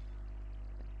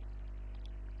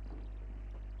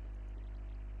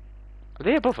 Are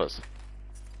they above us?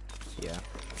 Yeah.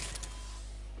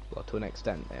 Well, to an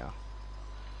extent they are.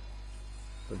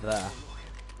 But there.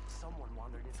 Someone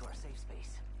wandered into our safe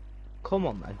space. Come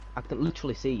on then. I can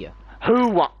literally see you. Who?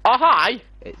 What? Oh, hi!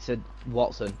 It's a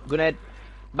Watson. Grenade.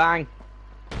 Bang.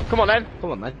 Come on then.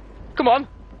 Come on then. Come on.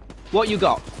 What you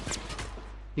got?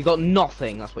 You got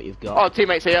nothing, that's what you've got. Oh,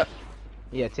 teammates here.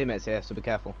 Yeah, teammates here, so be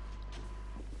careful.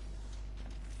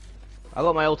 I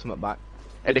got my ultimate back.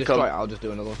 Here they Destroy come. it, I'll just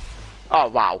do another one. Oh,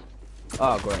 wow.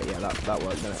 Oh, great, yeah, that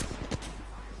worked, didn't it?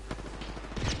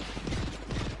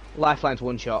 Lifeline's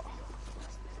one shot.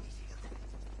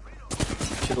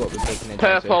 Should what we're taking it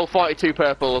down to. Purple, 42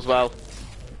 purple as well.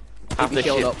 Keep Half your the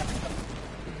shield shit. up.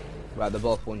 Right, they're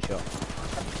both one shot.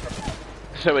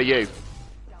 So are you.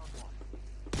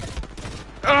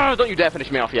 Oh, don't you dare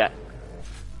finish me off yet.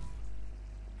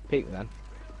 Peek then.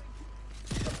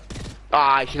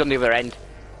 Ah, she's on the other end.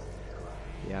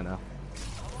 Yeah, I know.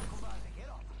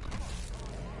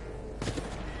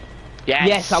 Yes.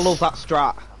 Yes, I love that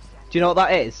strat. Do you know what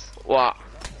that is? What?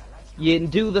 You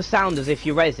do the sound as if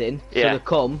you're resin, so Yeah. they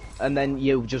come, and then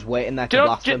you just wait in there Do to you know?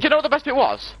 blast Do them. you know what the best bit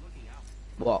was?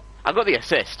 What? I got the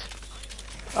assist.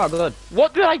 Oh, good.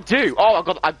 What did I do?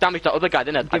 Oh, I damaged that other guy,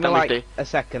 didn't I? I Give me damaged like a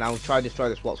second, I'll try to destroy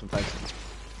this Watson thing.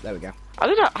 There we go. I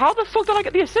don't know. How the fuck did I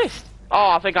get the assist? Oh,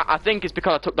 I think it's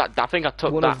because I took that. I think I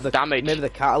took One that of the damage. maybe the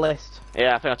catalyst.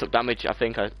 Yeah, I think I took damage. I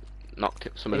think I knocked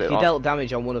some of If it you off. dealt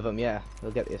damage on one of them, yeah,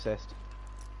 they'll get the assist.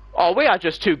 Oh, we are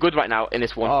just too good right now in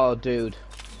this one. Oh, dude.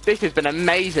 This has been an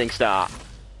amazing start.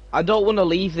 I don't want to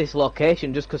leave this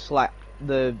location just 'cause like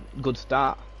the good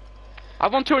start.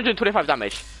 I've won 225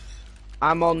 damage.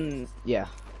 I'm on, yeah.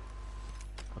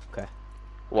 Okay.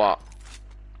 What?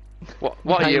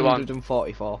 What are you on?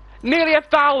 944. Nearly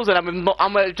 1,000.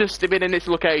 I'm just been in this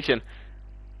location.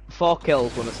 4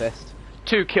 kills, 1 assist.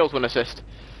 2 kills, 1 assist.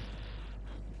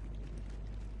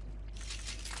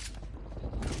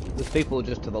 There's people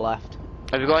just to the left.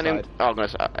 Have you got any? Outside. Oh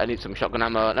goodness, I need some shotgun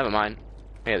ammo. Never mind.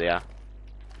 Here they are.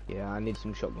 Yeah, I need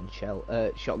some shotgun shell.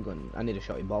 Shotgun. I need a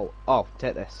shotty bolt. Oh,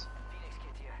 take this. Phoenix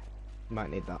kit here. Might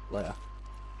need that later.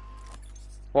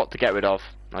 What to get rid of?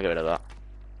 I'll get rid of that.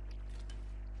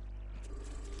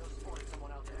 Just spotted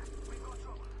someone out there. We've got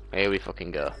trouble. Here we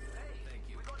fucking go.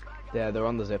 Yeah, they're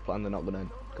on the zip line. They're not gonna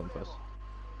come for us.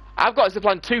 I've got a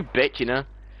zipline too, bitch. You know.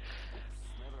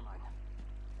 Never mind.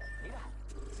 Nita,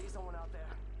 see someone out there?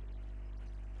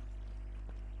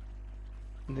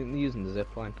 I think they're using the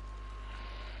zip line.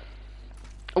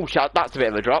 Oh shit, that's a bit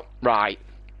of a drop. Right.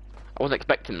 I wasn't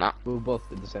expecting that. We both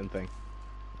did the same thing.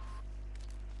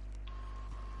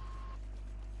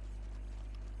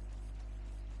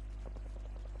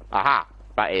 Aha.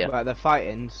 Right here. Right, they're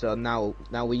fighting. So now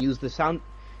we use the sound.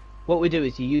 What we do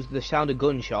is you use the sound of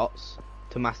gunshots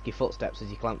to mask your footsteps as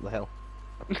you climb up the hill.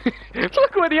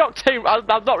 Look where the Octane.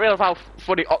 I've not realised how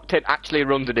funny Octane actually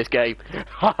runs in this game.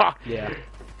 Yeah.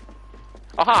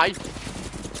 Oh hi.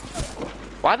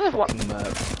 Why the what?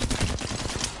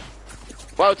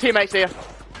 Well, teammates here.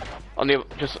 On the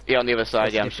just here on the other side.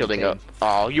 That's Yeah, a I'm different shielding up. team.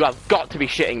 Oh, you have got to be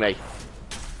shitting me.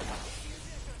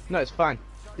 No, it's fine.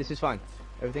 This is fine.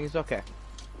 Everything is okay.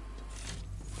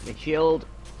 My shield.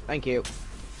 Thank you.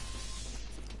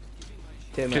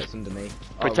 Teammates Just under me.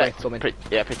 Protect. Oh, coming.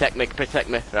 Yeah, protect me. Protect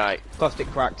me. Right. Caustic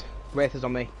cracked. Wraith is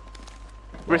on me.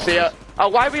 Rissia. Oh,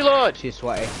 why reload? She's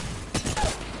sweaty.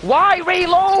 Why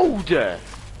reload?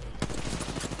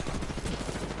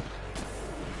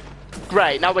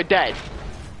 Great. Now we're dead.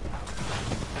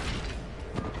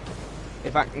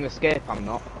 If I can escape, I'm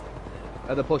not.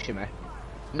 Are they pushing me?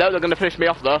 No, they're gonna finish me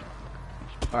off though.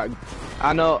 Alright.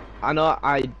 I know,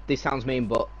 this sounds mean,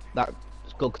 but that's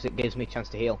good because it gives me a chance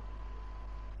to heal.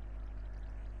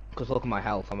 Because look at my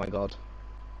health, oh my god.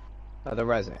 Are they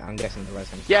resin? I'm guessing they're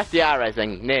resin. Yes, they are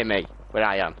resing near me, where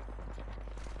I am.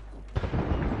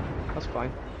 That's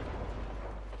fine.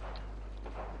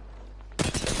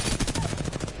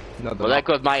 No, they're Well, there not.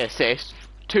 goes my assist.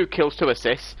 2 kills, 2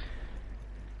 assists.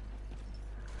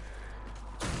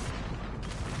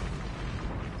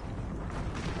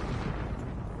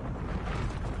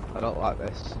 I don't like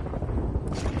this.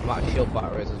 I might have shield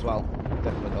batteries as well.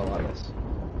 Definitely don't like this.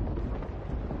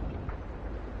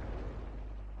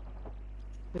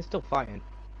 They're still fighting.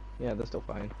 Yeah, they're still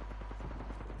fighting.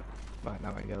 Right,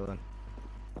 now I go then.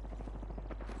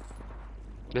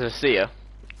 There's a seer.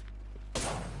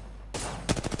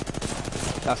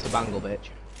 That's the bangle, bitch.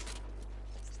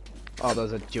 Oh,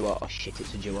 there's a duo. Oh shit,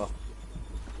 it's a duo.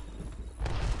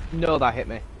 No, that hit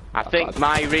me. I That's think bad.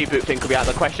 my reboot thing could be out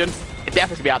of the question. It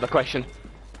definitely could be out of the question.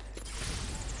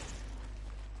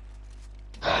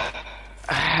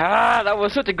 Ah, that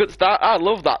was such a good start. I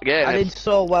love that game. I did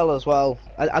so well as well.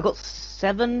 I got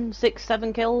 7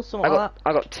 kills, something like that.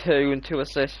 I got 2 and 2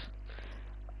 assists.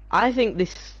 I think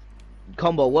this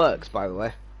combo works, by the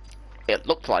way. It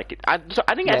looked like it. I didn't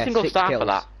get Yeah, a single 6 star for kills.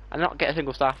 that. I did not get a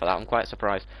single star for that. I'm quite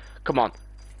surprised. Come on,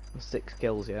 6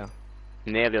 kills, yeah.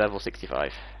 nearly level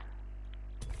 65.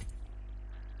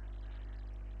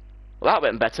 Well, that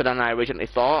went better than I originally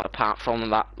thought, apart from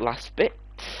that last bit.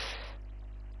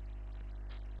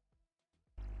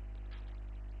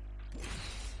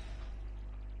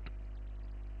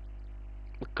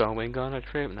 We're going on a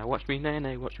trip, now watch me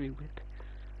nay, watch me whip.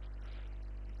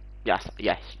 Yes,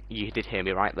 you did hear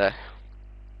me right there.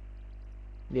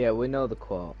 Yeah, we know the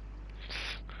quote.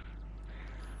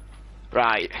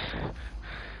 Right.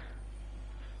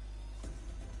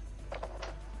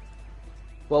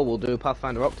 Well, we'll do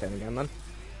Pathfinder Octane again then.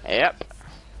 Yep.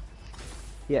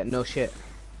 Yeah, no shit.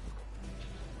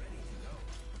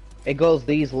 It goes,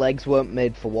 these legs weren't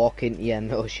made for walking. Yeah,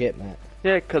 no shit, mate.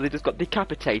 Yeah, because he just got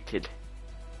decapitated.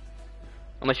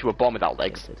 Unless you were born without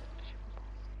legs.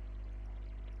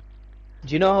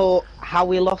 Do you know how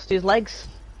he lost his legs?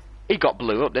 He got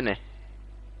blew up, didn't he?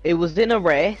 It was in a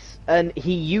race, and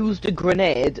he used a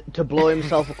grenade to blow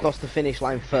himself across the finish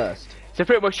line first. So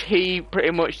he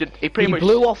pretty much He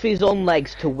blew off his own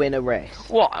legs to win a race.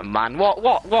 What a man! What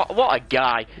a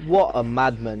guy! What a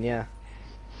madman, yeah.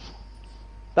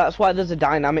 That's why there's a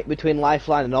dynamic between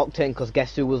Lifeline and Octane, because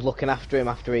guess who was looking after him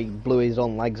after he blew his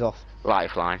own legs off?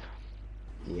 Lifeline.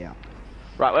 Yeah.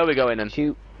 Right, where are we going then?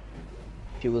 She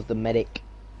was the medic.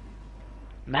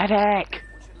 Medic!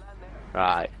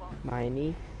 Right.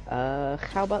 Miney. How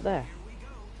about there?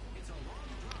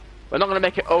 We're not going to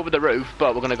make it over the roof,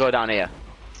 but we're going to go down here.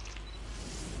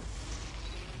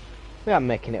 We aren't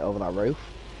making it over that roof.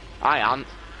 I am.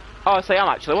 Oh, I say I'm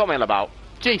actually. What am I on about?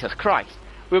 Jesus Christ!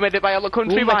 We made it by a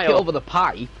country We'll make mile. it over the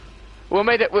pipe. We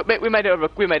made it. We made it over.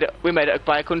 We made it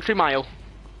by a country mile.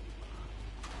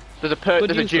 There's a Good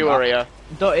there's a use of duo that. here.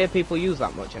 Don't hear people use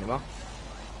that much anymore.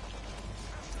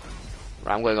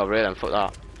 Right, I'm going over here then. Fuck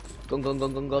that. Gun, gun,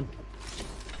 gun, gun, gun.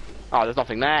 Oh, there's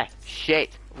nothing there.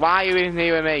 Shit. Why are you in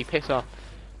here with me? Piss off.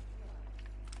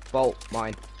 Vault,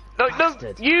 mine. No,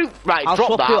 Bastard. you. Right, I'll drop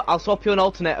swap that. you. I'll swap you an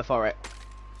alternator for it.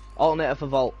 Alternator for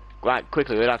Vault. Right,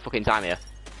 quickly. We don't have fucking time here.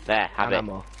 There, have And it.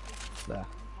 ammo. There.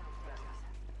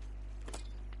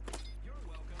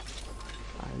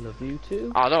 I love you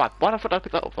too. Oh no, why the fuck did I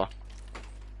pick that up for?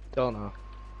 Don't know.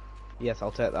 Yes,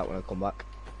 I'll take that when I come back.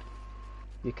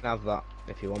 You can have that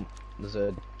if you want. There's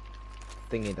a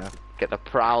thingy there. Get the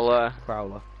prowler.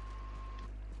 Prowler.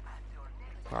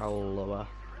 Prowler.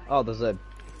 Oh, there's a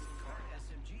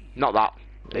Not that.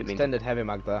 Didn't mean- extended heavy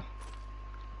mag there.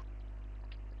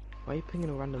 Why are you pinging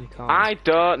a random car? I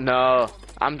don't know.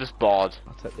 I'm just bored.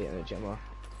 I'll take the energy ammo.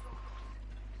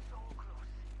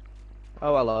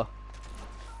 Oh, hello.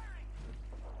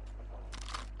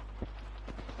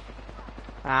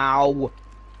 Ow!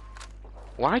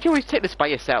 Why do you always take this by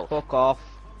yourself? Fuck off.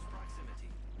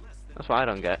 That's what I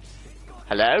don't get.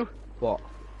 Hello? What?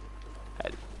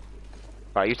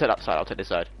 Right, you take that side, I'll take this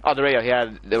side. Oh, they're here,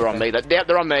 yeah, they were on me. Okay. Yep,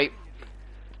 they're on me.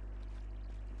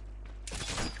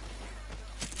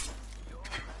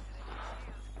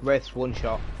 Wraith's one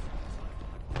shot.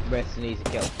 Wraith's an easy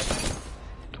kill.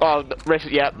 Oh, Riff,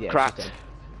 yeah, Yeah, cracked. okay.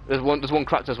 There's one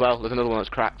cracked as well. There's another one that's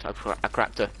cracked. I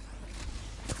cracked her.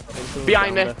 Someone's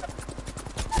Behind me. down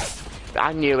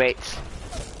I knew it.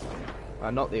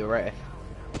 there. Not the Wraith.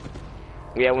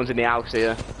 Yeah, one's in the house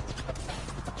here.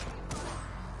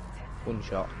 One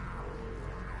shot.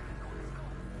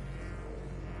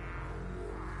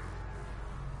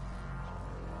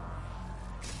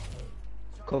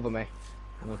 Cover me.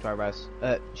 I'm gonna try res.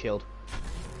 Shield.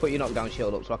 Put your knockdown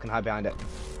shield up so I can hide behind it.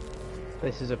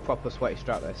 This is a proper sweaty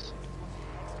strat, this.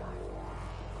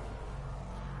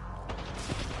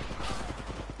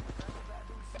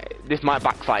 This might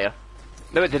backfire.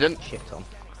 No, it didn't. Shit on.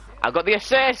 I got the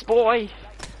assist, boy.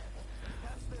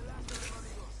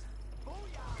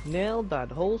 Nailed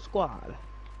that whole squad.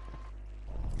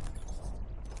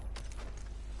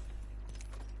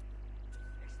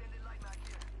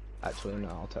 Actually, no,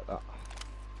 I'll take that.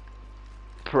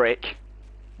 Prick.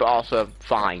 But also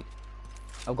fine.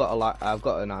 I've got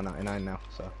a 999 now,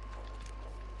 so.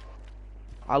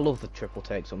 I love the triple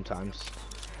take sometimes.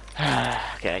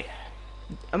 Okay.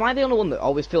 Am I the only one that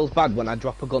always feels bad when I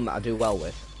drop a gun that I do well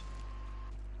with?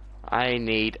 I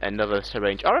need another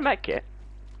syringe. Or a med kit.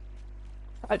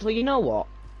 Actually, you know what?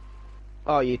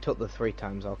 Oh, you took the 3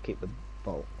 times. I'll keep the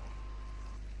bolt.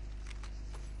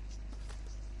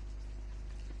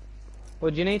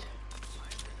 What do you need?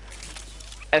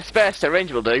 A spare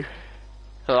syringe will do.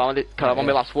 So I'm on my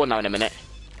Yeah. last one now in a minute.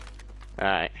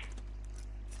 Alright.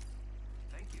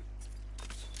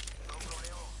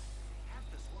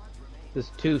 There's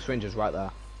 2 syringes right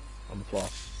there on the floor.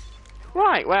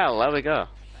 Right, well, there we go.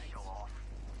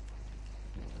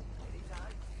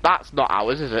 That's not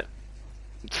ours, is it?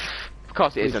 Of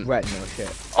course it It's isn't. red, no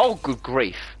shit. Oh, good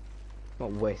grief.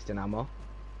 Not wasting ammo.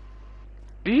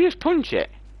 Did you just punch it?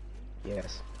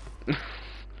 Yes.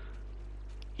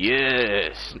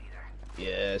 Yes.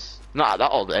 Yes. Not at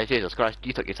that old age, Jesus Christ.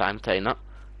 You took your time saying that.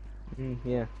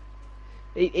 Yeah.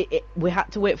 We had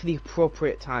to wait for the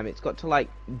appropriate time. It's got to like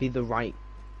be the right.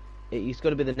 It's got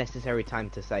to be the necessary time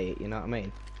to say it. You know what I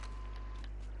mean?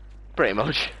 Pretty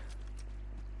much.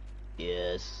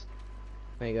 Yes.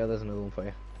 There you go. There's another one for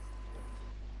you.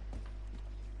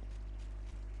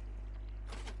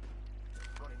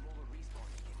 Got a mobile respawn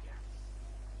ticket here.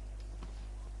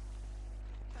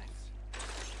 Thanks.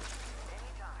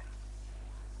 Anytime.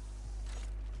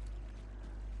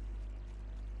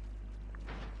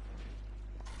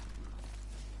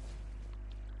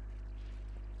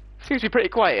 Seems to be pretty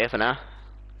quiet here for now.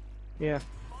 Yeah.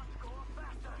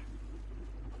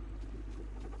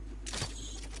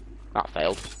 That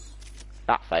failed.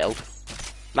 That failed.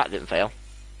 That didn't fail.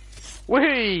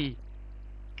 Whee!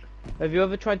 Have you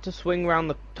ever tried to swing around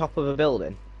the top of a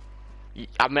building?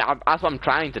 I mean, that's what I'm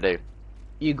trying to do.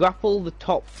 You grapple the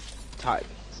top type,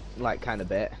 like kind of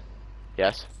bit,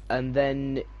 Yes. and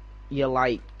then you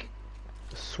like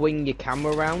swing your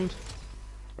camera around,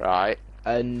 Right.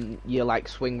 and you like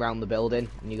swing round the building,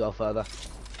 and you go further.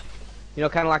 You know,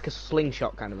 kind of like a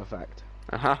slingshot kind of effect.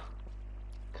 Uh-huh.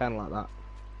 Kind of like that.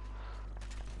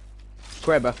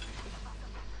 Grabber.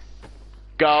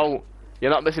 Go.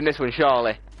 You're not missing this one,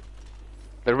 surely.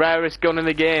 The rarest gun in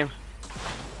the game.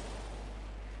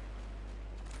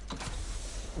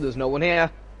 There's no one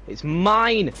here. It's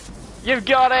mine. You've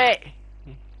got it!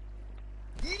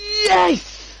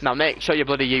 Yes. Now make sure you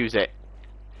bloody use it.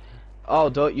 Oh,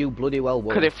 don't you bloody well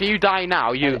would. Because if you die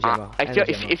now, you... Energy ammo, energy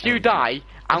ammo, if you energy die...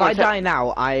 If I die now,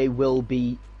 I will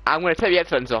be I'm going to take the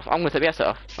headphones off. I'm going to take the headset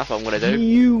off. That's what I'm going to do.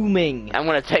 fuming. I'm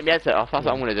going to take the headset off. That's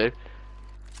what I'm going to do.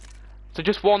 So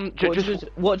just one...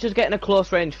 Just get in a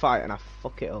close range fight and I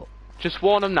fuck it up. Just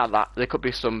warn them now that there could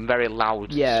be some very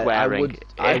loud Yeah, swearing.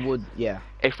 I would, yeah.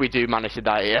 If we do manage to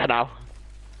die here now.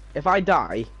 If I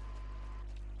die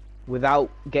without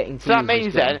getting to So that use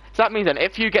this means gun- then,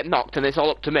 if you get knocked and it's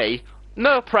all up to me,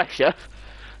 no pressure.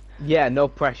 Yeah, no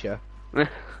pressure. Standard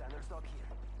stock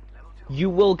here. Level 2. You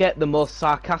will get the most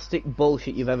sarcastic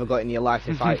bullshit you've ever got in your life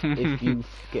if you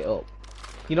fuck it up.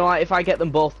 You know, like if I get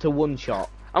them both to one shot.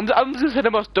 I'm just saying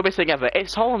the most dumbest thing ever.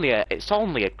 It's only a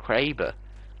Kraber,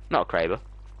 not a Kraber.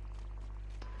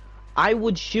 I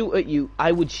would shoot at you.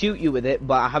 I would shoot you with it,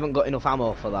 but I haven't got enough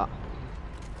ammo for that.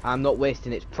 I'm not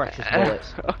wasting its precious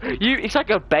bullets. It's like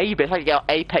a baby. It's like your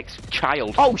apex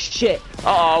child. Oh shit!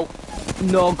 Uh oh.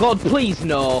 No, God, please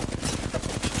no.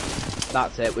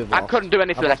 That's it. We've lost. I couldn't do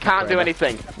anything. I've I lost can't do forever.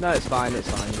 anything. No, it's fine. It's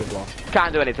fine. We've lost.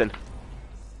 Can't do anything.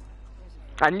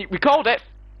 And we called it.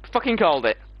 Fucking called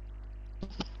it.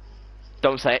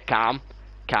 Don't say it. Calm.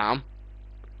 Calm.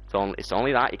 It's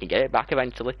only that. You can get it back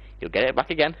eventually. You'll get it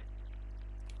back again.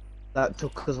 That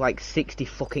took us like 60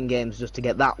 fucking games just to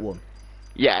get that one.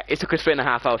 Yeah, it took us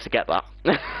 3.5 hours to get that.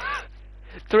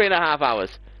 3.5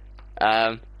 hours.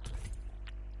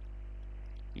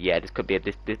 Yeah, this could be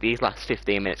these last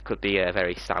 15 minutes could be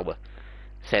very sour,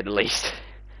 to say the least.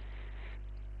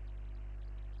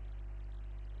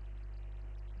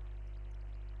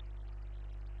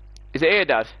 Is it here,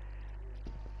 Dad?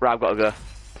 Right, I've got to go.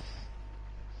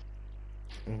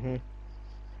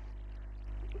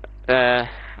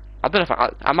 I don't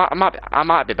know if I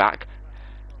might be back.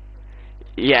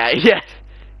 Yeah, yeah.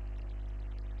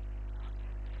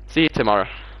 See you tomorrow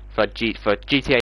for GTA